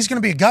rid of him. He's going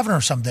to be a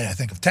governor someday, I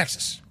think, of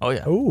Texas. Oh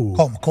yeah. Ooh.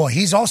 Colt McCoy.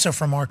 He's also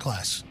from our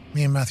class.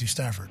 Me and Matthew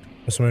Stafford.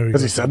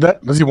 Has he said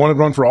that? Does he want to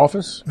run for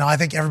office? No, I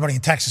think everybody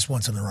in Texas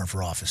wants him to run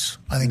for office.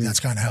 I think that's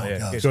kind of how it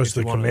goes. Goes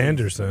to the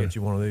Commanders, then. Get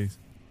you one of these.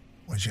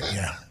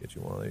 Yeah. Get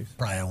you one of these.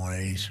 Probably have one of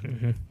these.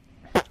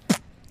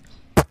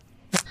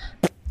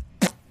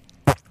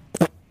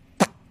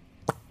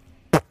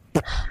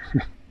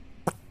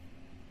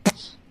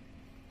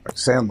 Like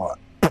Sandlot.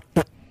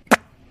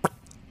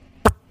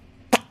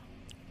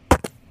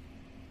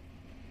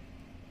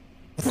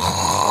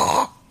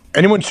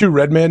 Anyone chew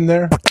Red Man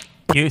there?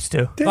 Used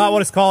to. Not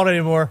what it's called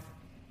anymore.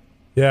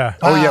 Yeah.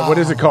 Oh, yeah. What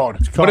is it called?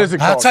 What is it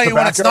called? I'll tell you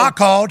what it's not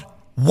called.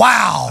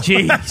 Wow.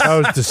 Jeez. That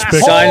was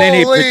despicable. Sign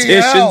any Holy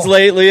petitions hell.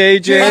 lately,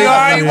 AJ? You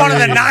already one of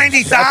the That's what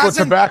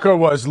 90,000? tobacco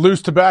was.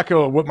 Loose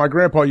tobacco, what my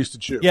grandpa used to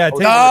chew. Yeah, Oh,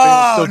 take-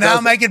 Oh, still now does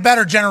it. make it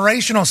better.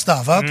 Generational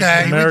stuff.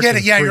 Okay. We get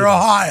it. Yeah, you're freedom.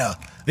 Ohio.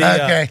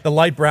 Okay. The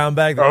light brown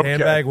bag, the Okay.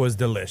 handbag was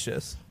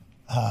delicious.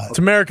 It's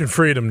American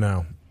freedom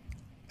now.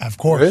 Of It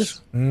course.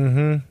 is?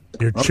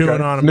 You're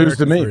chewing on News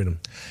to American me. freedom.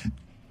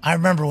 I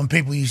remember when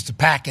people used to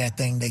pack that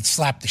thing, they'd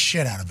slap the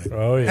shit out of it.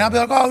 Oh, yeah. And I'd be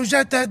like, oh, is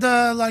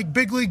that like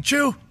big league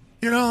chew?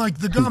 You know, like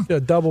the gum? Yeah,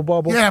 double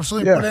bubble. Yeah,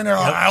 absolutely. Yeah. Put it in there.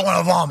 Oh, I want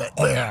to vomit.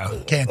 Yeah,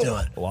 can't do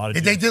it. A lot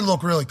of They did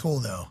look really cool,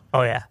 though.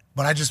 Oh yeah.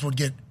 But I just would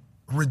get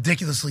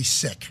ridiculously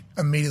sick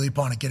immediately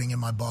upon it getting in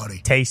my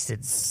body.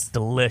 Tasted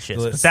delicious.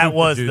 But Super that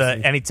was juicy.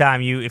 the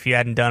anytime if you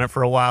hadn't done it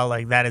for a while,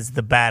 like that is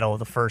the battle of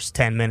the first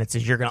 10 minutes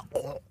is you're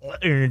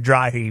gonna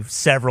dry heave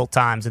several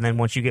times, and then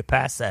once you get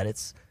past that,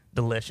 it's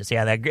delicious.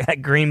 Yeah,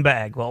 that green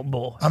bag. Well,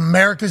 boy.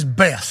 America's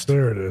best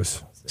There it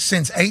is.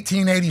 since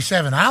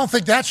 1887. I don't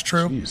think that's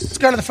true. Let's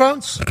go to the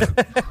phones.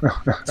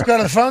 Let's go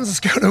to the phones. Let's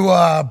go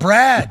to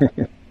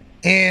Brad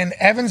in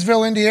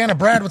Evansville, Indiana.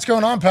 Brad, what's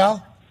going on,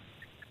 pal?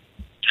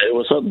 Hey,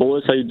 what's up,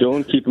 boys? How you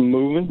doing? Keep 'em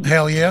moving.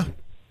 Hell yeah.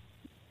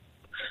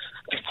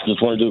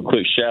 Just want to do a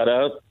quick shout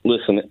out.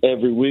 Listen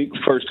every week.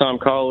 First time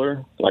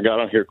caller. I got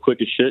on here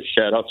quick as shit.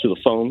 Shout out to the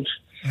phones.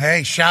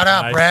 Hey, shout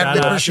out, Brad.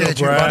 We appreciate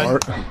you, buddy.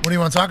 What do you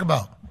want to talk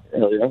about?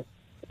 Hell yeah.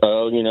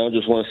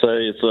 Just want to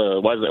say it's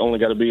why does it only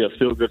got to be a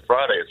Feel Good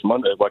Friday? It's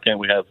Monday. Why can't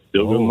we have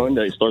Feel Good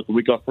Monday? Start the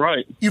week off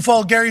right. You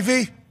follow Gary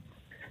V?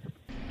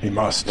 He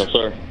must. No,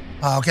 sir.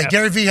 Okay,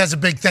 Gary V has a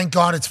big thank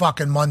God it's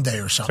fucking Monday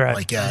or something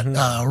like that.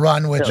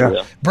 Run with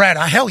Yeah. Brad.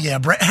 Hell yeah,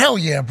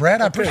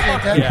 Brad. I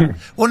appreciate that. Yeah.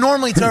 Well,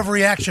 normally it's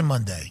overreaction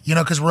Monday,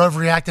 because we're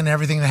overreacting to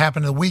everything that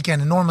happened to the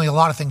weekend, and normally a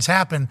lot of things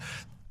happen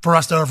for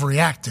us to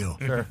overreact to.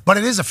 Sure. But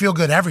it is a feel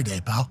good every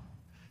day, pal.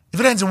 If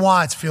it ends in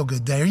Y, it's a feel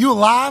good day. Are you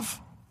alive?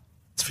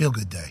 It's a feel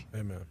good day.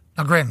 Amen.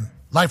 Now, granted,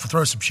 life will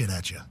throw some shit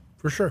at you.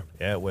 For sure.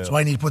 Yeah, it will. That's why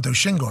you need to put those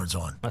shin guards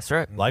on. That's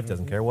right. Life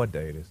doesn't care what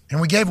day it is. And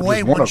we gave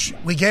away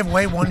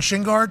one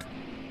shin guard.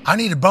 I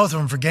needed both of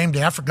them for game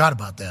day. I forgot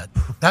about that.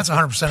 That's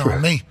 100%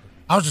 on me.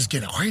 I was just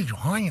getting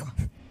wham.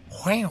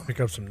 Pick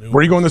up some new.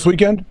 Where are you going this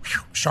weekend?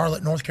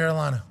 Charlotte, North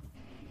Carolina.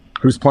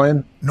 Who's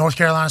playing? North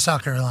Carolina,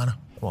 South Carolina.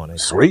 Come on,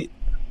 Sweet.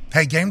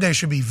 Hey, game day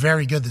should be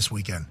very good this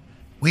weekend.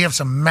 We have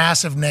some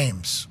massive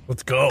names.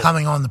 Let's go.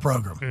 Coming on the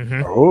program.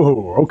 Mm-hmm.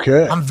 Oh,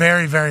 okay. I'm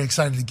very, very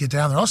excited to get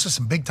down there. Also,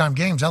 some big time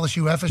games.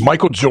 LSU, FSU.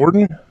 Michael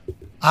Jordan?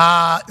 So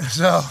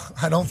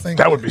I don't think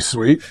that would be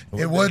sweet.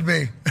 It would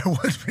be. It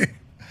would be.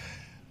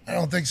 I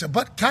don't think so.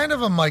 But kind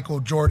of a Michael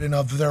Jordan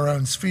of their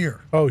own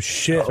sphere. Oh,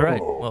 shit. That's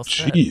right. Well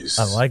said. Jeez.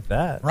 I like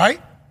that.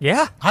 Right?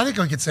 Yeah. I think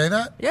we could say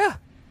that. Yeah.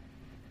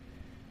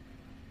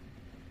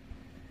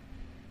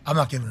 I'm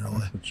not giving it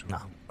away. No.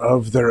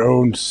 Of their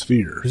own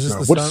sphere. Is this So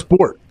the what sound-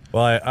 sport?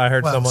 Well, I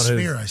heard someone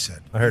sphere, who's. I said.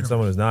 I heard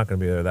someone who's not going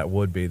to be there. That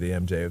would be the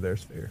MJ of their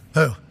sphere.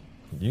 Who?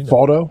 You know.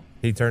 Faldo?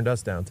 He turned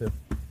us down too.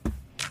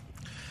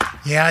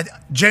 Yeah,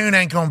 June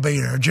ain't going to be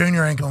there.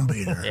 Junior ain't going to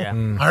be there.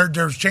 Yeah. I heard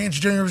there's a chance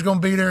Junior was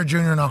going to be there.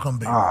 Junior not going to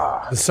be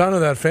there. The son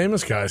of that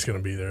famous guy is going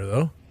to be there,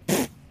 though.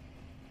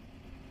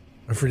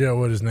 I forget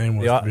what his name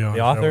was, to be honest.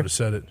 The I author? would have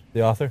said it.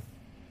 The author?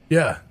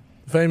 Yeah.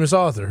 The famous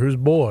author. Whose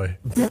boy?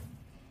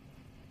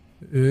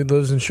 He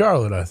lives in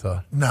Charlotte, I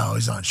thought. No,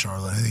 he's not in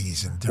Charlotte. I think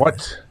he's in different.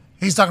 What?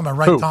 He's talking about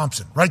Wright Who?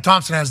 Thompson. Wright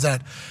Thompson has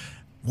that.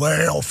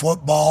 Well,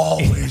 football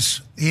is.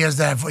 He has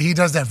that. He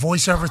does that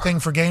voiceover thing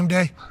for game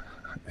day.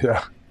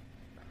 Yeah.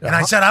 And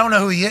I said, I don't know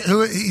who he is.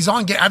 Who he's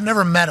on. I've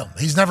never met him.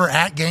 He's never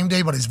at game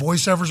day, but his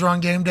voiceovers are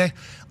on game day.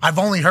 I've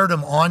only heard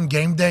him on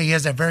game day. He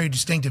has that very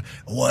distinctive.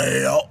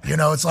 Well,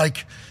 it's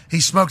like he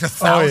smoked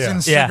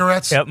 1,000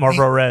 cigarettes. Yeah,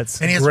 Marlboro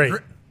Reds. And he has Great.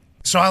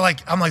 So I'm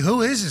like,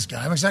 who is this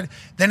guy? I'm excited.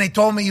 Then they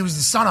told me he was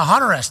the son of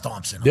Hunter S.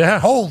 Thompson. I'm Yeah.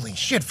 like, holy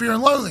shit, Fear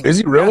and Loathing. Is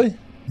he really?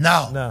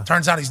 No.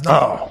 Turns out he's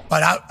not. Oh.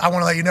 But I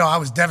want to let you know, I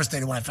was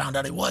devastated when I found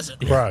out he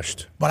wasn't.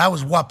 Crushed. But I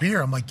was up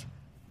here. I'm like,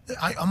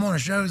 I'm on a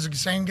show. He's the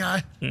same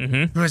guy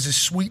who has this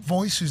sweet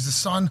voice, who's the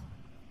son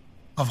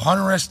of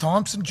Hunter S.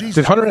 Thompson. Jesus.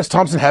 Did Hunter S.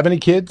 Thompson have any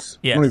kids?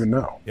 Yes. I don't even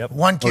know. Yep.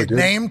 One he kid did?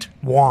 named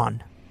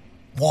Juan.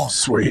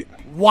 Sweet.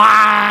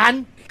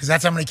 Juan. Because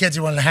that's how many kids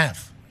he wanted to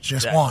have. It's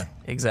just Exactly. one.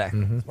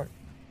 Exactly.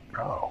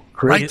 Oh,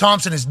 Wright great.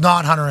 Thompson is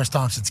not Hunter S.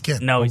 Thompson's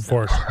kid. No, he's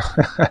not.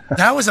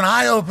 That was an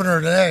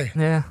eye-opener today.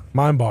 Yeah.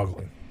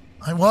 Mind-boggling.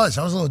 I was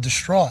a little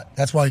distraught.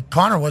 That's why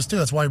Connor was too.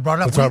 That's why he brought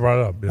it up. That's why I brought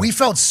it up. Yeah. We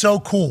felt so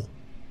cool.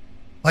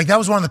 Like, that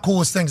was one of the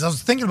coolest things. I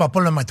was thinking about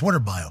putting it in my Twitter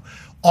bio.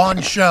 On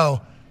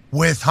show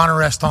with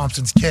Hunter S.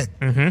 Thompson's kid.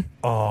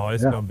 Oh,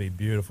 it's going to be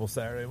beautiful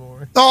Saturday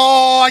morning.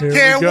 Oh, I Here we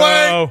can't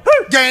go.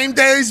 wait. Game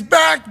day's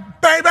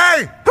back,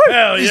 baby.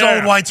 Hell These yeah.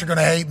 old whites are going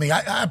to hate me.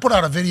 I put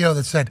out a video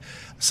that said,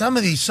 some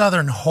of these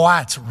southern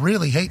whites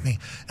really hate me.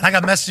 And I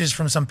got messages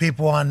from some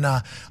people on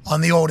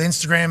the old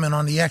Instagram and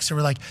on the X that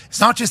were like, it's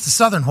not just the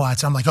southern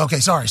whites. I'm like, okay,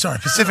 sorry.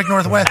 Pacific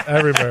Northwest.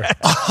 Everywhere.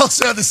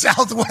 Also the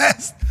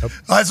Southwest.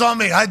 That's on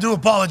me. I do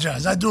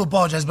apologize.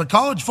 But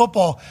college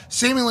football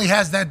seemingly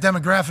has that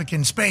demographic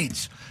in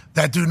spades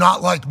that do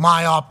not like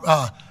my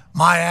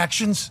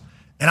actions,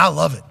 and I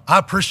love it. I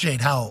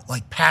appreciate how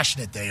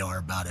passionate they are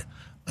about it.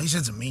 They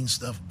said some mean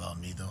stuff about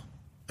me, though.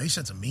 They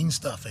said some mean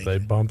stuff. They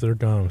bumped their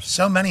gums.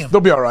 So many of them.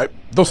 They'll be all right.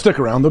 They'll stick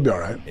around. They'll be all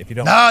right. If you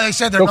don't, No, they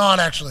said they're not,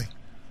 actually.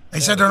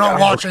 They said they're not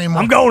watching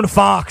anymore. I'm going to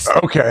Fox.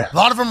 Okay. A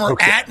lot of them are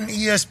at an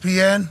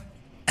ESPN,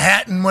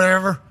 at and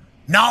whatever,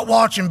 not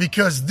watching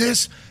because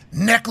this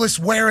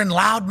necklace-wearing,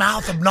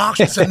 loudmouth,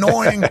 obnoxious,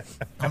 annoying.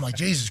 I'm like,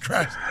 Jesus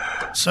Christ.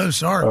 So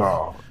sorry.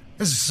 Oh.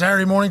 This is a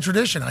Saturday morning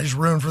tradition. I just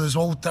ruined for this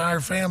whole entire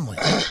family.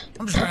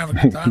 I'm just trying to have a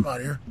good time out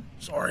here.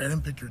 Sorry, I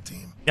didn't pick your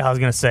team. Yeah, I was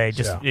gonna say,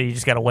 you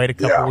just gotta wait a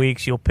couple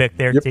weeks. You'll pick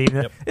their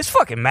team. This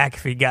fucking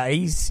McAfee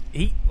guy,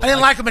 I didn't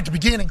like him at the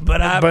beginning,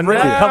 but I've really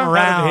come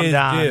around.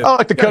 I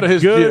like the cut of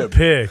his Good jib.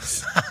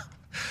 picks.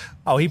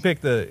 Oh, he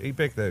picked the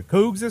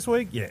Cougs this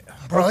week? Yeah.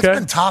 Bro, Okay. it's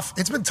been tough.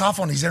 It's been tough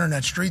on these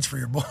internet streets for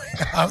your boy.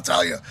 I'll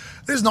tell you,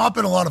 there's not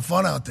been a lot of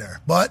fun out there.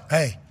 But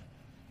hey,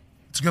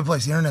 it's a good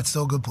place. The internet's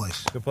still a good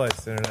place. Good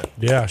place, internet.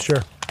 Yeah,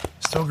 sure.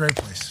 Still a great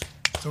place.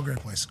 Still a great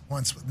place.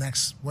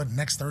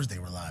 Next Thursday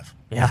we're live.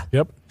 Yeah.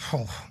 Yep.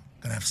 Oh,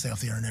 Gonna have to stay off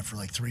the internet for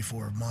like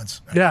 3-4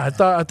 months. Yeah, I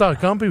thought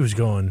Gumpy was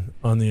going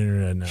on the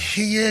internet now.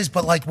 He is,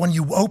 but like when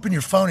you open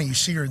your phone and you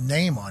see your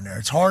name on there,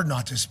 it's hard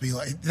not to just be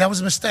like, that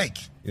was a mistake.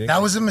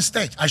 That was a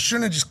mistake. I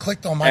shouldn't have just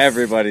clicked on my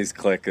Everybody's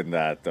clicking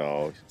that,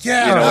 though.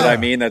 Yeah. You know what I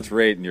mean? That's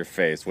right in your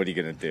face. What are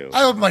you going to do?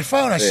 I open my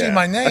phone, I see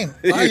my name.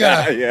 Yeah, All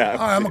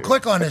right, I'm going to dude.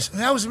 click on this.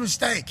 That was a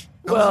mistake.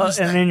 Well,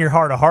 and in your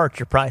heart of hearts,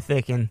 you're probably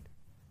thinking,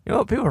 you know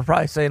what, people are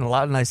probably saying a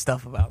lot of nice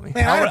stuff about me.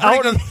 Man,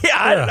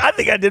 I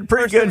think I did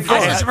pretty good.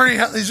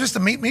 Is this the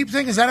meet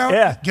thing? Is that how?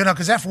 Yeah. You know,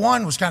 because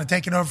F1 was kind of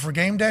taking over for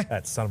game day.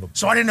 That son of a.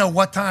 So I didn't know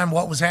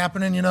what was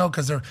happening, you know,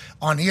 because they're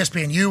on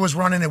ESPNU was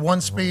running at one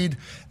speed.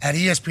 At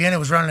ESPN, it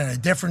was running at a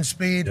different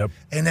speed. Yep.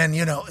 And then,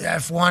 you know,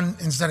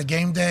 F1 instead of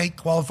game day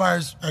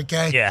qualifiers.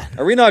 Okay. Yeah.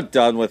 Are we not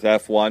done with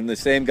F1? The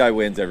same guy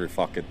wins every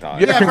fucking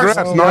time. Yeah, congrats.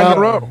 9 in a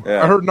row.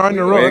 Yeah. I heard 9 in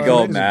a row. Way to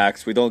go,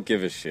 Max. We don't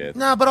give a shit.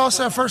 No, but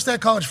also first day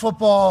of college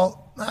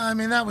football. I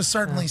mean, that was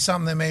certainly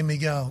something that made me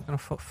go,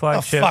 what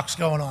the fuck's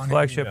going on here?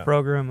 Flagship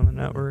program on the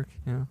network.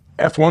 Yeah.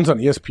 F1's on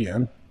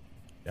ESPN.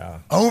 Yeah.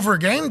 Over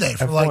game day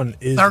for F1 like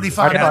is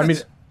 35 minutes. I mean,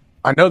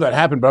 I know that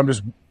happened,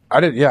 but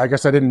I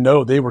guess I didn't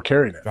know they were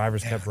carrying it.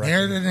 Drivers kept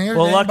Here, wrecking.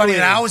 anybody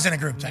that I was in a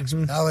group text.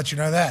 I'll let you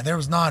know that. There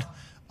was not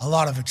a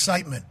lot of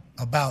excitement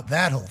about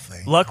that whole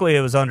thing. Luckily,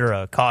 it was under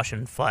a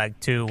caution flag,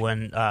 too,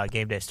 when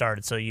game day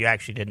started, so you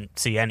actually didn't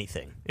see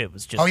anything. It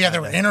was just... Oh, yeah, they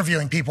were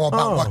interviewing people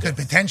about what could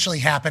potentially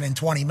happen in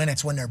 20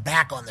 minutes when they're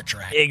back on the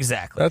track.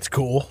 Exactly. That's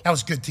cool. That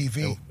was good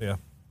TV. Yeah.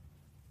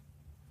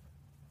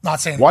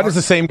 Not saying... Why does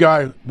the same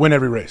guy win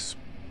every race?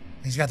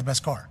 He's got the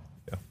best car.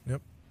 Yeah.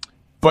 Yep.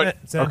 But,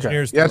 It's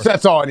engineers Yeah, to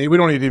that's all I need. We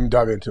don't need to even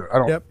dive into it. I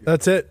don't. Yep,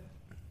 that's it.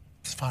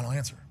 It's the final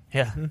answer.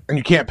 Yeah. And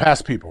you can't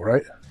pass people,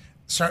 right?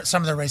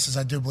 Some of the races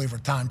I do believe are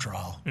time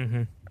trial.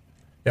 Mm-hmm.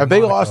 Have they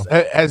lost?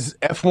 Has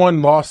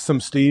F1 lost some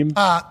steam?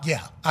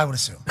 Yeah, I would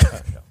assume.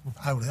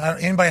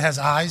 Anybody has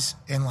eyes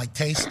and like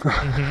taste,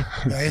 yeah,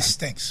 it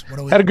stinks. What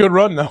do we? Had a good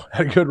run though.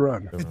 Had a good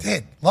run. It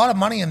did. A lot of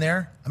money in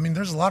there. I mean,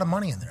 there's a lot of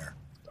money in there.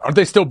 Aren't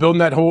they still building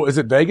that whole? Is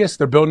it Vegas?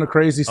 They're building a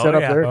crazy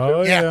setup there.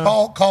 Oh, Yeah,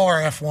 call our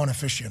F1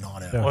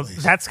 aficionado. Well,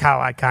 that's how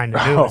I kind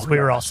of knew. We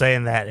were all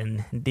saying that,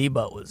 and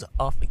Debo was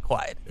awfully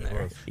quiet in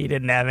there. He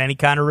didn't have any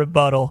kind of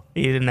rebuttal.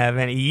 He didn't have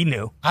any. He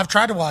knew. I've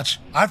tried to watch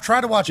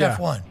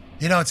F1.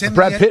 You know, it's in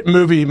Brad Pitt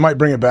movie might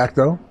bring it back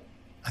though.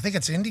 I think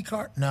it's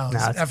IndyCar. No,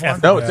 it's it's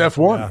F1. No, it's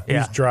F1.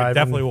 He's driving.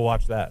 Definitely will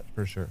watch that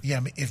for sure. Yeah, I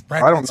mean, if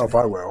Brad I don't Pitt's know in if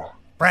I will.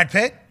 Brad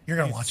Pitt, you're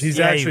gonna watch. He's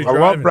it. actually I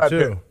love driving Brad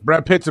too. Pitt.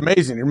 Brad Pitt's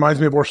amazing. He reminds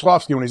me of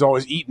Orslowski when he's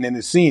always eating in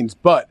his scenes.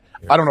 But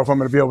I don't know if I'm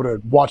going to be able to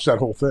watch that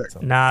whole thing.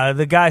 Nah,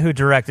 the guy who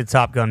directed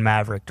Top Gun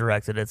Maverick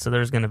directed it, so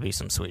there's going to be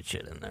some sweet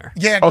shit in there.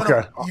 Yeah.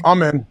 Okay,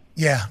 I'm in.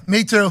 Yeah,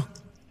 me too.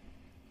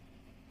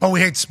 But we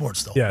hate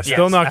sports though. Yeah,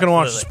 still not going to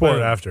watch the sport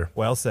Boom. after.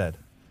 Well said.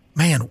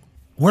 Man,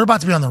 we're about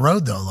to be on the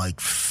road though,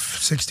 like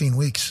 16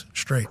 weeks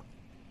straight.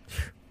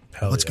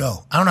 Let's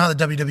go. I don't know how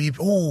the WWE.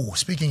 Oh,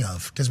 speaking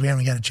of, because we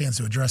haven't got a chance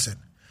to address it.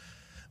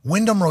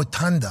 Wyndham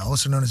Rotunda,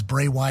 also known as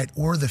Bray Wyatt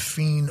or The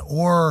Fiend,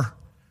 or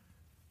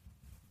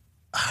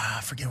I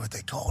forget what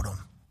they called him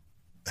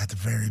at the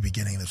very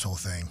beginning of this whole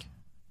thing.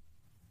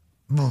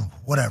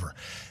 Whatever.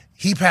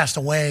 He passed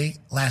away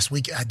last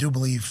week, I do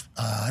believe.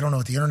 I don't know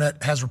what the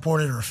internet has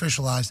reported or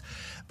officialized,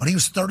 but he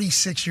was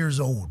 36 years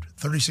old,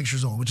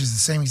 which is the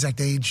same exact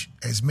age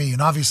as me.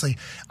 And obviously,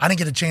 I didn't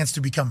get a chance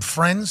to become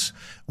friends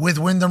with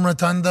Wyndham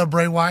Rotunda,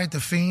 Bray Wyatt, The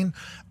Fiend,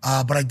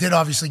 but I did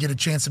obviously get a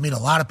chance to meet a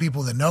lot of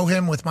people that know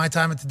him with my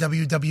time at the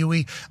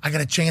WWE. I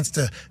got a chance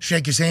to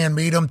shake his hand,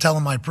 meet him, tell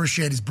him I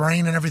appreciate his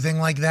brain and everything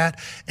like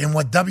that. And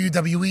what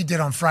WWE did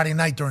on Friday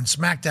night during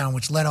SmackDown,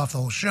 which led off the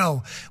whole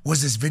show,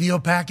 was this video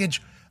package.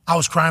 I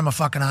was crying my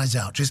fucking eyes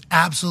out, just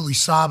absolutely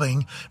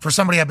sobbing for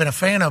somebody I've been a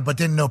fan of but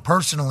didn't know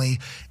personally,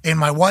 and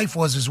my wife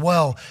was as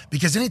well,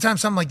 because anytime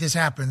something like this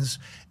happens,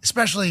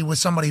 especially with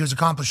somebody who's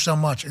accomplished so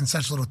much in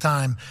such little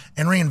time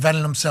and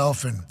reinvented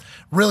himself and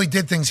really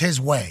did things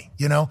his way,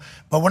 you know?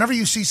 But whenever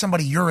you see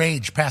somebody your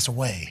age pass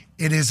away,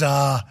 it is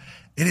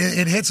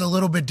it hits a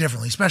little bit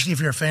differently, especially if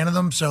you're a fan of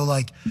them. So,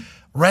 like,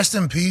 rest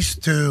in peace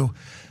to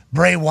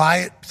Bray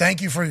Wyatt.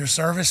 Thank you for your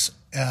service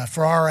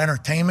for our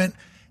entertainment,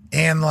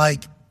 and,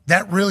 like,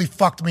 that really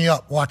fucked me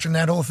up watching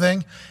that whole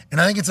thing. And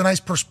I think it's a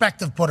nice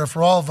perspective putter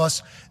for all of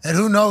us that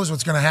who knows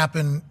what's going to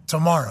happen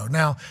tomorrow.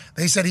 Now,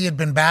 they said he had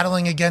been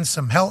battling against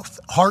some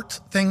heart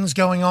things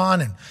going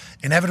on. And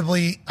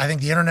inevitably, I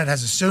think the internet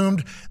has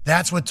assumed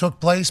that's what took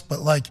place.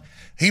 But like,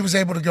 he was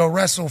able to go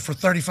wrestle for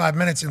 35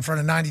 minutes in front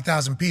of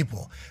 90,000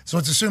 people. So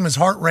let's assume his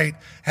heart rate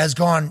has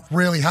gone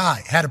really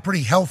high, had a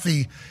pretty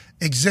healthy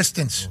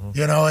existence,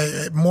 you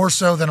know, more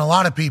so than a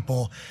lot of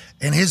people.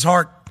 And his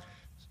heart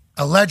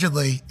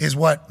allegedly is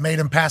what made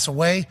him pass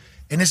away.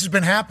 And this has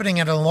been happening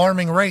at an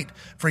alarming rate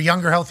for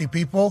younger, healthy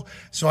people.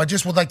 So I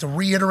just would like to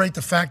reiterate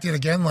the fact yet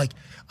again, like,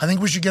 I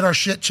think we should get our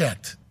shit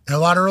checked a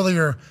lot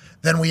earlier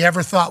than we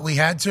ever thought we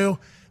had to,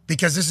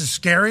 because this is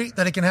scary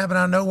that it can happen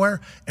out of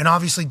nowhere and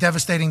obviously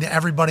devastating to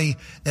everybody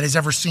that has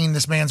ever seen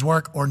this man's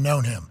work or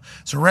known him.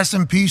 So rest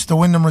in peace to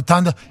Wyndham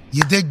Rotunda.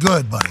 You did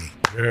good, buddy.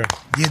 Yeah.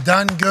 You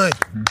done good.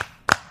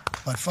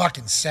 But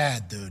fucking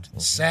sad, dude.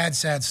 Sad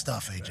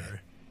stuff, AJ.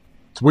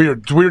 It's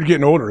weird. It's weird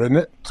getting older, isn't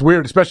it? It's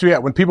weird, especially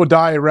when people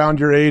die around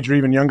your age or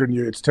even younger than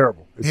you. It's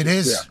terrible. It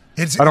is.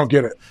 Yeah. I don't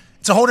get it.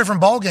 It's a whole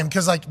different ballgame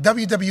because, like,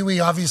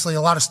 WWE, obviously, a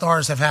lot of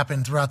stars have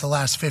happened throughout the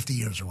last 50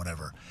 years or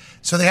whatever.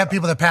 So they have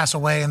people that pass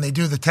away, and they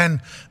do the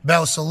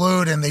 10-bell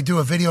salute, and they do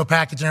a video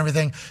package and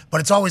everything. But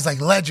it's always, like,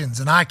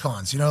 legends and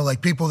icons, like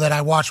people that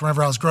I watched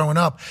whenever I was growing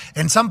up.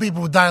 And some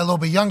people would die a little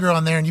bit younger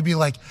on there, and you'd be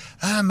like,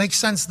 makes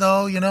sense,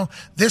 though,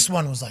 This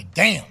one was like,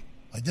 damn.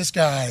 Like, this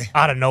guy.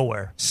 Out of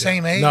nowhere.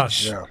 Same age.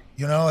 Nuts. Yeah.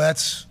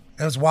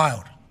 That was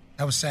wild.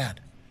 That was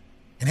sad.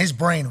 And his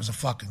brain was a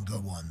fucking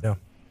good one. Yeah.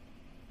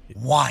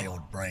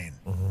 Wild brain.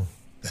 Mm-hmm.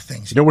 The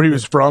things. You know where he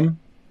was from?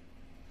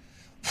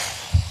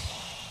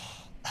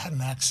 Had an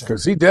accent.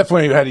 Because he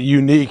definitely had a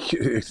unique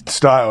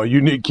style, a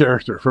unique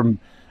character.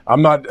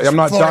 I'm not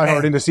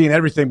diehard into seeing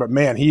everything, but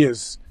man,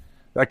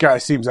 that guy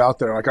seems out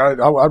there. Like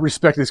I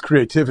respect his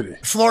creativity.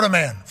 Florida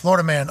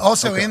man.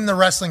 Also in the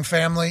wrestling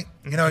family.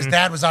 His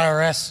dad was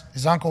IRS.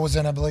 His uncle was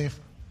in, I believe.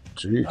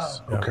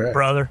 Jeez. Okay.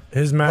 Brother.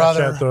 His match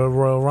at the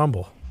Royal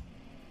Rumble.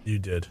 You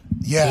did.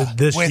 Yeah.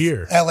 This with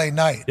year. LA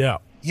Knight. Yeah.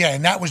 Yeah,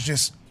 and that was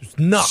just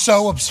nuts.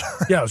 So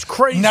absurd. Yeah, it was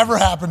crazy. Never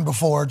happened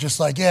before.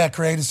 Just like,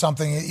 created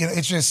something.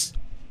 It's just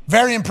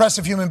very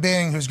impressive human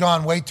being who's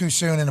gone way too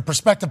soon, and a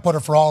perspective putter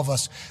for all of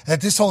us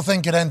that this whole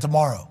thing could end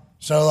tomorrow.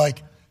 So,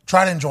 like,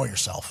 try to enjoy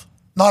yourself.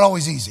 Not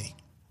always easy.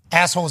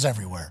 Assholes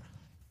everywhere.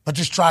 But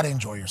just try to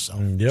enjoy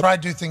yourself. Yep. Try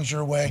to do things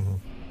your way.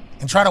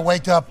 And try to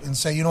wake up and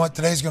say, you know what,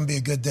 today's going to be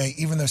a good day,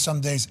 even though some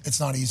days it's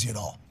not easy at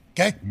all.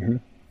 Okay? Mm-hmm.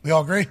 We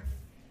all agree?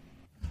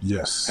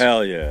 Yes.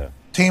 Hell yeah.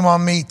 Team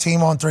on me,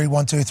 team on 3.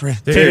 1, 2, 3.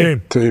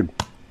 Team.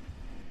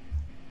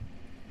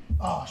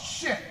 Oh,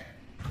 shit.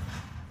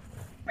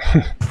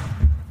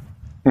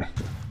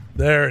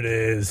 There it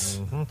is.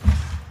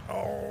 Mm-hmm.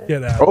 Oh.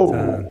 Get out of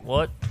town.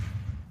 What?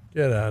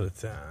 Get out of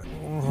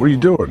town. What are you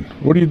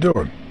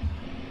doing?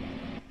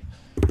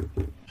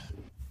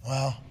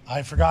 Well,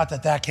 I forgot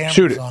that camera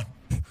Shoot was it. on.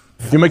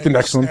 You make the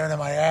next one. Staring at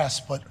my ass,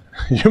 but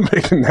You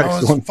make the I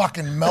next was one.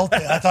 fucking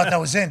melted. I thought that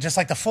was in, just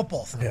like the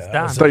football thing.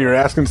 I thought you were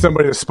asking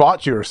somebody to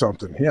spot you or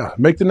something. Yeah,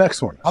 make the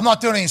next one. I'm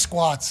not doing any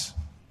squats.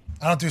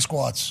 I don't do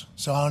squats,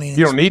 so I don't need.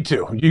 You don't need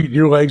to.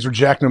 Your legs are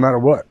jacked no matter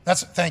what.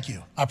 Thank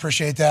you. I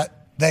appreciate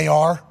that. They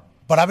are,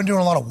 but I've been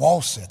doing a lot of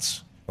wall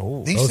sits.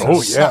 These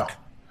things suck.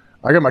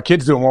 I got my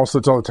kids doing wall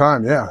sits all the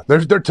time. Yeah,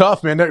 they're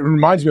tough, man. That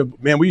reminds me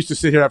of, man, we used to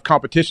sit here and have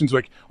competitions,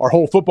 like our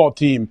whole football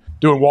team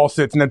doing wall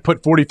sits, and then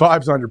put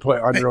 45s on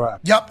your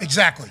lap. Yep,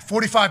 exactly.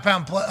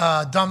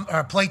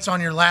 45-pound plates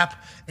on your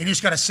lap, and you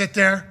just got to sit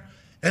there.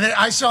 And then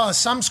I saw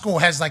some school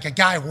has like a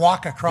guy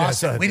walk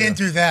across it. We didn't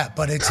do that,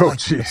 but it's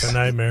it's a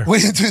nightmare. We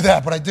didn't do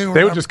that, but I do.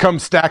 They would just come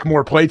stack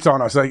more plates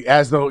on us, like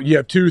as though you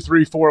have 2,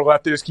 3, 4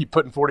 left. They just keep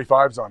putting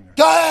 45s on you.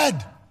 Go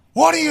ahead.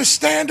 Why don't you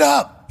stand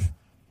up?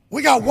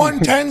 We got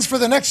 110s for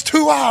the next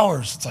 2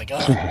 hours. It's like,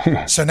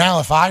 so now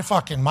if I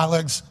my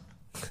legs,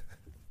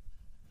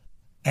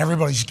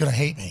 everybody's going to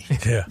hate me.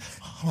 Yeah.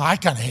 Well, I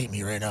kind of hate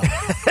me right now.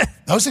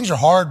 Those things are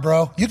hard,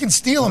 bro. You can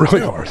steal them.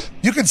 Really hard.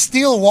 You can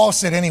steal a wall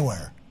sit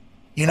anywhere.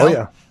 You know? Oh,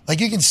 yeah. Like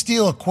you can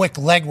steal a quick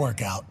leg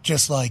workout.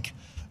 Just like,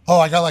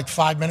 I got like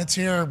 5 minutes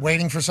here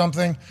waiting for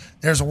something.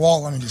 There's a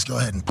wall. Let me just go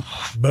ahead and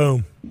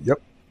boom.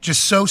 Yep.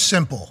 Just so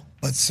simple,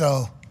 but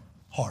so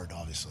hard,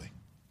 obviously.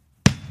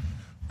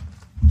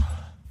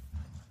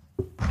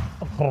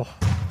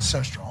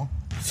 So strong.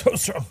 So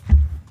strong.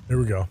 Here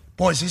we go.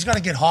 Boys, he's got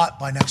to get hot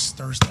by next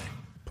Thursday.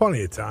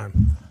 Plenty of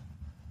time.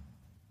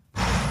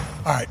 All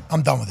right,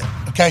 I'm done with it.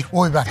 Okay,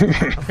 we'll be back.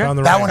 Okay.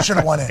 That one should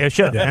have went in. It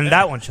should, and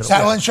that one should have.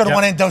 That one should have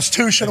went in. Those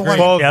two should have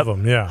went in. Both of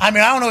them, yeah. I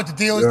mean, I don't know what the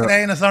deal is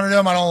today in the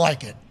Thunderdome. I don't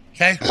like it.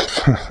 Okay,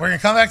 we're gonna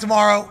come back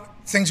tomorrow.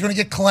 Things are gonna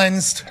get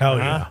cleansed. Hell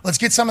yeah. Let's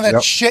get some of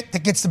that shit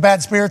that gets the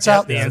bad spirits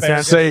out. The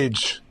incense.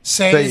 Sage.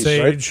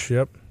 Sage.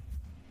 Yep.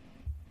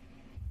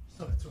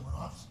 Still got 2 more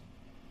offs.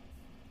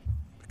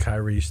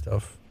 Kyrie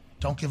stuff.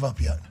 Don't give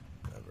up yet.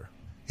 Never.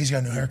 He's got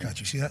a new haircut.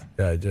 You see that?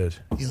 Yeah, I did.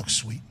 He looks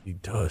sweet. He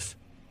does.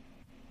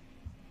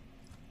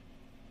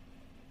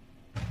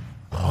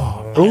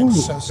 Oh,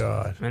 so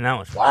God. Man, that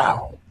was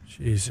Wow.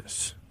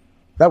 Jesus.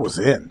 That was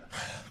in.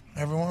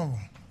 every one of them.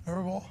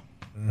 Every ball.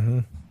 Mm-hmm.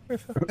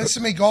 This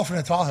is me golfing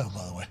at Tahoe,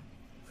 by the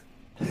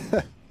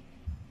way.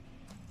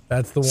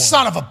 That's the one.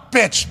 Son of a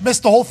bitch.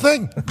 Missed the whole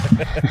thing.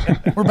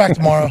 We're back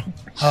tomorrow.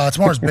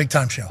 Tomorrow's big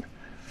time show.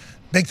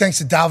 Big thanks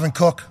to Dalvin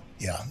Cook.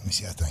 Yeah, let me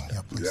see that thing.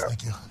 Yeah, please. Yeah.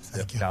 Thank you.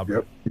 Thank you.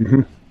 Yep.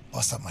 Mm-hmm.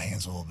 Bust up my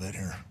hands a little bit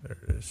here. There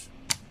it is.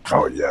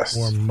 Oh, yes.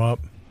 Warm them up.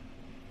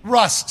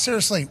 Russ,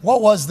 seriously,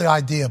 what was the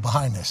idea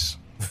behind this?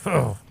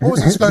 What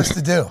was it supposed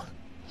to do?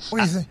 What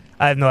do you think?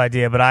 I have no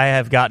idea, but I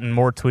have gotten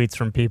more tweets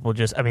from people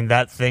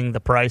that thing, the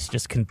price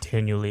just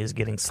continually is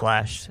getting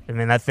slashed. I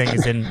mean, that thing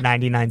is in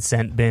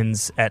 99-cent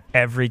bins at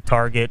every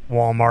Target,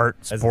 Walmart,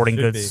 sporting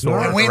goods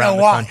store And we around know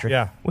the why. country.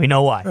 Yeah. We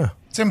know why. Yeah.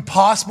 It's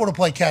impossible to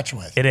play catch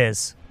with. It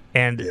is.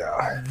 And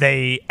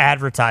they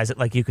advertise it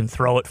like you can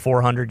throw it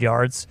 400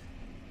 yards.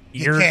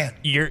 You can't.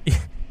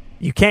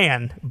 You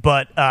can,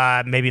 but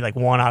maybe like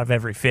 1 out of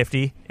every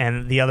 50,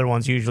 and the other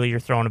ones usually you're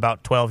throwing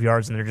about 12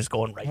 yards and they're just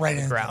going right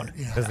to the ground.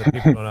 Because the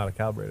people don't know how to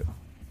calibrate it.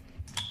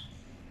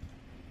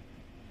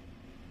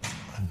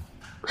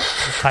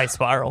 Tight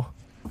spiral.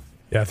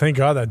 Yeah, thank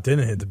God that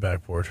didn't hit the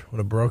backboard. Would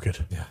have broke it.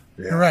 Yeah.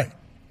 You're right.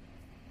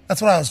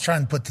 That's what I was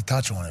trying to put the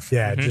touch on it for.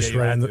 Yeah, just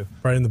right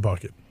in the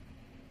bucket.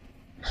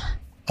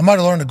 I might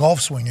have learned a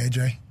golf swing,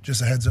 AJ.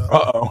 Just a heads up.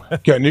 Uh-oh.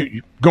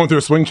 Okay, going through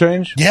a swing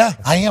change? Yeah,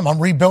 I am. I'm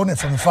rebuilding it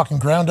from the fucking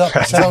ground up.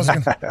 I said I was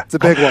gonna, It's a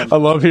big one. I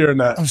love hearing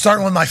that. I'm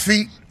starting with my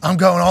feet. I'm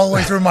going all the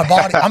way through my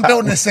body. I'm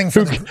building this thing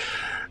for the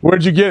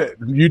Where'd you get it?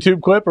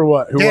 YouTube clip or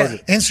what? Who was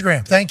it?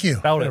 Instagram. Thank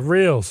you.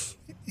 Reels.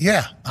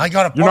 Yeah, I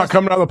got a. You're not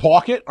coming out of the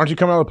pocket? Aren't you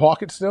coming out of the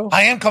pocket still?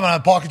 I am coming out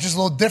of the pocket just a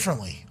little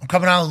differently. I'm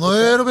coming out a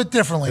little bit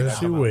differently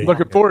now.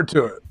 Looking forward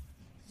to it.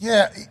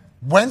 Yeah,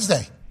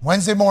 Wednesday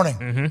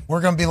morning.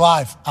 We're going to be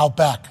live out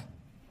back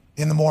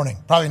in the morning,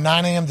 probably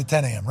 9 a.m. to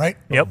 10 a.m., right?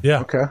 Yep.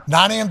 Yeah. Okay.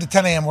 9 a.m. to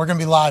 10 a.m. We're going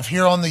to be live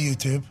here on the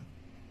YouTube,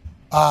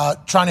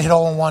 trying to hit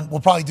all in one.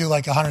 We'll probably do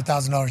like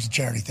 $100,000 a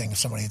charity thing if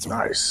somebody hits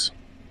nice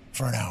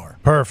for an hour.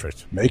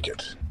 Perfect. Make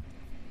it.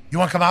 You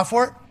want to come out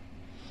for it?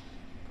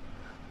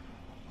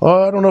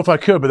 I don't know if I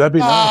could, but that'd be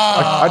nice.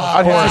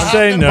 I'd Horace,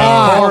 say no.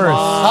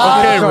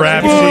 Okay,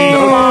 Rap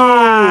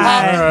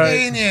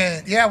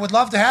Convenient. Yeah, would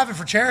love to have it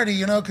for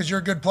charity, because you're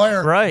a good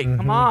player. Right.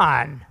 Come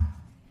on.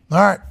 All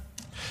right.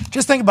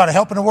 Just think about it.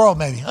 Helping the world,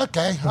 maybe.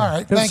 Okay. All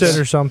right. Consider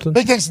Thanks. something.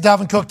 Big thanks to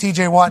Dalvin Cook,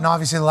 TJ Watt, and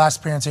obviously the last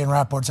appearance Ian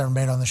Rapoport's ever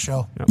made on the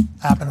show.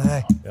 Happened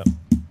today. Yep.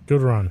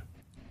 Good run.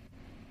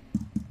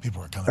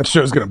 People are coming. That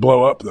show's going to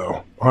blow up,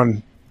 though,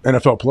 on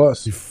NFL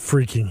Plus. It's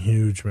freaking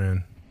huge,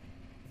 man.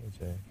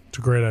 It's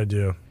a great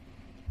idea.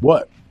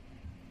 What?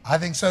 I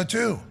think so,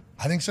 too.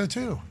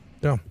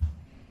 Yeah.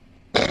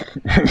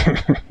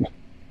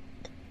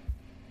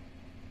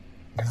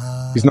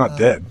 He's not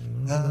dead.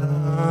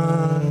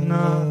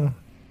 No.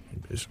 He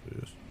basically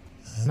is.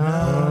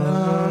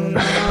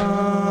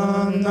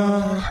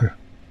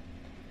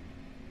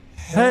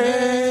 Hey,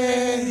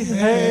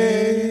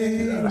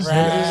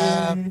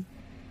 rap.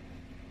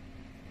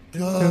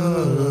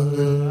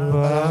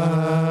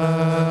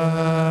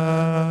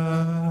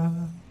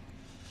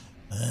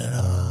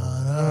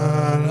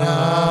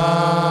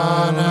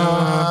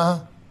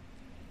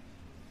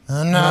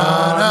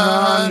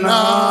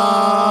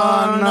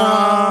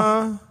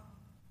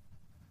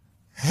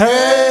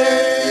 Hey,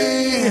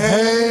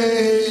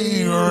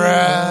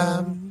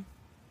 rap.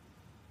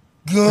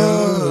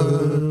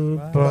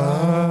 Goodbye.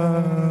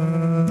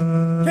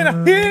 Can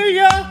I hear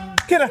ya?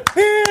 Can I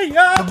hear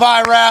ya?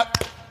 Goodbye, Rap.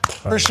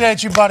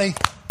 Appreciate you, buddy.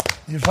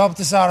 You've helped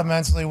us out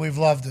immensely. We've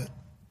loved it.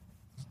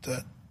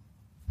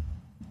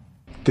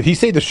 Did he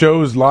say the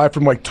show is live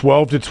from like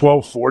 12 to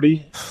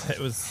 12:40? It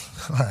was.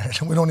 All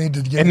right, we don't need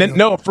to get And then,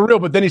 no, for real,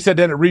 but then he said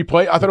then it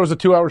replay. I thought it was a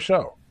 2-hour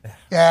show.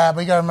 Yeah,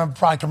 but you got to remember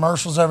probably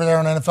commercials over there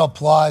on NFL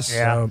Plus.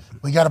 Yeah.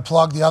 We got to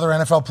plug the other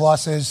NFL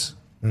Pluses.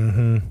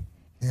 Mm-hmm.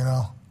 You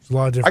know, There's a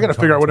lot of I different got to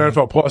figure out what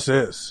content. NFL Plus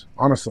is,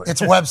 honestly.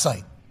 it's a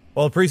website.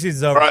 Well, the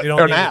preseason's over. Right, You or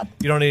don't an need app. it.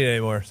 You don't need it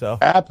anymore. So.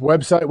 App,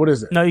 website, what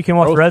is it? No, you can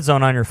watch Red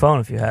Zone on your phone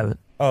if you have it.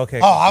 Oh, okay.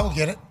 Oh, I will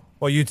get it.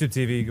 Well, YouTube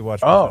TV, you can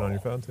watch it on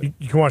your phone too.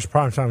 You can watch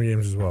primetime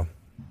games as well.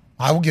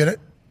 I will get it,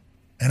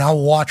 and I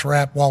will watch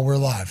Rap while we're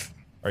live.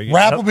 You,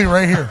 Rap will be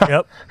right here.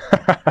 Yep.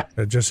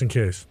 Just in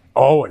case.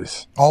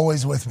 Always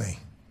with me.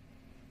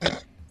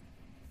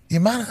 The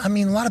amount of,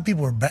 a lot of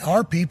people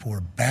our people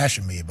were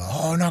bashing me about,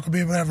 I'm not going to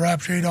be able to have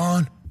Rap Sheet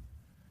on.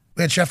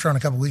 We had Schefter on a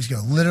couple weeks ago,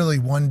 literally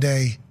one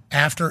day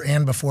after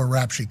and before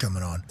Rap Sheet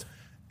coming on.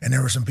 And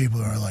there were some people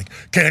that are like,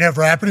 can't have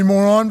Rap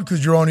anymore on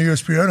because you're on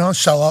ESPN, huh?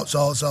 Sell out.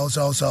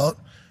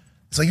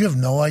 It's like, you have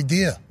no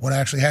idea what I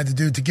actually had to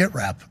do to get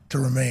Rap to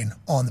remain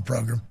on the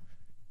program.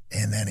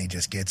 And then he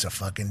just gets a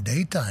fucking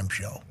daytime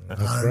show out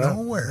of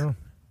nowhere. Yeah.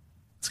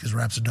 It's because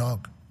Rap's a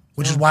dog,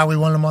 which is why we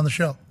wanted him on the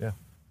show. Yeah.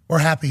 We're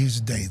happy he's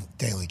a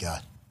daily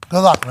guy.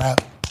 Good luck, Rap.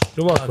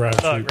 Good luck, Rap.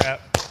 Good luck,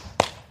 Rap.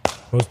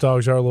 Most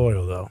dogs are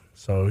loyal, though.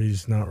 So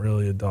he's not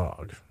really a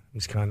dog.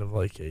 He's kind of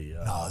like a...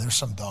 No, there's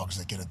some dogs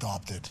that get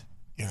adopted,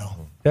 Yeah,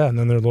 and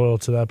then they're loyal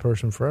to that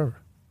person forever.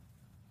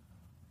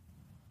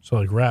 So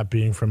like Rap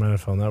being from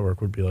NFL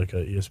Network would be like a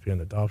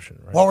ESPN adoption,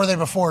 right? What were they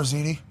before,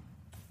 ZD?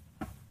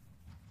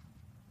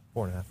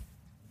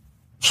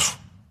 4.5.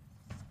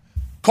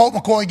 Colt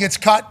McCoy gets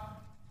cut.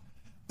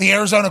 The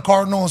Arizona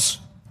Cardinals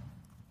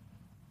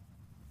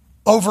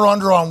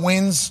over-under on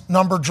wins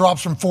number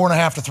drops from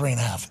 4.5 to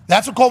 3.5.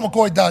 That's what Colt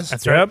McCoy does.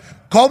 That's right.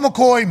 Colt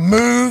McCoy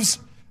moves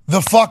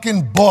the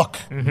fucking book.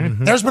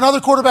 Mm-hmm. There's been other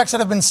quarterbacks that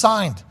have been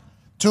signed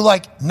to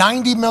like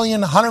 $90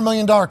 million, $100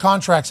 million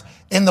contracts,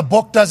 and the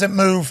book doesn't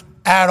move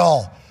at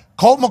all.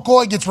 Colt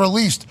McCoy gets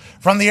released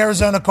from the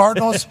Arizona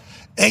Cardinals.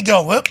 They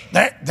go, whoop,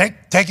 they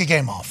take a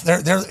game off.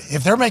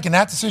 If they're making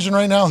that decision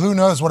right now, who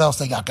knows what else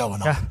they got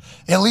going on. Yeah.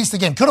 At least a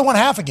game. Could have won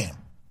half a game.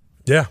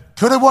 Yeah.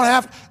 Could have won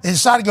half. They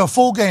decided to go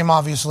full game,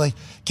 obviously.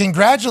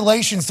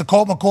 Congratulations to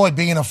Colt McCoy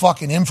being a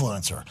fucking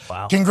influencer.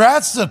 Wow.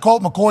 Congrats to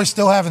Colt McCoy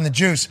still having the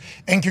juice.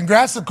 And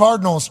congrats to the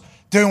Cardinals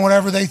doing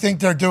whatever they think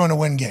they're doing to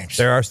win games.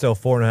 There are still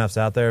 4.5s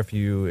out there. If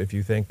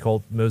you think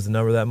Colt moves the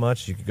number that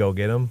much, you could go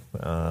get them,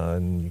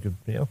 and you could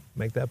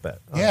make that bet.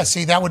 Yeah,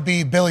 see, that would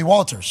be Billy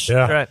Walters.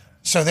 Yeah. Right.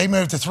 So they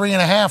moved to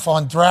 3.5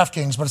 on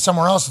DraftKings, but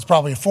somewhere else it's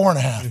probably a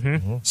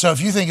 4.5. So if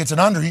you think it's an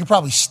under, you could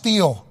probably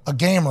steal a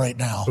game right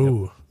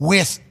now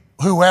with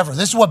whoever.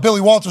 This is what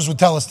Billy Walters would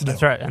tell us to do.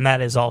 That's right, and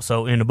that is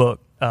also in the book.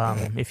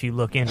 If you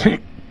look into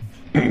it.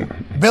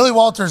 Billy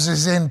Walters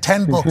is in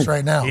 10 books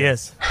right now. He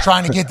is.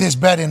 Trying to get this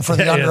bet in for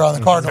the under on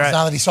the Cardinals right.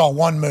 now that he saw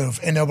one move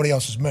and nobody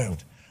else has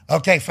moved.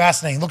 Okay,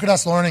 fascinating. Look at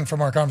us learning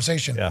from our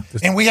conversation. Yeah.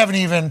 And we haven't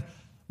even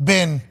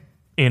been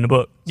In the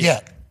book.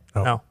 yet,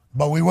 No.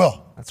 but we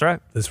will. That's right.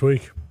 This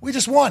week. We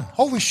just won.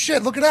 Holy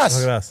shit, look at us.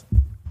 Look at us.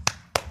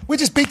 We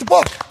just beat the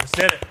book. Just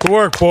did it. Good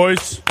work,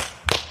 boys.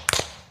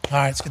 All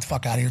right, let's get the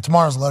fuck out of here.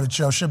 Tomorrow's a loaded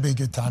show. Should be a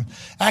good time.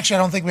 Actually, I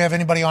don't think we have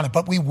anybody on it,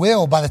 but we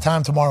will by the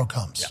time tomorrow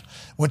comes.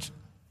 Yeah.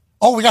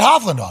 We got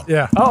Hovland on.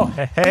 Yeah. Oh,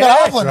 hey. We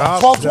got Hovland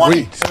on.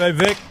 12:20. Hey,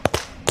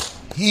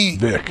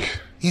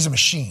 Vic. He's a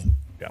machine.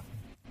 Yeah.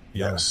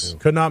 Yes.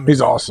 Could not. He's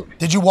awesome.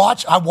 Did you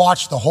watch? I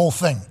watched the whole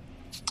thing.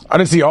 I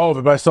didn't see all of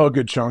it, but I saw a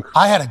good chunk.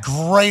 I had a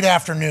great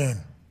afternoon.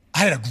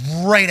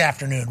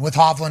 With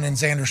Hovland and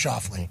Xander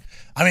Schauffele.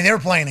 I mean, they were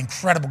playing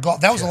incredible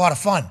golf. That was a lot of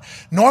fun.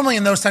 Normally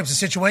in those types of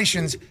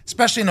situations,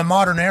 especially in the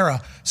modern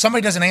era,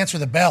 somebody doesn't answer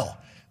the bell.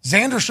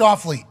 Xander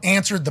Schauffele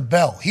answered the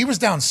bell. He was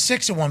down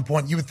 6 at one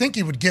point. You would think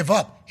he would give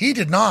up. He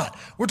did not.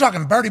 We're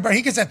talking birdie.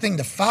 He gets that thing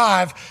to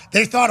 5.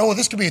 They thought,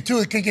 this could be a 2.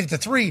 It could get it to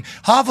 3.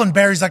 Hovland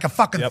buries like a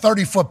fucking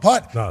 30-foot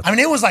putt. No. I mean,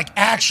 it was like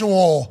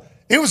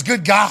it was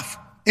good golf.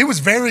 It was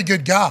very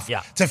good golf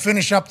to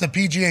finish up the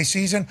PGA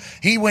season.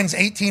 He wins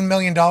 $18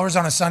 million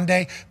on a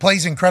Sunday,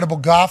 plays incredible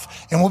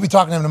golf, and we'll be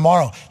talking to him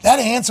tomorrow. That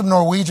handsome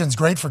Norwegian's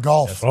great for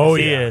golf. Oh,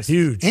 He yeah. is.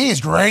 Huge. He is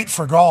great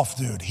for golf,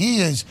 dude.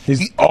 He's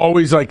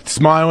always like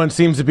smiling,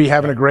 seems to be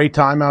having a great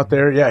time out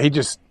there. Yeah,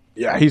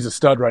 he's a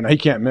stud right now. He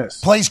can't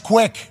miss. Plays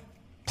quick.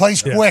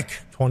 Quick.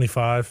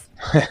 25.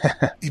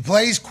 He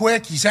plays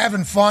quick. He's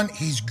having fun.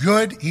 He's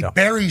good. He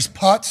buries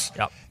putts.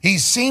 Yep. He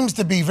seems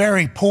to be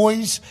very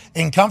poised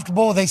and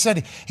comfortable. They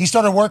said he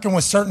started working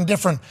with certain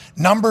different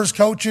numbers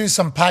coaches,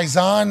 some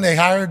Paisan they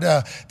hired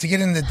to get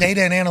into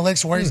data and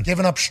analytics where he's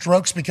giving up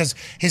strokes because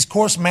his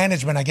course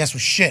management, I guess,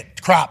 was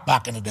crap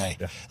back in the day.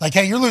 Yeah. Like,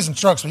 hey, you're losing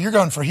strokes, but you're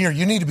going for here.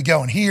 You need to be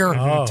going here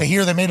to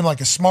here. They made him like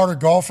a smarter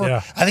golfer.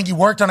 Yeah. I think he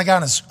worked on a guy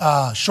on his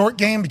short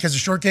game because the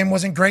short game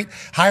wasn't great.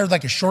 Hired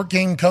like a short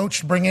game coach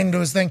to bring into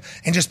his thing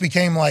and just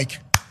became like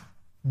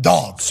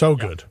dog. So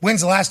good.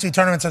 Wins the last 2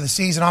 tournaments of the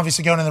season.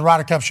 Obviously going to the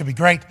Ryder Cup should be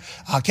great.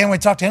 Can't wait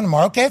to talk to him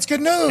tomorrow. Okay, it's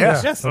good news.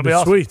 Yes, It'll that'll be be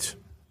awesome. sweet.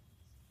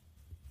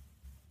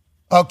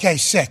 Okay,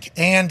 sick.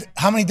 And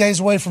how many days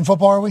away from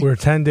football are we? We're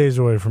 10 days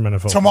away from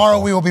NFL Tomorrow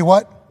football. we will be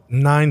what?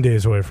 9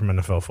 days away from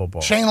NFL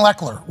football. Shane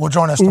Leckler will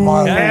join us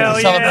tomorrow. hell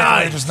We'll celebrate yeah.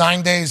 the Raiders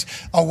 9 days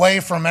away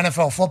from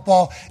NFL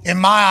football. In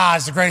my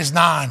eyes, the greatest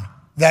 9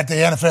 that the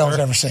NFL has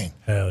ever seen.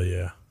 Hell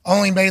yeah.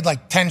 Only made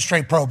like 10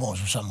 straight Pro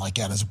Bowls or something like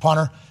that as a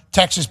punter.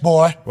 Texas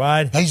boy.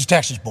 Right. He's a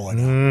Texas boy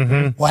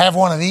now. We'll have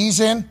one of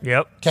these in.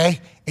 Yep. Okay?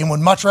 And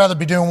would much rather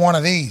be doing one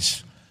of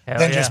these Hell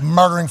than yeah. just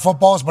murdering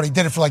footballs, but he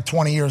did it for like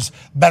 20 years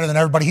better than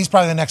everybody. He's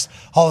probably the next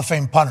Hall of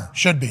Fame punter.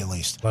 Should be, at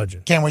least.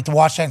 Legend. Can't wait to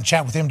watch that and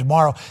chat with him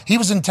tomorrow. He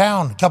was in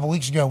town a couple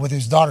weeks ago with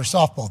his daughter's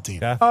softball team.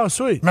 Yeah. Oh,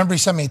 sweet. Remember, he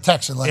sent me a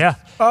text at like Yeah.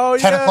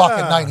 10 o'clock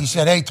at night. He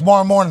said, hey,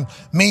 tomorrow morning,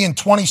 me and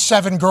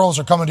 27 girls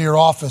are coming to your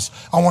office.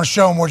 I want to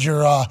show them what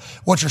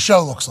your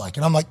show looks like.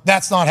 And I'm like,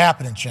 that's not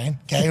happening, Shane.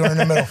 Okay, we're in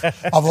the middle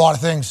of a lot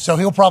of things. So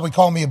he'll probably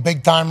call me a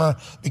big timer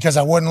because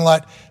I wouldn't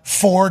let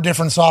 4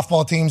 different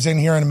softball teams in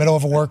here in the middle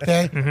of a work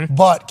day.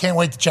 But can't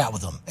wait to chat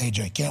with them,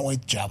 AJ. Can't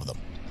wait to chat with them.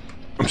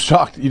 I'm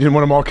shocked. You didn't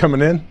want them all coming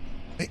in?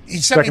 He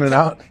sent Checking me it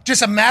out?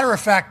 just a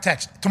matter-of-fact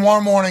text.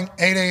 Tomorrow morning,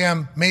 8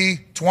 a.m., me,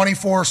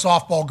 24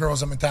 softball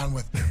girls I'm in town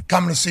with,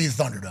 coming to see the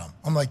Thunderdome.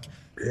 I'm like,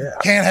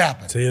 can't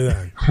happen. See you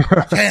then.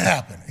 Can't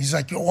happen. He's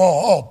like,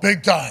 oh,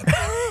 big time.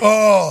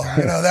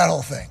 That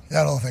whole thing.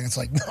 It's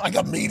like, no, I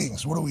got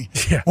meetings. What do we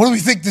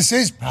think this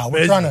is, pal?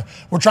 We're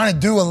trying to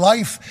do a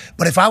life.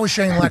 But if I was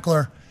Shane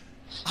Leckler,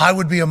 I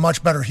would be a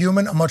much better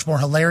human, a much more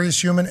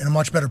hilarious human, and a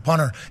much better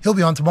punter. He'll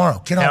be on tomorrow.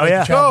 Cannot wait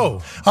to chat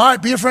with him. All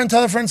right, be a friend,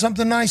 tell a friend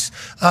something nice.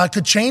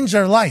 Could change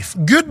their life.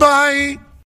 Goodbye.